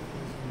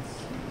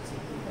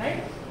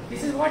 Right?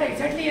 This is what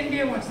exactly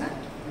NBA wants, na?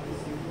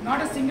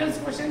 Not a single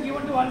question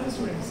given to all the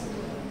students.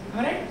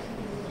 Alright?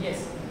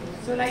 Yes.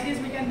 So like this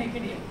we can make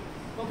it here.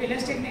 Okay,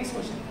 let's take next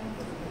question.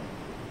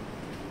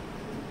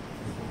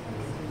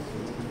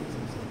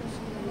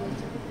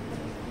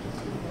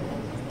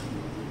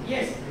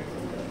 Yes.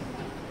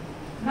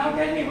 Now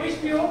tell me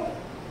which PO?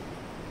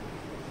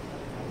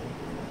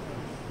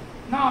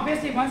 Now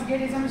obviously once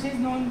gate examination is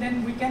known,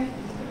 then we can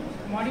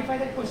modify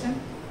that question,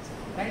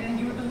 right, and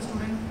give it to the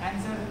student,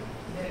 answer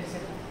there,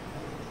 etc.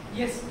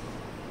 Yes.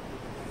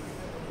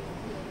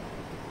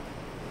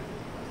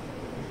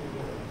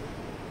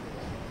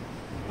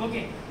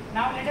 Okay.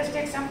 Now let us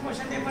take some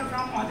question paper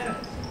from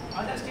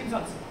other streams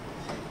also,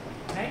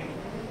 right?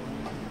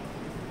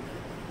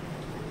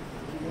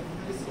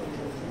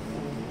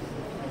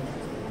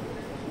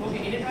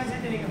 Okay. Electronics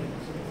and telecom.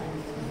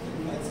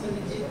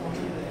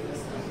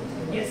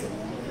 Yes.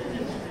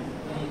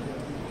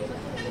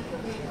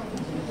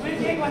 We'll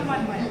take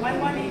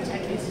one each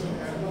at least,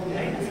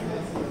 right?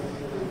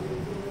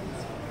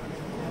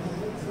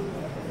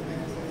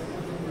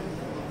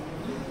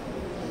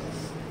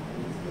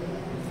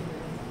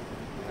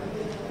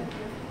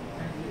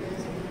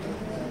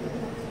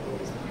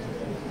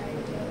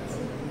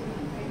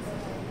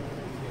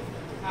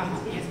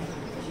 Yes.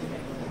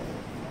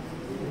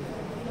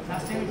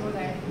 Last time it was I.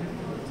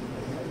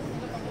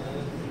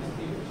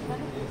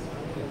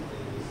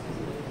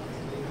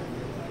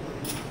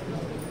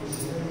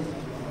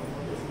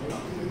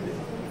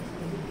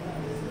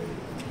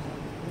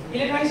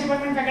 Electronics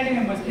department faculty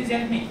members, please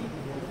help me.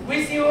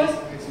 Which COs?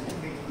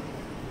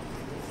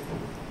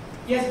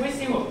 Yes, which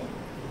CO?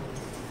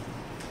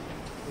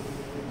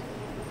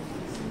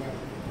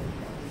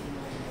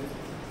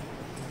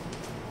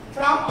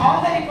 From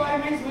all the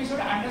requirements, we should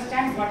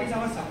understand what is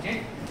our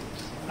subject.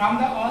 From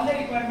all the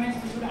requirements,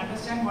 we should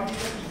understand what is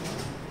the PO,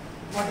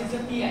 what is the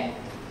PI,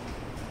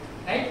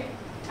 right?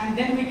 And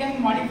then we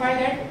can modify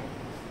that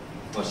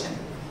question.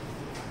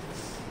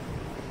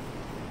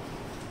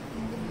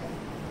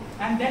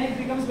 And then it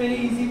becomes very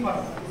easy for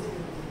us.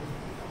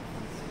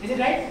 Is it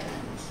right?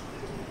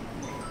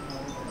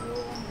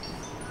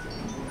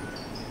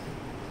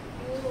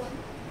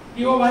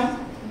 PO1.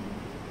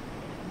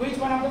 Which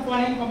one of the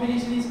following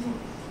combination is true?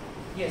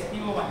 Yes,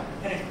 PO1.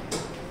 Correct.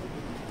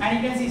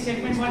 And you can see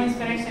statement 1 is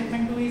correct,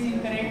 statement 2 is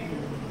incorrect.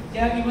 They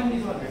are given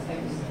these words.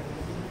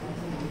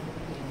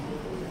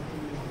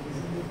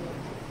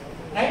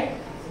 Right?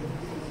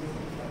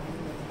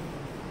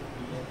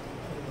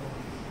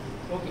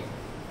 Okay.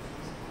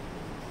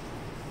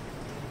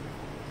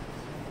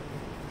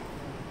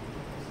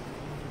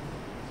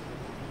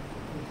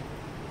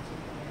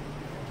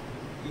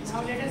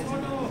 Now let us go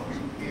to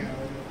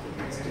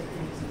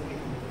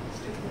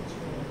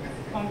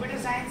computer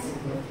science.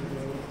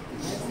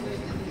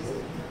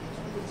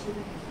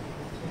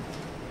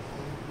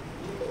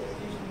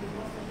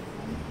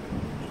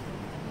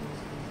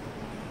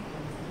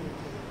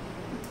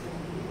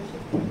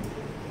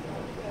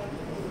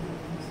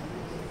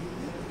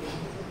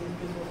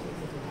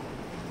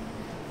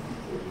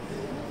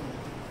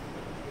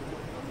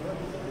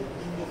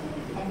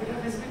 Computer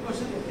specific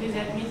question, please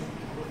help me.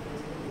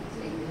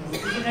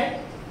 Is it right?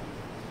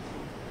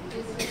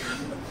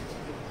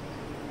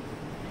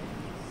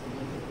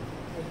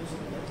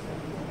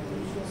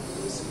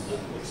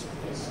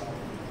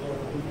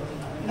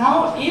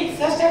 Now, if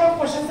such type of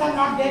questions are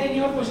not there in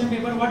your question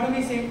paper, what do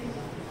we say?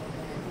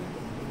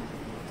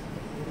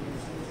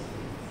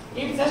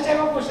 If such type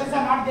of questions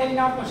are not there in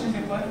our question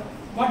paper,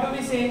 what do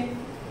we say?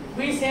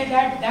 We say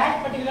that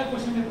that particular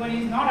question paper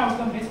is not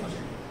outcome based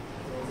question.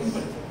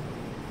 Simple.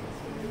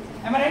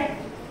 Am I right?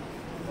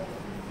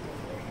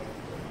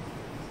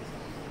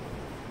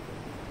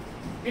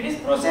 It is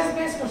process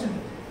based question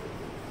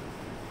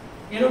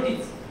paper.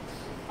 LOTs.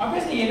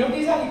 Obviously,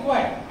 LOTs are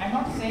required. I am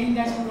not saying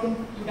that you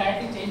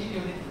directly change it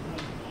everything.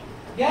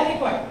 They are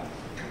required,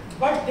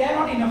 but they are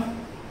not enough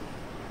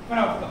for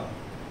outcome.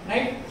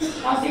 Right?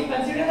 Now, see,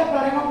 consider the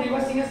problem of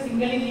reversing a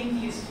singly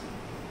linked list.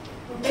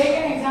 To take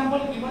an example,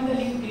 given the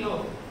link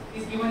below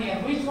is given here.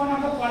 Which one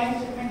of the following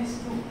statement is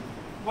true?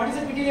 What is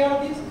the PT level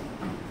of this?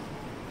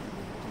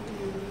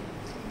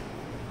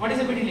 What is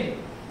the PT level?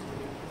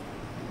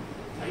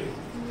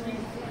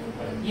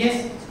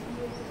 Yes.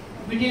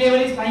 PT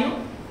level is 5.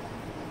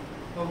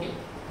 Okay.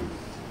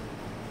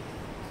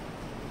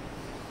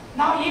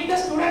 Now, if the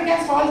student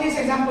can solve this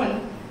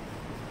example,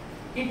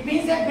 it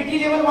means that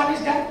PT level 1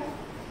 is done.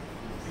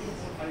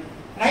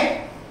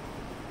 Right?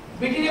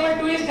 PT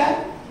level 2 is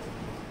done.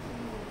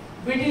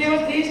 PT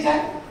level 3 is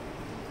done.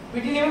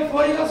 PT level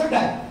 4 is also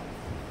done.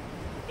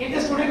 If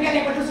the student can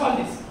able to solve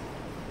this.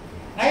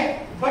 Right?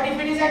 But if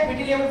it is at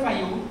PT level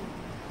 5,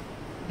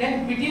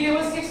 then PT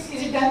level 6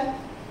 is it done?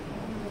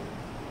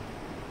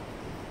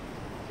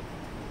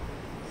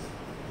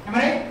 Am I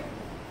right?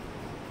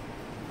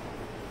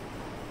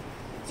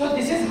 So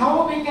this is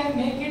how we can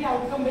make it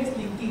outcome based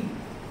linking.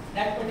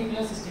 That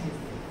particular system is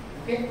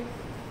there. Okay.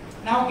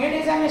 Now GATE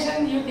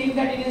examination, you think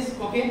that it is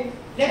okay.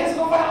 Let us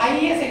go for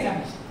IES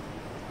examination.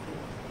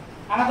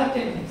 Another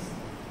 10 minutes.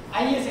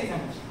 IES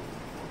examination.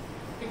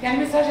 Can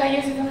we search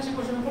IES examination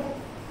question paper?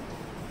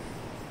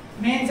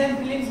 Mains and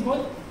prelims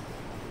both.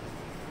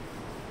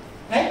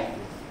 Right?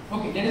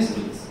 Okay, let us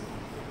do this.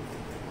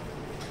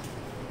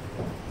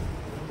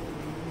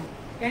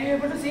 Can you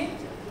able to see?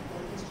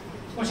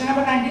 Question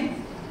number 19.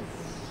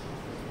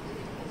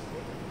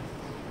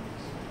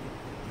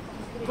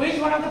 Which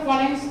one of the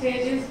following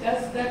stages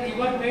does the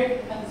river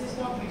bed consist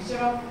of mixture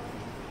of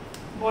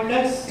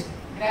boulders,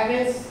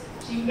 gravels,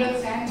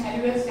 shingle, sand,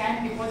 alluvial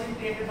sand deposit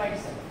created by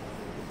itself?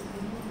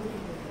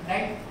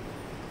 Right?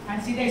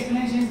 And see the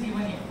explanation is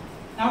given here.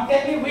 Now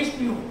tell me which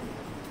PO?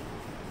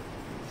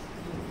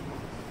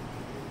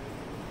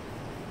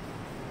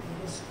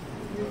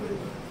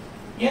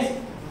 Yes?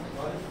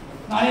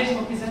 Knowledge,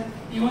 okay sir.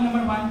 PO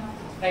number 1.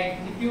 Right.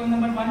 The PO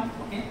number 1.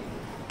 Okay.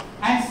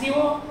 And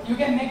CO, you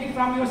can make it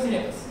from your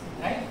syllabus.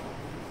 Right?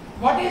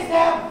 What is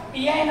the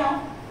PI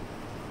now?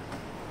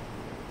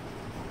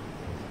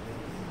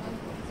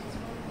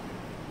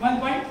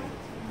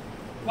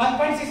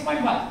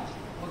 1.6.1.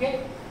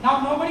 Okay.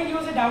 Now nobody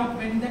gives a doubt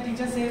when the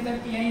teacher says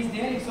that PI is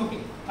there, it's okay.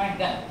 Fine,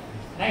 done.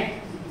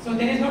 Right? So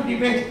there is no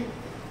debate.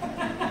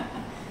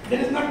 There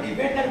is no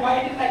debate that why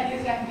it is like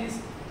this and this.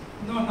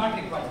 No, not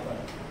required.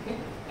 Okay.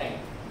 Right.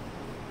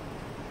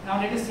 Now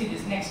let us see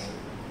this next.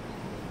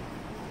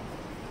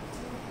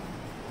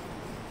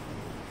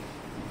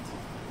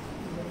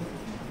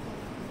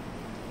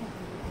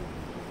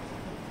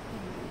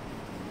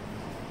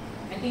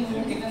 I think we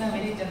have taken a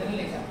very general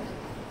example.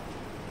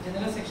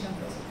 General section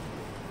first.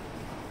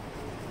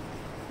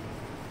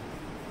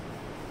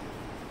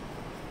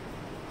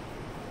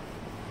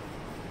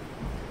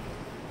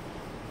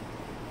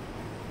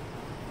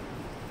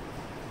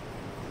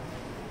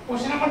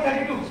 Question number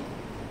 32.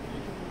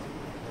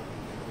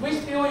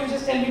 Which PO? You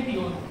just tell me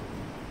PO.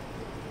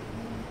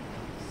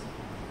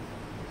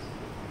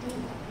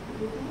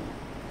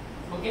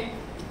 Okay.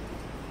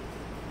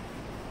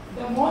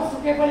 The most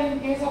suitable in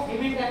case of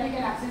heavy traffic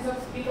and absence of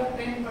skill or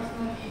trained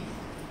personnel is.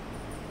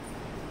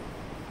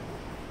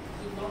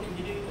 It's not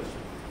engineering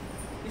question.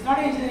 It's not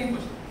an engineering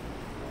question.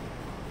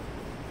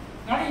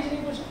 Not an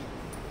engineering question.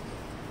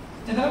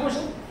 General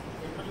question.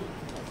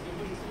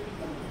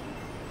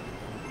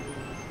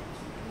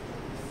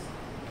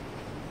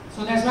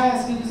 So that's why I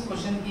asked you this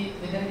question,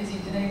 whether it is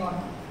engineering or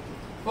not.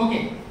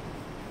 Okay.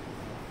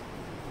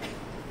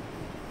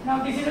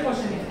 Now this is the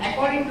question here.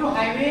 According to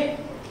Highway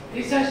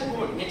Research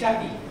Board,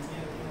 HRB,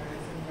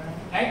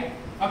 right?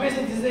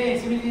 Obviously this is a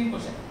civil engineering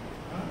question.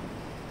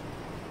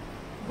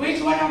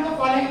 Which one of the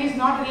following is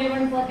not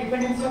relevant for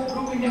dependency of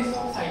group index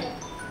of site?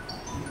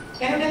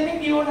 Can you tell me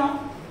PO now?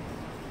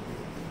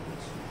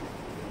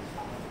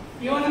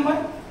 PO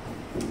number?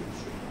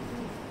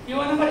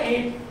 PO number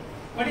 8.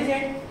 What is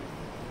 8?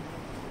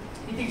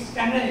 It is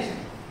standardization.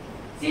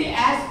 See,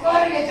 as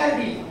per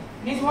HRB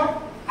means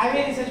what?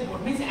 Highway Research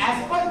Board means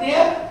as per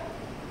their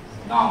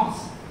norms.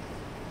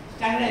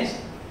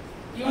 Standardization.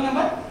 PO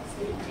number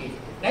 8.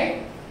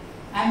 Right?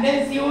 And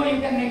then CO you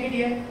can make it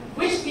here.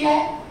 Which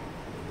PI?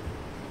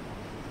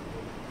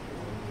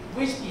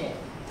 Which PI?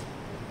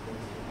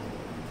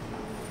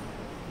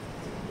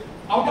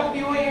 Out of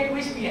PO 8,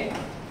 which PI?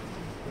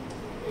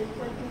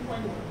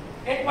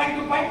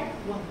 8.2.1.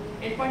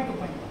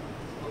 8.2.1.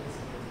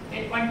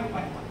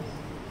 8.2.1.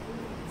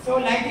 So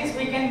like this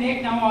we can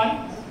make now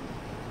all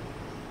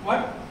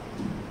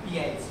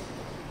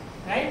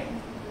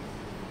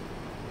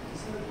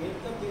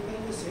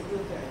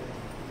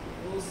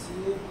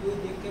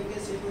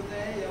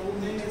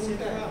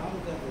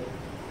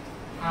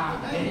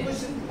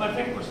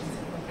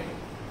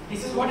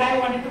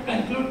wanted to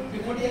conclude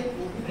before the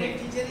break.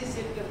 Teacher he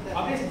set करता है.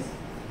 Obviously,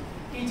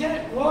 teacher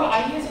वो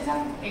IAS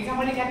exam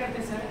वाले क्या करते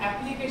हैं sir?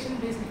 Application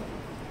based निकलते हैं.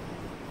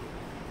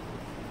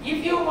 If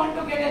you want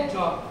to get a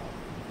job,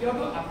 you have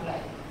to apply.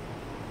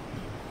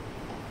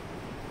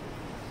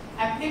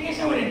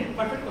 Application oriented,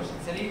 perfect question,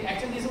 sir.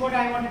 Actually, this is what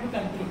I wanted to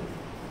conclude.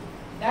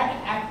 That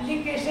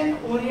application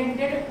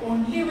oriented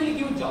only will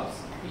give jobs.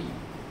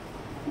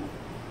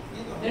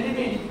 That is the only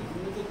thing.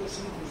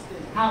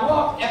 हाँ वो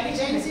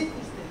application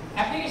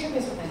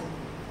based होता है.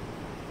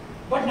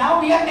 But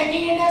now we are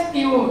taking it as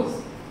POs,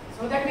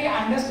 so that we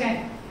understand.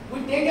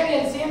 We take that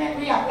LCM and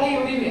we apply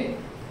everywhere.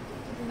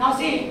 Now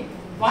see,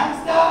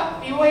 once the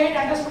PO8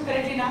 understood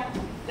correctly now,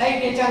 like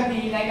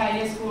HRP, like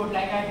IS code,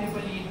 like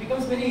IEEE, it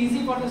becomes very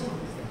easy for the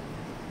students.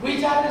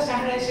 Which are the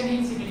standardization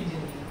in civil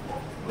engineering?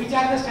 Which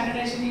are the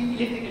standardization in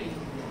electrical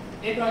engineering?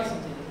 Electronics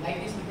engineering, like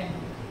this we can do.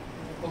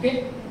 Okay?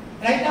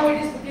 Right now it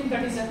is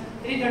 15:30, sir.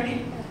 3:30.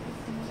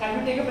 Shall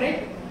we take a break?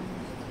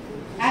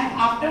 And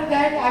after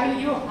that, I will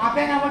give half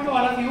an hour to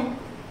all of you.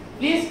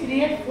 Please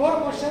create 4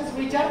 questions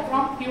which are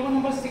from PO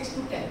number 6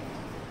 to 10.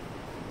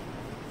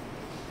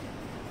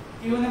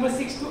 PO number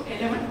 6 to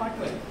 11 or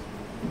 12.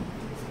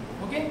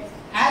 Okay?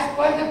 As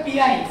per the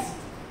PIs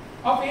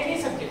of any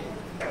subject.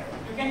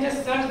 You can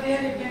just search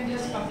there, you can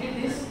just complete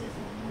this.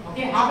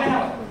 Okay, half an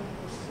hour.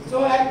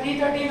 So at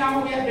 3:30 now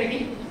we are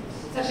breaking.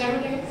 Sir, shall we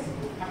take a break?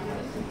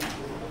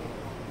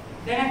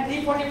 Then at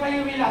 3:45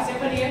 you will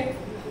assemble here.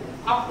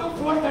 Up to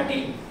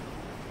 4:30.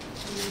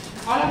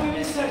 All of you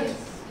will search.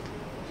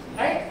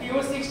 Right?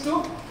 PO 6 to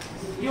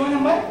PO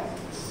number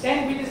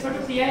 10 with respect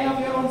to PI of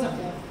your own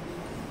subject.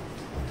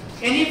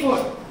 Any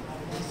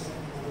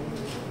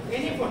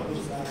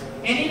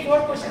 4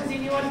 questions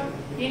in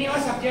your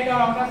subject or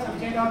out of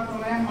subject or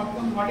program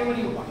outcome, whatever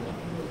you want.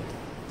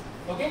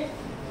 Okay?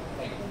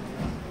 Right.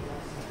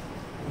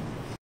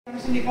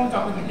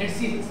 Document. Let's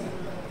see this.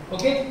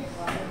 Okay?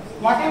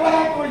 Whatever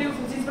I told you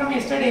since from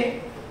yesterday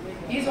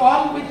is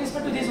all with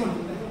respect to this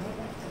only.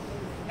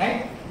 Right?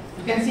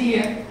 You can see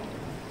here.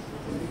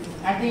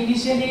 At the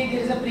initially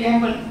there is a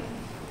preamble,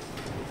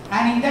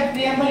 and in that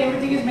preamble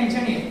everything is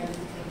mentioned here.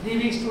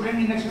 3-week student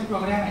induction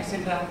program,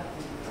 etc.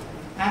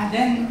 And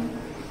then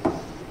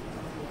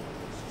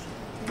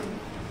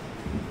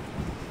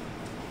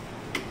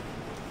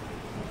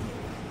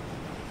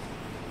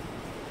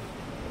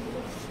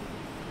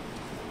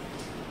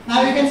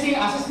now you can see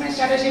assessment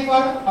strategy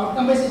for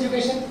outcome based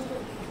education,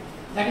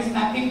 that is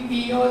mapping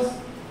PEOs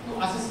to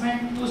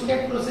assessment,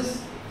 2-step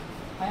process.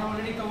 I have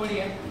already covered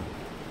here.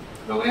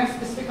 Program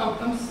specific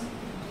outcomes,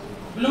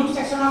 Bloom's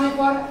taxonomy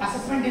for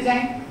assessment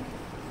design,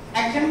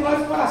 action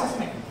verbs for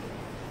assessment,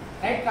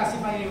 right?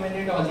 Classify,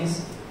 evaluate, all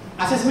this.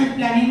 Assessment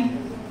planning,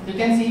 you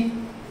can see.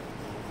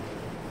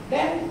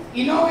 Then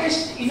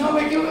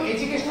innovative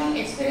educational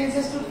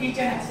experiences to teach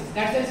and access.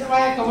 That's the reason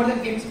why I covered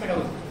the games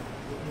pedagogy,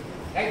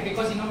 right?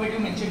 Because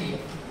innovative mentioned here,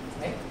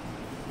 right?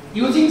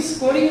 Using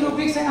scoring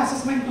rubrics and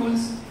assessment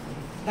tools,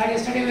 that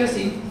yesterday we have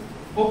seen.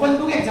 Open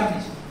book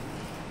examination.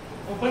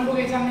 Open book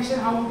examination,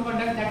 how to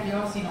conduct, that we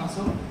have seen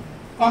also.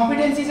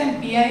 Competencies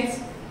and PIs,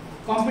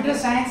 computer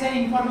science and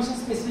information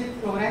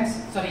specific programs,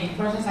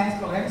 information science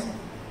programs.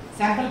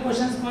 Sample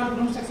questions for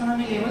Bloom's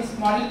taxonomy levels,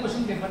 model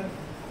question paper.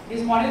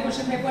 This model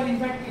question paper, in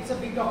fact, it's a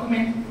big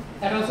document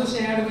that also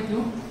shared with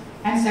you,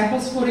 and sample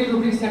scoring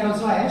rubrics that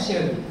also I have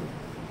shared with you,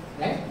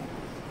 right?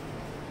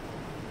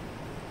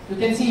 You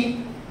can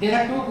see there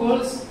are 2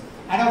 goals: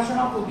 adoption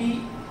of OB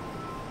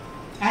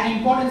and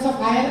importance of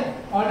higher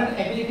order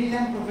abilities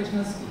and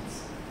professional skills.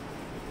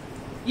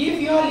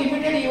 If you are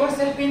limited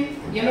yourself in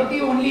LOT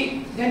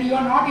only, then you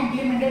are not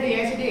implemented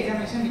AICT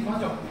examination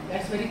response document.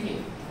 That's very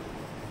clear.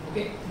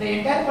 Okay. The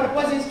entire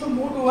purpose is to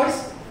move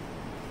towards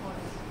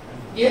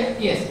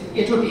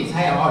HOTs,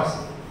 higher orders.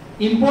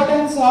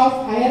 Importance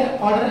of higher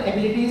order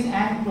abilities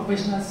and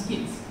professional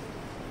skills.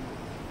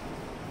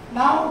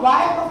 Now, why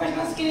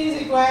professional skill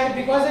is required?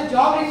 Because the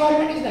job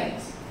requirement is like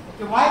this.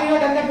 Okay. Why we have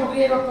done the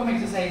total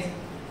exercise?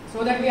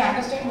 So that we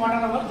understand what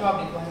are our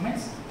job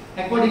requirements.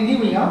 Accordingly,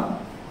 we have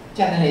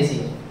channelized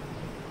here.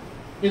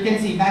 You can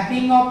see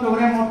mapping of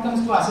program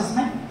outcomes to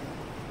assessment,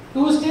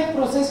 2-step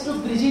process to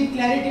bridging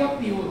clarity of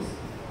POs.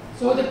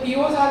 So the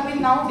POs are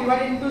being now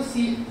divided into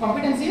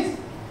competencies,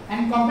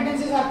 and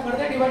competencies are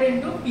further divided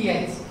into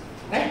PIs,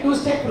 right?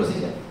 2-step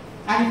procedure.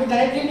 And if you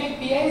directly make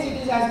PIs,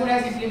 it is as good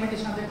as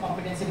implementation of the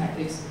competency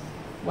matrix,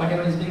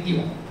 whatever is being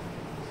given.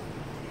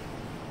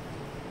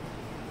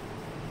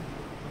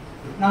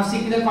 Now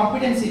see the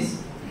competencies.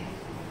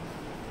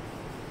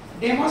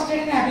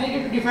 Demonstrate an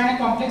ability to define a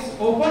complex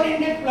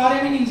open-ended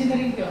problem in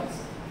engineering terms.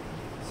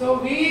 So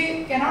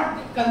we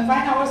cannot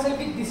confine ourselves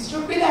with this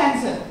should be the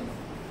answer.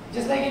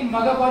 Just like in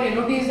MUGUP or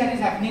LOTs that is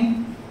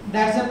happening,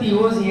 that's the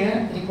POs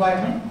here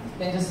requirement.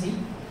 Then just see.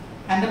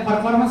 And the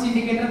performance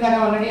indicator that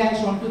I have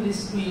shown to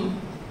you.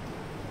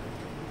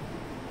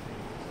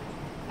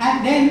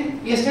 And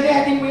then yesterday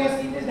I think we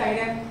have seen this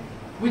diagram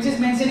which is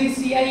mentioning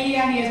CIE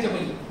and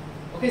ESWE.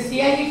 Okay,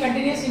 CIE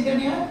continuous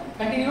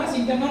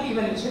internal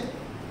evaluation.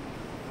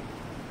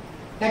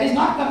 That is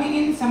not coming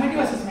in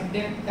summative assessment.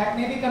 then that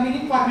may be coming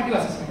in formative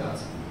assessment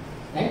also,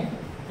 right?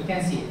 You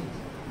can see it.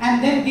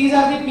 And then these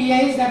are the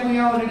PIs that we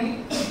have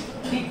already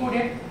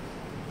decoded,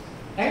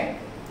 right?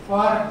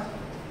 For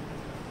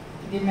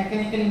the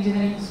mechanical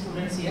engineering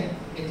students here,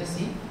 you can just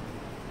see.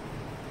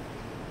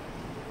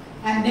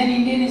 And then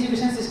Indian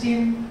education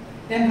system,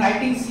 then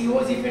writing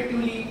COs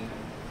effectively,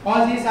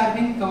 all these are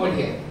being covered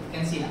here, you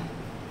can see now.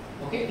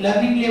 Okay,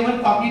 learning level,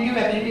 cognitive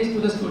abilities to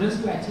the students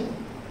to achieve,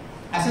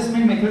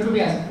 assessment method to be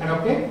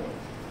adopted.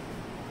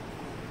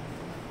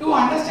 To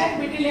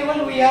understand BT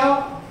level, we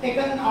have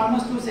taken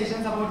almost 2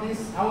 sessions about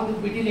this, how the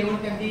BT level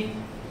can be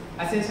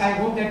assessed. I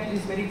hope that it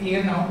is very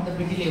clear now, the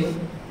BT level.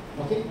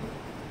 Okay,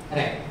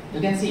 right. You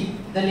can see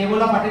the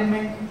level of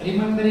attainment,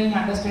 remembering,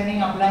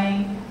 understanding,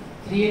 applying,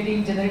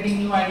 creating, generating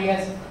new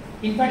ideas.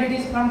 In fact, it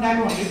is from that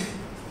only,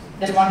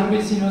 that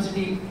Vanderbilt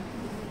University.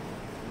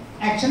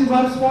 Action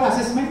verbs for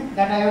assessment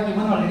that I have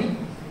given already.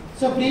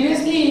 So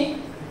previously,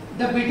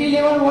 the BT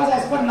level was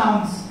as per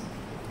nouns,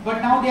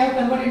 but now they have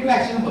converted into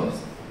action verbs.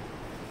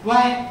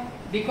 Why?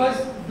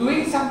 Because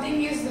doing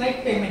something is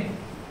like payment,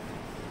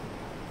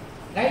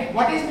 right?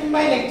 What is meant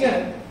by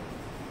lecture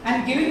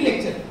and giving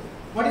lecture?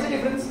 What is the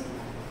difference?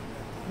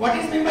 What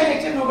is meant by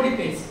lecture? Nobody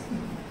pays,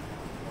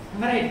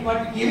 right?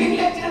 But giving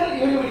lecture,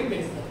 everybody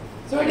pays.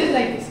 So it is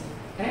like this,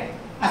 right?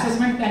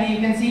 Assessment, and you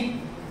can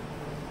see.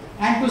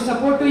 And to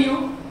support to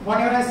you,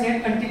 whatever I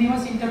said,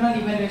 continuous internal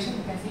evaluation,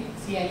 you can see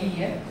CIE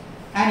here.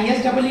 And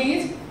SEE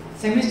is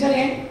semester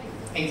end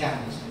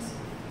examinations,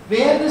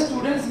 where the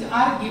students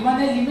are given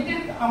a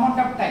limited amount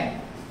of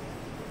time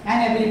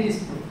and abilities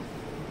to.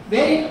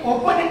 Where in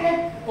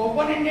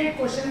open-ended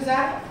questions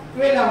are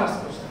 12 hours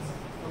questions.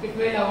 Okay,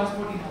 12 hours,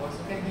 14 hours,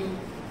 so can you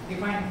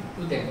define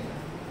to them.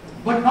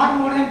 But not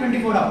more than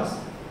 24 hours.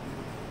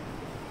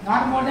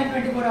 Not more than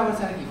 24 hours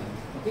are given.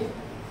 Okay,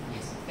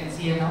 yes, you can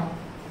see here now.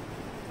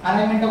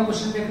 Alignment of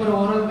question paper,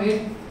 overall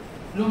weight,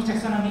 Bloom's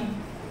taxonomy.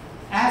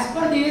 As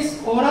per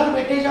this, overall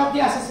weightage of the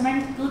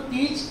assessment to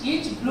teach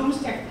each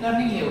Bloom's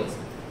learning levels.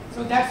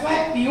 So that's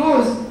why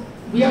POs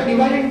we have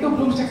divided into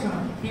Bloom's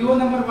taxonomy. PO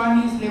number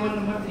 1 is level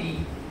number 3.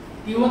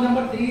 PO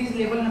number 3 is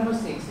level number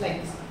 6,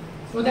 like this.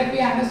 So that we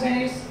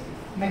understand its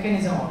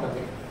mechanism out of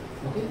it.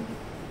 Okay.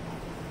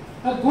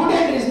 A good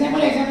and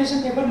reasonable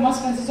examination paper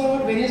must consist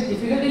of various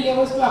difficulty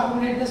levels to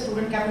accommodate the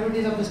student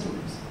capabilities of the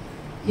students.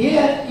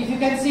 Here, if you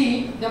can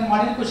see the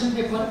model question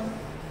paper,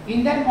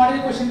 in that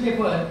model question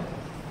paper,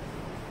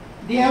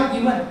 they have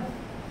given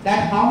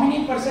that how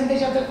many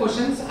percentage of the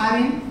questions are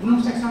in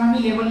Bloom's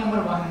taxonomy level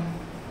number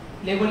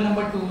 1, level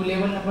number 2,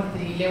 level number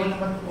 3, level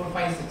number 4,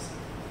 5, 6.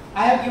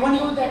 I have given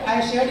you that,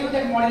 I shared you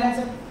that model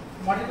answer,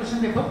 model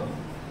question paper.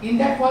 In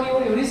that, for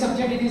your every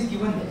subject it is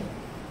given there.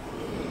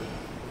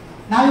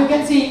 Now you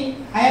can see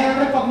higher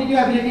order cognitive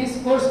abilities,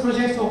 course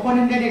projects,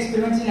 open-ended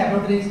experiments in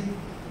laboratories,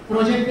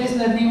 project-based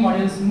learning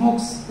models,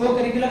 MOOCs,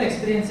 co-curricular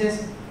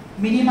experiences,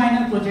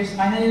 mini-minor projects,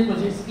 final year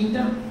projects,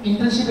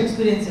 internship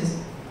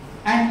experiences,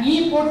 and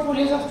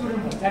e-portfolios of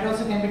student work. That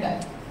also can be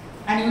done.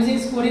 And using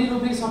scoring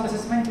rubrics of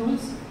assessment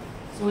tools.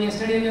 So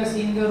yesterday we have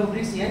seen the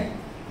rubrics here.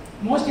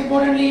 Most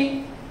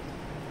importantly,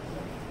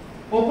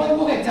 open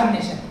book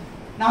examination.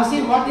 Now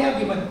see what they have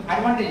given.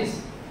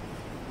 Advantages.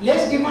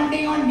 Less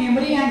demanding on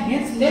memory and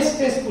hence less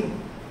stressful.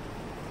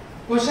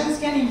 Questions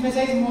can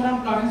emphasize more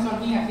on problem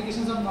solving,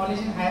 applications of knowledge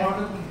and higher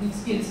order thinking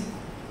skills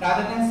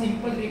rather than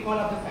simple recall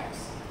of the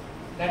facts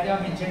that they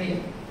have mentioned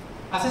here.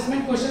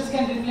 Assessment questions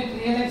can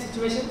reflect real life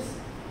situations.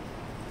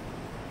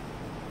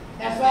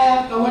 That's why I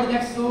have covered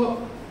that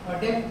so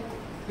depth,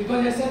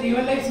 because it's a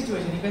real life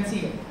situation. You can see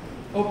here.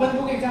 Open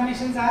book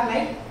examinations are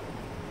like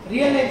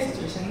real life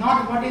situation,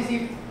 not what is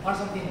if or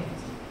something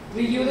else.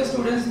 We give the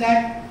students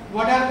that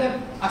what are the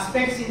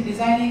aspects in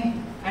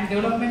designing and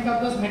development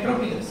of those metro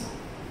pillars.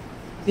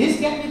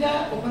 This can be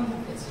the open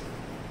book test.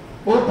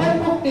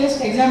 Open book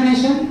test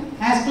examination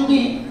has to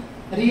be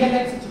real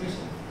life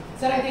situation.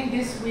 Sir, I think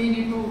this we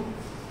need to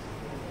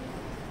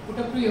put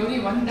up to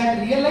everyone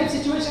that real life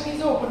situation is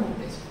the open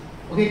book test.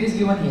 Okay, it is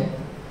given here.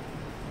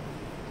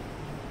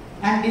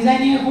 And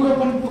designing a good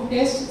open book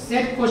test,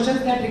 set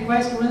questions that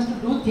require students to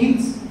do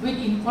things with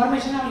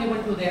information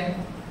available to them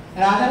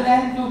rather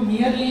than to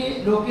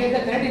merely locate the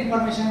correct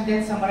information,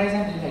 then summarize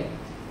and rewrite.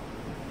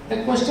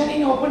 The question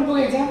in open book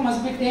exam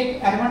must be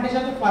take advantage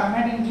of the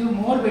format and give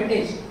more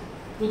weightage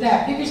to the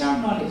application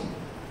of knowledge.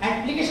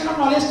 Application of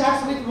knowledge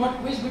starts with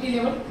what? Which BT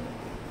level?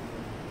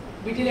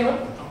 BT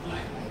level?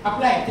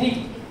 Apply.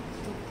 3.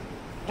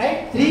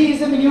 Right? 3 is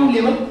the minimum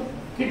level.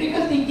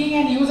 Critical thinking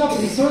and use of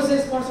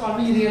resources for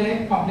solving real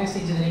life complex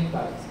engineering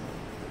problems.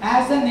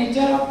 As the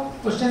nature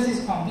of questions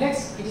is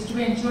complex, it is to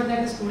be ensured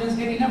that the students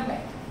get enough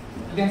time.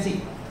 You can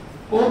see.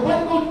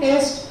 Open book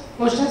test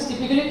questions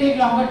typically take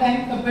longer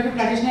time compared to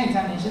traditional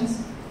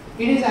examinations.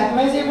 It is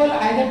advisable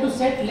either to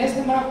set less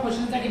number of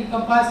questions that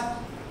encompass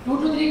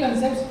 2 to 3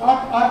 concepts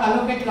taught or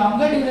allocate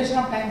longer duration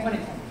of time for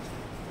examination.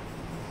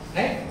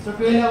 Right? So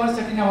 12 hours,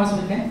 13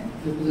 hours we can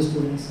give to the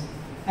students.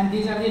 And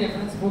these are the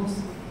reference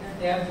books that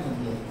they have given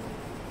here.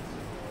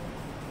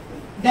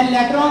 Then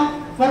later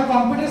on, for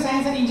computer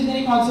science and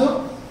engineering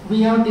also,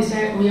 we have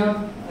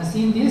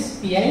seen this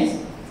PIs.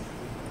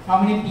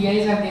 How many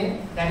PIs are there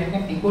that you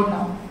can decode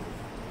now?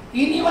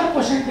 In your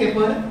question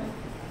paper,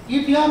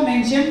 if you have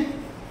mentioned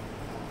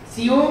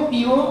CO,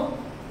 PO,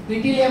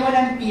 BT level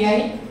and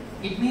PI,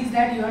 it means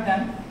that you are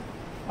done.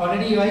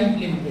 Already you have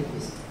implemented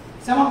this.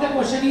 Some of the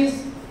question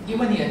is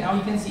given here. Now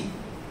you can see.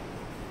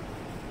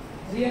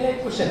 Real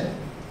life question.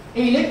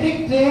 A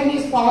electric train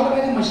is powered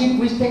by the machine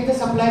which takes the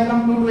supply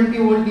from 220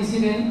 volt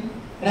DC rail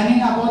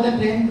running above the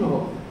train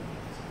through.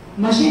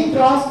 Machine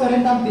draws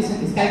current of this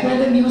and this. Calculate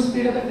the new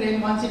speed of the train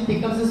once it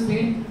picks up the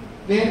speed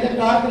where the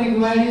torque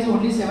required is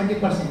only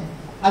 70%.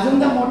 Assume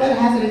the motor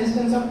has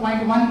resistance of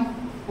 0.1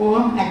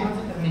 ohm across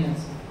the terminals.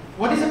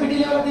 What is the BT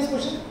level of this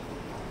question?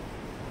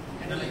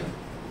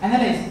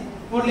 Analyze.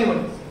 4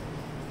 levels.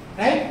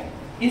 Right?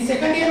 In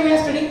second year we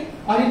are studying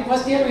or in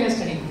first year we are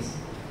studying this.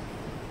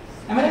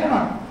 Am I right or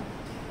not?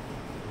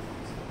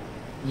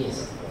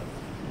 Yes.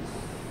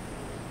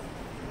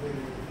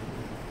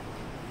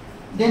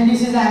 Then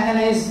this is the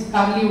analyze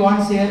Carly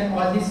wants here.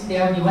 All this they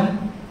have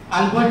given.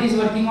 Albert is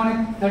working on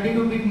a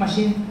 32-bit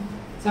machine.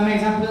 Some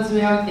examples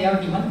they have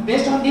given.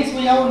 Based on this,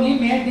 we have only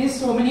made this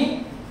so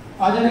many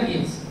other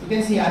games. You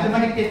can see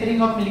automatic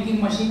tethering of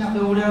milking machine of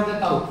the odor of the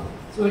cow.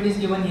 So it is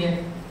given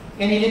here.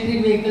 Can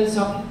electric vehicles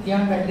of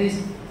lithium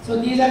batteries?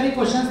 So these are the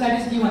questions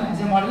that is given as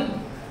a model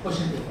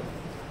question paper.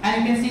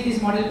 And you can see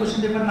this model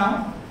question paper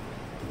now.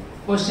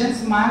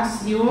 Questions,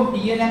 marks, CO,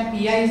 BL and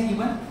PI is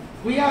given.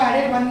 We have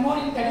added one more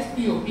in that is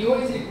PO.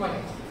 PO is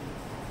required.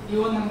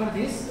 PO number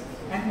this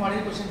and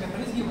model question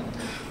paper is given.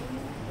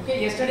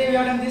 Okay, yesterday we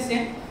have done this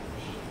same.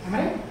 Am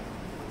I right?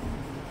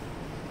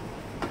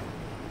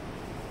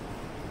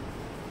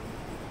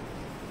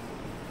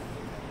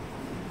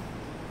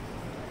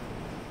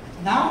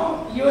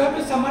 Now you have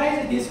to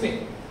summarize it this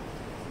way.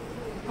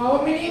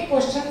 How many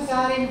questions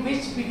are in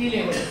which BT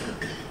level?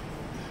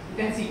 You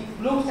can see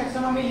Bloom's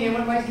taxonomy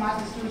level wise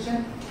mass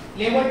distribution.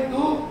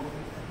 Level 2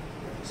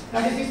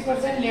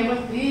 36%,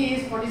 level 3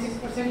 is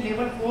 46%,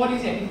 level 4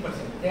 is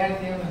 18%. They are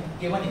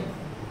given it.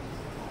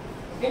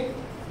 Okay?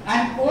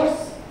 And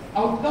course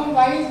outcome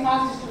wise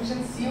mass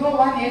distribution,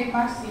 CO1 8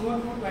 marks,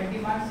 CO2 20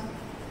 marks,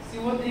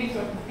 CO3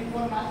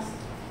 54 marks,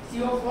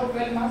 CO4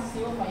 12 marks,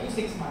 CO5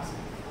 6 marks.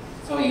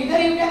 So either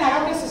you can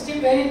adopt a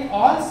system wherein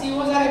all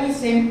COs are having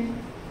same,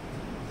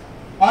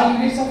 all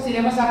units of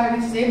syllabus are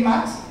having same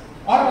marks,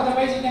 or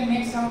otherwise you can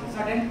make some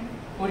certain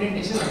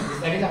orientation like this.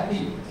 That is up to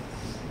you.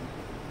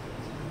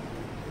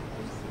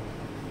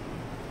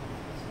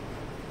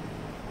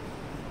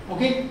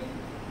 Okay.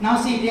 Now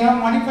see, they have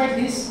modified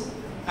this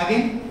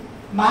again.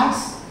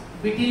 Marks,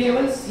 BT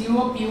level,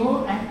 CO,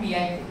 PO and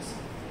PI codes.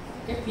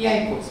 Okay,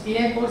 PI codes.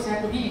 PI codes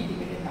have to be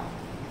indicated now.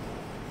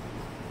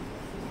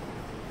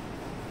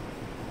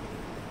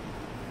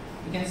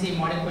 You can see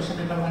model question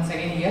paper once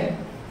again here.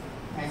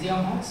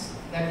 Maximum marks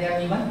that they are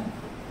given.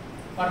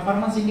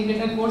 Performance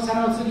indicator codes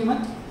are also given.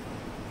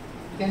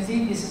 You can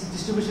see this is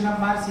distribution of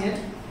marks here.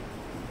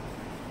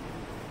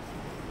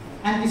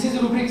 And this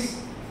is rubrics.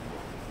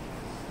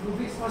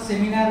 Rubrics for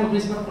seminar,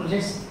 rubrics for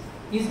projects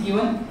is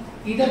given.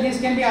 Either this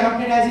can be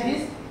adopted as it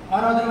is or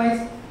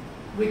otherwise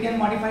we can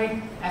modify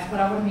it as per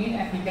our need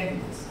and we can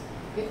do this.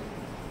 Okay.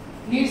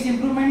 Needs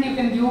improvement, you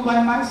can give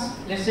 1 marks,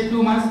 let's say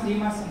 2 marks, 3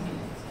 marks, something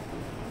like this.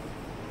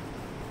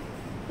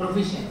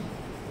 Proficient.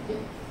 Okay.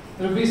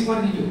 Rubrics for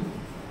review.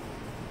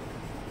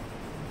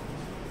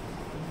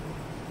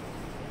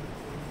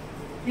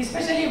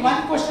 Especially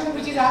one question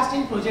which is asked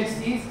in projects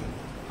is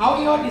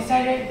how you have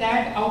decided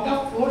that out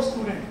of 4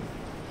 students,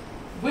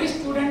 which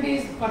student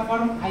is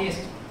performed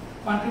highest,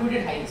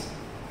 contributed highest.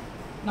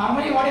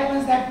 Normally what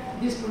happens that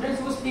the students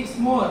who speaks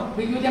more,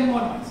 we give them more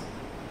marks.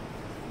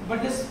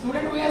 But the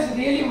student who has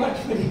really worked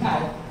very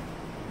hard,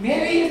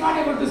 maybe he is not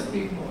able to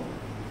speak more.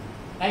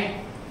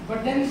 Right?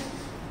 But then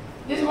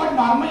this is what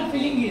normal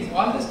feeling is,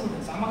 all the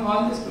students, among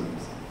all the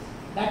students.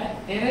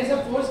 That there is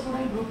a 4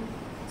 student group.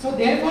 So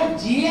therefore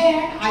GA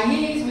and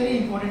IA is very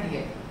important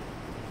here.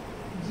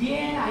 GA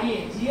and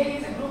IA. GA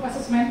is a group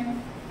assessment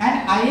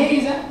and IA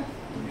is a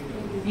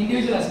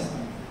individual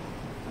assessment.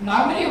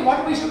 Normally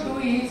what we should do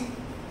is,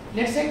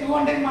 let's say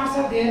 200 marks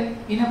are there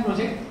in a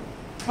project.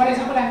 For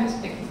example, I am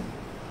just taking.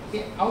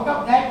 Okay, out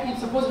of that, if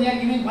suppose we are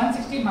giving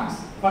 160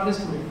 marks for the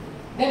student,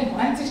 then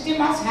 160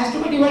 marks has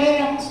to be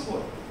divided amongst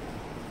 4.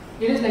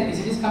 It is like this.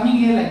 It is coming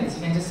here like this.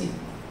 You can just see.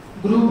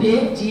 Group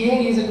A,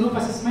 GA is a group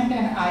assessment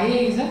and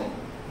IA is a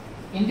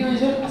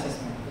individual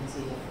assessment. You can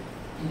see here.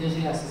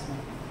 Individual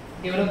assessment.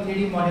 Develop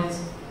 3D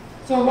models.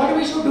 So what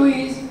we should do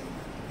is,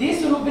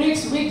 these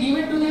rubrics we give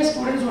it to the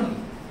students only.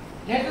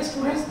 Let the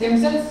students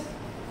themselves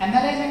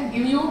analyze and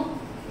give you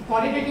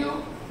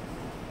qualitative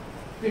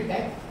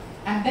feedback,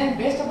 and then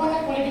based upon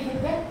that qualitative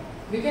feedback,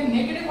 we can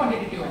make it a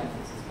quantitative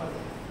analysis for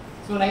them.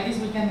 So like this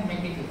we can make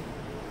it here.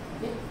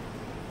 Okay.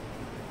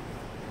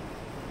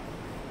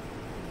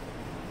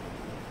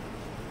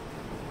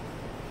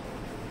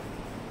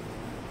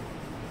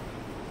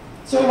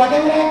 So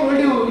whatever I told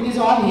you, it is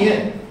all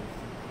here,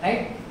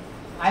 right?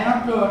 I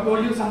have not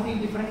told you something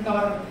different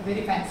or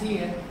very fancy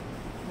here.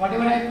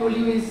 Whatever I told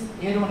you is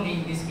here only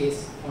in this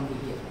case, only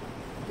here.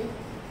 Okay.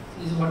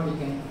 This is what we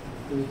can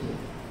do it here.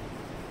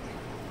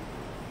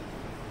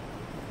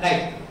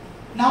 Right.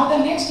 Now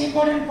the next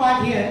important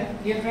part here,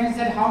 dear friends,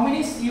 that how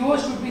many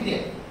COs should be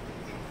there.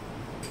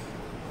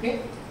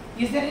 Okay.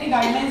 Is there any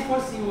guidelines for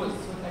COs?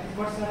 So that is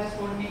what sir has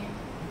told me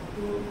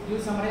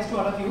to summarize to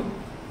all of you.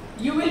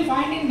 You will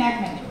find in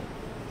NAC manual.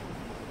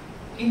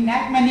 In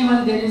NAC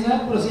manual there is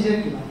a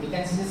procedure given. You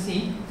can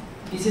see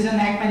this is a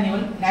NAC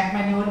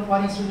manual for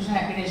institution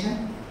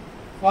accreditation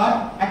for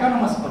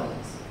autonomous colleges.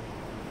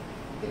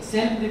 Okay.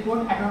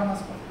 Self-report autonomous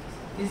colleges.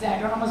 This is the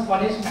autonomous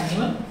college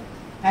manual,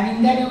 and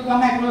in that you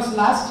come across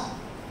last,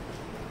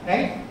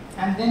 right?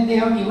 And then they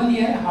have given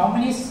here how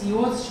many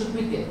COs should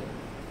be there.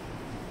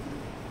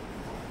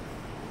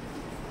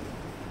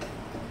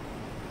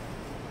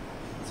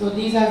 So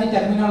these are the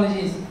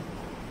terminologies.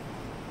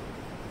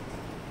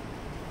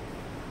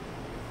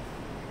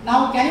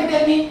 Now can you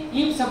tell me,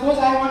 if suppose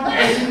I want to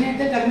designate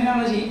the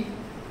terminology,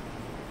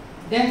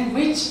 then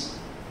which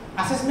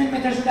assessment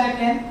method should I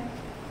plan?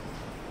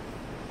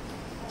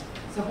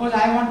 Suppose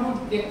I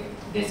want to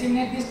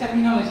designate this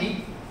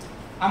terminology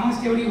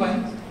amongst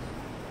everyone,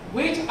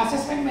 which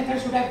assessment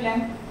method should I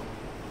plan?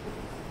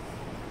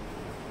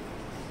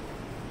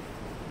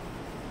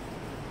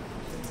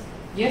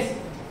 Yes,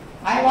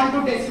 I want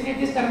to designate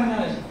this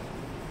terminology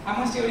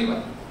amongst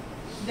everyone.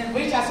 Then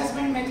which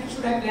assessment method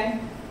should I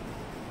plan?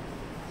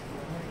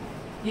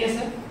 Yes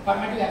sir,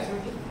 formative,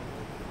 absolutely.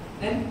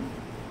 Then,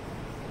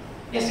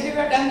 yesterday we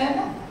have done that,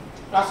 na?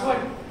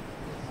 Crossword.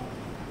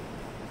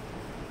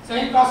 So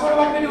in crossword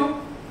what we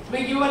do?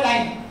 We give a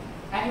line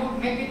and you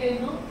make it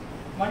into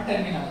one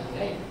terminology,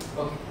 right?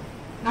 Okay.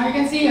 Now you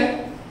can see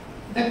here,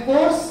 the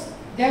course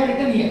they have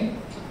written here.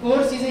 The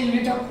course is a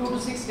unit of 2 to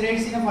 6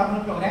 grades in a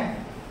formal program.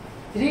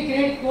 3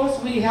 grade course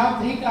will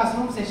have 3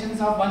 classroom sessions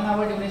of 1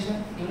 hour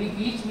duration during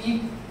each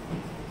week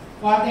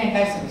for the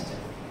entire semester.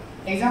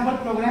 Example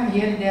program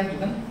here they have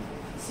given.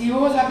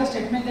 COs are the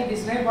statement that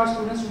describe what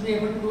students should be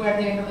able to do at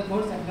the end of the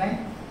course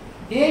outline.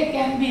 They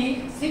can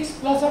be 6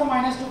 plus or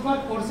minus 2 for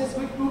courses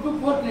with 2 to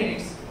 4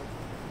 credits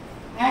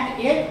and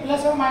 8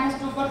 plus or minus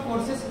 2 for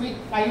courses with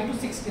 5 to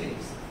 6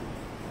 credits.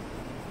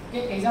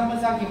 Okay,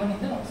 examples are given in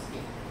the notes.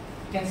 Okay.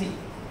 You can see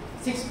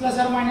 6 plus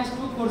or minus 2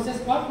 courses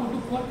for 2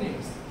 to 4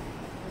 credits.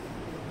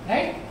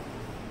 Right?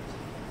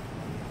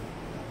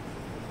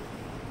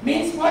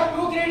 Means for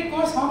 2 credit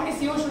course, how many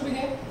COs should be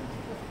there?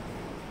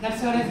 That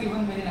sir has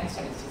given very nice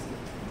statistics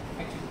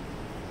actually.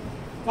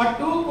 For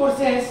 2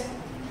 courses,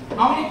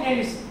 how many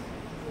credits?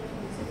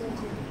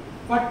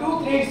 For 2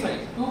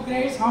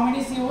 credits, how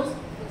many COs?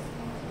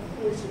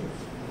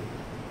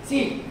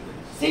 See,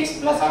 6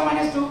 plus or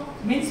minus 2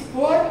 means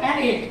 4 and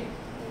 8.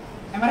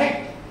 Am I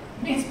right?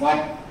 Means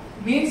what?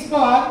 Means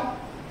for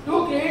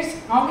 2 credits,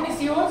 how many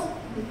COs?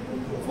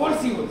 4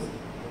 COs.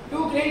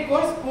 2 credit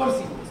course, 4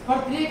 COs.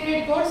 For 3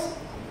 credit course,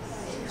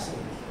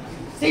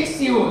 6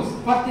 COs.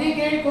 For 3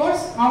 credit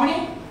course, how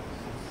many?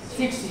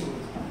 6 COs.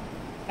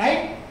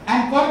 Right?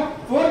 And for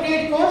 4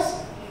 credit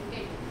course,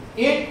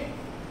 8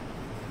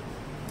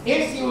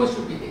 COs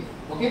should be there.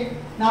 Okay?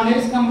 Now let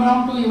us come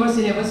down to your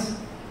syllabus.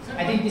 Sir,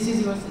 I think this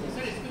is your syllabus.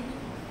 Sir, excuse me.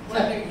 Sir.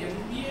 But the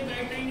NBA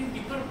guideline is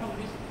different from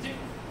this. Is it?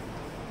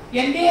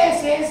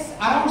 NBA says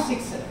around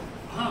 6, sir.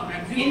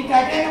 Maximum. In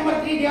criteria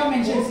number 3, they have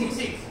mentioned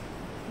 6.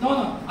 No,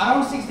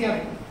 around 6 they have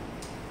written.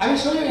 I will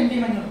show you NBA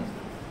manual.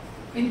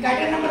 In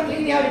criteria number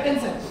 3, they have written,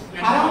 sir.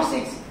 Around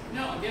 6.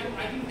 No, there,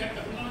 I think that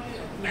terminology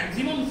is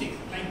maximum 6,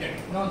 like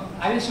that. No,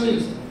 I will show you,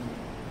 sir.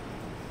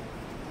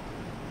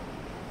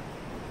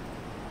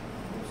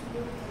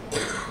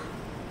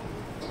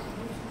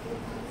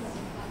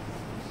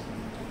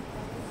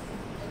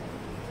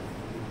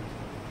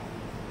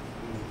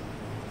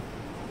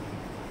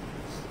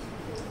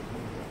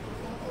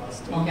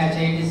 Okay,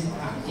 Ajay, it is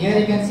here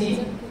you can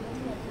see.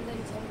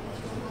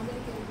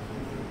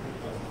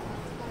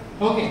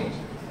 Okay,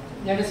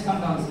 let us come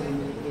down, sir.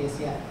 Yes,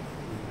 yeah.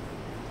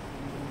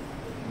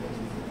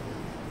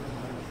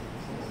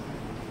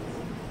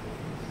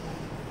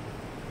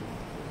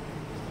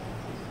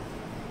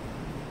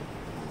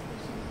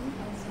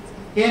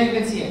 Here you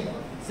can see it,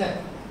 sir.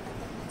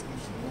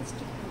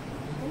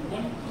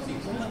 1 to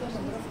 6.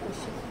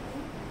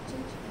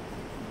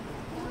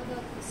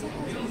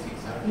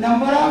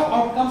 Number of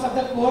outcomes of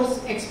the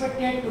course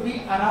expected to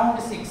be around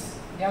 6.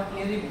 They have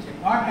clearly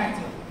mentioned, not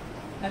maximum.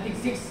 Nothing,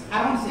 6,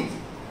 around 6.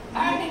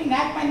 And in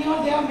NAC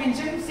manual, they have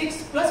mentioned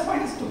 6 plus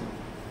minus 2.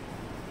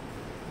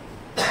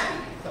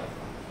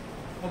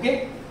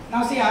 Okay,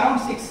 now see around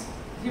 6,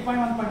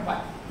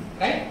 3.1.5,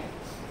 right?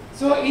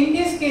 So in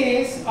this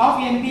case of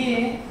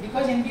NBA,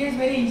 because NBA is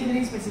very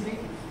engineering specific,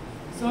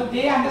 so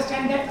they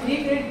understand that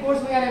 3 credit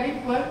course we are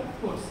having per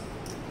course.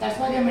 That's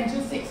why they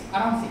mentioned 6,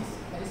 around 6,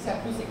 that is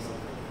up to 6,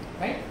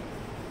 right?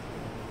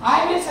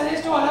 I will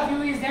suggest to all of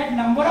you is that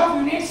number of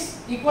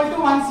units equal to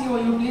 1 CO,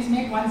 you please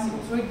make 1 CO,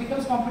 so it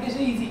becomes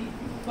competition easy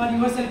for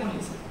yourself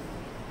only,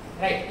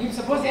 right? If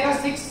suppose there are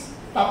 6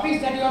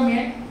 topics that you have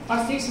made,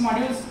 or 6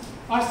 modules,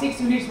 or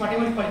 6 units,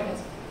 whatever you call it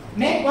as,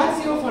 make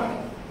 1 CO for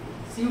them.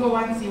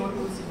 CO1,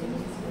 CO2,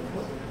 CO3,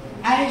 CO4,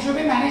 and it should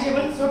be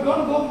manageable, so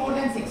don't go more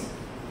than 6.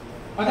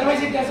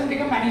 Otherwise, it doesn't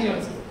become manager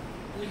also.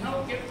 We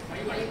have kept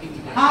 5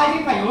 activities. I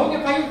think 5. Okay,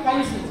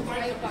 5 is good.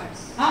 5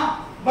 parts.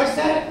 But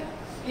sir,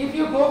 if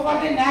you go for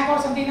the NAC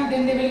or something,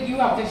 then they will give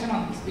objection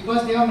on this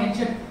because they have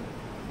mentioned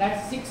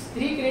that 3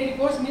 credit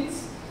course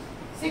means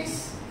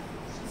 6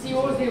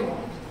 COs they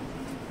want.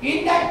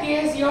 In that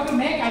case, you have to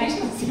make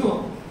additional CO,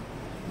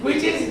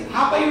 which is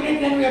half a unit,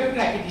 then we have to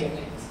crack it here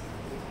like this.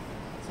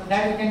 So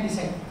that you can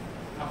decide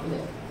after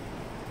that.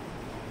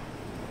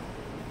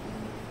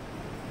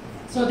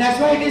 So that's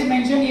why it is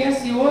mentioned here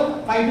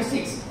CO 5 to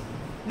 6.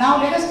 Now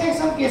let us take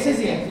some cases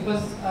here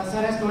because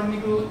sir has told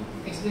me to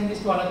explain this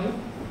to all of you.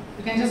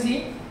 You can just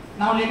see.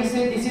 Now let us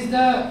say this is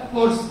the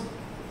course.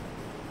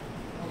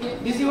 Okay,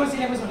 this is your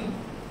syllabus only.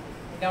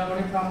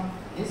 Downloaded from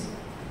this.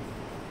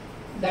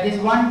 That is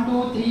 1,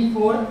 2, 3,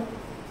 4.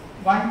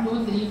 1,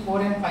 2, 3,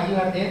 4 and 5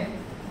 are there.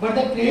 But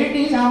the credit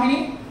is how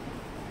many?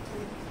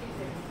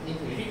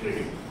 80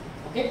 credit.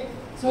 Okay.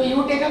 So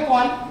you take a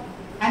call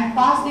and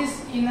pass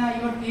this in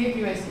your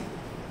PAQIC,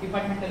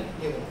 departmental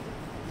level.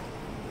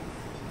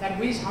 That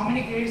which how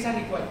many credits are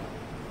required.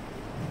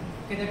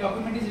 Okay, the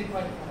document is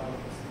required for all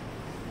of this.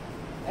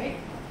 Right?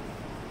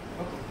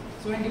 Okay.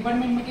 So in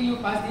department meeting you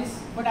pass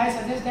this, but I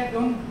suggest that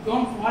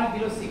don't fall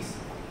below 6.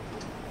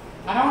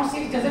 Around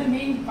 6 doesn't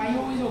mean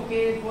 5 is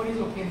okay, 4 is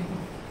okay.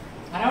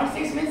 Around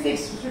 6 means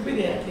 6 should be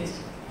there at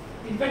least.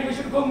 In fact, we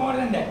should go more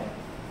than that.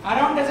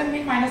 Around doesn't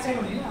mean minus side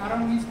only.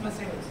 Around means plus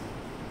side also.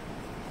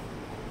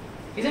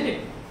 Isn't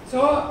it?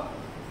 So,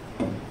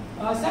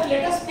 sir,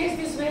 let us fix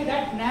this way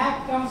that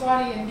NAC comes or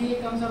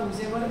NBA comes or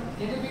whoever,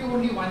 let it be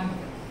only one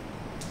method.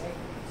 Right?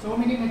 So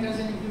many methods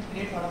and it will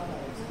create a lot of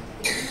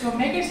problems. So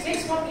make it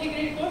 6 for 3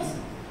 credit course.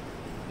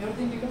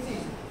 Everything becomes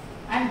easy.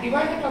 And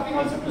divide the topic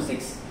also to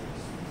 6.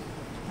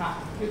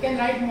 You can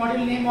write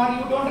module name or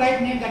you don't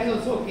write name, that is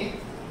also okay.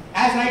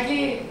 As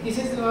rightly, this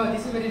is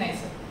very nice.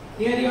 Sir.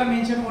 Here you have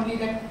mentioned only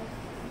that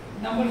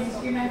number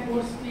scheme and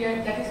course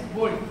here, that is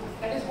bold.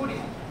 That is good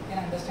enough. You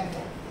can understand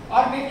that.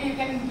 Or maybe you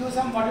can do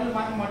some module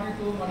 1, module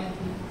 2, module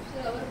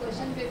 3. So our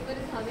question paper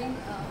is having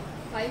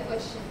 5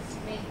 questions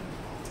main.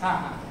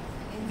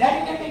 That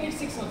you can make it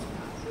 6 also.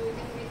 So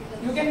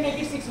You can make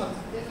it 6 also.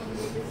 Then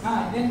only this.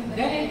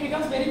 Then it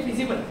becomes very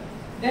feasible.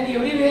 Then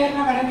everywhere,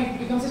 madam, it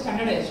becomes a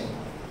standardization.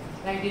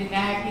 Right, in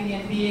NAC, in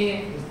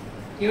NBA,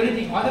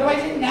 everything.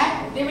 Otherwise, in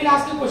NAC, they will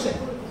ask you question.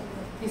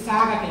 Is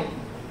right?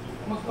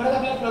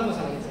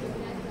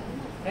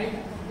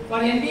 For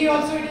NBA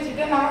also, it is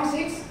written around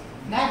 6.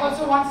 NAC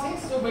also wants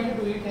 6, so better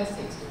do it as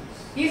 6.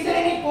 Is there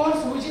any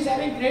course which is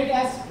having grade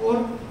as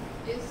 4?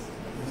 Yes.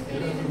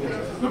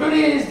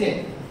 Tutorial is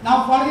there.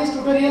 Now, for this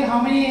tutorial,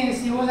 how many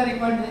COs are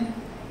required then?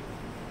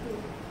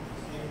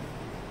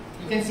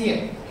 You can see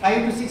here,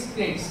 5 to 6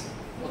 grades.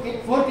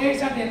 Okay, 4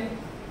 grades are there.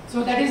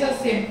 So that is the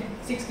same.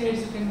 6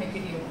 credits you can make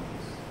it here.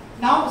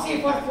 Now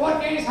see for 4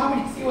 credits how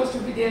many COs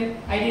should be there?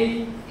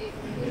 Ideally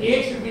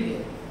 8 should be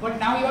there. But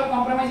now you are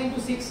compromising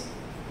to 6.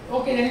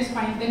 Okay, then it's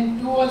fine. Then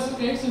 2 also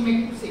credits you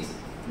make it to 6.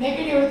 Make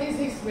it everything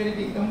 6 will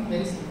become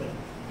very simple.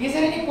 Is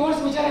there any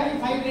course which are having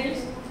 5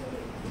 credits?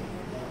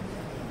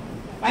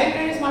 5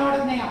 credits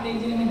malawadas nahi apne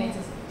engineering mein nahi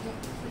sir.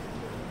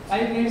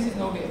 5 credits is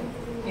nowhere.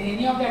 In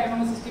any of the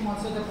autonomous system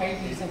also the 5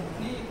 credits are.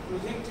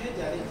 project है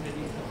जारी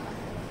credit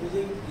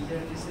project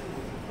dissertation.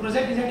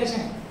 Project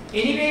dissertation.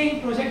 Anyway,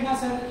 in project na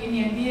sir, in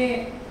NBA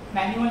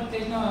manual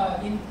page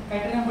in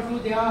pattern number 2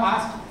 they have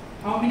asked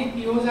how many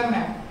POs are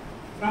mapped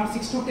from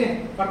 6 to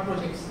 10 per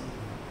projects.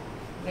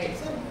 Right.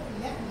 Sir,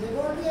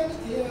 laboratory and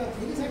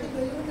theory साठी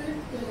वेगवेगळे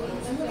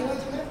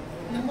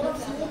number of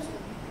COs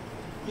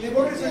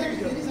laboratory साठी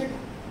theory साठी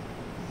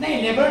नाही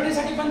laboratory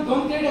साठी पण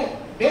 2 credit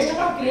based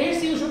upon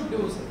credits you should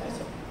do sir. That's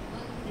all.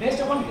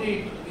 Based upon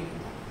credit.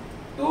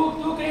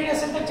 2 credit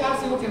असेल तर 4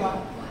 CO ठेवा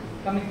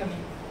कमीत कमी.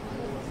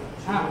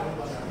 हां.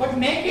 But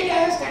make it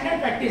as a standard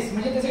practice.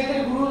 म्हणजे त्याचे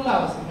काहीतरी गुरु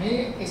लावा म्हणजे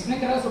एक्सप्लेन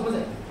करायला सोपं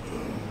जाईल.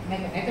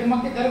 नाही तर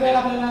मग ते दरवेळेला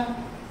आपल्याला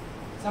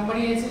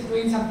somebody else is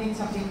doing something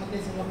मग ते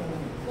सगळं problem.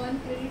 One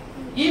credit.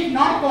 If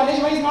not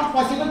college wise not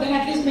possible then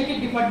at least make it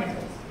department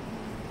wise.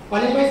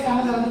 College wise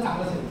चांगलं झालं तर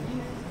चांगलं झालं.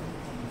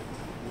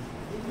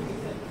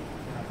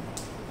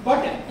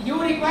 But you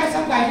require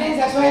some guidelines.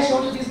 That's why I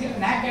showed you this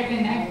NAC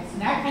guideline.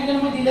 NAC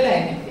manual मध्ये दिलेलं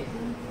आहे ते.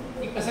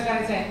 की कसं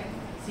करायचं आहे.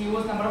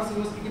 COs number of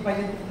COs किती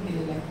पाहिजे ते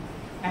दिलेलं आहे.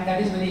 And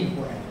that is very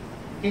important.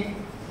 Okay?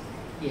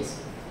 Yes.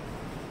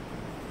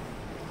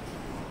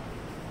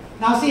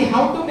 Now see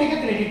how to make a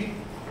credit.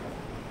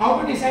 How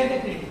to decide the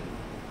credit.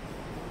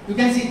 You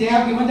can see they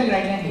have given the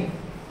guideline here.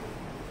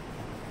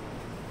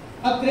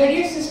 A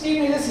credit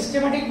system is a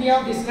systematic way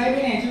of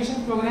describing an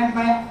education program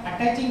by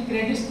attaching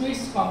credits to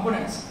its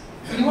components.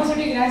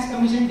 University Grants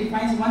Commission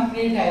defines one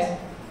credit as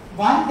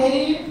one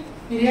theory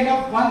period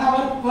of 1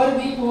 hour per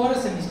week over a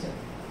semester.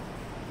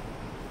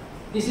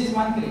 This is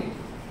one credit.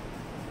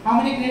 How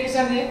many credits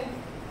are there?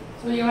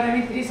 So you are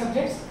having 3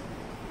 subjects.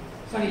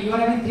 Sorry, you are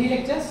having 3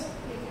 lectures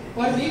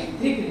per week,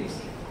 3 credits.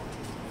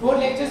 4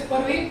 lectures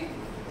per week.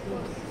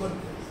 Good.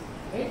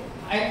 Right?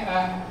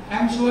 I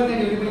am sure that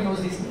everybody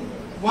knows this.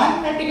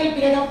 One practical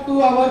period of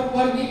 2 hours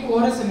per week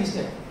over a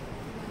semester.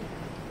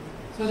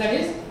 So that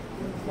is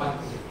one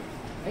project,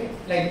 right?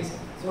 Like this.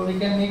 So we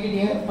can make it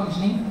here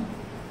functioning.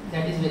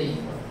 That is very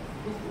important.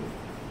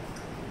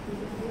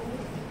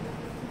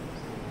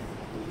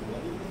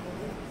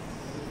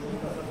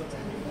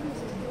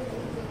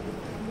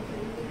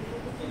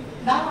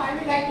 Now I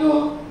would like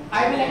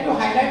to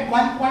highlight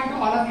one point to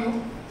all of you: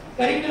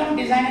 curriculum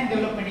design and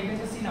development. You can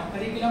just see now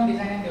curriculum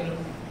design and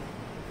development.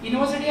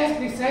 University has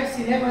prescribed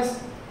syllabus.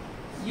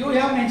 You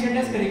have mentioned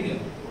as curriculum.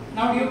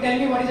 Now, do you tell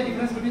me what is the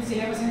difference between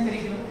syllabus and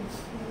curriculum?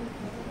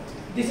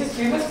 This is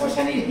famous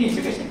question in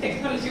education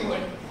technology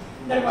world.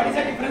 That what is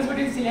the difference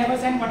between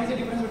syllabus and what is the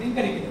difference between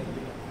curriculum?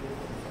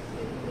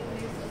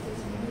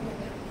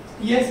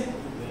 Yes,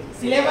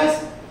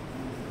 syllabus.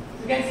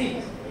 You can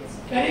see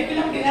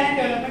curriculum design and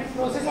development,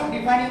 process of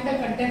defining the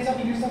contents of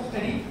units of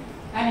study,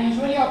 and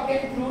usually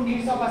obtained through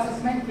needs of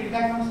assessment,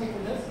 feedback from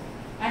stakeholders,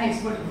 and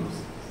expert groups.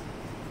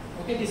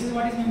 Okay, this is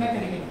what is meant by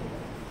curriculum.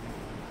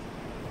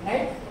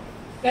 Right?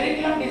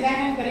 Curriculum design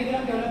and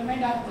curriculum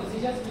development are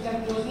procedures which are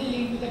closely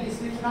linked to the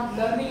description of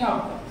learning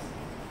outcomes.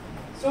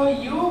 So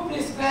you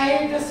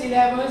prescribe the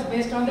syllabus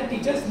based on the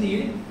teacher's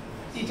need,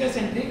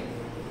 teacher-centric,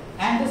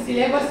 and the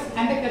syllabus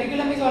and the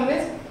curriculum is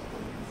always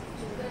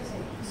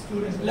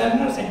student,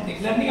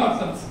 learner-centric, learning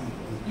outcomes.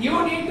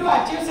 You need to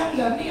achieve some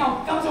learning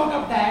outcomes out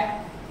of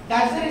that.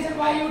 That's the reason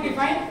why you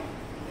define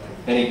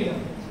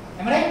curriculum.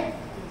 Am I right?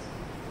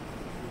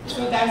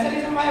 So that's the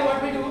reason why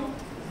what we do,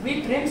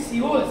 we frame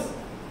COs.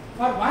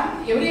 For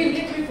every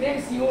unit we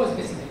frame COs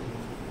basically.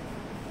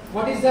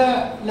 What is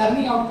the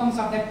learning outcomes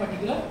of that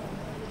particular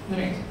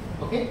unit?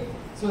 Okay.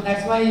 So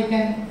that's why you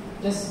can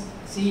just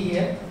see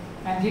here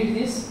and read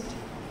this.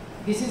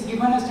 This is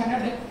given a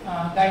standard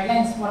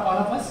guidelines for all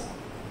of us,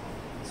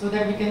 so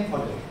that we can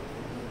follow it.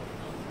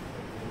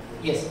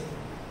 Yes.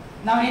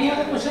 Now, any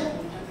other question?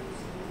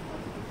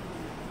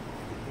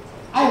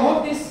 I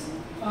hope this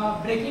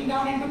breaking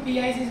down into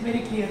PIs is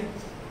very clear,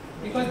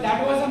 because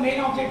that was the main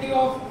objective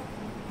of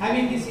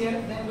having this here.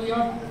 Then we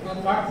have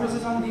thought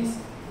process on this,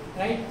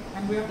 right?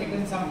 And we have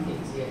taken some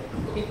things here.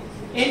 Okay.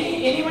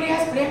 Anybody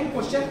has framed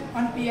question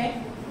on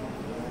PI?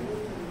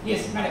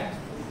 Yes, madam.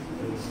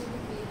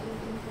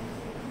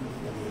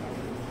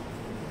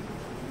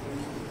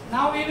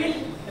 Now we will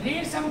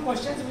read some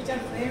questions which are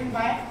framed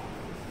by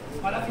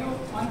all of you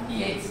on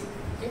PIs.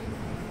 Okay.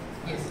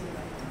 Yes.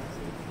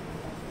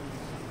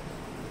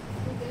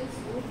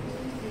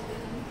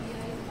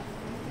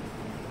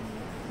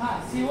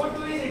 CO2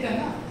 is written,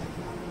 na?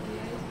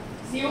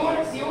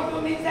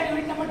 CO2 means that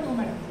unit number 2,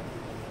 madam.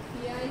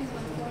 PI is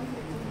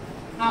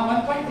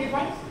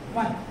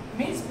 1.3.1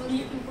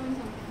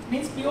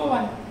 means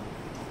PO1.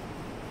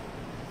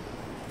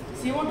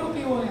 CO2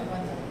 PO1.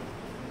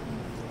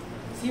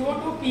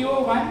 CO2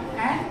 PO1,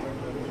 and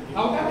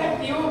out of that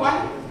PO1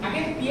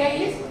 again PI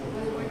is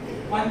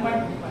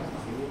 1.31.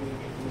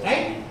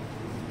 Right?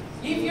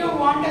 If you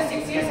want a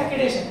 6 years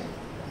accreditation,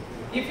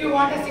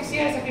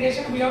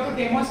 we have to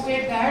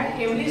demonstrate that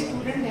every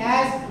student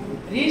has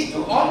reached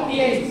to all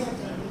PIs.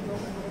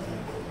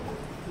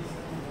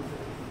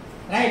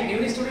 Right?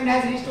 Every student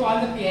has reached to all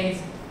the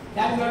PIs.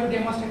 That we have to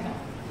demonstrate now.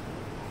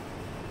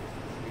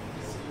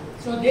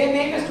 So they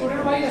make a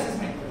student-wise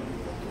assessment.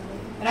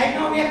 Right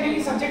now we are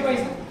giving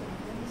subject-wise,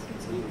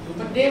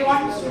 but they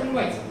want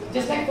student-wise.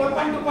 Just like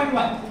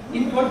 4.2.1.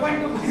 In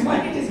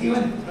 4.2.1 it is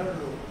given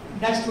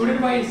that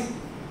student-wise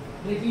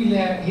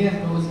here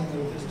knows.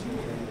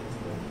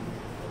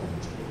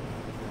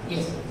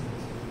 Yes.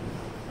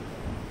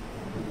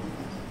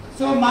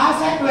 So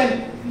marks at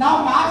 12.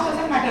 Now marks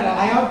doesn't matter.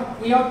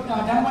 We have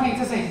done one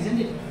exercise, isn't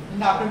it? In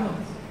the afternoon.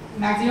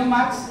 Maximum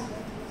marks.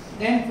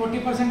 Then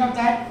 40% of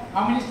that.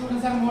 How many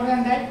students are more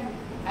than that?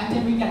 And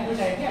then we calculate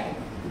directly.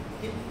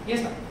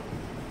 Yes, ma'am.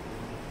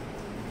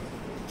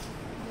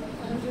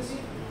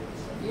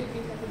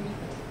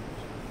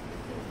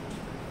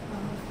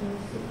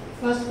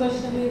 First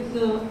question is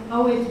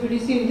how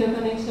HVDC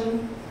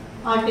interconnection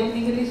are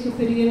technically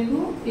superior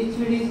to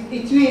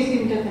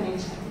HVAC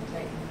interconnection.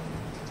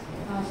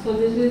 So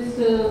this is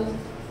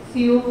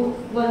CO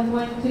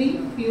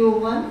 1.3,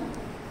 PO1.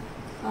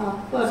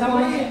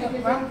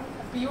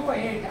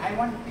 PO8, I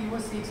want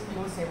PO6,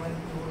 PO7,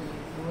 PO8,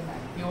 PO9,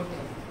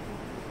 PO10.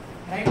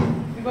 Right?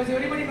 Because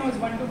everybody knows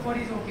 1 to 4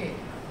 is okay.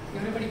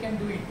 Everybody can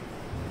do it.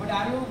 But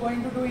are you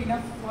going to do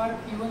enough for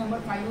PO number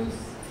 5,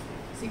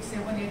 6,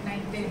 7, 8,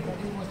 9, 10? That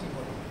is most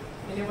important.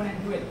 11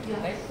 and 12.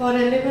 Yeah. Right? For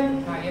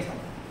 11, yes, ma'am.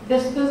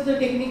 Discuss the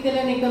technical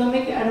and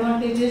economic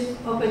advantages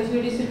of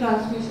HVDC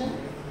transmission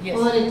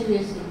over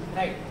HVAC.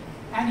 Right.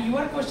 And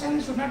your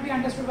question should not be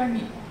understood by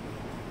me.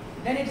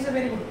 Then it is a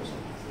very good question.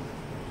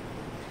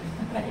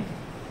 Right.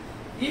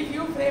 If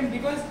you frame,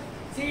 because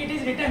see, it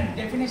is written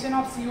definition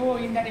of CO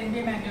in that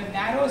NBA manual,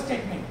 narrow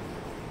statement.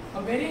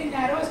 A very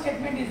narrow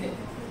statement is there.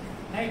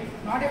 Right?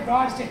 Not a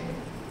broad statement.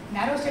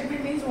 Narrow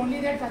statement means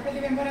only that faculty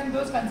member and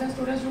those concerned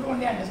students should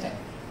only understand.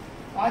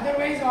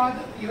 Otherwise,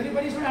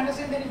 everybody should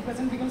understand that it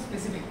doesn't become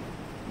specific.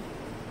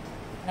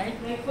 Right?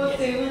 Like for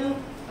 7,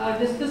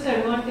 discuss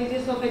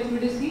advantages of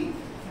HVDC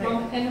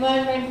from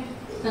environment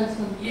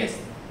concern. Yes,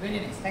 very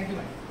nice. Thank you,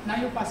 ma'am. Now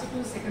you pass it to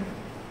the second one.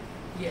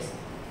 Yes.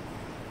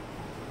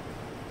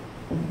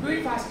 Do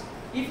it fast.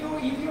 If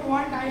you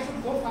want I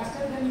should go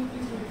faster, then you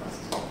please do it fast.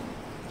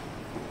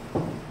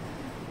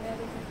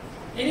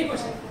 Any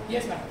question?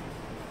 Yes, ma'am.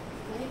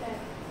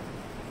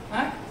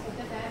 हाँ?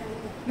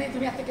 नहीं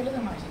तुम्ही आता केलं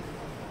ना माझी.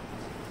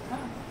 हाँ?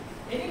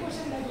 Any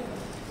question that you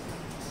have?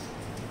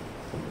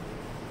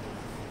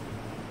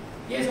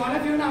 Yes, all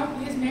of you now,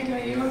 please make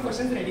your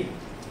questions ready.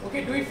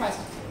 Okay, do it fast.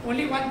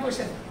 Only one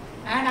question,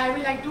 and I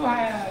will like to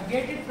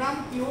get it from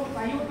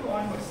PO5 to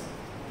onwards.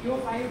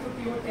 PO5 to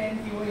PO10,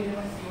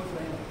 PO11, PO12.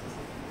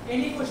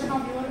 Any question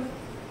of your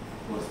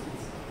course,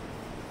 please?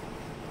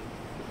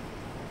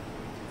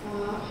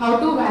 How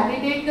to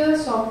validate the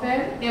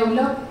software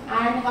developed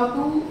and how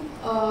to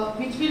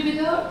which will be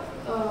the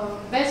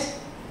best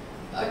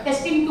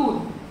testing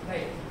tool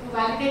Right. to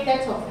validate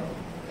that software.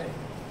 Correct.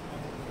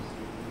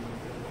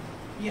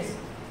 Yes.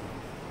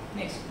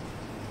 Next.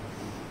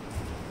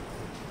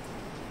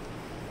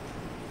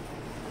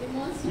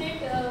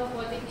 Demonstrate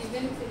for the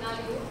given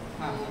scenario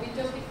which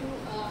of the two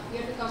you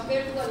have to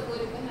compare two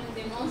algorithm and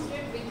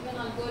demonstrate which one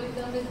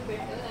algorithm is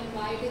better and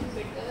why it is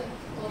better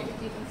for the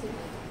given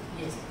scenario.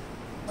 Yes.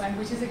 And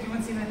which is the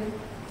given scenario?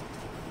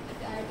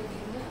 I have to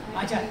give the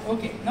Acha,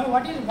 okay. Now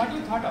what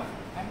you thought of?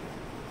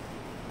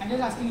 I'm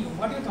just asking you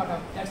what you thought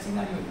of that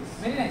scenario is.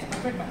 Very nice,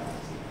 perfect man.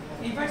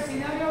 In fact,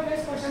 scenario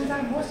based questions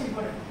are most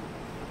important.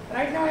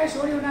 Right now I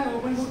showed you now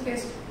open book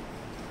test.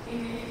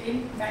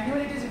 In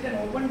manual it is written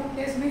open book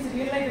test means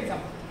real life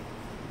example.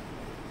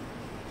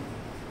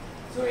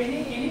 So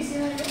any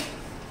scenario.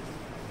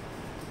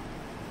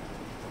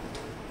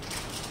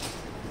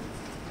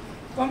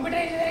 Computer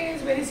engineering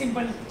is very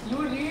simple. You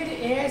read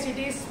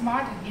AICT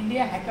Smart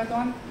India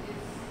Hackathon.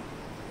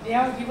 They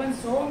have given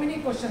so many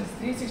questions,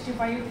 365,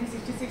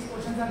 366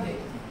 questions are there.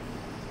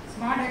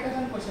 Smart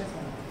Hackathon questions,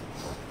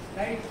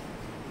 right?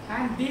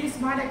 And these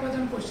Smart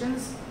Hackathon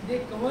questions, they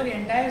cover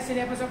entire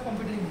syllabus of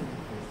computer engineering,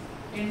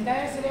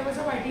 entire syllabus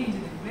of IT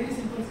engineering. Very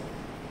simple.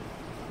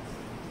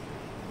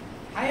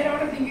 Higher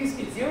order thinking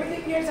skills,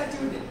 everything gets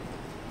achieved there.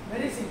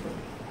 Very simple.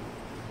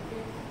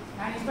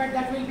 And in fact,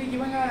 that will be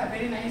given a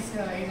very nice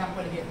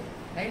example here,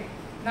 right?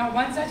 Now,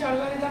 one such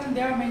algorithm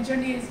they have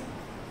mentioned is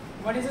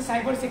what is the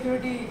cyber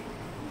security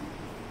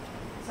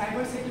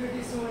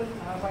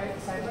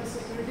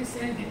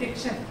cell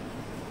detection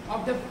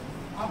of the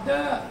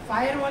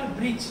firewall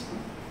breach.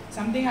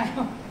 Something I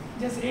have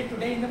just read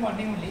today in the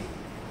morning only.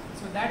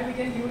 So that we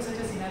can use such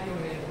a scenario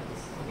here,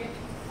 okay?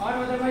 Or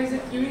otherwise, the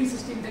queuing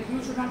system, the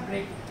queue should not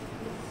break,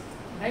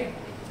 right?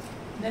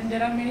 Then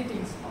there are many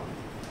things.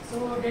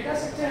 So data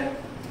structure.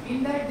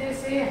 In that they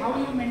say how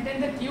you maintain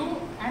the queue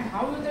and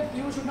how the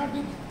queue should not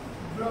be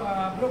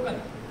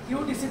broken.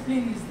 Queue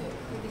discipline is there,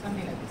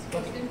 something like this.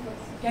 Okay.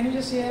 Can you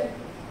just share?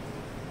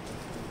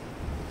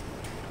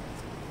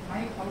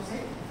 Mic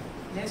outside.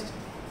 Yes.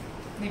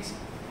 Next.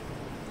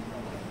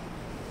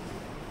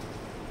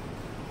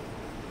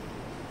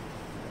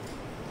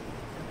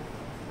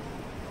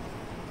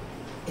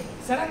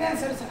 Sir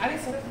अरे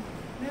sir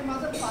नाही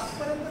माझं 5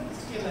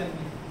 पर्यंतच केलंय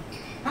मी.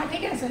 हाँ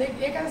ठीक है sir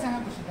एखादा सांगा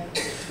question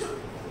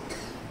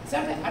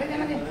sir अरे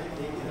देना दे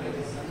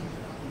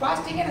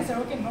पास ठीक है ना sir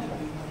okay no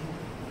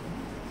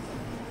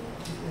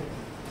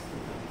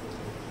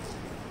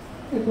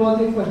It was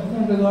a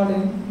question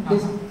regarding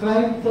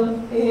describe the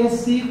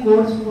ASC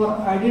codes for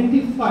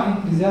identifying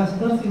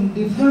disasters in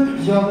different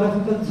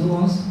geographical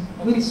zones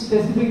with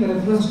specific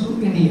reference to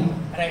India.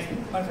 Right,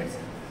 perfect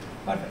sir,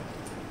 perfect.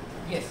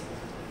 Yes.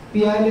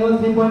 PI level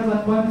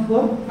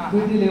 3.1.4,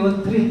 BT level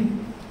 3.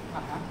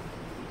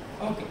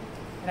 Okay,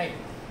 right.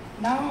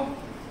 Now,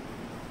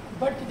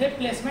 but the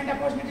placement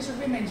opportunity should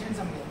be mentioned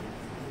somewhere,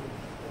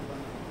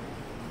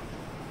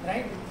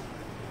 right?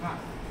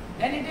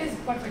 Then it is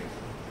perfect.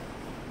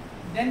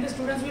 Then the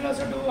students will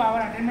also do, our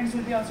attainments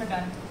will be also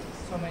done.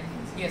 So many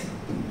things. Yes.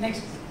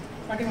 Next.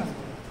 Fatima.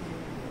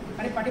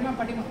 Are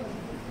Fatima.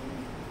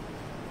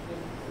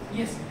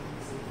 Yes.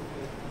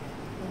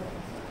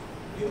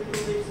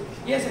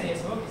 Yes, sir.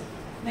 Yes. Okay.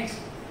 Next.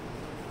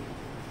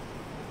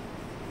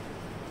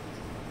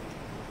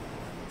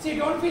 See,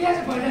 don't feel as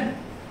a burden,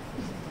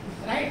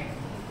 right?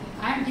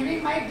 I am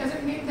giving mic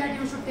doesn't mean that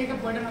you should take a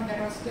burden on that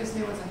or stress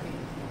level or something.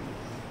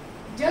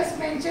 Just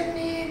mention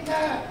me in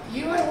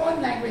your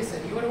own language, sir,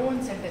 your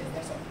own sentence,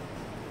 that's all.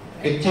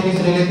 Right? Question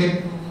is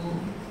related to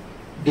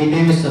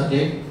DBMS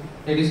subject.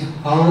 That is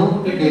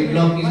how the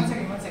deadlock is.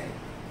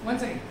 One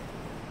second.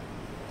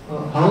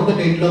 How the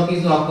deadlock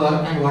is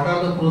occur and what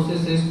are the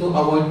processes to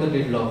avoid the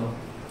deadlock?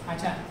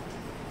 Acha.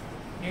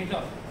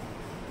 Deadlock.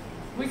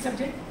 Which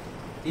subject?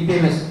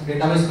 DBMS,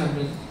 database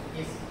companies.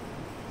 Yes.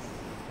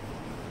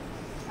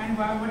 And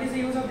what is the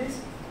use of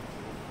this?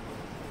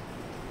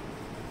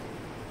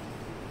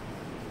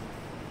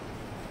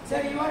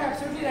 Sir, you are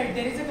absolutely right.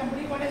 There is a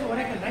company called as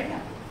Oracle, right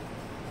now?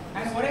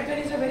 And Oracle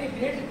is a very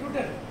great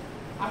recruiter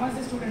amongst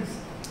the students.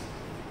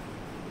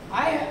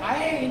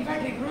 I in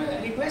fact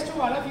request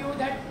to all of you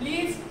that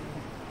please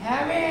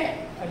have a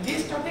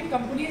list of the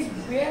companies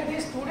where the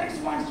students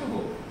wants to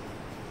go.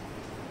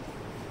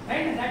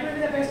 Right? That will be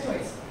the best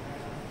choice.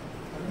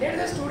 Let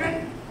the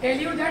student tell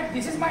you that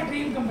this is my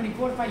dream company,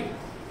 4, 5.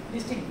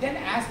 this thing. Then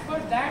as per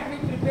that we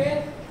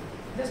prepare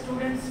the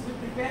students, we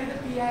prepare the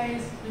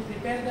PIs, we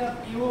prepare the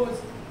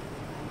POs.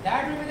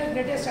 That will be the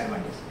greatest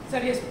advantage.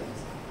 Sir, yes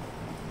please.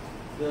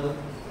 The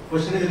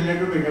question is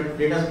related to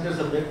data structure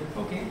subject.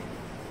 Okay.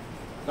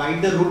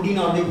 Write the routine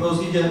or the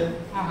procedure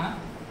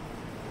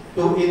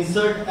to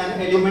insert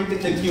an element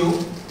in the queue.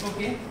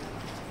 Okay.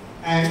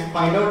 And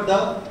find out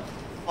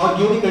or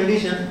give the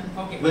condition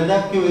when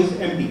the queue is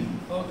empty.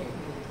 Okay.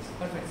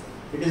 Perfect.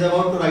 It is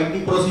about to write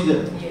the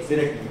procedure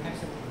directly.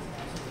 Absolutely.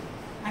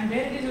 And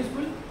where it is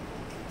useful?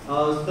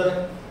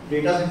 Sir,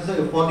 data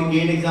structure for the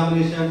gate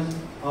examinations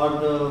or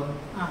the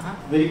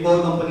very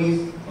core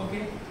companies,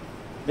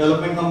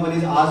 development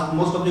companies ask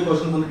most of the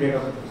questions on the data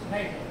structure.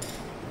 Right.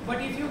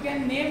 But if you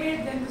can name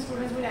it, then the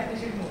students will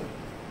appreciate more.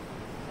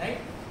 Right?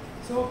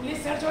 So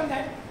please search on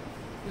that.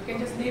 You can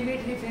just name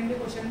it, reframe the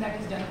question, that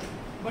is done.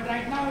 But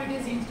right now it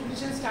is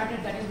institution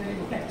started, that is very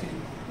good actually.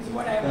 This is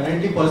what I have.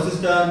 Currently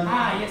Persistent,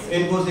 yes,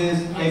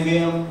 Infosys,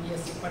 IBM,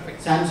 yes,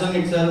 perfect. Samsung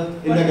itself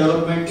in the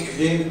development,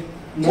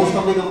 most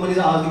of the companies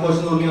ask the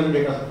question only on the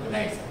data structure.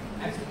 Right, sir.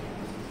 Absolutely.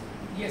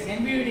 Yes,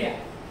 NVIDIA.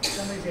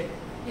 Somebody said.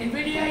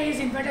 NVIDIA is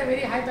in fact a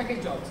very high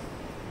package job.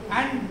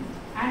 And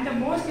the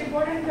most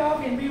important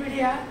job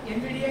NVIDIA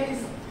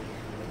is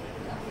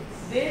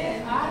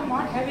they are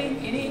not having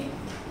any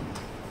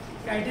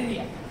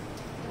criteria.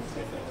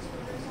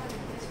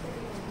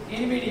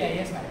 NVIDIA,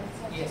 yes madam.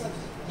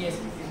 Yes.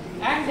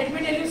 And let me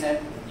tell you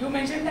sir, you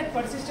mentioned that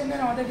persistent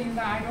and other things.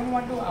 I don't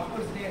want to, of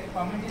course their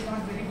comment is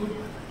not very good,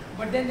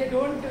 but then they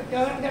don't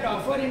turn that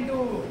offer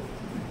into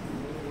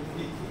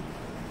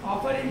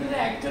the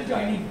actual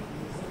joining.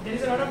 There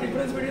is a lot of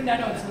difference between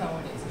that also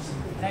nowadays.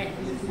 Right?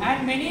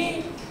 And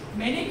many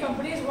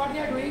companies, what they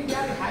are doing, they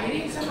are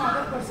hiring some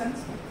other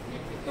persons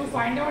to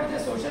find out the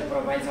social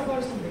profiles of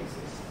our students.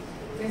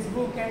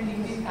 Facebook and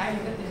LinkedIn,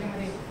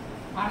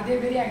 are they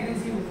very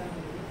aggressive?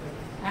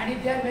 And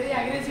if they are very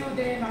aggressive,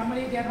 they are not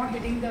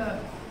getting the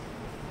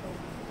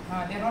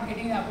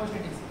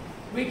opportunities.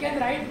 We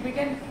can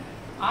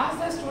ask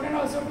the student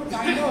also to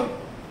find out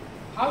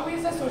how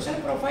is the social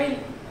profile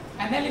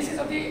analysis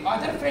of the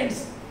other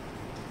friends,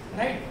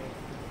 right?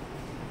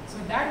 So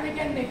that we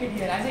can make it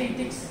here as a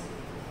ethics.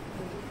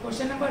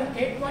 Question number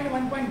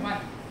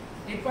 8.1.1.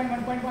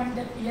 8.1.1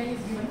 that PI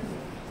is given.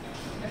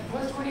 The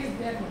first one is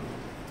there.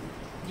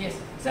 Yes,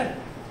 sir.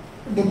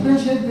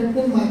 Differentiate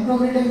between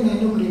microgrid and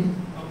nanogrid.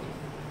 Okay.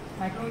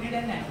 Microgrid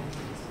and nanogrid.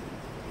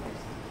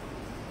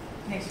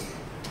 Next.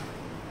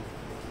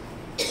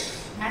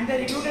 And the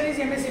recruiter is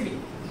MSCB.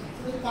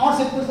 Power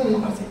sectors are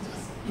power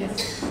sectors.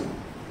 Yes.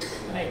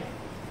 Right.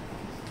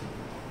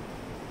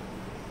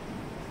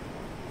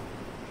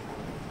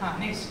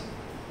 Next.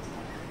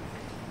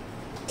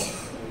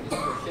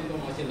 Question from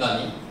machine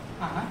learning.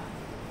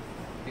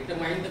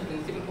 Determine the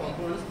principal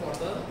components for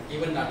the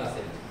given data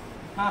set.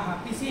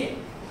 PCA.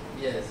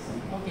 Yes.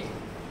 Okay.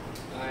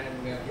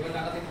 And given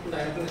data set,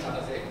 two-dimensional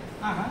data set.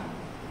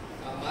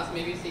 Mass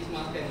maybe 6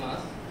 mass, 10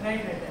 mass.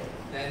 Right.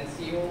 Then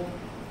CO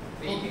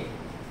 3. Okay.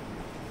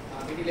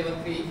 BT level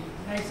 3.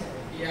 Right, sir.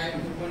 PI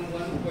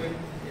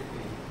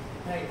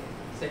 2.1.83. Right.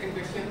 Second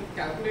question,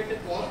 calculate the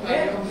cost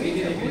value of who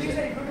is a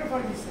recruiter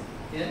for this, sir?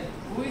 Yeah.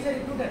 Who is a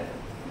recruiter?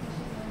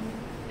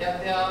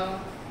 Yeah,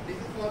 this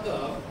is for the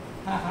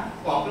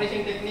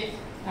compression technique.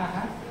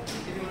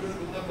 If you want to do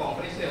the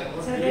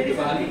compression, sir, there